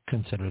 did you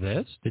consider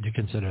this? Did you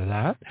consider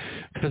that?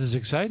 Because it's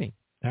exciting.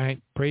 All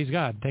right. Praise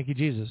God. Thank you,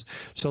 Jesus.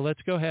 So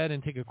let's go ahead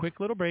and take a quick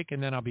little break,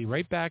 and then I'll be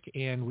right back,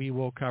 and we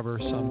will cover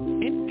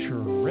some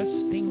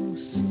interesting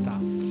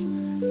stuff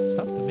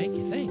to make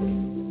you think.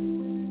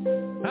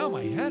 Oh,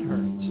 my head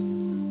hurts.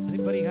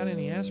 Anybody got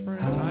any aspirin,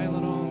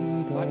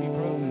 Tylenol,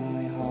 ibuprofen?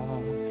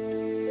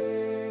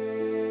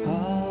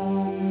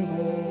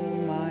 Humble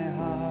my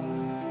heart,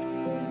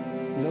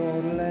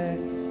 Lord, let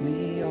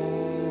me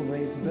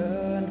always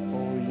burn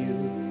for you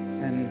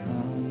and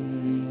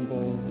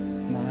humble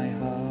my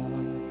heart.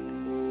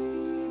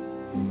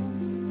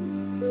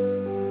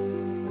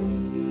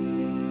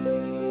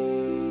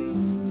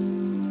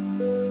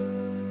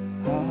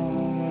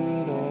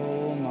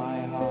 Humble my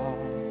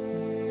heart,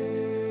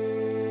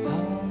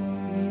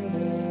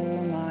 humble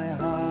my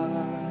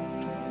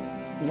heart,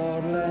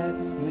 Lord, let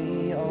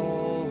me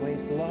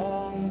always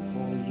long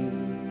for you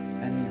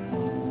and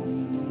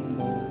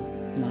humble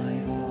my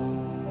heart.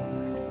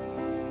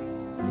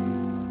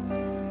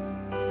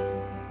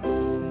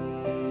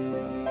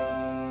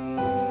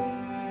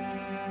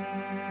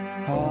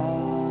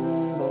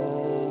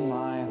 Humble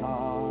my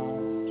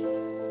heart,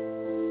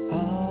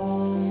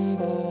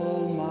 humble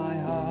my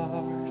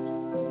heart,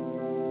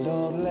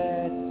 Lord,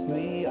 let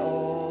me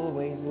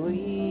always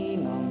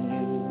lean on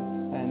you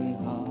and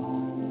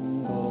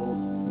humble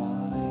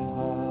my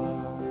heart.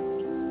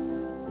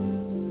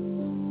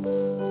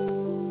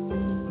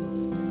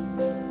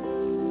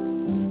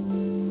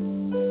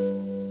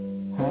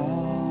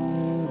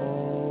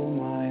 Humble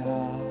my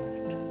heart,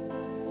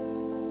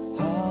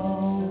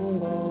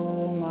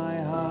 humble my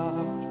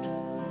heart,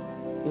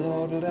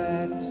 Lord,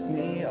 let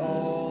me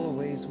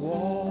always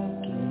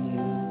walk in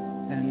you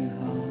and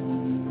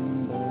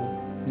humble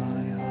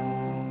my heart.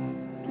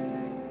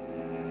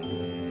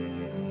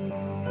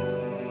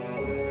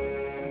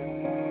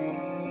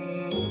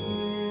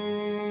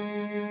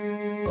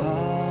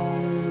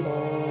 Humble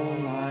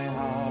my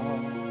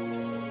heart,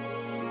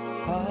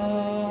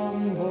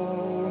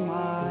 humble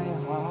my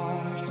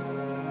heart,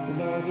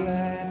 Lord,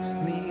 let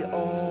me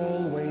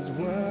always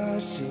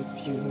worship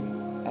you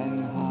and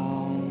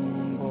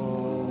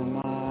humble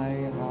my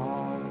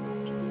heart.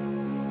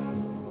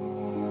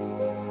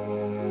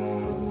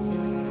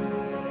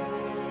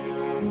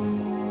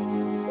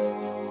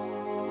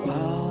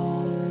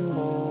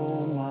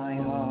 Humble my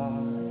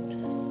heart,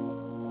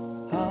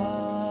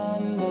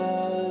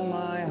 humble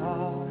my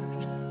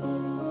heart,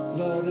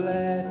 Lord,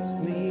 let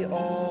me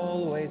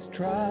always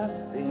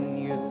trust in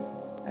you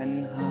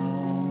and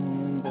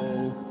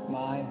humble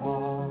my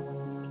heart.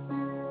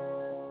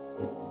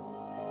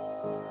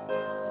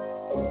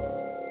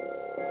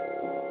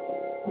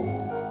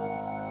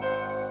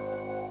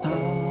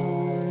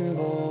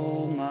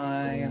 Humble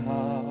my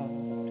heart,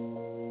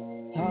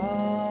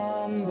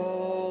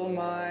 humble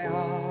my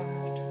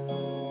heart,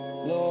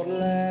 Lord,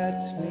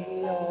 let me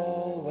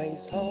always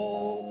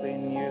hope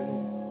in you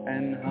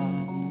and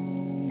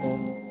humble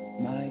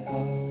my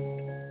heart.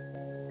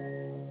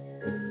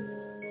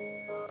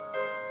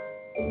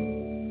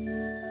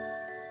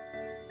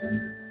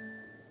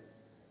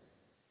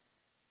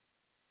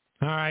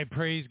 All right,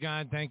 praise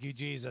God. Thank you,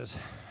 Jesus.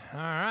 All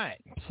right,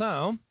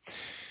 so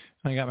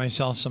I got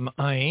myself some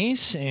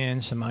ice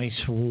and some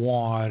ice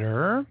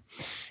water,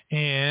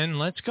 and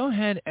let's go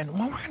ahead and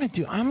what we're going to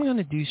do, I'm going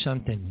to do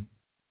something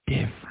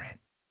different.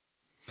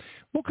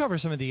 We'll cover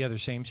some of the other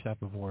same stuff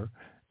before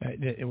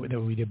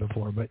that we did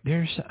before, but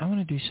I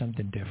want to do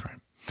something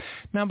different.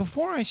 Now,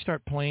 before I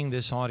start playing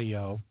this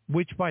audio,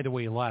 which, by the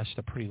way, lasts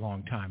a pretty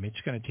long time, it's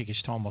going to take us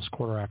to almost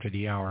quarter after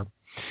the hour,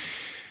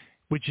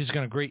 which is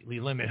going to greatly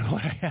limit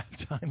what I have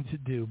time to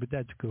do, but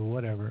that's cool,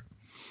 whatever.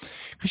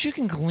 Because you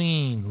can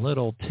glean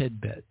little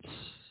tidbits,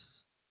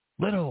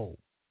 little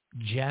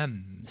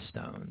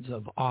gemstones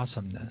of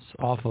awesomeness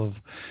off of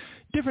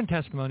different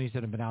testimonies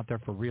that have been out there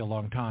for a real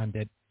long time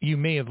that you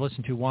may have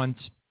listened to once.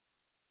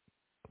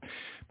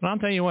 But I'll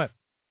tell you what,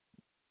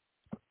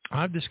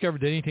 I've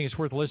discovered that anything is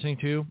worth listening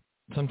to,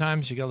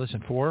 sometimes you got to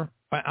listen for.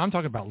 I'm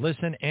talking about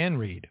listen and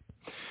read.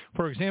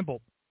 For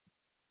example,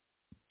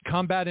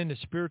 Combat in the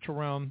Spiritual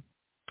Realm,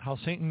 how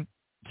Satan,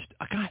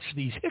 gosh,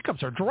 these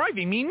hiccups are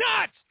driving me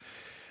nuts.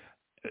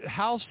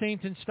 How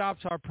Satan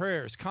stops our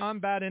prayers.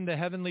 Combat in the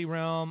heavenly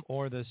realm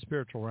or the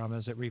spiritual realm,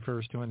 as it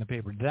refers to in the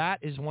paper. That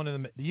is one of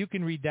them. You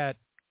can read that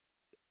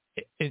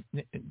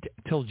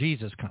till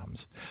Jesus comes,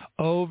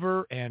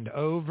 over and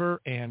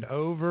over and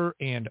over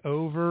and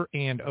over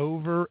and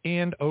over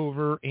and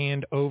over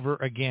and over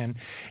again,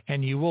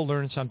 and you will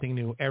learn something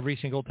new every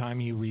single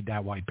time you read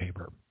that white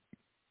paper.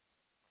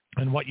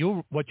 And what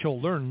you'll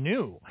learn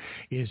new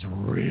is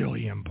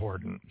really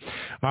important.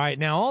 All right,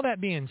 now all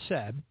that being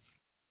said,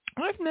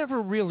 I've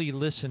never really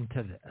listened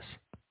to this.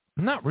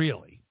 Not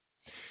really.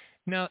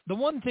 Now, the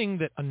one thing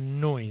that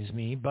annoys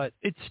me, but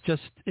it's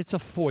a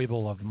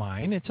foible of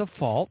mine, it's a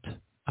fault,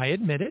 I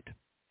admit it,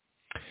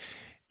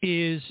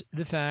 is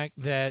the fact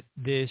that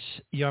this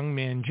young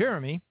man,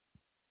 Jeremy,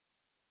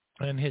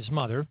 and his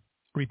mother,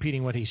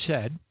 repeating what he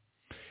said,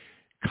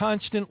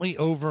 constantly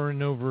over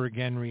and over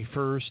again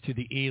refers to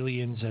the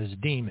aliens as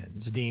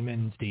demons.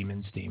 Demons,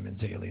 demons, demons,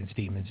 aliens,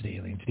 demons,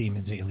 aliens,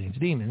 demons, aliens,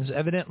 demons.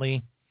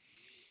 Evidently,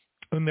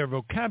 in their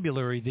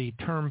vocabulary, the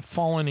term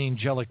fallen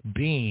angelic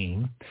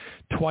being,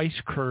 twice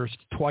cursed,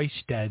 twice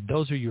dead,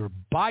 those are your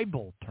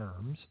Bible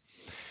terms.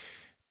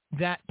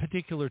 That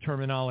particular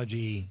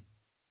terminology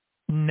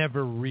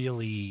never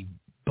really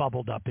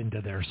bubbled up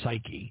into their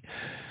psyche.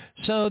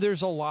 So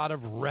there's a lot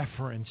of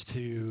reference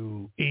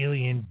to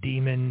alien,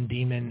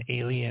 demon,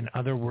 alien,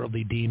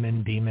 otherworldly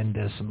demon,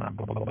 this, and blah,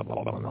 blah, blah, blah,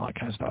 blah, blah, and all that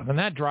kind of stuff. And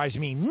that drives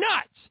me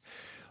nuts.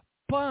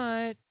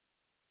 But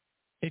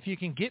if you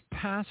can get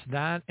past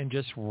that and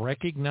just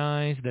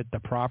recognize that the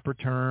proper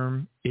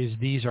term is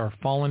these are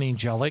fallen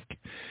angelic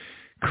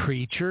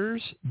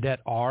creatures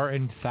that are,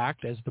 in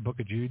fact, as the book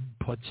of Jude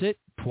puts it,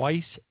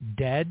 twice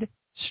dead,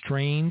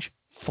 strange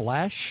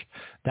flesh,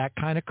 that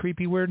kind of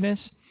creepy weirdness.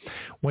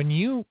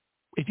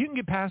 If you can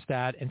get past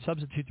that and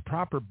substitute the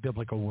proper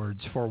biblical words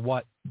for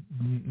what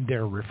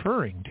they're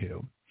referring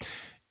to,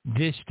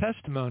 this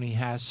testimony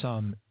has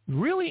some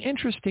really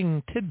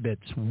interesting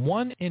tidbits,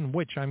 one in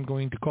which I'm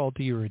going to call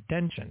to your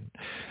attention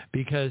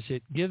because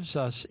it gives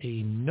us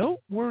a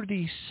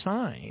noteworthy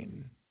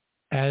sign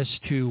as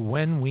to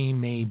when we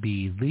may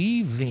be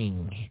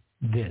leaving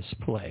this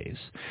place.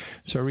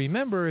 So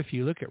remember, if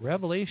you look at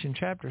Revelation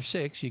chapter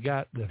 6, you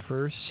got the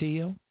first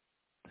seal,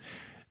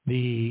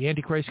 the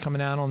Antichrist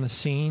coming out on the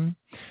scene.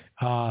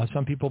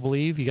 Some people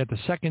believe you got the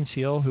second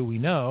seal, who we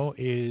know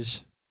is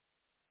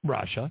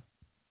Russia,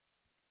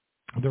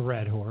 the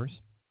red horse,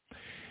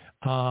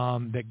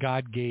 that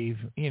God gave,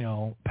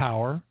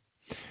 power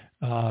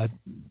to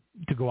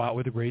go out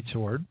with a great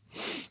sword.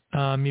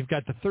 You've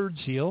got the third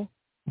seal,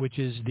 which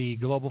is the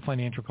global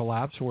financial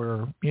collapse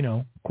where,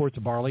 quarts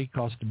of barley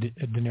cost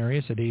a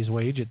denarius, a day's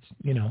wage. It's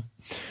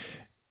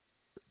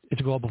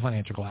a global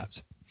financial collapse.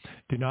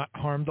 Do not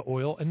harm the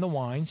oil and the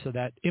wine. So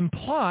that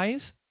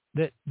implies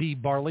that the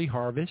barley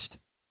harvest,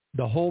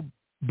 the whole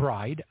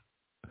bride,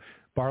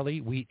 barley,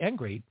 wheat, and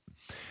grape,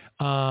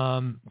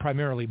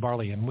 primarily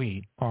barley and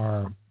wheat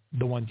are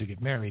the ones who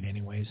get married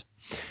anyways.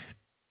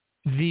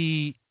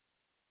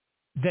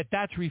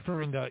 That's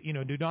referring to,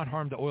 do not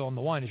harm the oil and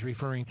the wine is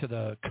referring to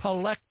the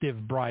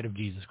collective bride of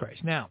Jesus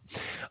Christ. Now,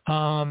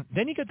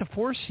 then you get the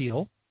fourth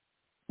seal,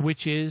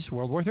 which is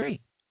World War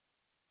III.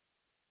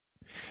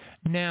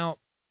 Now,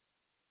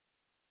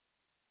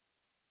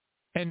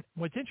 and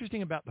what's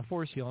interesting about the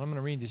fourth seal, and I'm going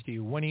to read this to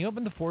you. When he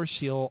opened the fourth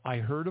seal, I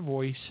heard a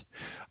voice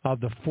of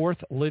the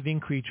fourth living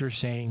creature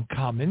saying,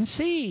 "Come and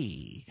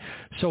see."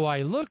 So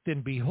I looked,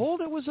 and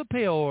behold, it was a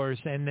pale horse,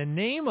 and the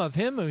name of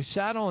him who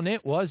sat on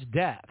it was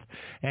Death.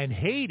 And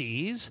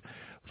Hades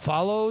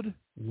followed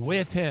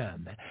with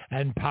him,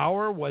 and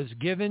power was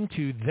given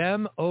to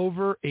them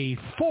over a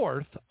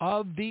fourth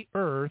of the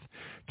earth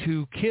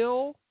to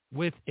kill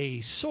with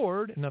a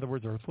sword, in other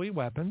words, earthly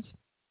weapons,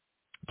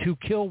 to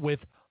kill with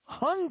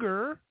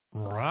hunger,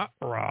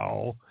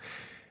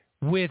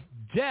 with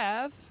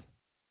death,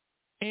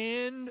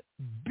 and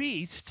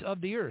beasts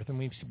of the earth. And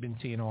we've been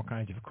seeing all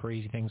kinds of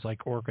crazy things like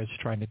orcas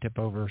trying to tip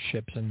over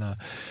ships, and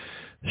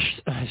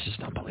it's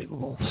just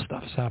unbelievable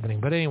stuff's happening.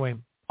 But anyway,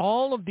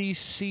 all of these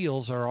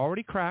seals are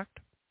already cracked.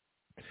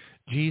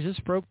 Jesus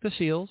broke the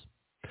seals.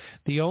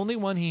 The only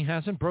one he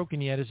hasn't broken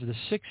yet is the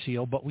sixth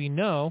seal, but we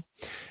know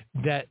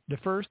that the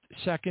first,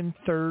 second,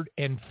 third,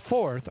 and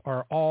fourth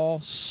are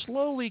all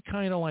slowly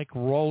kind of like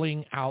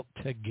rolling out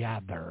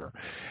together.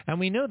 And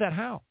we know that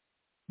how?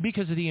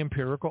 Because of the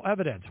empirical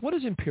evidence. What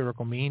does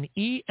empirical mean?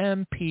 E-M-P-I-R-I-C-A-L.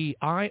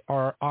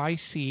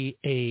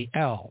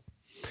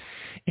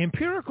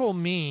 Empirical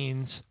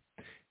means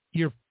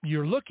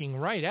you're looking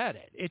right at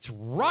it. It's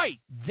right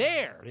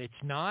there. It's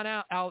not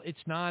it's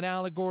not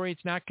allegory.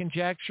 It's not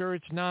conjecture.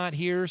 It's not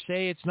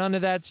hearsay. It's none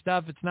of that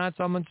stuff. It's not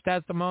someone's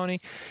testimony.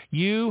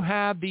 You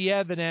have the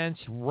evidence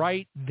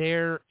right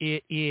there.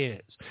 It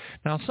is.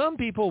 Now, some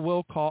people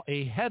will call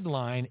a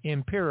headline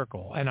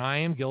empirical, and I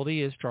am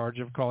guilty as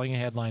charged of calling a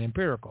headline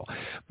empirical.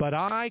 But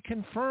I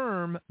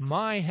confirm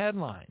my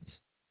headlines,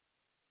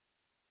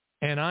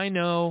 and I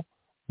know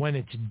when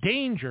it's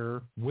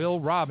danger, Will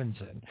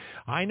Robinson.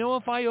 I know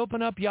if I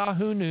open up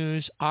Yahoo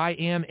News, I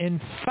am in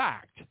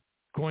fact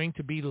going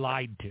to be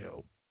lied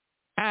to.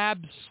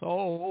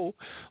 Absolutely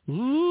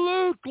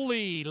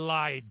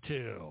lied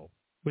to.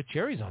 With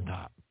cherries on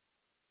top.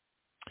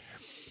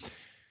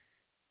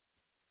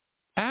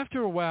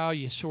 After a while,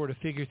 you sort of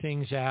figure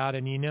things out,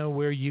 and you know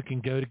where you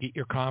can go to get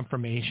your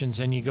confirmations,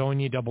 and you go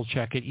and you double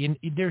check it.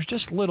 There's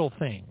just little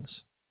things,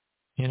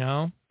 you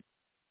know?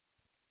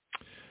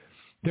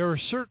 There are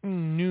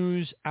certain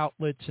news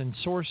outlets and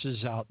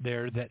sources out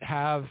there that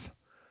have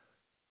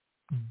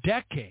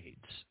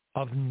decades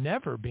of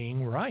never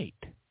being right.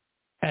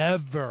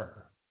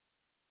 Ever.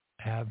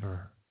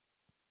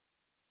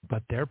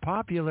 But they're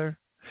popular.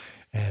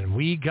 And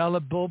we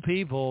gullible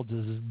people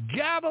just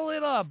gobble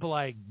it up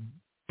like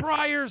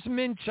Breyer's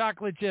mint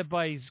chocolate chip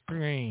ice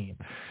cream.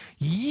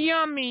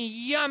 Yummy,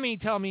 yummy,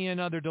 tell me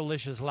another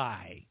delicious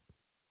lie.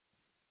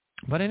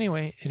 But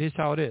anyway, it is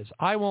how it is.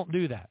 I won't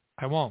do that.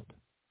 I won't.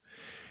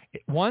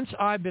 Once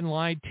I've been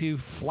lied to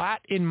flat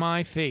in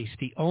my face,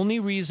 the only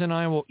reason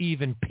I will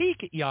even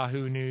peek at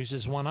Yahoo News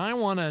is when I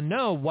want to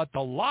know what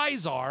the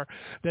lies are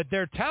that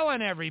they're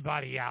telling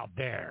everybody out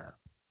there.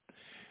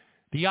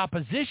 The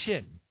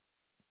opposition.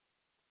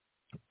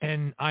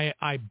 And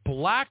I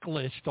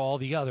blacklist all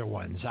the other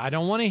ones. I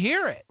don't want to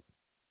hear it.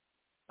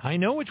 I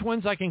know which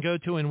ones I can go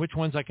to and which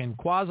ones I can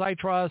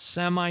quasi-trust,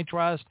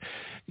 semi-trust,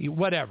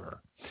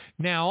 whatever.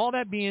 Now, all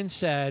that being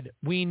said,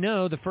 we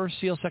know the first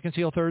seal, second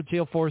seal, third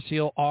seal, fourth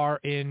seal are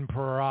in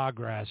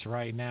progress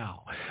right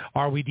now.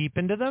 Are we deep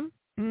into them?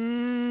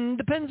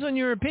 Depends on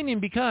your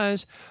opinion, because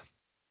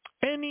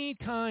any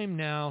time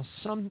now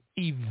some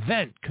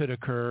event could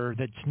occur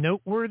that's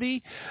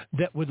noteworthy,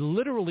 that would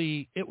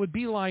literally, it would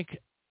be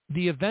like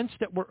the events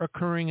that were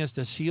occurring as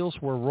the seals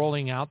were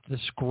rolling out, the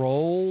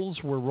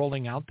scrolls were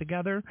rolling out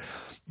together.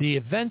 The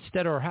events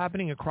that are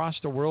happening across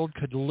the world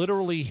could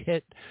literally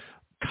hit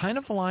kind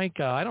of like,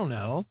 I don't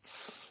know,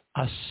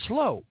 a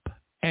slope,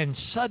 and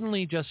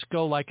suddenly just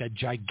go like a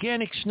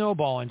gigantic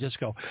snowball and just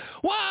go,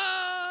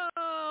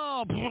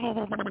 whoa,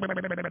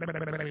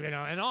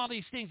 and all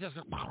these things just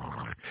go,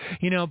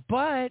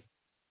 but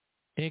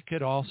it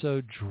could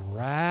also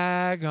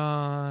drag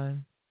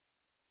on.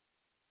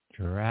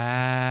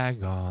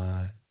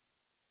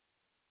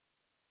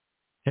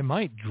 It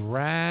might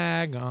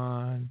drag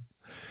on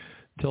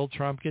till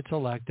Trump gets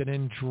elected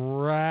and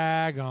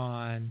drag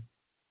on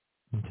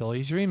until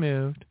he's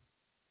removed,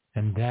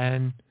 and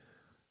then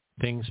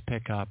things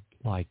pick up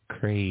like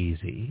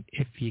crazy,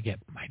 if you get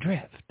my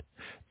drift.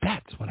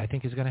 That's what I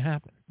think is going to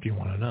happen, if you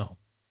want to know.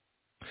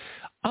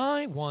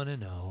 I want to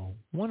know,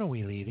 when are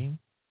we leaving?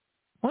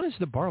 When is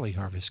the barley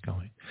harvest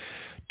going?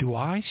 Do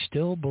I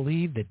still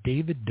believe that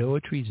David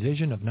Doetry's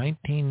vision of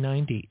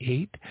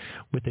 1998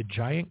 with a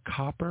giant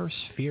copper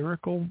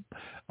spherical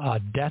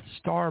Death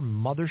Star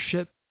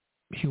mothership,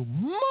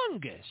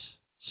 humongous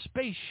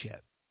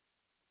spaceship,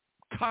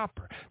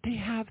 copper.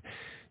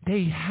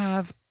 They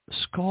have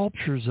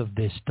sculptures of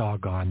this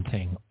doggone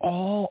thing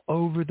all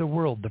over the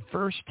world. The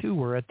first two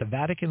were at the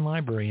Vatican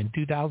Library in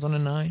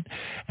 2009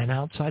 and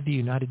outside the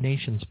United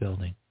Nations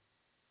building.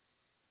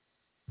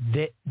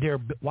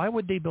 Why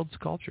would they build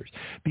sculptures?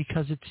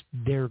 Because it's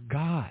their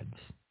gods.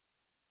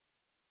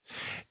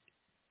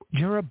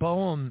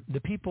 Jeroboam, the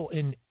people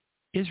in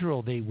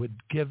Israel, they would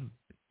give,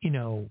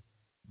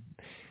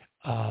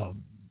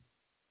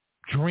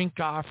 drink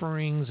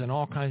offerings and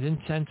all kinds of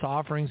incense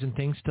offerings and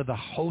things to the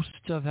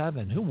hosts of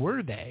heaven. Who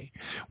were they?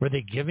 Were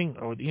they giving,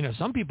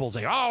 some people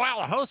say, oh, well,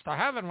 the hosts of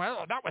heaven,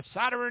 well, that was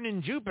Saturn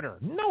and Jupiter.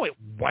 No, it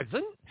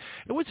wasn't.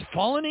 It was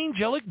fallen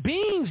angelic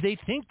beings. They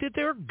think that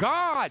they're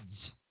gods.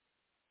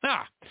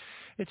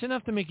 It's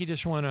enough to make you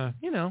just want to,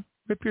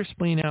 rip your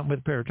spleen out with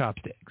a pair of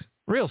chopsticks.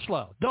 Real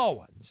slow, dull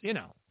ones,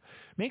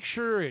 Make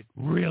sure it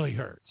really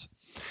hurts.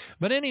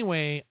 But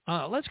anyway,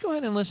 let's go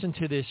ahead and listen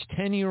to this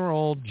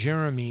 10-year-old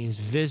Jeremy's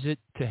visit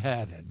to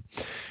heaven,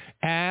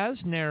 as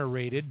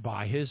narrated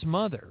by his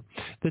mother.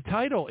 The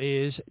title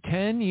is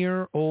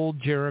 10-Year-Old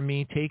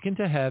Jeremy Taken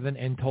to Heaven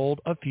and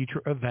Told of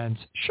Future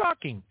Events.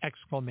 Shocking! !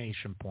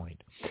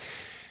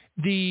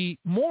 The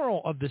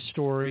moral of the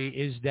story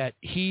is that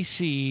he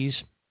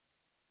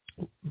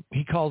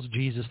calls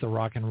Jesus the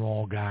rock and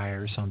roll guy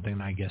or something,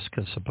 I guess,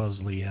 because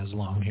supposedly he has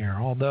long hair,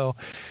 although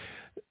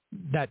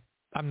that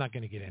I'm not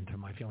going to get into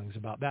my feelings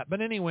about that.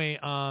 But anyway,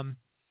 I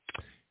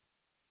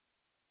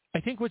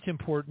think what's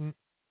important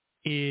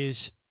is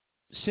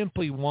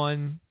simply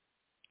one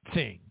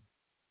thing.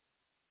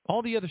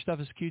 All the other stuff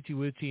is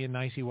cutesy-wootsy and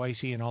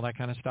nicey-wicey and all that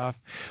kind of stuff.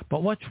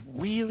 But what's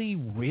really,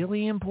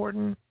 really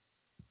important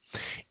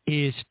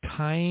is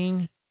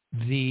tying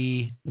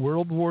the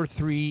World War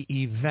III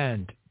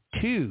event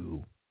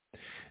to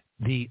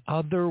the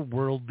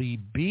otherworldly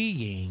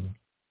being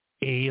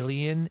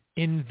alien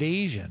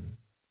invasion.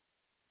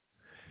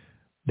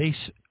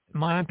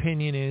 My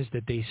opinion is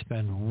that they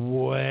spend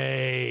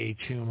way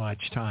too much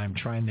time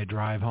trying to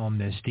drive home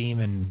this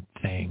demon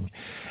thing.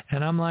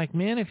 And I'm like,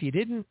 man, if you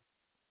didn't,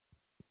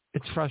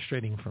 it's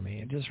frustrating for me.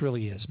 It just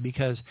really is,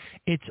 because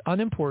it's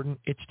unimportant,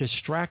 it's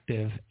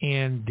distractive,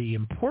 and the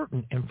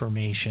important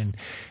information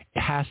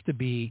has to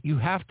be, you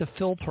have to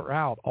filter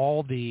out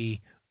all the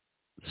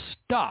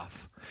stuff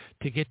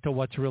to get to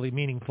what's really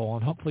meaningful,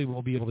 and hopefully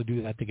we'll be able to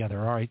do that together.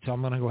 All right, so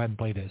I'm going to go ahead and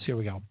play this. Here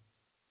we go.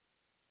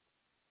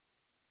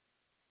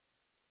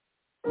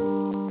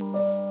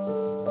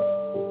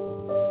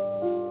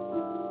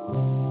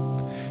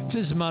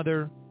 It's his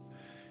mother.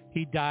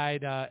 He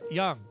died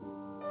young,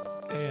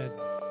 and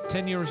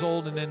 10 years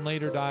old, and then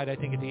later died, I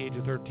think, at the age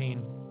of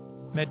 13.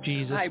 Met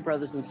Jesus. Hi,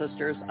 brothers and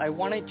sisters. I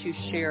wanted to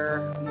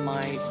share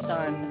my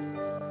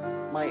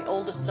son, my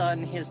oldest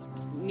son, his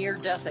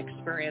near-death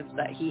experience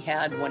that he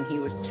had when he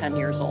was 10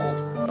 years old.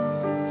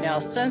 Now,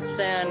 since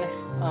then,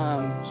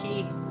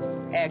 he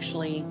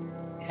actually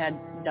had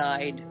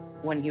died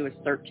when he was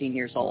 13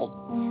 years old.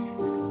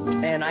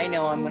 And I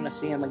know I'm going to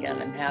see him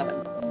again in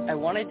heaven. I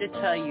wanted to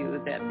tell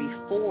you that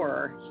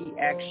before he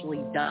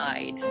actually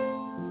died,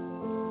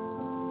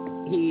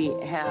 he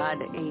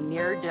had a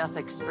near-death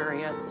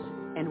experience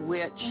in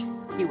which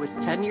he was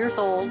 10 years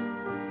old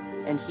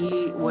and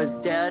he was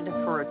dead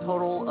for a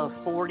total of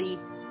 40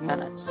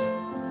 minutes.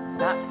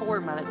 Not 4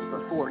 minutes,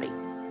 but 40.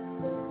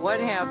 What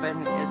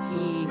happened is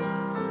he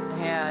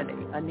had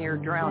a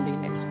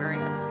near-drowning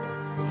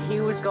experience.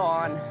 He was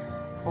gone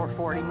for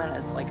 40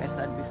 minutes, like I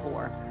said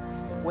before.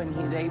 When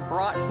they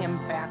brought him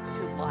back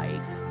to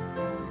life,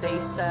 they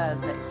said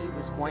that he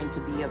was going to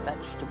be a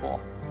vegetable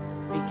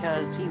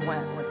because he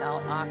went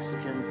without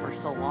oxygen for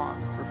so long,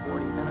 for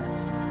 40 minutes.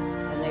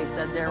 And they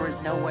said there was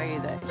no way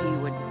that he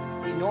would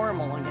be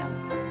normal again.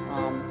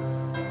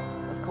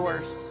 Of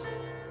course,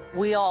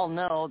 we all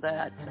know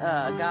that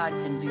God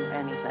can do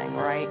anything,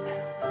 right?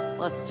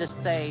 Let's just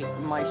say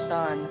my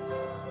son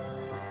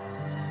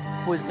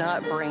was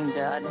not brain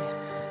dead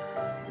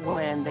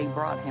when they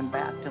brought him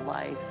back to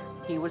life.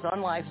 He was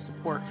on life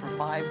support for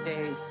 5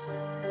 days,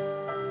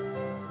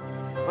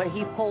 but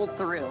he pulled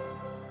through.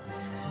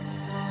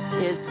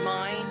 His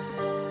mind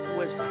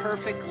was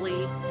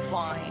perfectly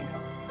fine.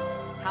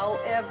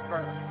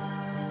 However,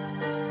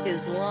 his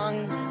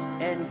lungs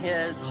and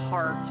his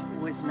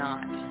heart was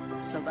not.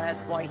 So that's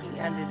why he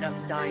ended up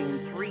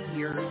dying 3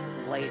 years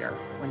later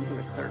when he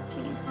was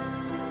 13.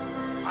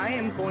 I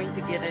am going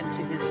to get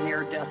into his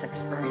near-death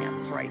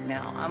experience right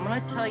now. I'm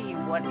going to tell you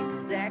what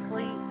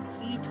exactly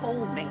he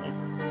told me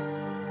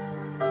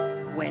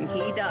when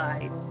he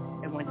died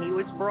and when he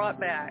was brought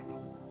back,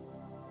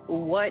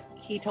 what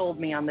he told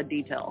me on the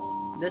details.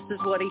 This is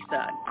what he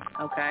said,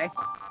 okay?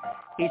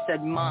 He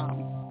said, Mom,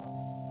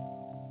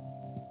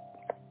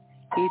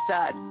 he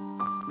said,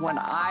 when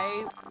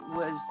I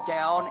was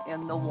down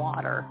in the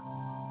water,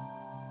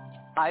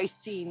 I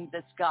seen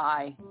this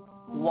guy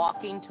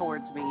walking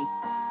towards me.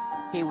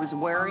 He was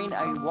wearing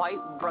a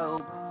white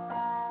robe.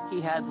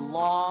 He had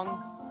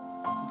long,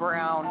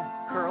 brown,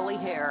 curly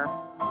hair,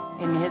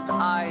 and his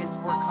eyes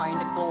were kind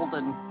of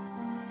golden.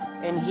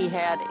 And he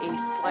had a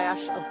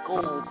slash of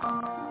gold,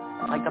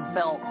 like a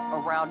belt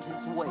around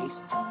his waist.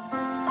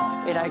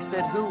 And I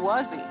said, who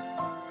was he?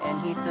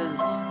 And he says,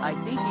 I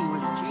think he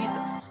was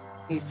Jesus.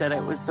 He said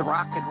it was the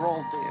rock and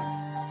roll dude.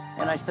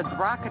 And I said, the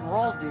rock and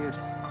roll dude?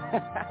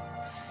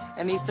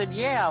 And he said,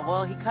 yeah,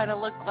 well, he kind of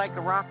looked like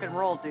a rock and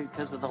roll dude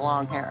because of the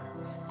long hair.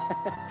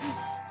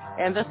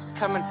 And this is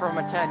coming from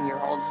a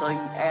 10-year-old. So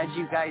as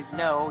you guys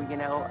know,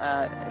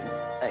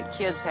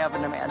 kids have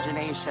an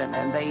imagination,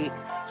 and they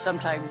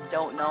sometimes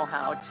don't know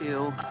how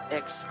to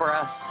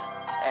express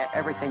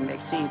everything they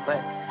see.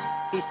 But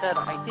he said,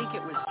 I think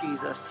it was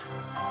Jesus.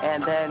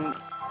 And then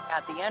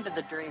at the end of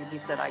the dream, he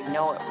said, I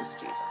know it was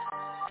Jesus.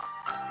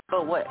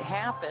 But what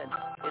happened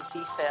is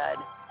he said,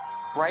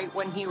 right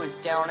when he was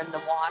down in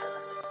the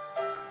water,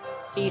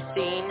 he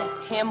seen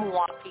him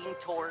walking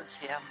towards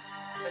him.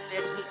 But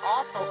then he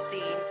also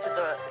seen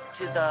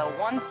to the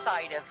one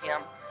side of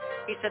him,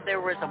 he said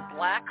there was a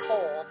black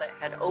hole that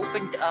had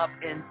opened up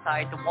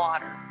inside the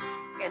water.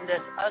 And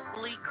this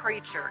ugly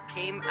creature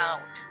came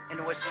out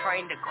and was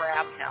trying to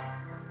grab him.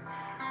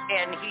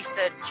 And he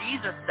said,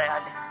 Jesus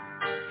said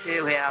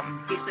to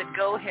him, he said,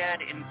 go ahead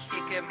and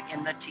kick him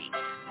in the teeth.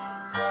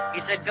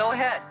 He said, go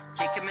ahead,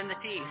 kick him in the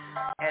teeth.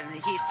 And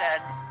he said,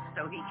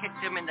 so he kicked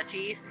him in the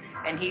teeth,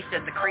 and he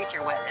said the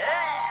creature went,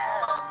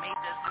 made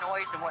this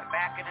noise and went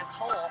back in his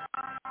hole,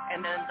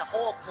 and then the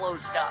hole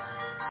closed up.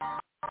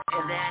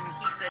 And then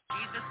he said,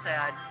 Jesus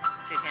said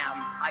to him,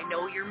 I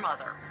know your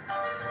mother.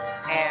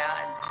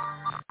 And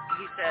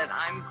he said,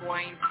 I'm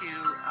going to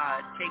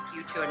take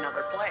you to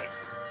another place.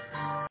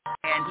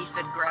 And he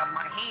said, grab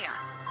my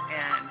hand.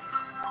 And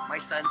my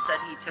son said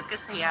he took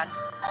his hand,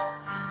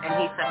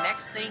 and he said,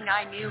 next thing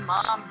I knew,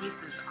 Mom, he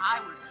says,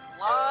 I was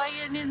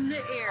flying in the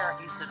air.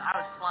 He said,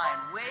 I was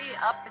flying way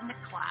up in the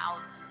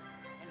clouds.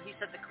 And he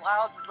said the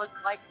clouds looked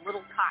like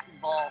little cotton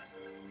balls.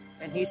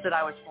 And he said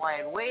I was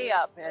flying way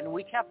up, and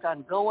we kept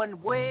on going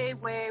way,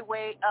 way,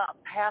 way up,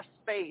 past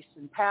space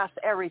and past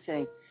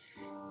everything.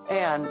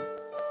 And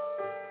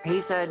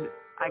he said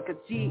I could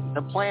see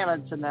the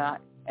planets and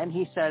that. And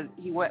he said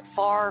he went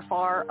far,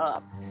 far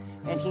up.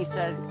 And he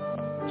said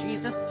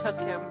Jesus took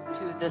him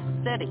to this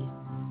city.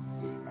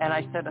 And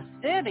I said, a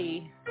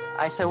city?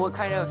 I said, what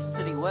kind of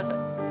city was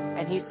it?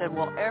 And he said,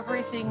 well,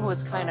 everything was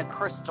kind of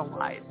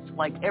crystallized.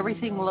 Like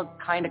everything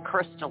looked kind of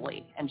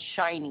crystally and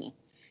shiny.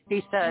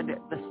 He said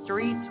the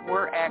streets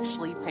were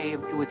actually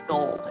paved with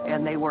gold,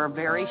 and they were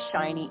very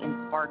shiny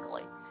and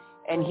sparkly.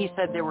 And he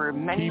said there were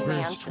many Hebrews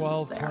mansions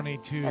 12:22,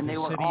 there, and they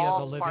the were city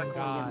all of the living sparkly,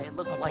 God and they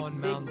looked upon like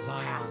Mount big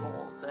Zion.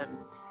 castles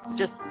and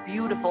just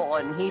beautiful.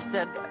 And he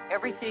said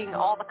everything,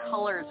 all the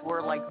colors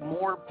were like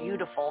more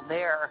beautiful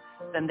there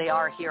than they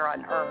are here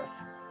on Earth.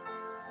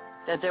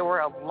 That there were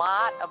a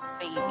lot of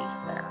babies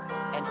there.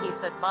 And he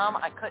said, Mom,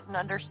 I couldn't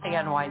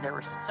understand why there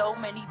were so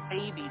many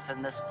babies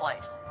in this place.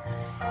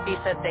 He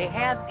said they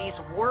had these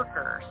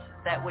workers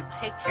that would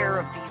take care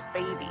of these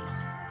babies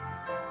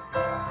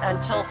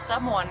until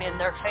someone in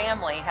their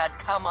family had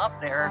come up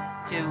there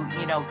to,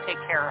 take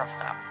care of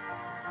them.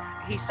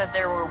 He said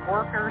there were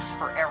workers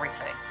for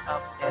everything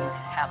up in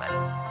heaven.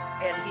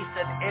 And he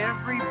said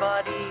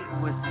everybody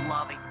was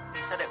loving.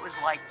 He said it was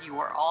like you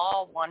were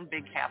all one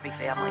big happy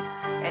family.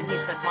 And he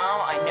said,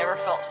 Mom, I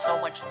never felt so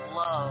much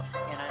love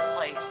in a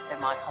place in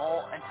my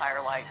whole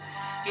entire life.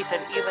 He said,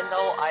 even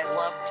though I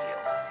loved you,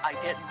 I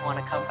didn't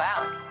want to come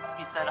back.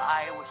 He said,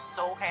 I was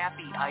so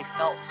happy. I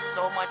felt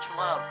so much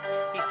love.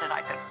 He said,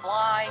 I could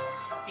fly.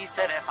 He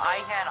said, if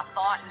I had a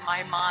thought in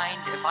my mind,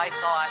 if I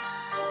thought,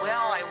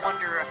 well, I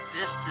wonder if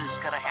this is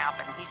going to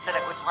happen. He said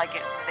it was like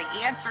the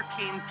answer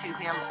came to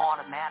him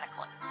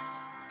automatically.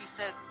 He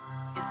said,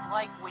 it's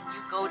like when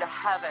you go to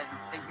heaven,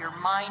 that your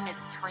mind is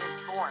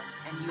transformed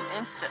and you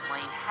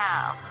instantly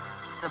have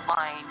the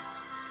mind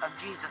of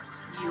Jesus.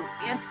 You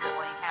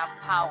instantly have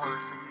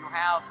powers and you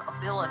have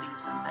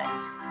abilities and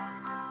things.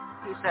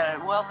 He said,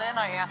 well, then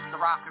I asked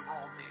the rock and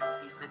roll dude.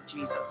 He said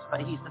Jesus,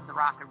 but he said the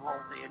rock and roll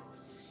dude.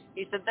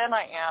 He said, then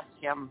I asked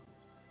him,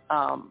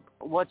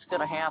 what's going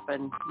to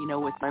happen,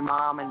 with my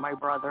mom and my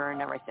brother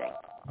and everything.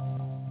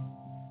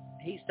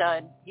 He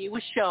said he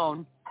was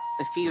shown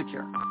the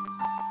future.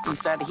 He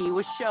said he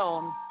was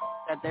shown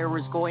that there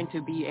was going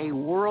to be a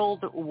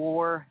World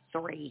War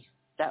III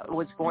that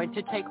was going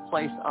to take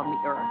place on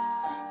the earth.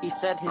 He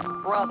said his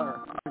brother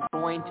was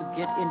going to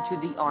get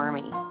into the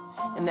army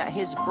and that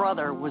his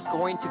brother was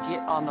going to get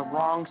on the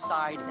wrong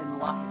side in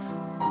life,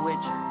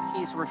 which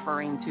he's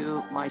referring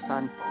to my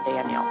son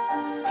Daniel.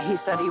 He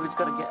said he was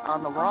going to get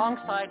on the wrong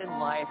side in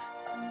life,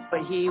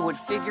 but he would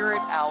figure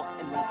it out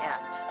in the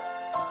end.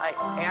 I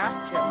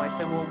asked him, I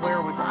said, well,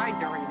 where was I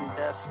during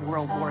this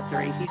World War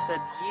III? He said,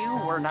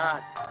 you were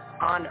not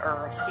on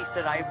earth.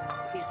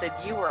 He said,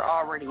 you were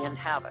already in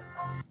heaven.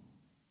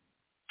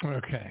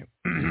 Okay.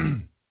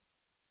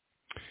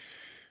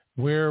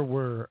 Where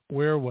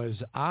was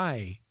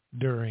I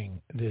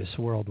during this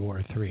World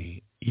War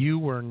III? You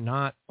were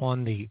not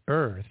on the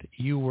earth.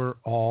 You were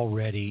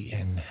already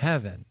in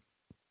heaven.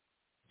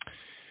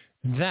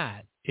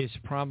 That is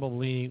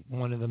probably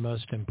one of the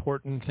most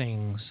important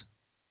things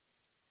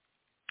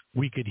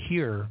we could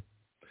hear,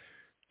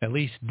 at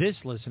least this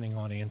listening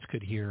audience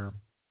could hear,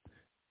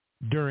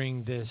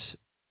 during this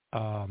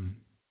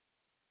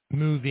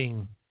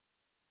moving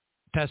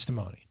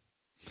testimony.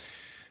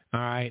 All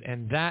right,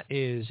 and that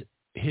is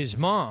his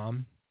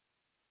mom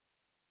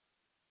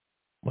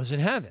was in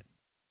heaven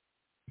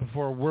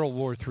before World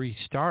War III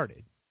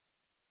started.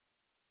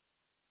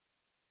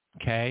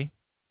 Okay?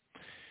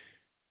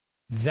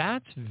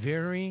 That's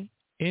very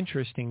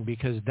interesting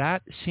because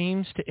that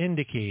seems to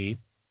indicate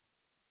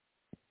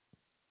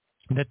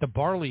that the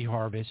barley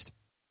harvest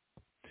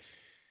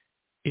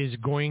is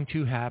going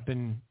to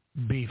happen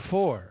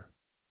before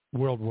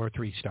World War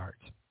III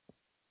starts.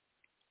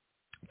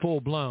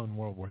 Full-blown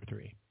World War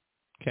III.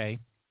 Okay?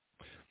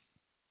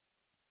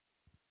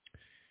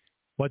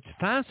 What's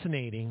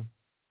fascinating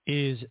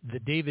is the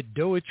David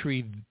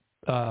Doetry,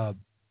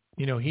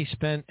 he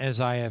spent, as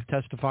I have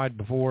testified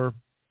before,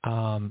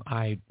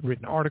 I've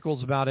written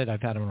articles about it.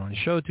 I've had him on the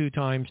show 2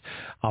 times.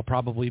 I'll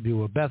probably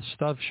do a best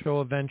stuff show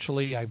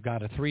eventually. I've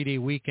got a 3-day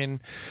weekend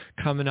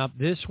coming up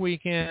this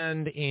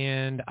weekend,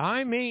 and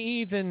I may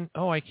even,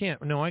 I can't.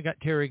 No, I got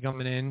Terry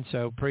coming in,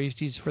 so praise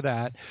Jesus for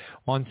that,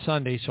 on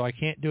Sunday, so I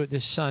can't do it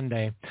this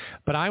Sunday.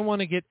 But I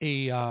want to get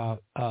a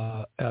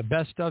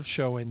best of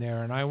show in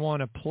there, and I want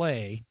to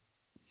play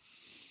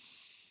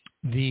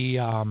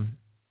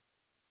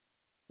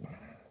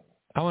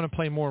I want to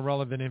play more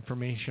relevant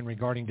information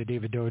regarding the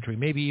David Doetry,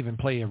 maybe even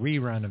play a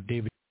rerun of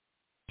David's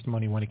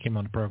testimony when he came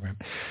on the program.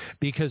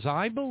 Because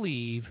I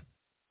believe,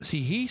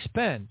 he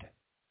spent,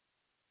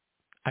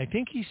 I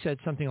think he said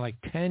something like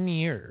 10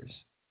 years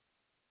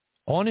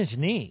on his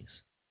knees.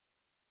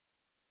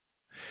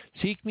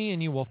 Seek me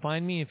and you will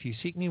find me if you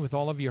seek me with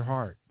all of your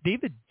heart.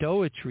 David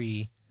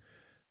Doetry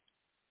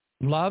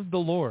loved the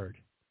Lord,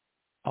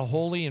 a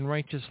holy and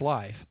righteous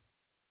life,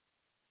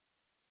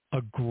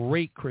 a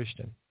great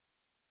Christian.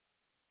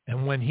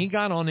 And when he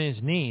got on his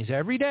knees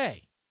every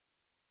day,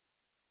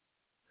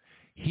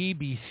 he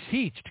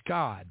beseeched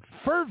God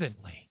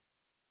fervently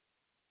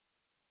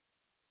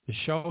to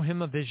show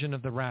him a vision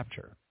of the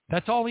rapture.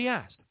 That's all he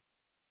asked.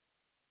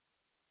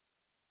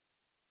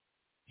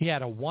 He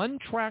had a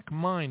one-track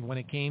mind when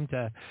it came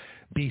to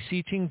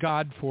beseeching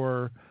God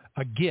for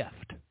a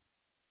gift.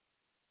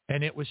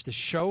 And it was to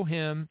show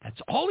him,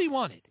 that's all he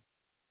wanted.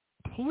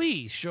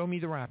 Please show me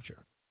the rapture.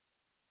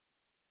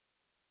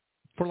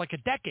 For like a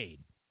decade.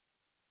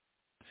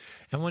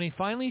 And when he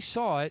finally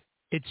saw it,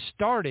 it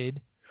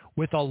started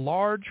with a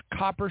large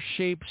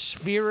copper-shaped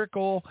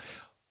spherical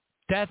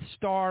Death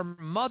Star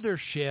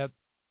mothership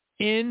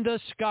in the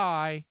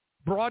sky,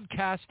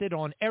 broadcasted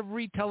on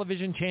every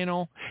television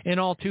channel in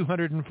all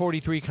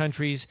 243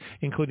 countries,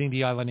 including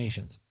the island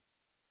nations.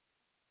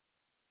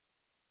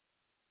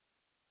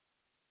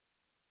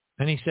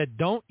 And he said,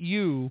 don't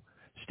you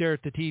stare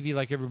at the TV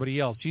like everybody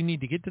else. You need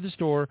to get to the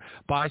store,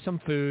 buy some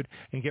food,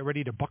 and get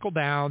ready to buckle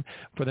down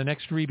for the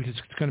next read because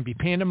it's going to be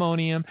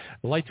pandemonium.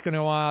 The light's going to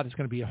go out. It's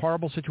going to be a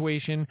horrible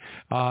situation.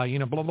 Blah,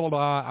 blah,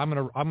 blah. I'm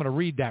going to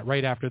read that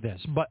right after this.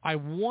 But I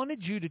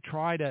wanted you to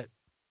try to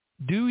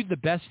do the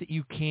best that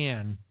you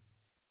can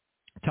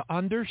to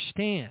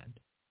understand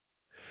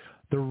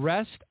the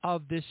rest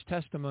of this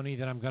testimony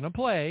that I'm going to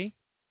play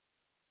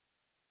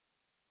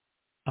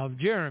of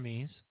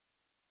Jeremy's,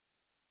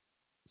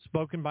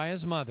 spoken by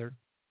his mother.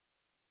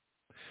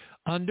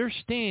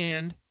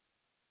 Understand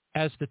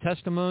as the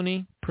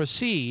testimony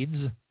proceeds,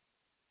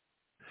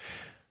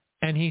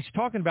 and he's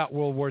talking about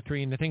World War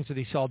III and the things that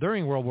he saw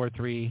during World War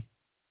III.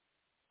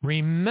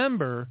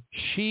 Remember,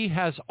 she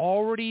has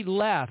already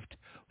left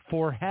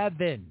for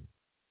heaven.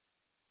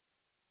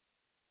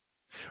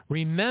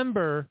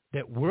 Remember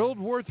that World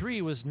War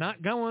III was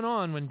not going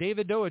on when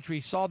David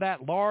Doetry saw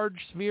that large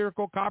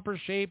spherical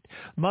copper-shaped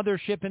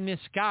mothership in the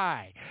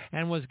sky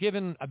and was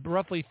given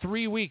roughly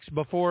 3 weeks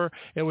before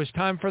it was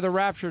time for the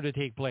rapture to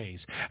take place.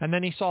 And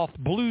then he saw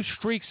blue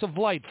streaks of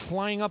light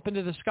flying up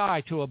into the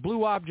sky to a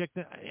blue object.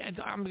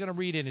 I'm going to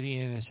read it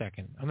in a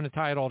second. I'm going to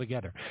tie it all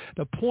together.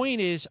 The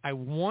point is,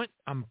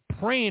 I'm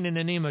praying in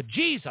the name of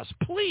Jesus,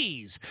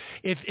 please,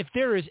 if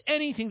there is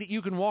anything that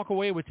you can walk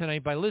away with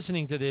tonight by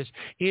listening to this,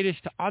 it is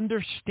to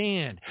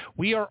understand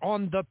we are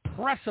on the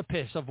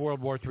precipice of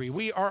World War III.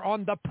 We are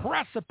on the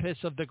precipice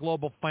of the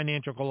global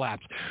financial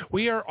collapse.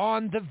 We are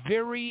on the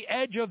very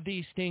edge of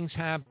these things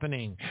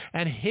happening.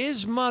 And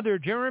his mother,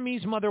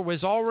 Jeremy's mother,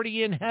 was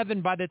already in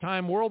heaven by the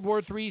time World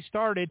War III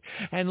started.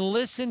 And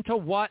listen to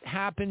what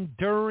happened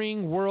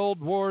during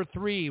World War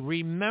III.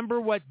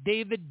 Remember what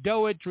David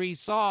Doetry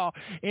saw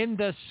in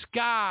the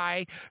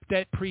sky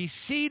that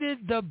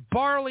preceded the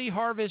barley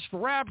harvest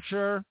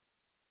rapture.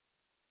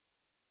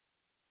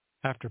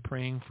 After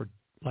praying for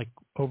like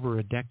over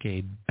a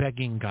decade,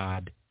 begging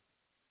God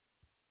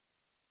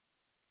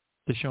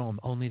to show him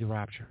only the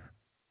rapture.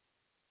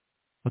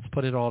 Let's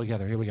put it all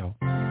together. Here we go.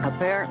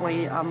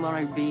 Apparently, I'm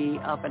going to be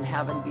up in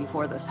heaven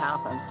before this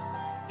happens.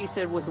 He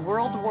said, with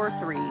World War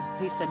III,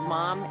 he said,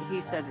 Mom,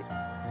 he said,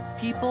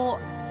 people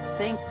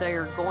think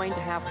they're going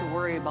to have to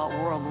worry about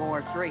World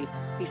War III.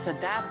 He said,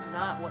 that's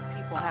not what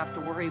people have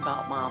to worry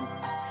about, Mom.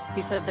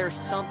 He said, there's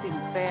something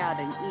bad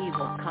and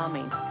evil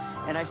coming.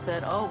 And I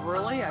said, oh,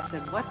 really? I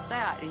said, what's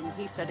that? And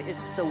he said, it's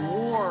the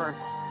war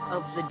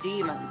of the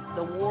demons,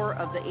 the war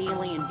of the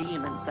alien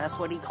demons. That's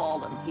what he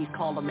called them. He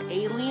called them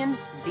alien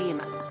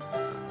demons.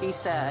 He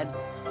said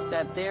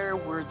that there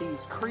were these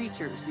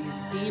creatures,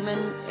 these demon,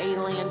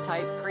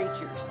 alien-type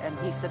creatures, and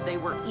he said they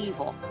were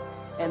evil,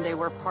 and they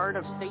were part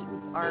of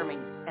Satan's army,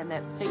 and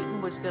that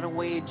Satan was going to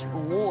wage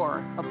war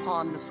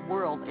upon this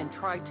world and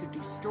try to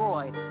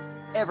destroy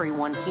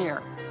everyone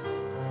here.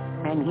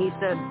 And he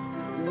said,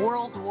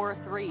 World War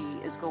III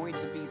is going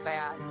to be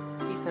bad.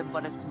 He said,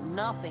 but it's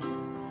nothing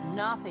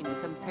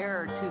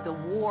compared to the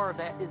war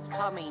that is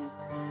coming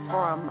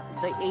from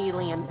the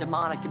alien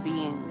demonic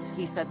beings.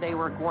 He said they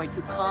were going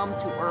to come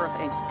to Earth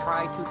and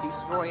try to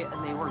destroy it,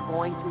 and they were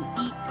going to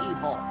eat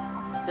people.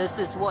 This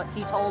is what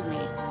he told me.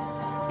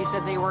 He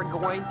said they were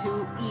going to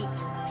eat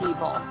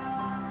people.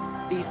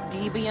 These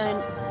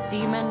demon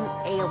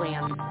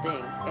alien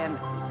things. And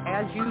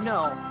as you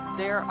know,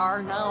 there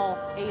are no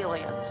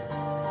aliens.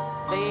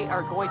 They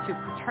are going to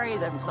portray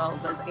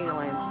themselves as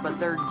aliens, but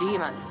they're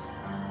demons.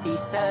 He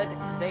said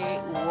they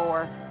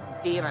were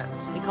demons.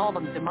 He called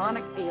them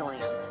demonic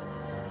aliens,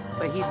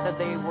 but he said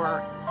they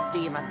were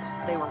demons.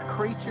 They were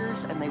creatures,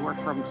 and they were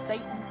from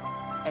Satan,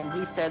 and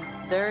he said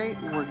they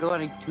were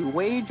going to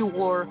wage a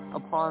war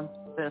upon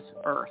this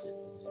earth,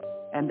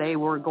 and they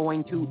were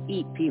going to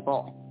eat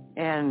people.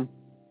 And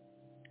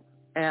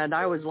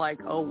I was like,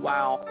 oh,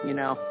 wow, you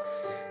know.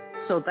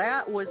 So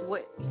that was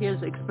what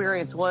his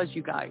experience was,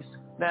 you guys.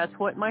 That's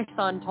what my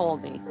son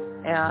told me.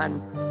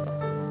 And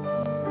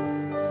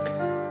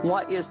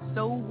what is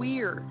so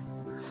weird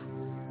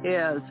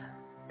is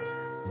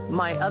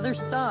my other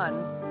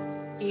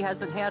son, he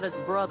hasn't had his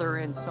brother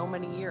in so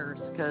many years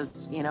because,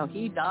 you know,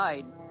 he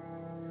died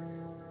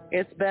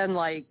It's been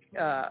like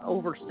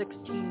over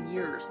 16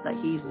 years that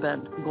he's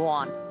been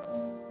gone.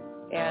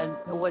 And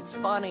what's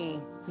funny,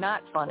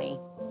 not funny,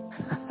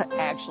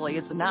 actually,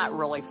 it's not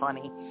really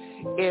funny,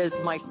 is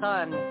my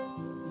son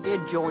did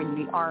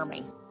join the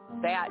Army.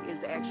 That is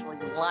actually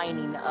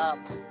lining up.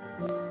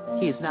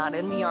 He's not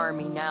in the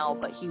Army now,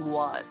 but he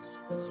was.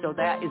 So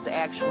that is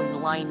actually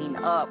lining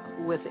up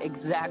with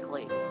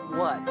exactly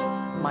what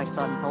my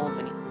son told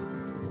me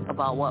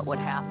about what would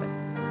happen.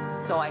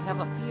 So I have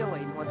a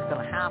feeling what's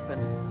going to happen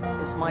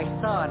is my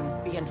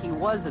son, being he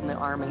was in the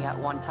Army at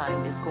one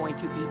time, is going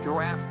to be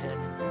drafted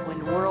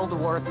when World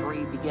War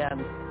III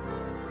begins.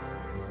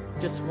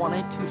 Just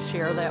wanted to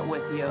share that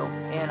with you.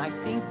 And I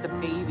think the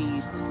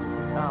babies,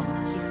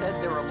 he said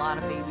there were a lot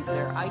of babies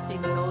there. I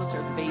think those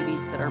are the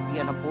babies that are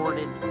being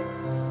aborted,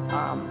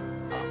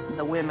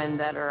 the women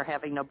that are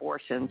having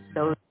abortions.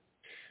 Those.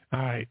 All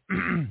right.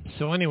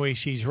 So anyway,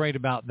 she's right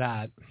about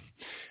that.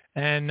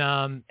 And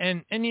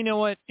you know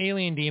what?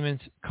 Alien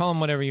demons, call them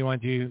whatever you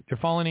want to. They're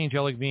fallen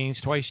angelic beings,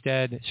 twice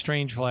dead,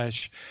 strange flesh.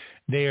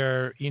 They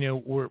are,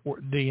 we're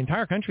the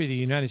entire country of the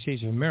United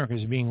States of America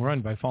is being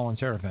run by fallen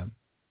seraphim,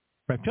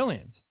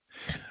 reptilians.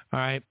 All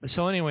right.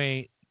 So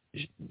anyway,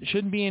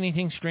 shouldn't be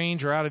anything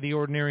strange or out of the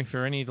ordinary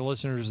for any of the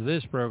listeners of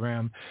this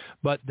program.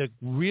 But the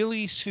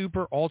really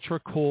super ultra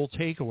cool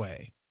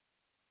takeaway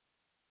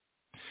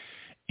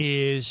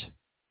is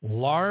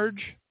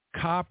large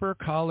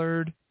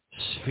copper-colored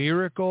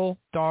spherical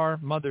star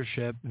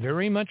mothership,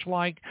 very much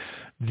like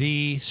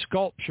the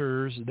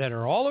sculptures that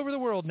are all over the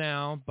world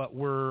now, but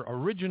were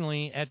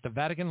originally at the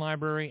Vatican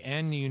Library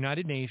and the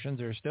United Nations.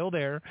 They're still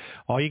there.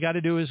 All you got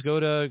to do is go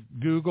to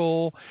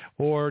Google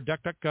or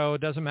DuckDuckGo,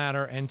 it doesn't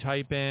matter, and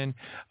type in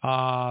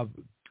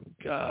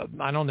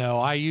I don't know.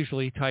 I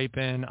usually type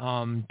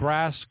in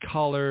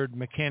brass-colored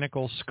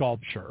mechanical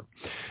sculpture,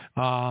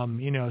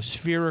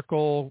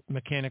 spherical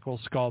mechanical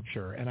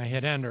sculpture, and I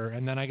hit enter,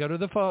 and then I go to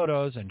the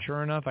photos, and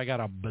sure enough, I got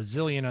a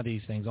bazillion of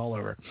these things all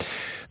over.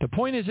 The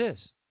point is this.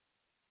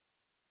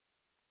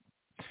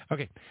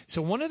 Okay,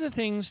 so one of the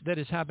things that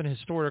has happened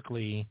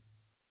historically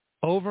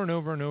over and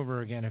over and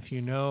over again, if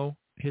you know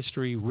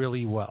history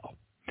really well,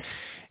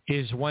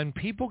 is when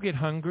people get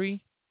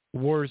hungry,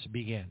 wars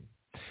begin.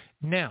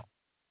 Now,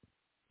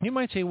 you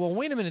might say, well,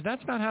 wait a minute,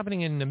 that's not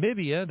happening in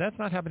Namibia, that's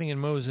not happening in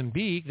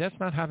Mozambique, that's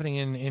not happening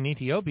in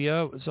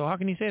Ethiopia, so how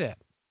can you say that?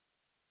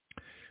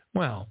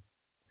 Well,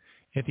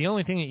 if the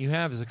only thing that you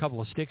have is a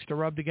couple of sticks to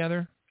rub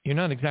together, you're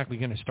not exactly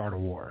going to start a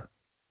war.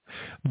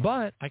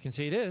 But I can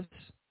say this,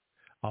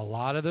 a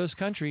lot of those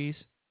countries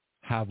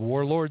have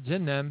warlords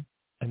in them,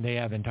 and they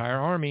have entire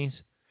armies,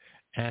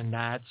 and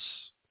that's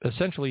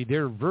essentially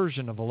their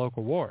version of a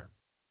local war.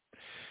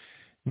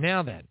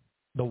 Now then,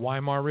 the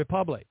Weimar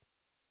Republic.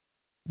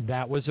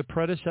 That was a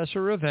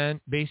predecessor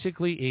event,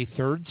 basically a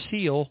third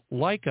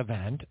seal-like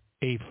event,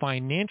 a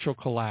financial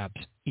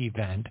collapse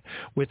event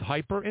with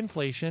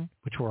hyperinflation,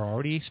 which we're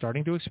already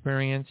starting to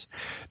experience.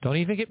 Don't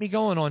even get me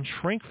going on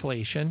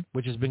shrinkflation,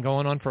 which has been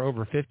going on for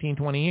over 15,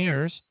 20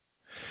 years.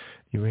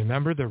 You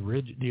remember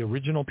the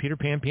original Peter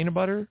Pan peanut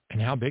butter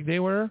and how big they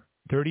were?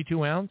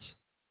 32 ounce,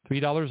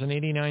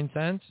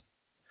 $3.89.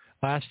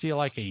 Last year,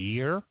 like a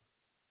year.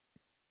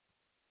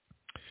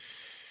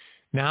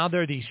 Now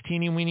they're these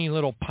teeny-weeny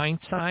little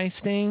pint-sized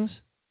things,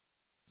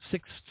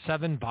 $6,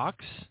 $7.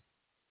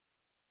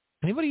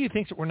 Anybody who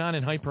thinks that we're not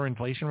in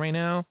hyperinflation right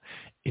now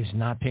is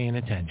not paying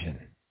attention.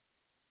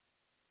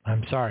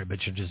 I'm sorry, but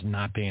you're just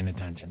not paying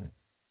attention.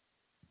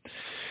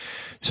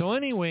 So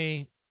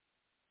anyway,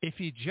 if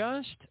you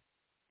just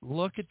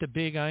look at the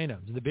big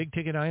items, the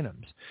big-ticket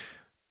items,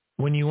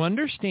 when you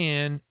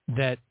understand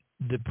that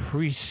the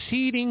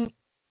preceding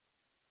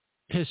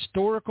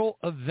historical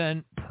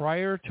event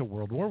prior to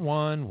World War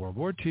I, World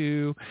War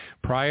II,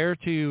 prior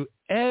to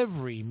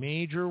every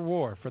major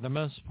war for the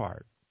most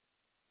part,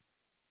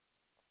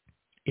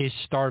 is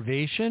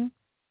starvation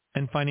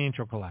and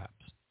financial collapse.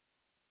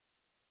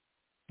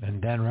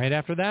 And then right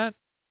after that,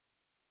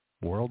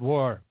 World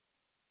War.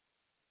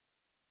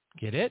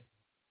 Get it?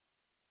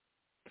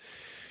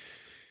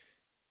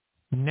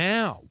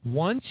 Now,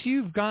 once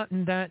you've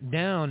gotten that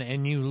down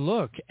and you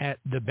look at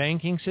the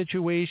banking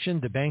situation,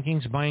 the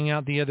banking's buying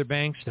out the other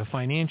banks, the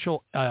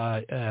financial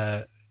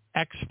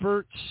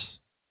experts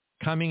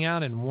coming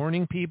out and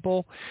warning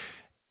people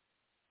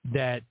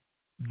that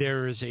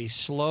there is a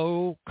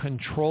slow,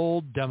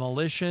 controlled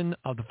demolition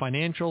of the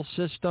financial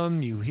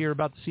system. You hear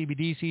about the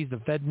CBDCs,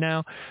 the Fed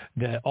now,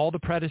 all the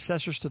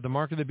predecessors to the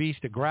mark of the beast,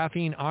 the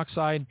graphene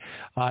oxide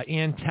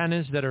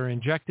antennas that are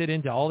injected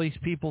into all these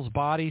people's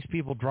bodies,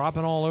 people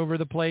dropping all over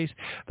the place.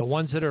 The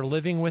ones that are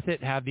living with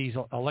it have these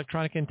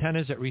electronic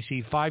antennas that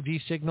receive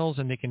 5G signals,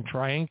 and they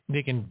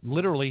can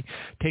literally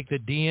take the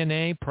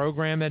DNA,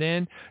 program it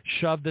in,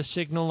 shove the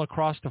signal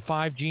across the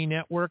 5G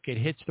network. It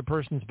hits the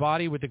person's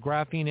body with the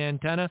graphene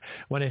antenna.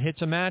 When it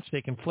hits a match,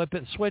 they can flip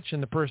it, switch,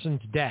 and the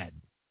person's dead.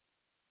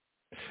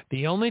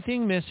 The only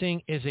thing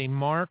missing is a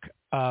mark,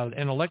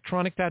 an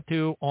electronic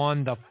tattoo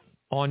on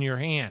your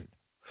hand,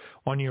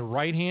 on your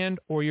right hand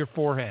or your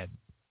forehead.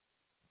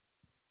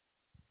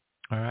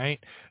 All right.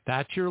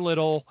 That's your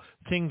little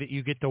thing that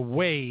you get to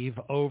wave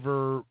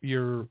over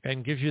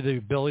and gives you the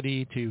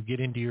ability to get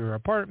into your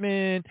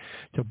apartment,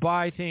 to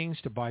buy things,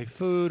 to buy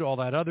food, all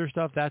that other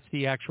stuff. That's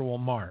the actual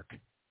mark.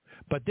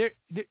 But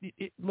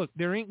look,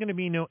 there ain't going to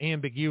be no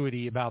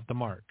ambiguity about the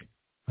mark.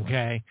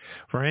 Okay.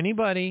 For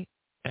anybody,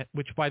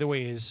 which by the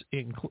way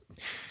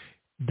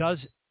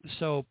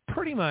so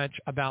pretty much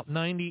about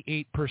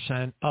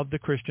 98% of the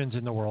Christians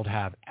in the world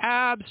have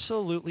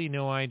absolutely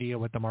no idea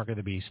what the mark of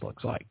the beast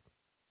looks like.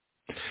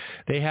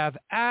 They have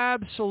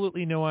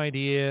absolutely no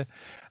idea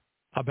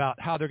about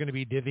how they're going to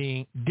be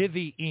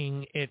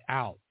divvying it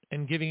out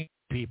and giving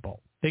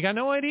people. They got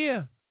no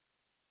idea.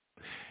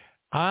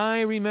 I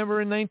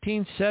remember in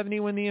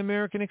 1970 when the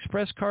American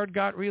Express card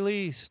got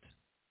released.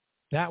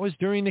 That was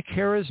during the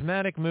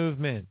charismatic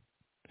movement.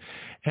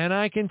 And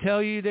I can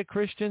tell you that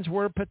Christians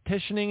were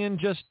petitioning and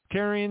just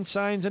carrying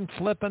signs and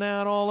flipping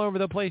out all over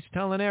the place,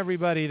 telling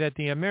everybody that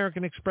the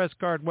American Express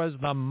card was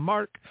the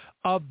mark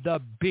of the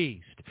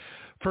beast.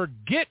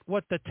 Forget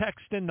what the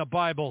text in the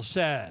Bible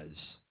says.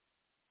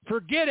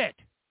 Forget it.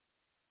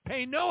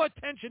 Pay no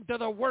attention to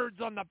the words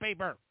on the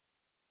paper.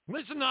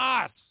 Listen to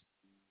us.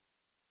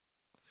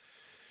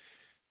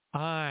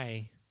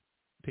 I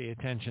pay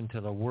attention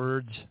to the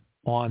words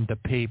on the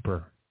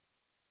paper.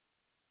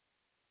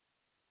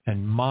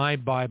 And my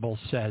Bible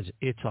says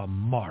it's a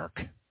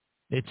mark.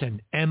 It's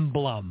an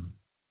emblem.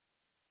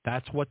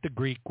 That's what the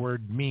Greek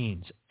word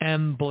means,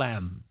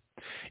 emblem.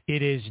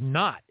 It is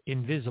not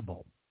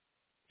invisible.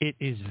 It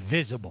is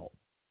visible.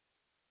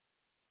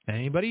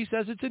 Anybody who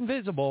says it's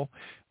invisible,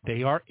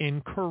 they are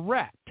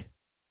incorrect.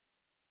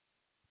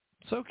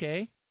 It's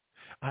okay.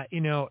 At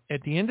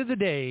the end of the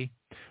day,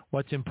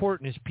 what's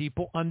important is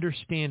people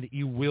understand that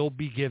you will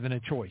be given a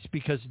choice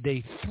because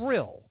they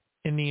thrill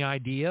in the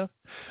idea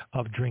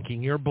of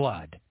drinking your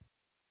blood.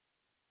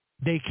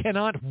 They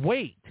cannot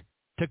wait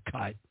to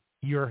cut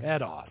your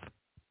head off.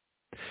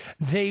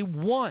 They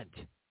want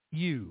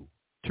you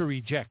to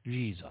reject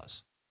Jesus.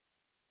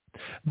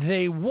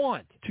 They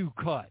want to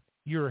cut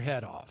your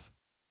head off.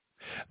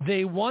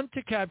 They want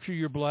to capture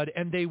your blood,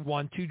 and they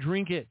want to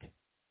drink it.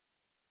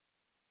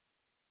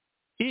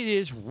 It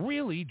is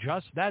really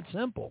just that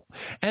simple.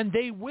 And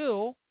they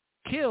will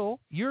kill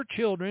your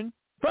children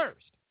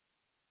first.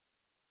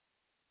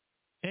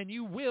 And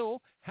you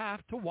will have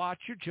to watch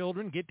your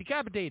children get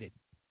decapitated.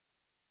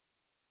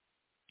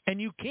 And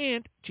you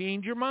can't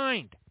change your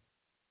mind.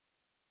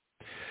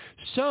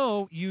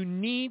 So you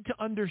need to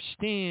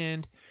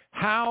understand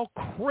how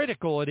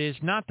critical it is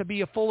not to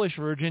be a foolish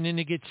virgin and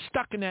to get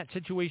stuck in that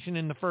situation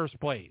in the first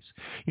place.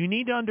 You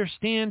need to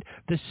understand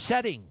the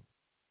setting.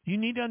 You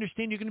need to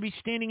understand you're going to be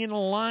standing in a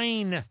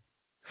line.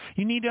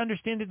 You need to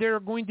understand that there are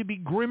going to be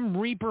grim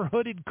reaper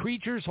hooded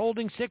creatures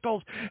holding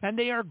sickles, and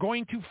they are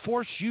going to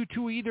force you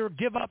to either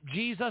give up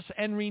Jesus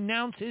and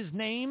renounce his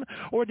name,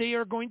 or they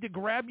are going to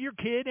grab your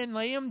kid and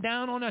lay him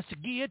down on a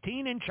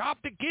guillotine and chop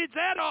the kid's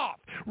head off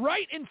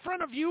right in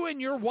front of you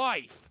and your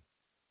wife.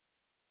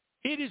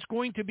 It is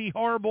going to be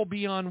horrible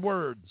beyond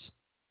words.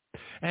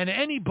 And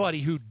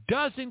anybody who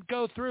doesn't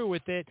go through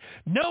with it,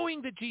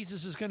 knowing that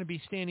Jesus is going to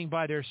be standing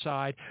by their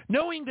side,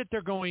 knowing that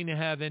they're going to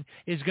heaven,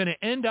 is going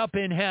to end up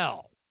in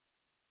hell.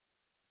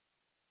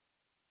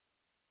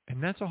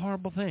 And that's a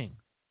horrible thing.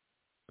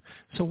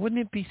 So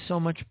wouldn't it be so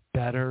much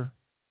better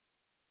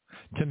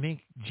to make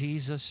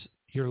Jesus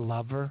your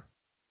lover,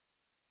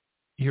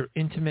 your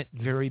intimate,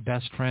 very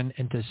best friend,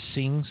 and to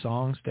sing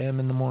songs to him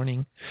in the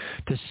morning,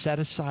 to set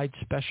aside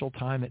special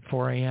time at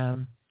 4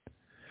 a.m.,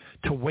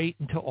 to wait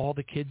until all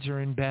the kids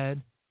are in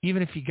bed,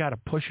 even if you got to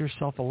push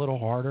yourself a little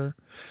harder,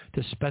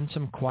 to spend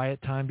some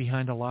quiet time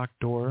behind a locked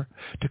door,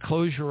 to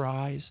close your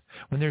eyes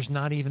when there's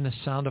not even the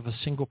sound of a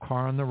single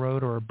car on the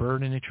road or a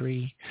bird in a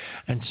tree,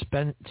 and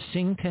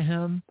sing to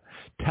him,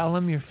 tell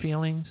him your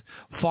feelings,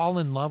 fall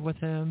in love with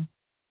him.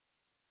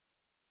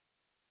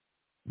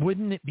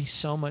 Wouldn't it be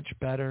so much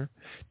better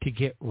to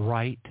get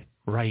right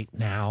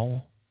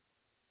now?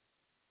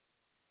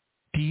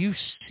 Do you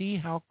see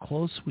how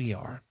close we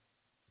are?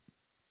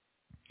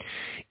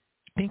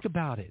 Think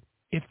about it.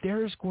 If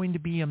there is going to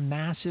be a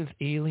massive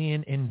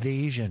alien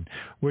invasion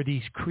where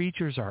these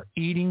creatures are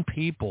eating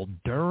people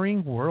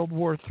during World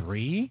War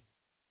III,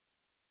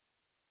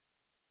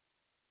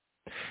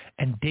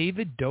 and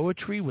David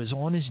Doetry was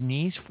on his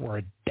knees for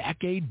a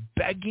decade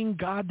begging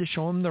God to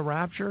show him the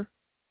rapture,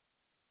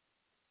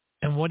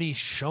 and what he's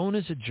shown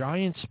is a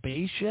giant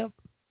spaceship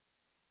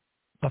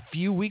a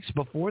few weeks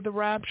before the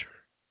rapture,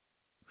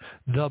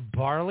 the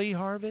barley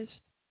harvest.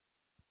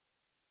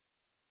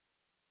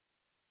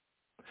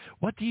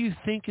 What do you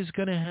think is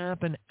going to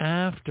happen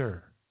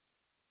after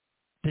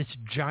this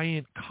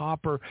giant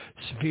copper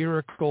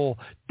spherical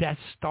Death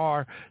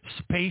Star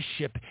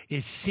spaceship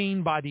is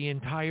seen by the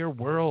entire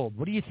world?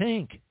 What do you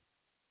think?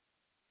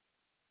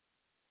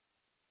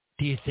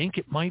 Do you think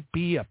it might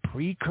be a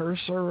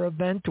precursor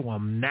event to a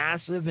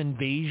massive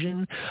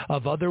invasion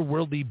of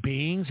otherworldly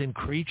beings and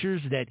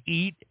creatures that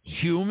eat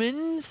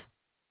humans?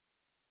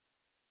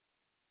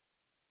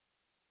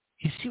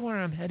 You see where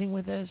I'm heading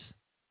with this?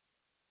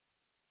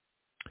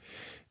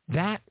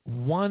 That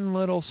one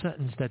little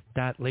sentence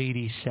that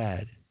lady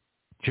said,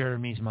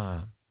 Jeremy's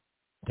mom,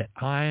 that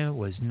I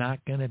was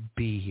not going to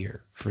be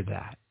here for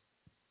that.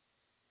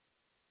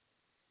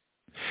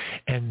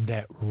 And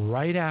that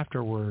right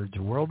afterwards,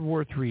 World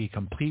War III,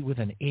 complete with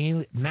an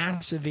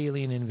massive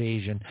alien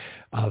invasion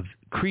of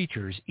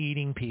creatures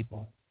eating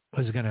people,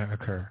 was going to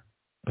occur.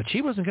 But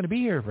she wasn't going to be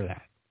here for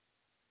that.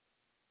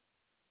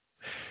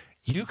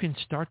 You can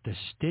start to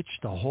stitch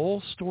the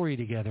whole story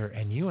together,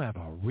 and you have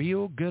a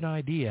real good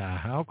idea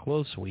how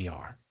close we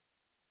are.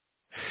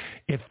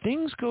 If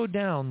things go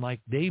down like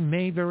they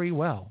may very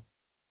well,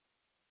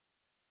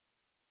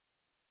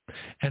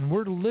 and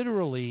we're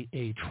literally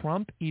a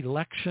Trump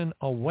election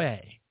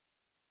away,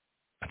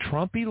 a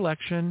Trump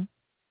election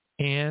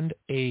and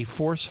a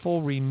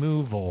forceful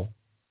removal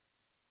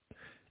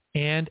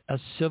and a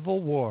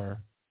civil war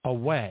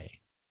away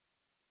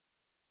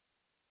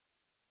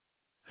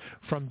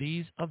from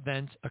these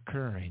events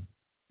occurring.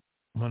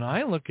 When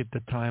I look at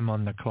the time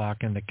on the clock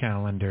and the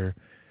calendar,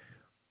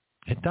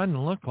 it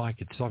doesn't look like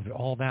it's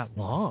all that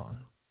long.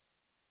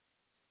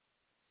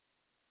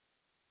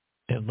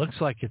 It looks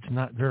like it's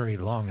not very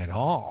long at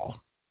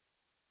all,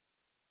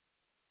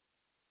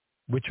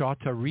 which ought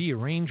to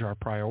rearrange our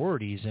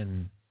priorities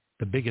in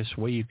the biggest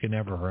way you can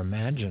ever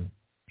imagine,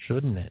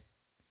 shouldn't it?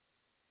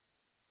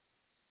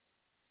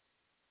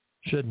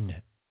 Shouldn't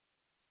it?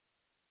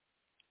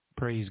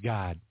 Praise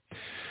God.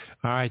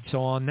 All right,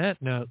 so on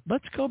that note,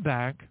 let's go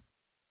back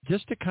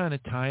just to kind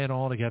of tie it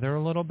all together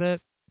a little bit.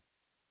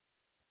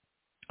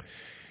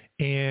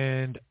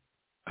 And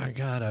I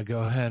got to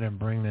go ahead and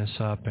bring this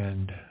up,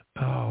 and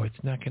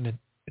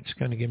it's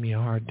going to give me a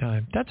hard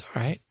time. That's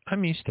all right.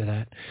 I'm used to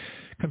that.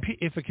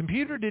 If a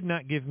computer did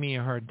not give me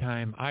a hard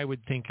time, I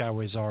would think I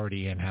was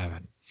already in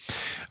heaven.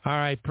 All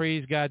right,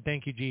 praise God.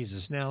 Thank you,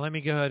 Jesus. Now, let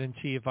me go ahead and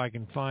see if I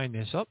can find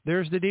this. Oh,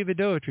 there's the David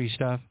Doherty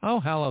stuff. Oh,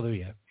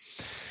 hallelujah.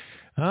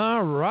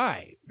 All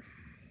right.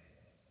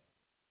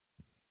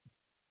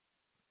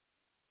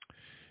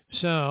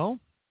 So,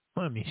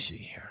 let me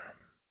see here.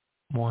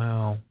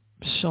 Wow,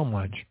 so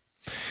much.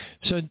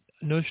 So,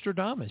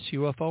 Nostradamus,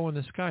 UFO in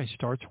the sky,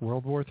 starts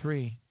World War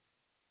III.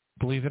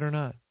 Believe it or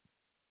not.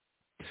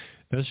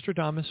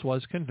 Nostradamus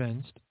was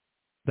convinced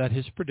that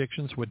his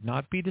predictions would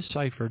not be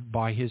deciphered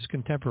by his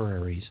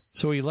contemporaries,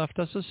 so he left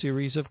us a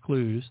series of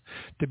clues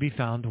to be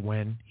found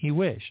when he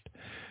wished.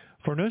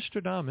 For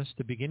Nostradamus,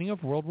 the beginning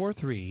of World War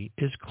III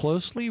is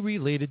closely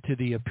related to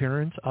the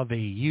appearance of a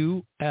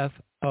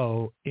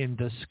UFO in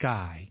the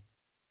sky.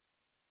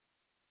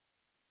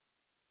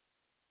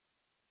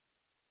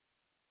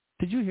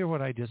 Did you hear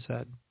what I just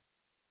said?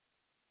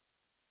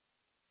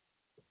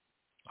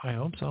 I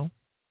hope so.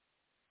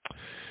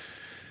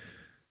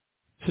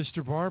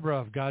 Sister Barbara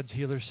of God's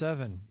Healer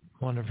 7,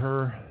 one of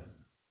her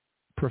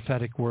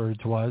prophetic words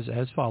was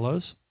as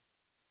follows.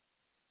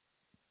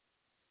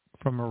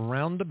 From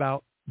around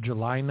about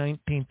July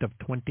 19th of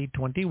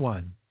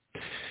 2021,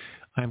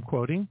 I'm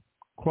quoting,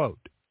 quote,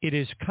 "It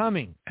is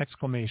coming,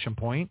 exclamation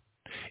point.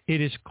 It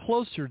is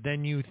closer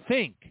than you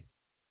think.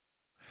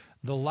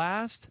 The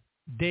last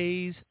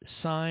days,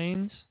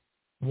 signs,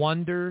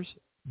 wonders,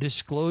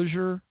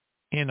 disclosure,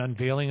 and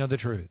unveiling of the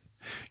truth.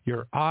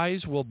 Your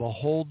eyes will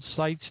behold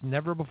sights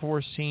never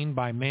before seen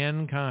by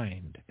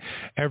mankind.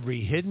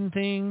 Every hidden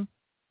thing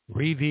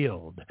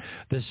revealed.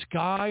 The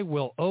sky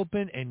will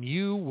open and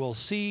you will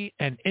see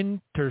an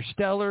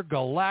interstellar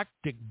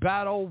galactic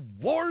battle,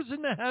 wars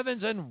in the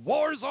heavens and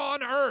wars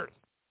on earth."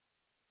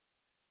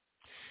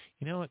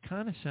 You know, it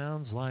kind of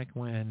sounds like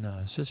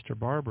when Sister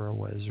Barbara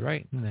was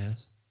writing this,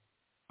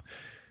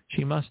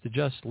 she must have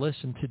just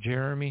listened to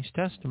Jeremy's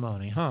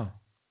testimony, huh?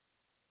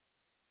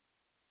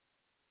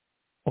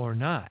 Or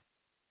not.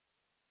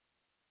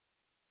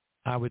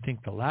 I would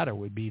think the latter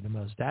would be the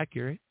most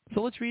accurate.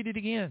 So let's read it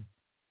again.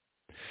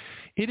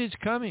 It is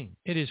coming.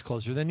 It is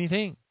closer than you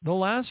think. The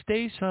last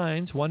day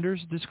signs,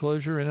 wonders,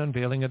 disclosure, and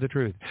unveiling of the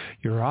truth.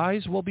 Your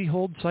eyes will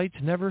behold sights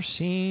never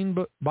seen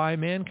by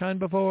mankind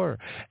before.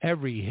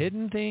 Every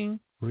hidden thing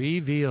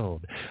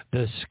revealed.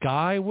 The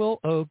sky will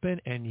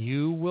open and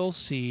you will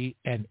see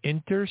an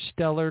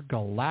interstellar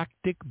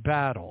galactic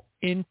battle.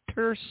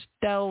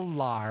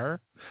 Interstellar,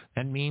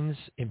 that means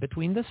in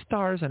between the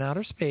stars and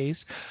outer space.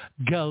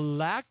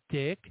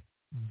 Galactic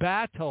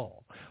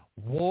battle.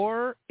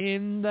 War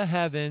in the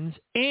heavens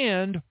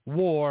and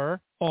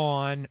war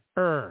on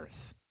earth.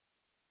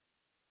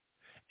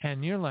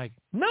 And you're like,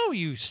 no,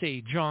 you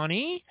say,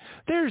 Johnny.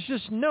 There's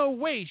just no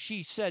way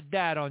she said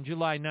that on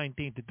July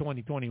 19th of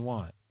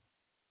 2021.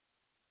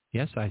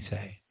 Yes, I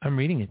say. I'm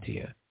reading it to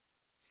you.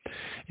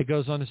 It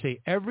goes on to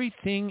say,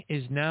 everything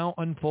is now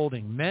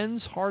unfolding.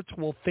 Men's hearts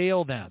will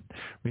fail them.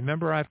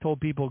 Remember, I've told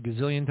people a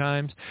gazillion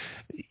times,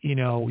 you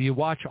know, you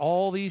watch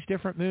all these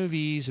different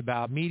movies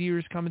about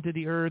meteors coming to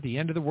the earth, the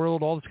end of the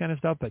world, all this kind of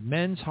stuff, but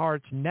men's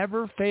hearts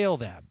never fail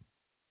them.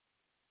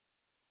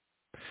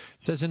 It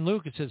says in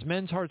Luke, it says,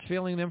 men's hearts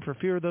failing them for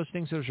fear of those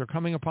things that are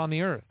coming upon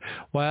the earth.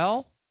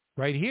 Well,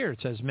 right here,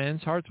 it says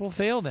men's hearts will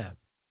fail them.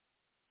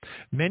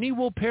 Many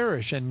will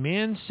perish, and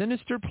man's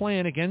sinister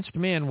plan against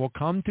man will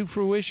come to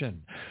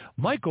fruition.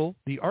 Michael,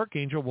 the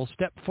archangel, will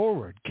step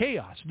forward.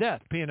 Chaos,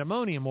 death,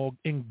 pandemonium will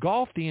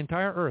engulf the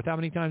entire earth. How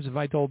many times have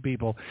I told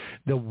people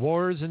the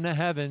wars in the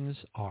heavens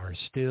are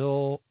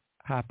still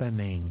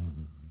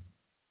happening?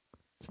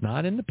 It's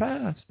not in the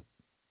past.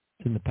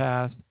 It's in the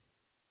past,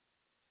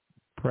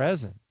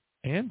 present,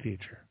 and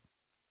future.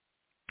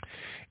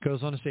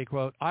 Goes on to say,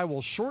 quote, I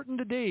will shorten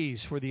the days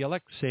for the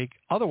elect's sake,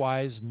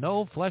 otherwise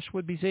no flesh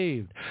would be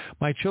saved.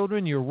 My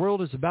children, your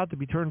world is about to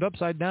be turned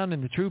upside down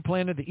and the true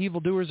plan of the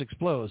evildoers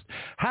exposed.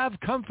 Have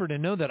comfort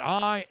and know that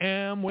I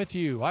am with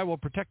you. I will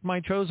protect my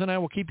chosen. I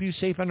will keep you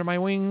safe under my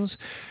wings.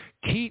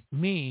 Keep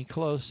me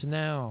close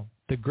now.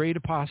 The great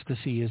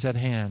apostasy is at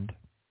hand.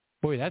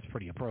 Boy, that's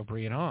pretty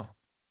appropriate, huh?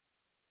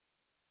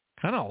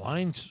 Kind of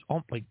aligns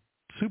like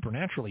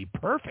supernaturally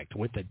perfect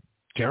with the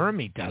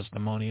Jeremy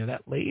testimony of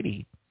that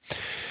lady.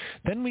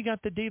 Then we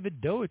got the David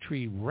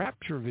Doetry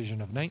rapture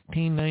vision of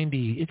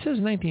 1990. It says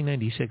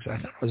 1996. I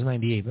thought it was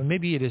 98, but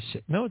maybe it is.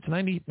 No, it's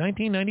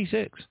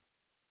 1996.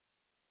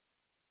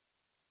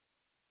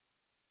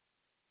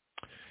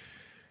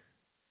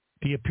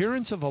 The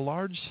appearance of a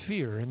large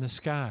sphere in the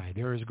sky.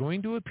 There is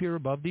going to appear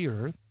above the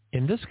earth,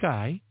 in the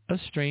sky, a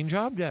strange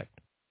object.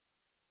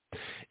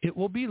 It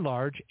will be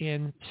large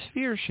and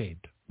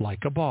sphere-shaped,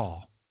 like a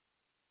ball.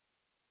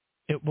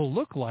 It will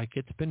look like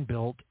it's been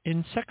built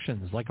in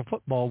sections, like a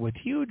football with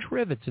huge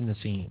rivets in the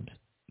seams.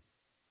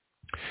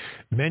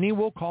 Many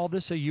will call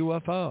this a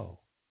UFO.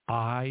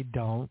 I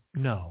don't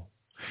know.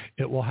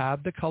 It will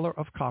have the color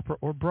of copper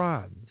or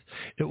bronze.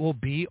 It will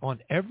be on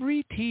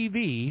every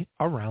TV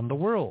around the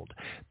world.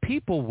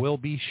 People will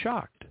be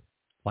shocked,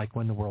 like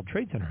when the World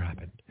Trade Center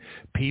happened.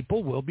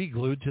 People will be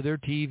glued to their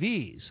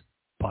TVs,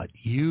 but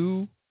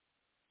you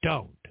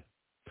don't.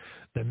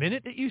 The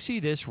minute that you see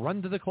this,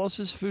 run to the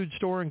closest food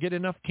store and get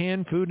enough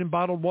canned food and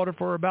bottled water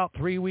for about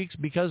 3 weeks,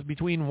 because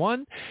between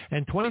 1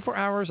 and 24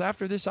 hours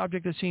after this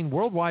object is seen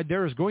worldwide,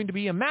 there is going to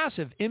be a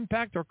massive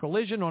impact or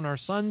collision on our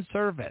sun's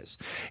surface.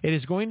 It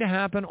is going to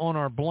happen on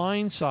our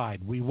blind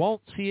side. We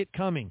won't see it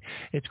coming.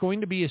 It's going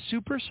to be a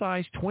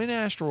supersized twin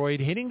asteroid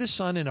hitting the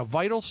sun in a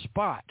vital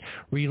spot,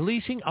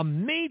 releasing a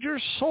major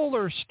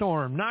solar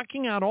storm,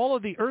 knocking out all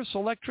of the Earth's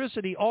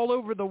electricity all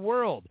over the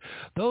world.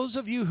 Those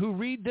of you who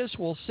read this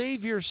will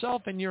save yourself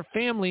and your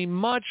family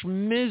much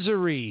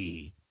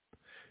misery.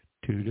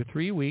 2 to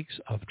 3 weeks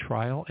of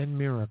trial and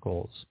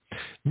miracles.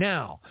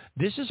 Now,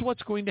 this is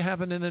what's going to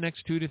happen in the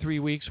next 2 to 3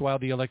 weeks while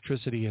the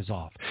electricity is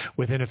off.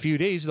 Within a few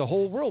days, the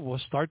whole world will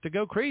start to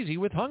go crazy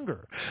with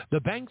hunger.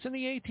 The banks and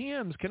the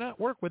ATMs cannot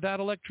work without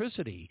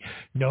electricity.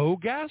 No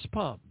gas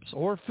pumps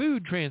or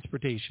food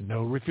transportation.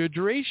 No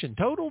refrigeration.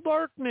 Total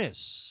darkness.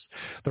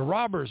 The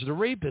robbers, the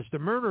rapists, the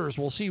murderers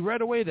will see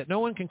right away that no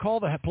one can call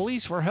the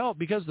police for help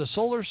because the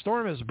solar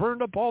storm has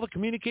burned up all the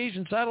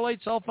communication,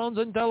 satellites, cell phones,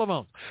 and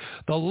telephones.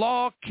 The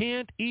law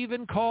can't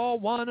even call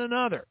one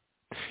another.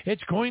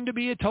 It's going to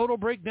be a total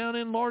breakdown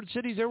in large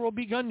cities. There will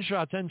be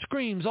gunshots and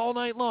screams all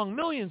night long.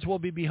 Millions will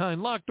be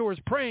behind locked doors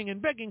praying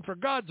and begging for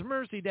God's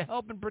mercy to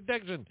help and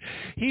protection.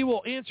 He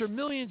will answer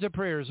millions of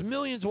prayers.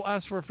 Millions will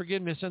ask for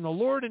forgiveness, and the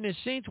Lord and his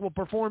saints will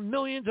perform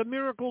millions of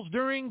miracles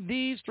during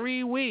these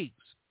 3 weeks.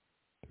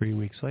 3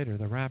 weeks later,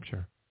 the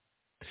rapture.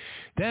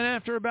 Then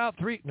after about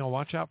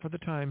watch out for the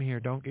time here.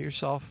 Don't get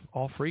yourself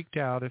all freaked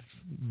out if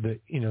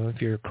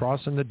you're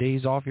crossing the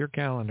days off your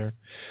calendar.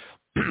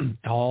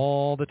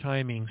 All the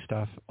timing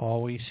stuff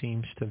always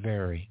seems to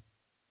vary.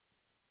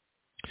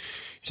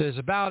 It says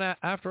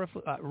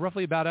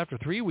roughly after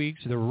 3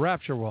 weeks, the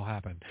rapture will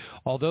happen.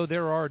 Although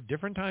there are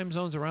different time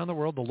zones around the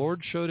world, the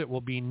Lord showed it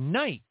will be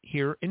night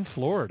here in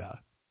Florida.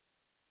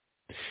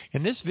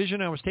 In this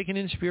vision, I was taken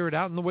in spirit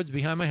out in the woods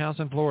behind my house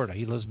in Florida.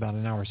 He lives about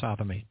an hour south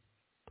of me.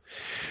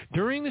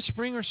 During the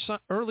spring or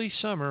early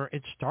summer,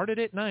 it started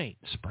at night.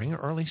 Spring or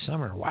early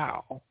summer.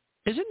 Wow.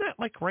 Isn't that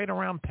like right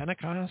around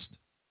Pentecost?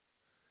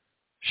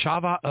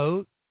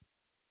 Shavuot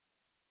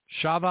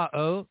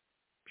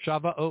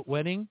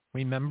wedding.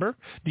 Remember?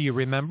 Do you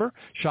remember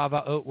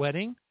Shavuot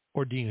wedding,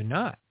 or do you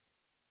not?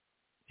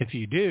 If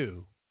you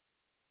do,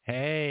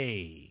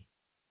 hey.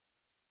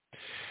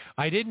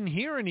 I didn't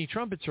hear any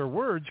trumpets or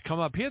words come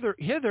up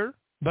hither,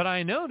 but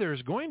I know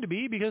there's going to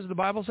be because the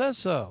Bible says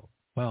so.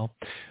 Well,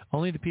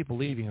 only the people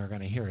leaving are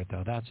going to hear it,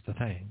 though. That's the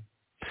thing.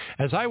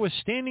 As I was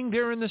standing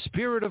there in the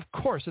spirit, of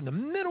course, in the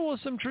middle of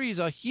some trees,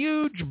 a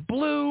huge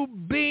blue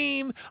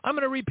beam, I'm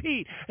going to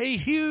repeat, a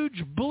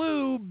huge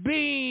blue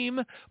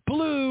beam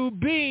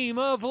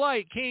of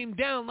light came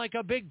down like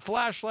a big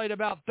flashlight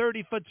about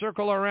 30-foot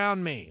circle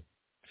around me.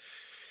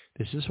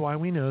 This is why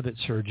we know that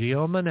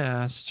Sergio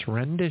Monast's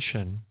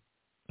rendition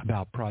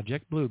about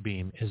Project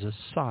Bluebeam is a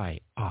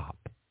psy-op.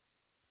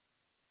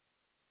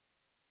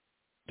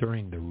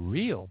 During the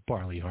real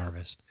barley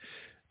harvest,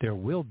 there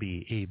will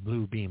be a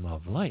blue beam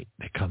of light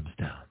that comes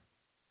down.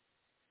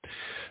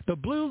 The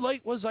blue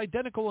light was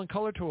identical in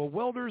color to a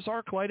welder's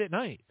arc light at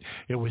night.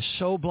 It was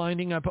so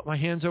blinding I put my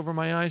hands over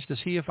my eyes to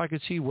see if I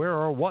could see where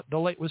or what the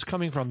light was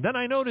coming from. Then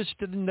I noticed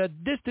in the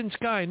distant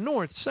sky,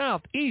 north,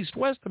 south, east,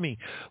 west of me,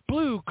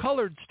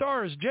 blue-colored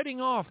stars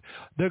jetting off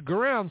the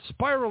ground,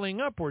 spiraling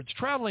upwards,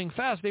 traveling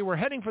fast. They were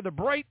heading for the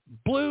bright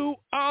blue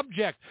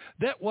object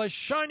that was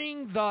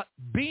shining the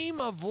beam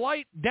of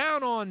light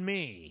down on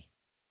me.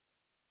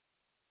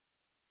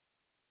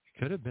 It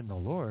could have been the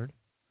Lord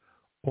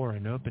or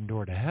an open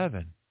door to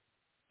heaven.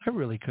 I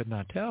really could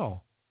not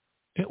tell.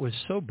 It was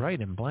so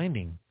bright and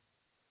blinding.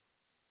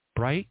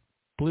 Bright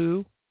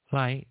blue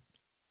light,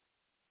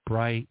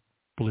 bright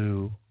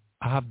blue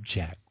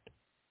object.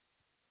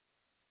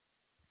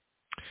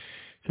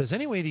 It says,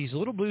 anyway, these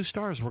little blue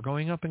stars were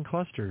going up in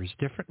clusters,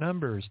 different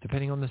numbers,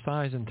 depending on the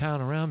size and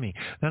town around me.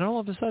 Then all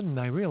of a sudden,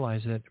 I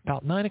realized that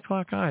about 9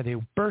 o'clock they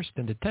burst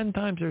into 10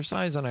 times their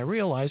size, and I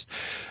realized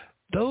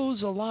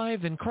those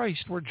alive in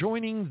Christ were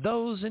joining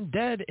those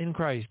dead in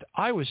Christ.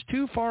 I was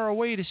too far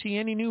away to see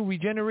any new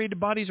regenerated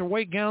bodies or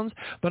white gowns,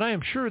 but I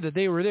am sure that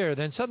they were there.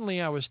 Then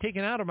suddenly I was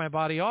taken out of my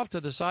body off to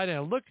the side, and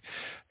I looked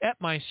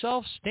at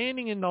myself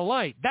standing in the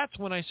light. That's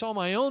when I saw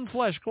my own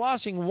flesh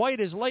glossing white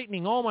as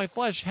lightning. All my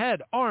flesh,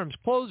 head, arms,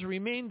 clothes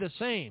remained the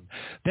same.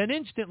 Then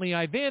instantly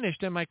I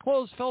vanished, and my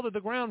clothes fell to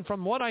the ground.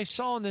 From what I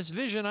saw in this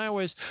vision, I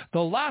was the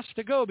last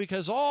to go,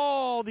 because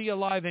all the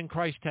alive in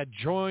Christ had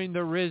joined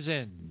the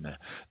risen.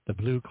 The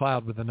blue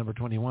cloud with the number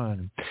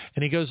 21.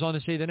 And he goes on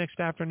to say, the next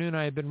afternoon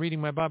I had been reading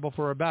my Bible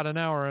for about an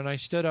hour, and I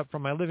stood up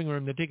from my living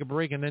room to take a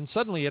break, and then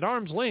suddenly at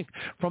arm's length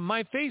from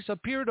my face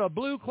appeared a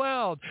blue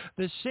cloud,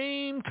 the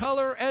same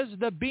color as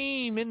the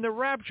beam in the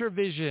rapture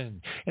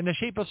vision, in the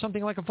shape of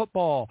something like a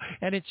football,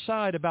 and its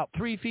side about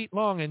 3 feet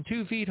long and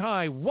 2 feet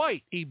high,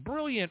 white, a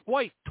brilliant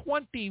white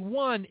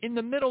 21 in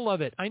the middle of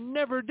it. I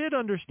never did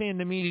understand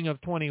the meaning of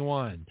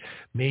 21.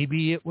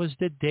 Maybe it was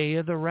the day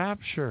of the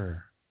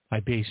rapture. I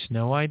base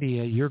no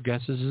idea. Your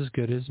guess is as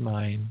good as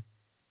mine.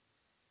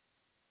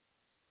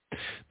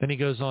 Then he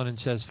goes on and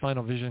says,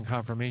 final vision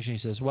confirmation.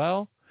 He says,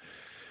 well,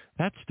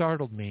 that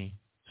startled me,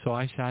 so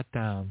I sat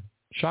down,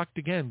 shocked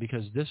again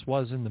because this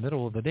was in the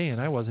middle of the day and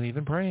I wasn't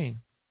even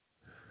praying.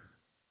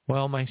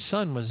 Well, my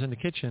son was in the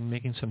kitchen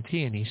making some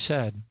tea, and he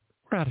said,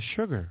 we're out of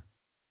sugar.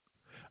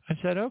 I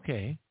said,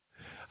 okay,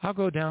 I'll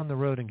go down the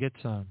road and get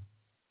some.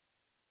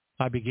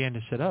 I began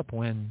to sit up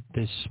when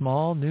this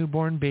small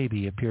newborn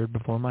baby appeared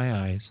before my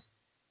eyes.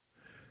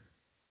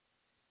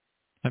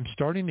 I'm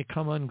starting to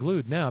come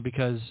unglued now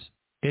because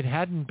it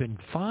hadn't been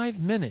 5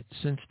 minutes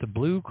since the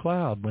blue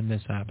cloud when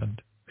this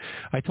happened.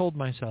 I told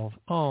myself,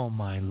 oh,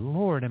 my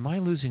Lord, am I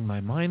losing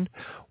my mind?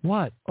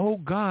 What? Oh,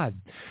 God,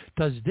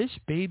 does this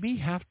baby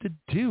have to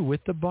do with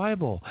the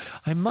Bible?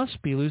 I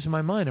must be losing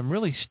my mind. I'm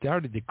really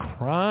started to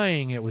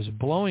crying. It was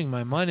blowing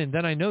my mind. And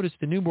then I noticed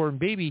the newborn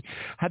baby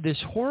had this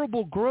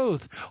horrible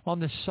growth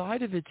on the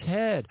side of its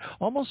head,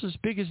 almost as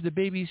big as the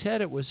baby's head.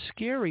 It was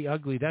scary,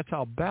 ugly. That's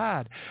how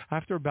bad.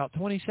 After about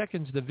 20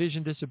 seconds, the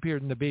vision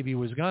disappeared and the baby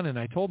was gone. And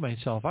I told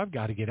myself, I've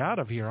got to get out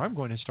of here. I'm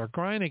going to start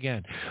crying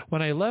again.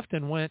 When I left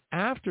and went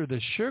after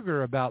the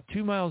sugar about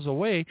 2 miles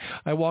away,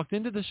 I walked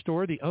into the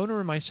store. The owner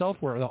and myself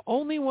were the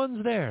only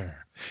ones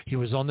there. He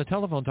was on the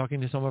telephone talking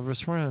to some of his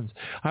friends.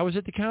 I was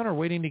at the counter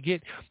waiting to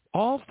get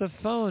off the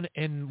phone,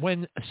 and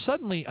when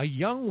suddenly a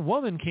young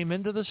woman came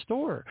into the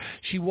store.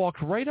 She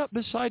walked right up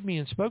beside me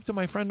and spoke to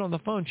my friend on the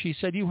phone. She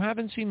said, you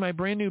haven't seen my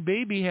brand new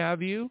baby,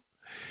 have you?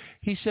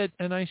 He said,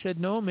 and I said,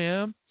 no,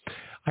 ma'am.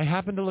 I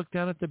happened to look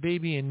down at the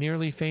baby and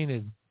nearly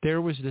fainted.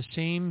 There was the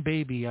same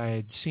baby I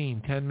had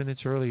seen 10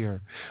 minutes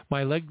earlier.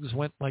 My legs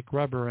went like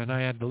rubber, and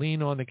I had to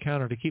lean on the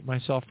counter to keep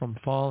myself from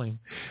falling.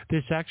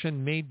 This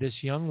action made this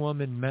young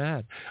woman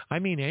mad. I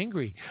mean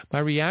angry. My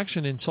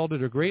reaction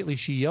insulted her greatly.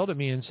 She yelled at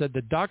me and said,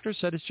 the doctor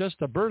said it's just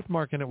a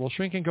birthmark and it will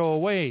shrink and go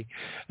away.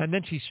 And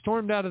then she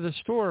stormed out of the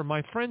store.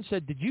 My friend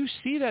said, did you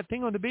see that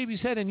thing on the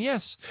baby's head? And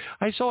yes,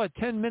 I saw it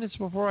 10 minutes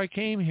before I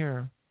came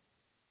here.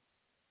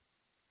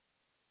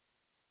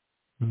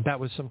 That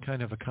was some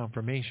kind of a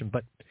confirmation.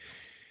 But,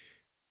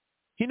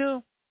 you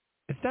know,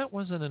 if that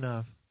wasn't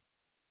enough,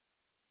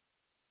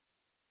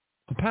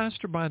 a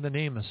pastor by the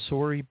name of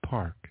Sori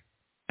Park,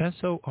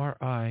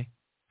 S-O-R-I-P-A-R-K,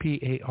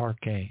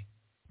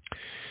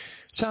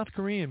 South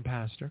Korean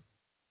pastor.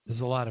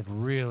 There's a lot of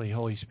really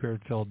Holy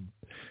Spirit-filled,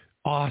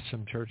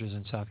 awesome churches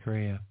in South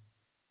Korea.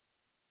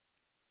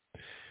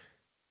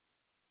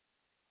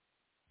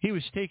 He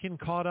was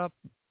caught up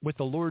with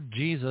the Lord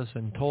Jesus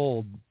and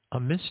told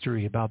a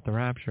mystery about the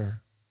rapture.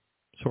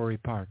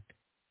 Sori Park.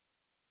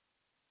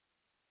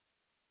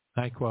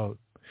 I quote,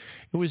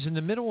 it was in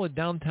the middle of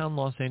downtown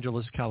Los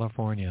Angeles,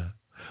 California.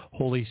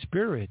 Holy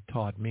Spirit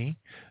taught me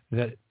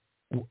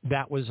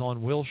that was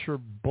on Wilshire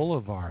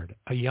Boulevard.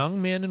 A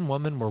young man and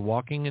woman were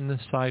walking in the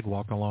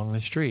sidewalk along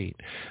the street.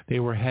 They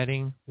were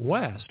heading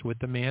west, with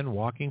the man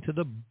walking to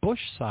the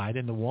bush side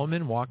and the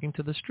woman walking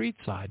to the street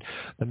side.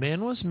 The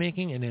man was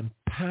making an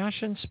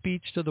impassioned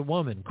speech to the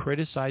woman,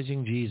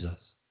 criticizing Jesus.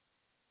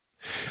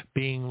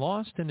 Being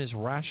lost in his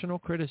rational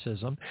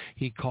criticism,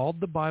 he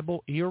called the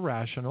Bible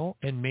irrational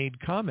and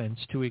made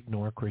comments to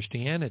ignore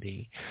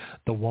Christianity.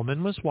 The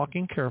woman was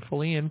walking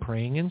carefully and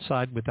praying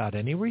inside without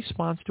any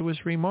response to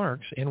his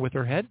remarks and with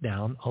her head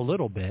down a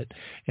little bit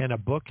and a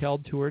book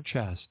held to her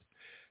chest.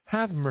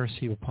 "Have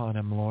mercy upon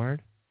him,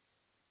 Lord."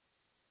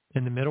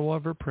 In the middle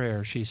of her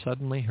prayer, she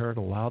suddenly heard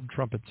a loud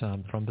trumpet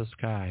sound from the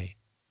sky.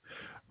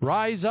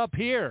 "Rise up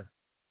here!"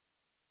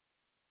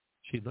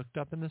 She looked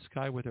up in the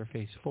sky with her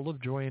face full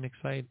of joy and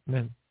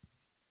excitement.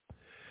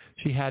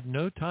 She had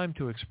no time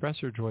to express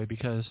her joy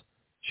because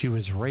she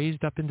was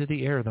raised up into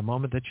the air the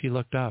moment that she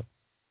looked up.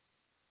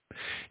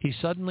 He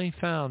suddenly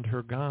found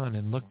her gone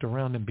and looked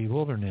around in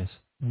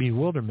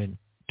bewilderment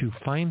to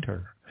find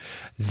her.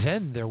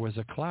 Then there was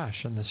a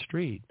clash in the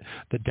street.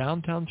 The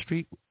downtown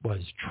street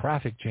was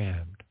traffic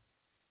jammed.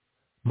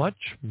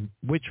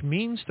 Which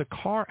means the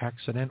car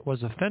accident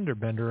was a fender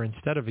bender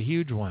instead of a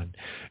huge one.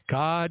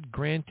 God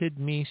granted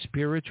me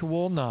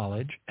spiritual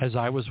knowledge as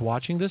I was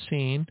watching the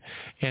scene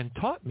and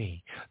taught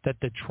me that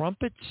the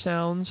trumpet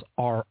sounds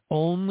are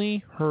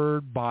only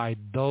heard by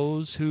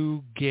those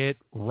who get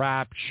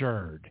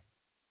raptured.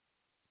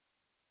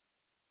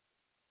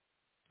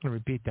 I'll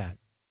repeat that.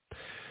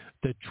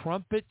 The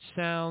trumpet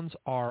sounds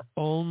are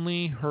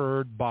only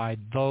heard by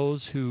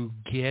those who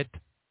get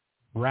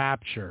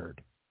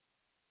raptured.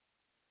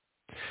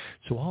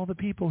 So all the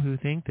people who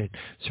think that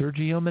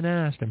Sergio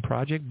Monast and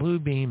Project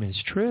Bluebeam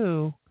is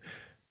true,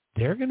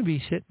 they're going to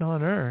be sitting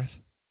on Earth.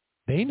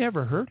 They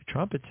never heard a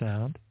trumpet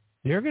sound.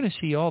 They're going to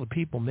see all the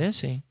people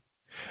missing,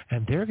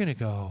 and they're going to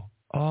go,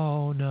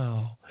 "Oh,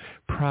 no,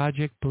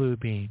 Project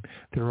Bluebeam,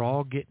 they're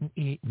all getting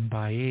eaten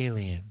by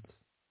aliens."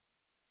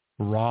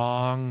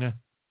 Wrong.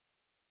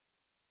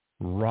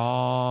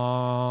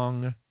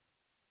 Wrong.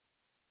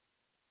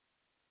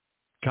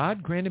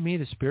 God granted me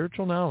the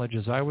spiritual knowledge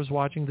as I was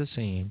watching the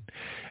scene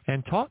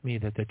and taught me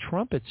that the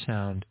trumpet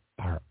sound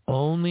are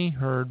only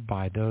heard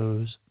by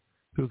those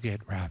who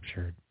get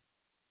raptured.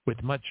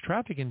 With much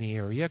traffic in the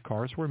area,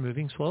 cars were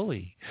moving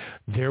slowly.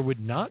 There would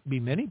not be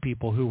many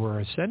people who were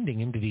ascending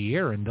into the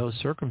air in those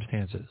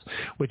circumstances,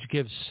 which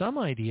gives some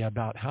idea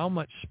about how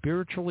much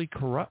spiritually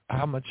corrupted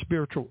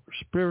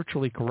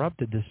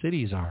the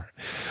cities are.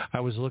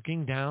 I was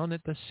looking down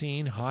at the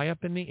scene high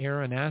up in the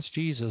air and asked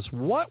Jesus,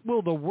 "What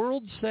will the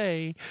world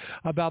say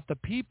about the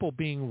people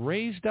being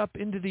raised up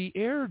into the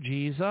air,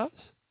 Jesus?"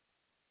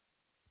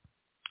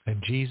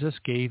 And Jesus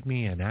gave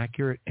me an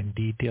accurate and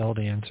detailed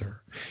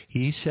answer.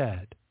 He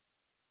said,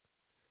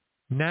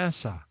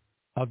 NASA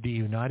of the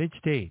United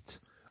States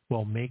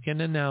will make an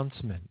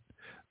announcement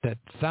that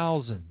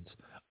thousands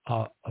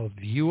of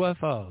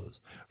UFOs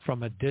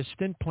from a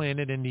distant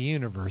planet in the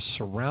universe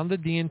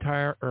surrounded the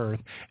entire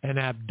Earth and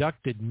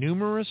abducted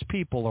numerous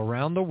people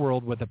around the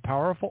world with a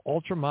powerful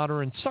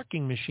ultramodern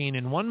sucking machine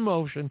in one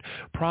motion,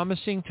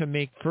 promising to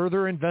make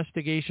further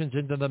investigations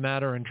into the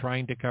matter and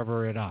trying to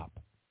cover it up.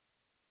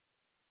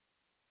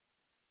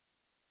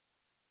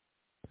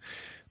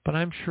 But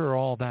I'm sure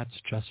all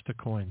that's just a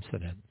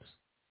coincidence.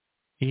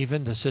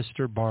 Even the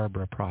Sister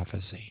Barbara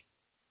prophecy.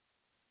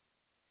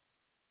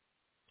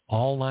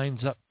 All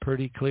lines up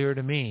pretty clear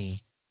to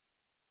me.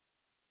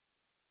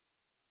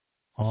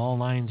 All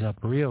lines up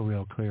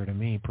real clear to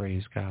me,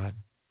 praise God.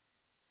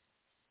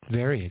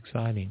 Very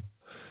exciting.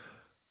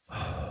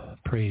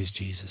 Praise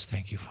Jesus.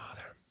 Thank you,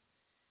 Father.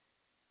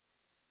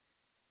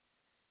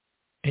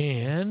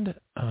 And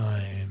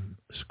I'm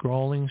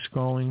scrolling,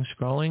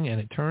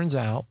 and it turns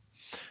out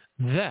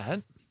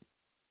that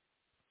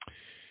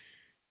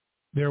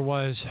there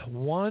was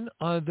one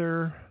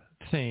other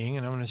thing,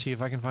 and I'm going to see if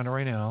I can find it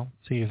right now,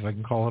 see if I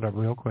can call it up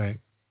real quick.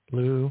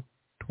 Blue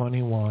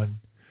 21,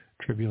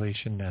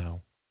 Tribulation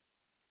Now.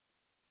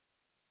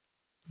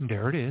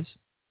 There it is.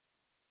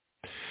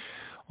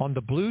 On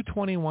the Blue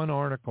 21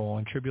 article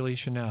on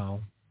Tribulation Now,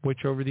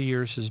 which over the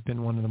years has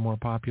been one of the more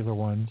popular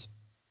ones,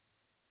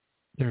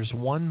 there's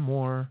one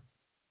more,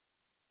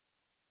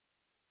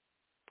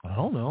 I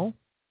don't know,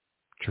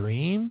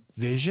 dream,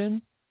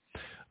 vision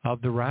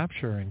of the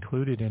rapture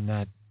included in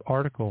that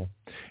article.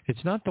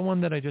 It's not the one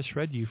that I just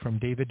read you from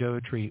David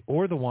Doetry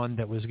or the one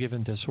that was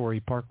given to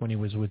Sori Park when he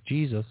was with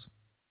Jesus.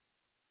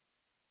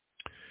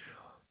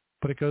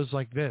 But it goes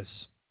like this.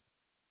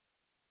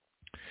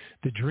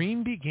 The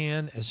dream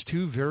began as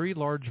two very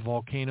large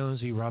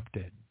volcanoes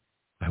erupted.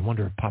 I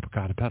wonder if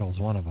Popocatépetl is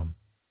one of them.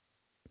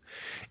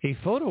 A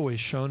photo is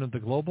shown of the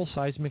global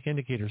seismic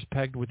indicators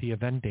pegged with the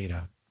event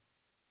data.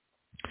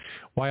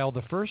 While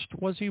the first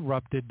was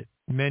erupted,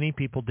 many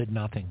people did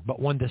nothing. But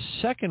when the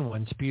second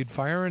one spewed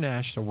fire and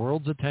ash, the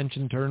world's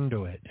attention turned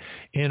to it.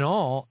 In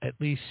all, at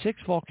least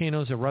 6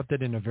 volcanoes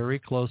erupted in a very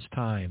close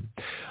time.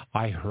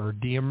 I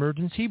heard the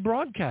emergency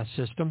broadcast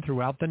system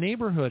throughout the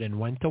neighborhood and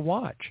went to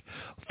watch.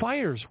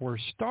 Fires were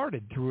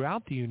started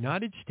throughout the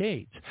United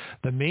States,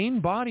 the main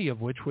body of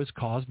which was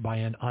caused by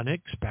an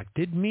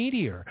unexpected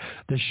meteor.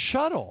 The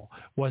shuttle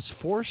was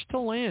forced to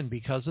land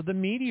because of the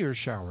meteor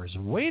showers.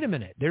 Wait a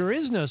minute, there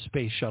is no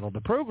space shuttle.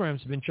 The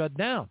program's been shut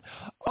down.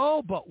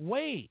 Oh, but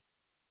wait.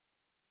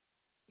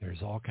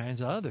 There's all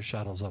kinds of other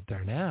shuttles up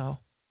there now.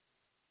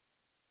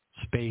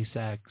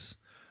 SpaceX.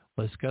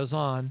 List goes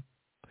on.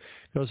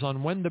 Goes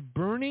on, when the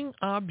burning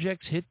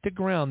objects hit the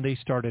ground, they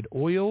started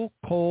oil,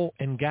 coal,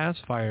 and gas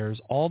fires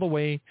all the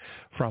way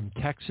from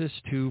Texas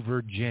to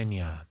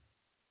Virginia.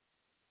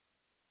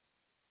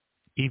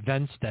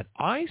 Events that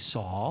I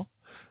saw,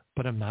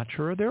 but I'm not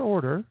sure of their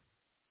order,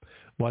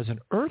 was an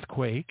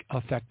earthquake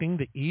affecting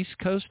the east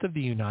coast of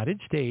the United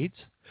States,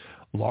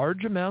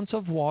 large amounts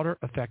of water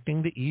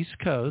affecting the East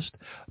Coast,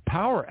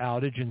 power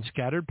outage in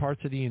scattered parts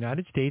of the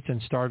United States,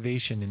 and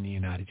starvation in the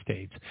United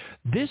States.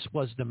 This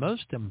was the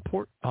most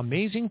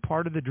amazing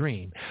part of the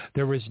dream.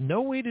 There was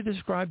no way to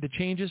describe the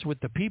changes with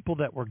the people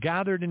that were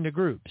gathered into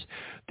groups.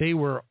 They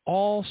were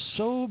all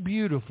so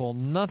beautiful,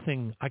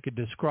 nothing I could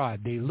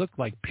describe. They looked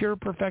like pure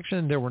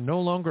perfection. They were no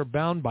longer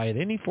bound by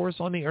any force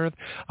on the earth.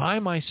 I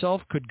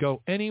myself could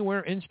go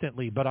anywhere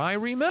instantly, but I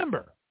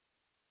remember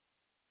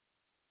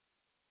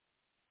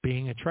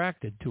being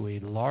attracted to a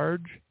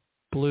large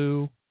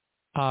blue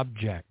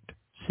object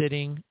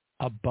sitting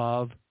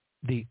above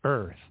the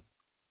earth.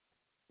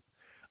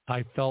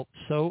 I felt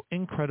so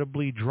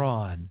incredibly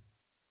drawn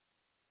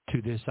to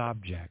this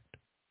object.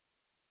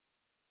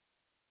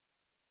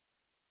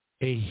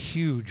 A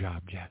huge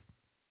object.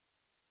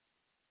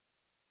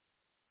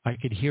 I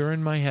could hear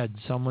in my head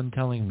someone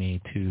telling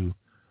me to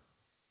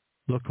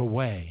look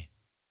away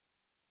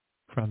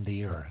from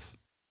the earth.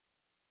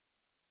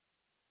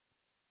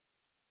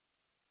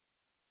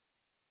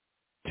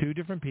 Two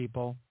different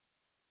people,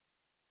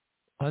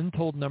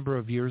 untold number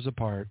of years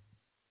apart,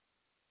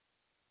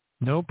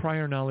 no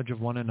prior knowledge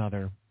of one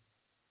another.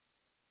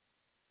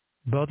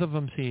 Both of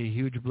them see a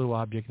huge blue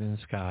object in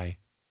the sky.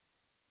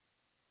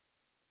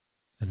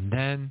 And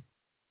then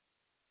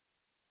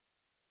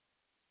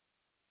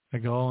I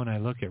go and I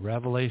look at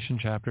Revelation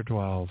chapter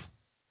 12.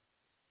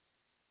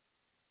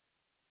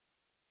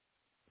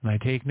 And I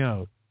take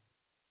note.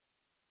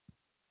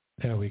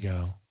 There we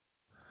go.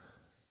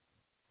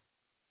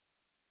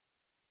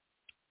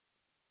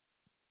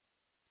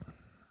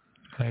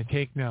 I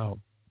take note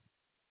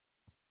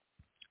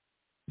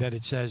that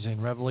it says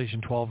in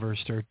Revelation 12, verse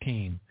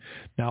 13,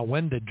 now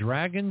when the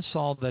dragon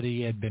saw that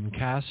he had been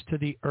cast to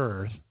the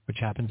earth, which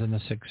happens in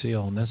the sixth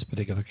seal in this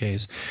particular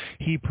case,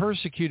 he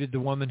persecuted the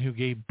woman who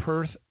gave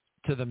birth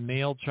to the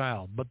male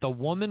child. But the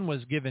woman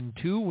was given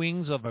 2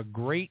 wings of a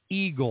great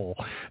eagle,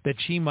 that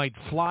she might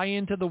fly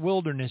into the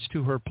wilderness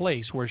to her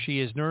place, where she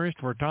is nourished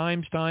for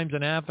times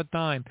and half a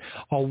time,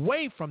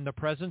 away from the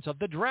presence of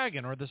the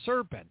dragon or the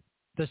serpent.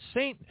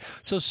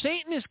 So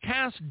Satan is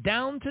cast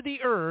down to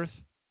the earth,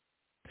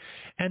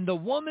 and the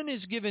woman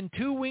is given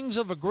 2 wings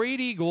of a great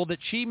eagle that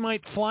she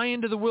might fly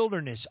into the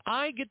wilderness.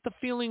 I get the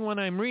feeling when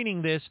I'm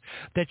reading this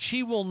that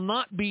she will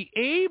not be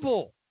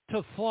able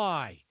to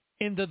fly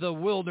into the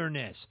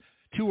wilderness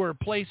to her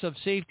place of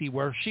safety,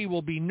 where she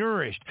will be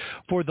nourished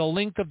for the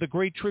length of the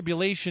great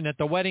tribulation at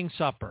the wedding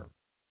supper,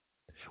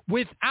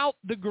 without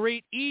the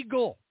great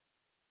eagle.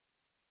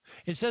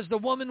 It says the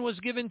woman was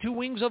given 2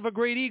 wings of a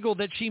great eagle,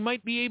 that she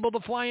might be able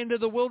to fly into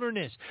the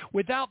wilderness.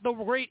 Without the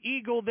great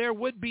eagle, there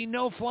would be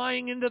no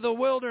flying into the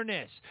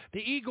wilderness. The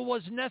eagle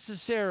was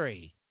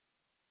necessary.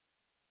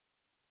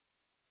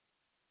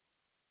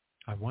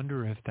 I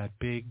wonder if that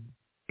big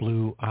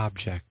blue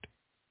object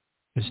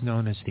is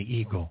known as the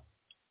eagle.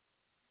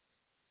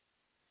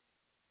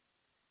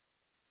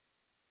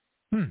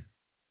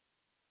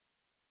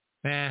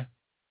 I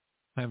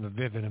have a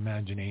vivid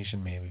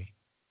imagination, maybe.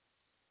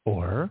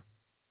 Or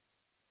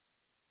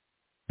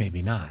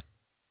maybe not.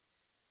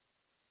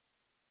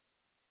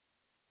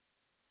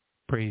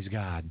 Praise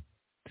God.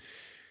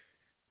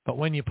 But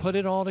when you put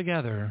it all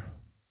together,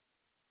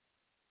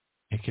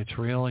 it gets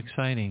real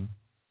exciting.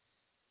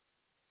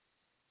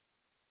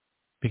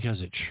 Because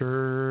it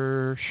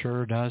sure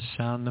does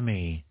sound to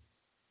me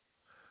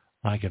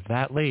like if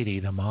that lady,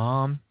 the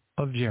mom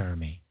of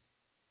Jeremy,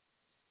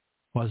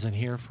 wasn't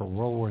here for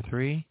World War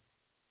III,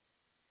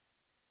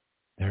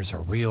 there's a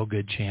real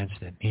good chance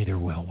that neither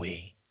will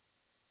we.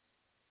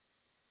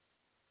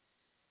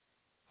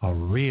 A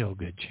real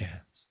good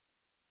chance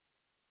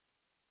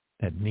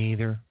that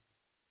neither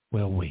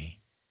will we.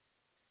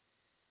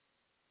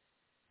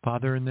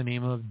 Father, in the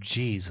name of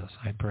Jesus,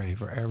 I pray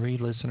for every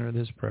listener of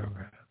this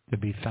program to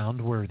be found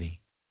worthy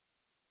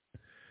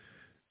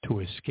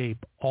to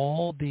escape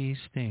all these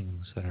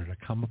things that are to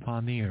come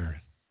upon the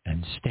earth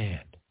and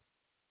stand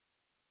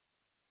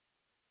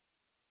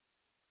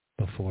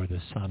before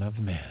the Son of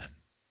Man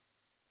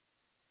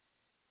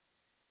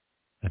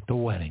at the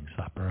wedding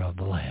supper of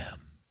the Lamb.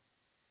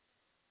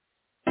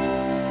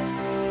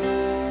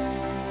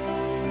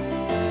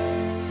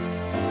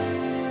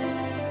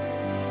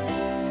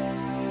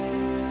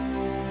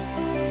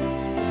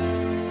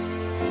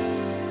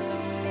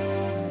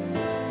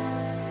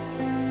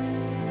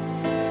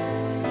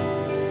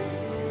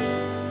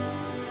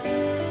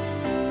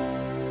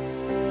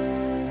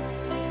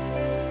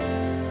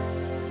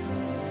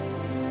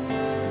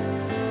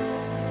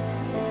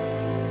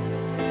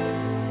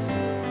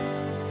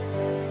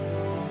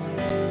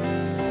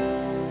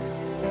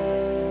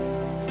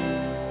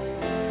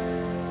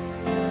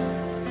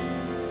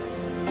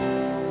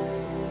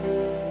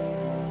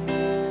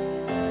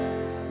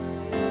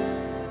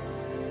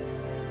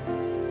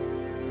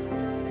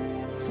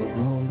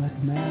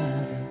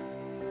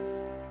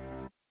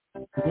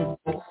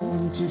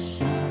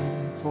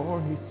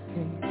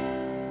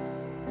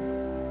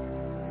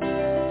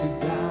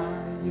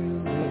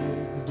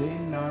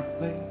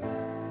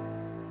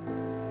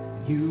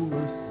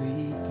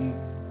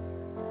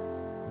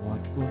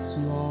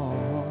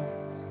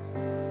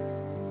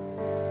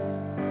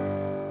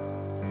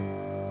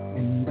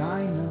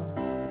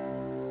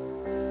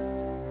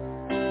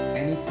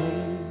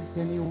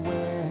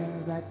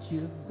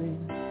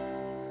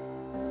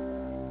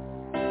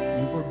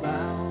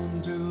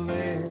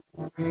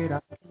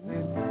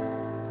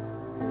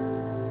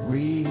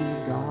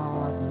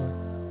 regardless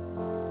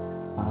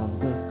of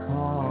the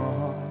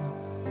cost.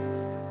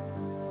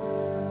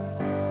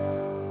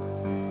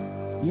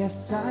 Yes,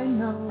 I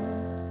know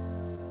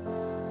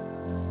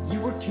you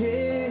were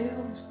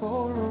killed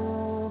for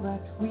all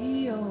that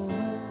we owe.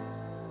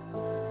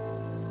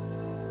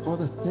 For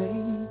the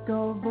sake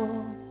of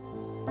all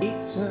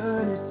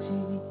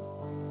eternity,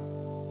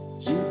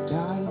 you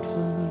died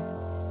for me.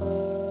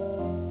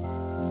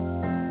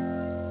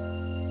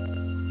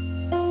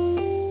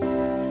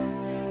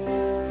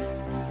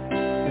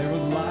 There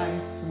was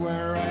life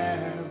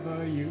wherever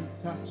you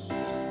touched.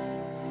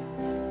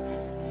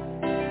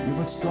 You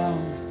were strong,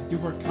 you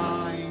were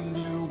kind,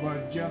 you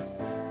were just.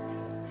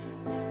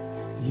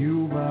 You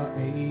were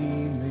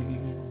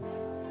aiming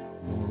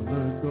for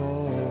the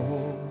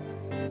goal.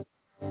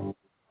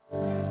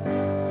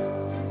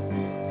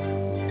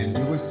 And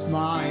you were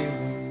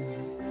smiling,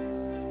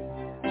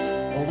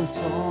 always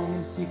strong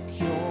and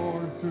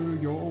secure through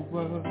your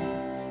word.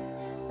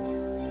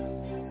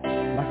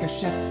 Like a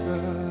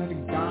shepherd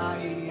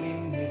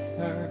guiding his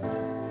herd,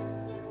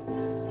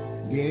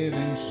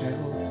 giving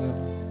shelter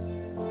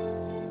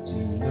to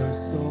the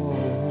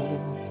soul.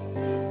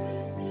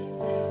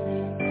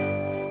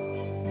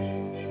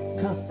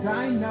 'Cause I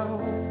know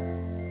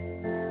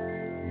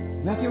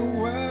that your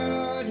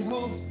word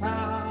holds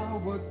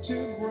power to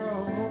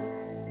grow.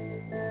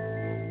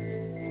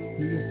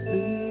 Your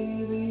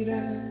spirit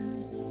and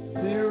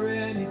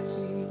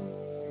serenity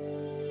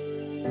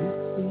you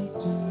speak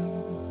to me.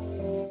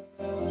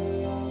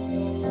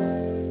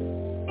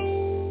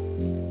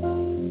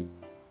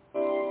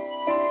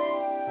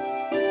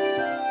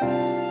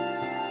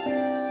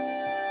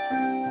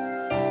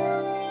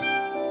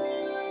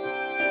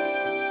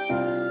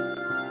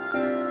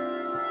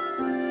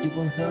 You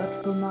were hurt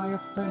for my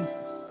offenses.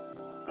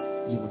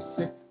 You were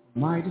sick for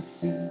my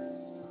disease.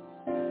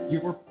 You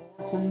were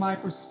poor for my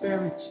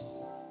prosperity.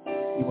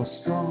 You are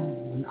strong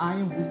when I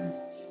am weak.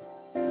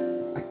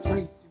 I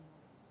praise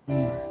you,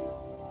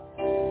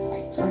 I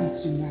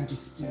praise you,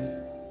 Majesty.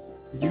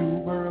 You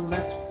were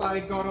left by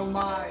God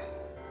Almighty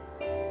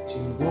to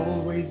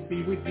always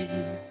be with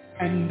you.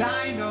 And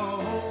I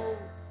know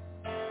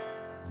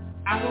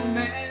I will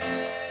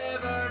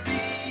never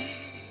be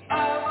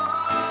alone.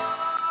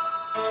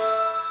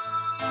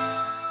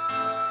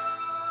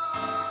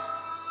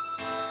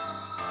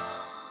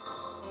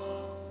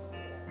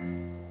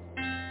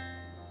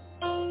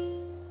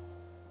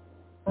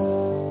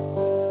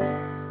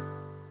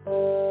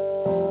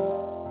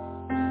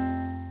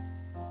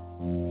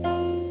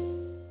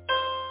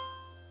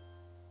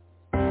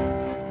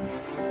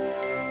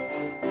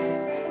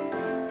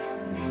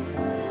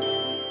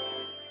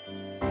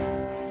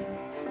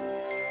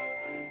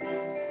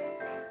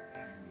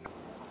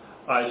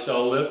 I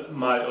shall lift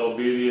my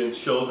obedient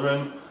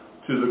children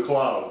to the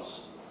clouds,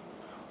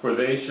 for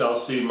they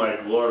shall see my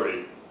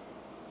glory.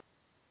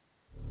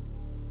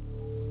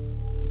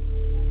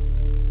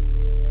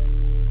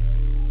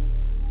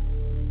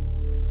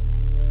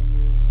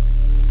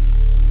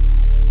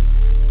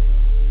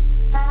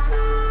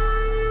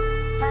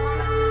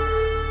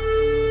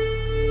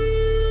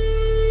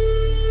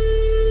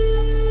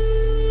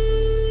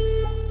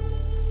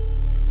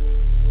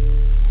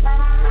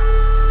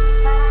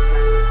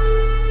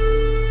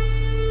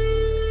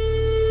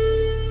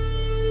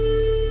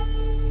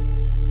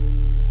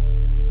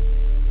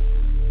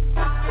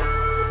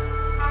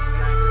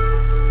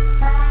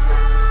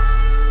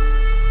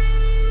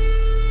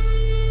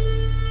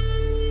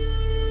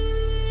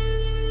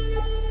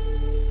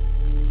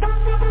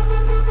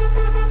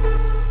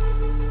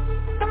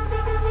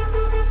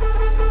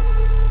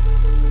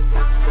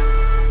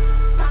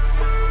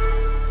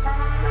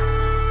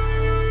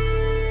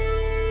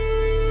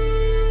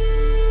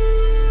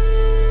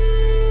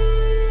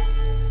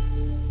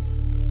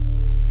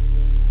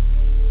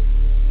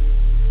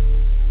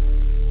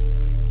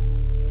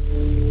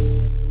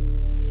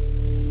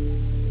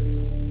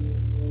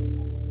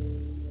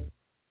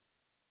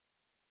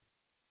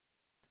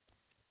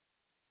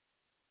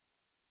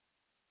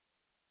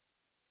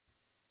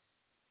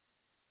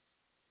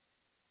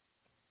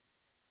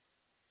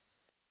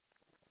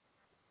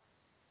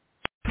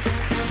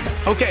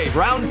 Okay,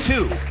 round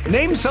two.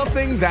 Name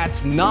something that's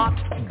not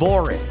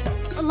boring.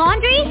 A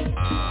laundry?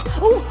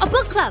 Ooh, a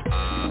book club.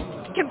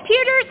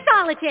 Computer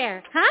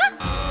solitaire, huh?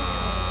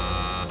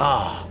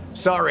 Ah,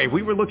 sorry,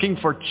 we were looking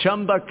for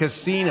Chumba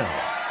Casino.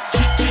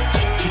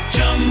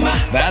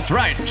 That's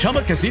right,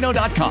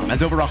 ChumbaCasino.com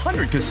has over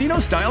 100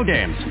 casino-style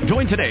games.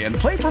 Join today and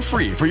play for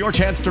free for your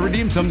chance to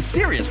redeem some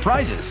serious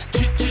prizes.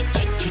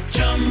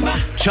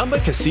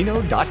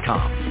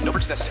 ChumbaCasino.com. No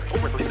purchase necessary.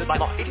 Void where prohibited by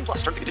law. 18+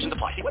 terms and conditions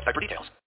apply. See website for details.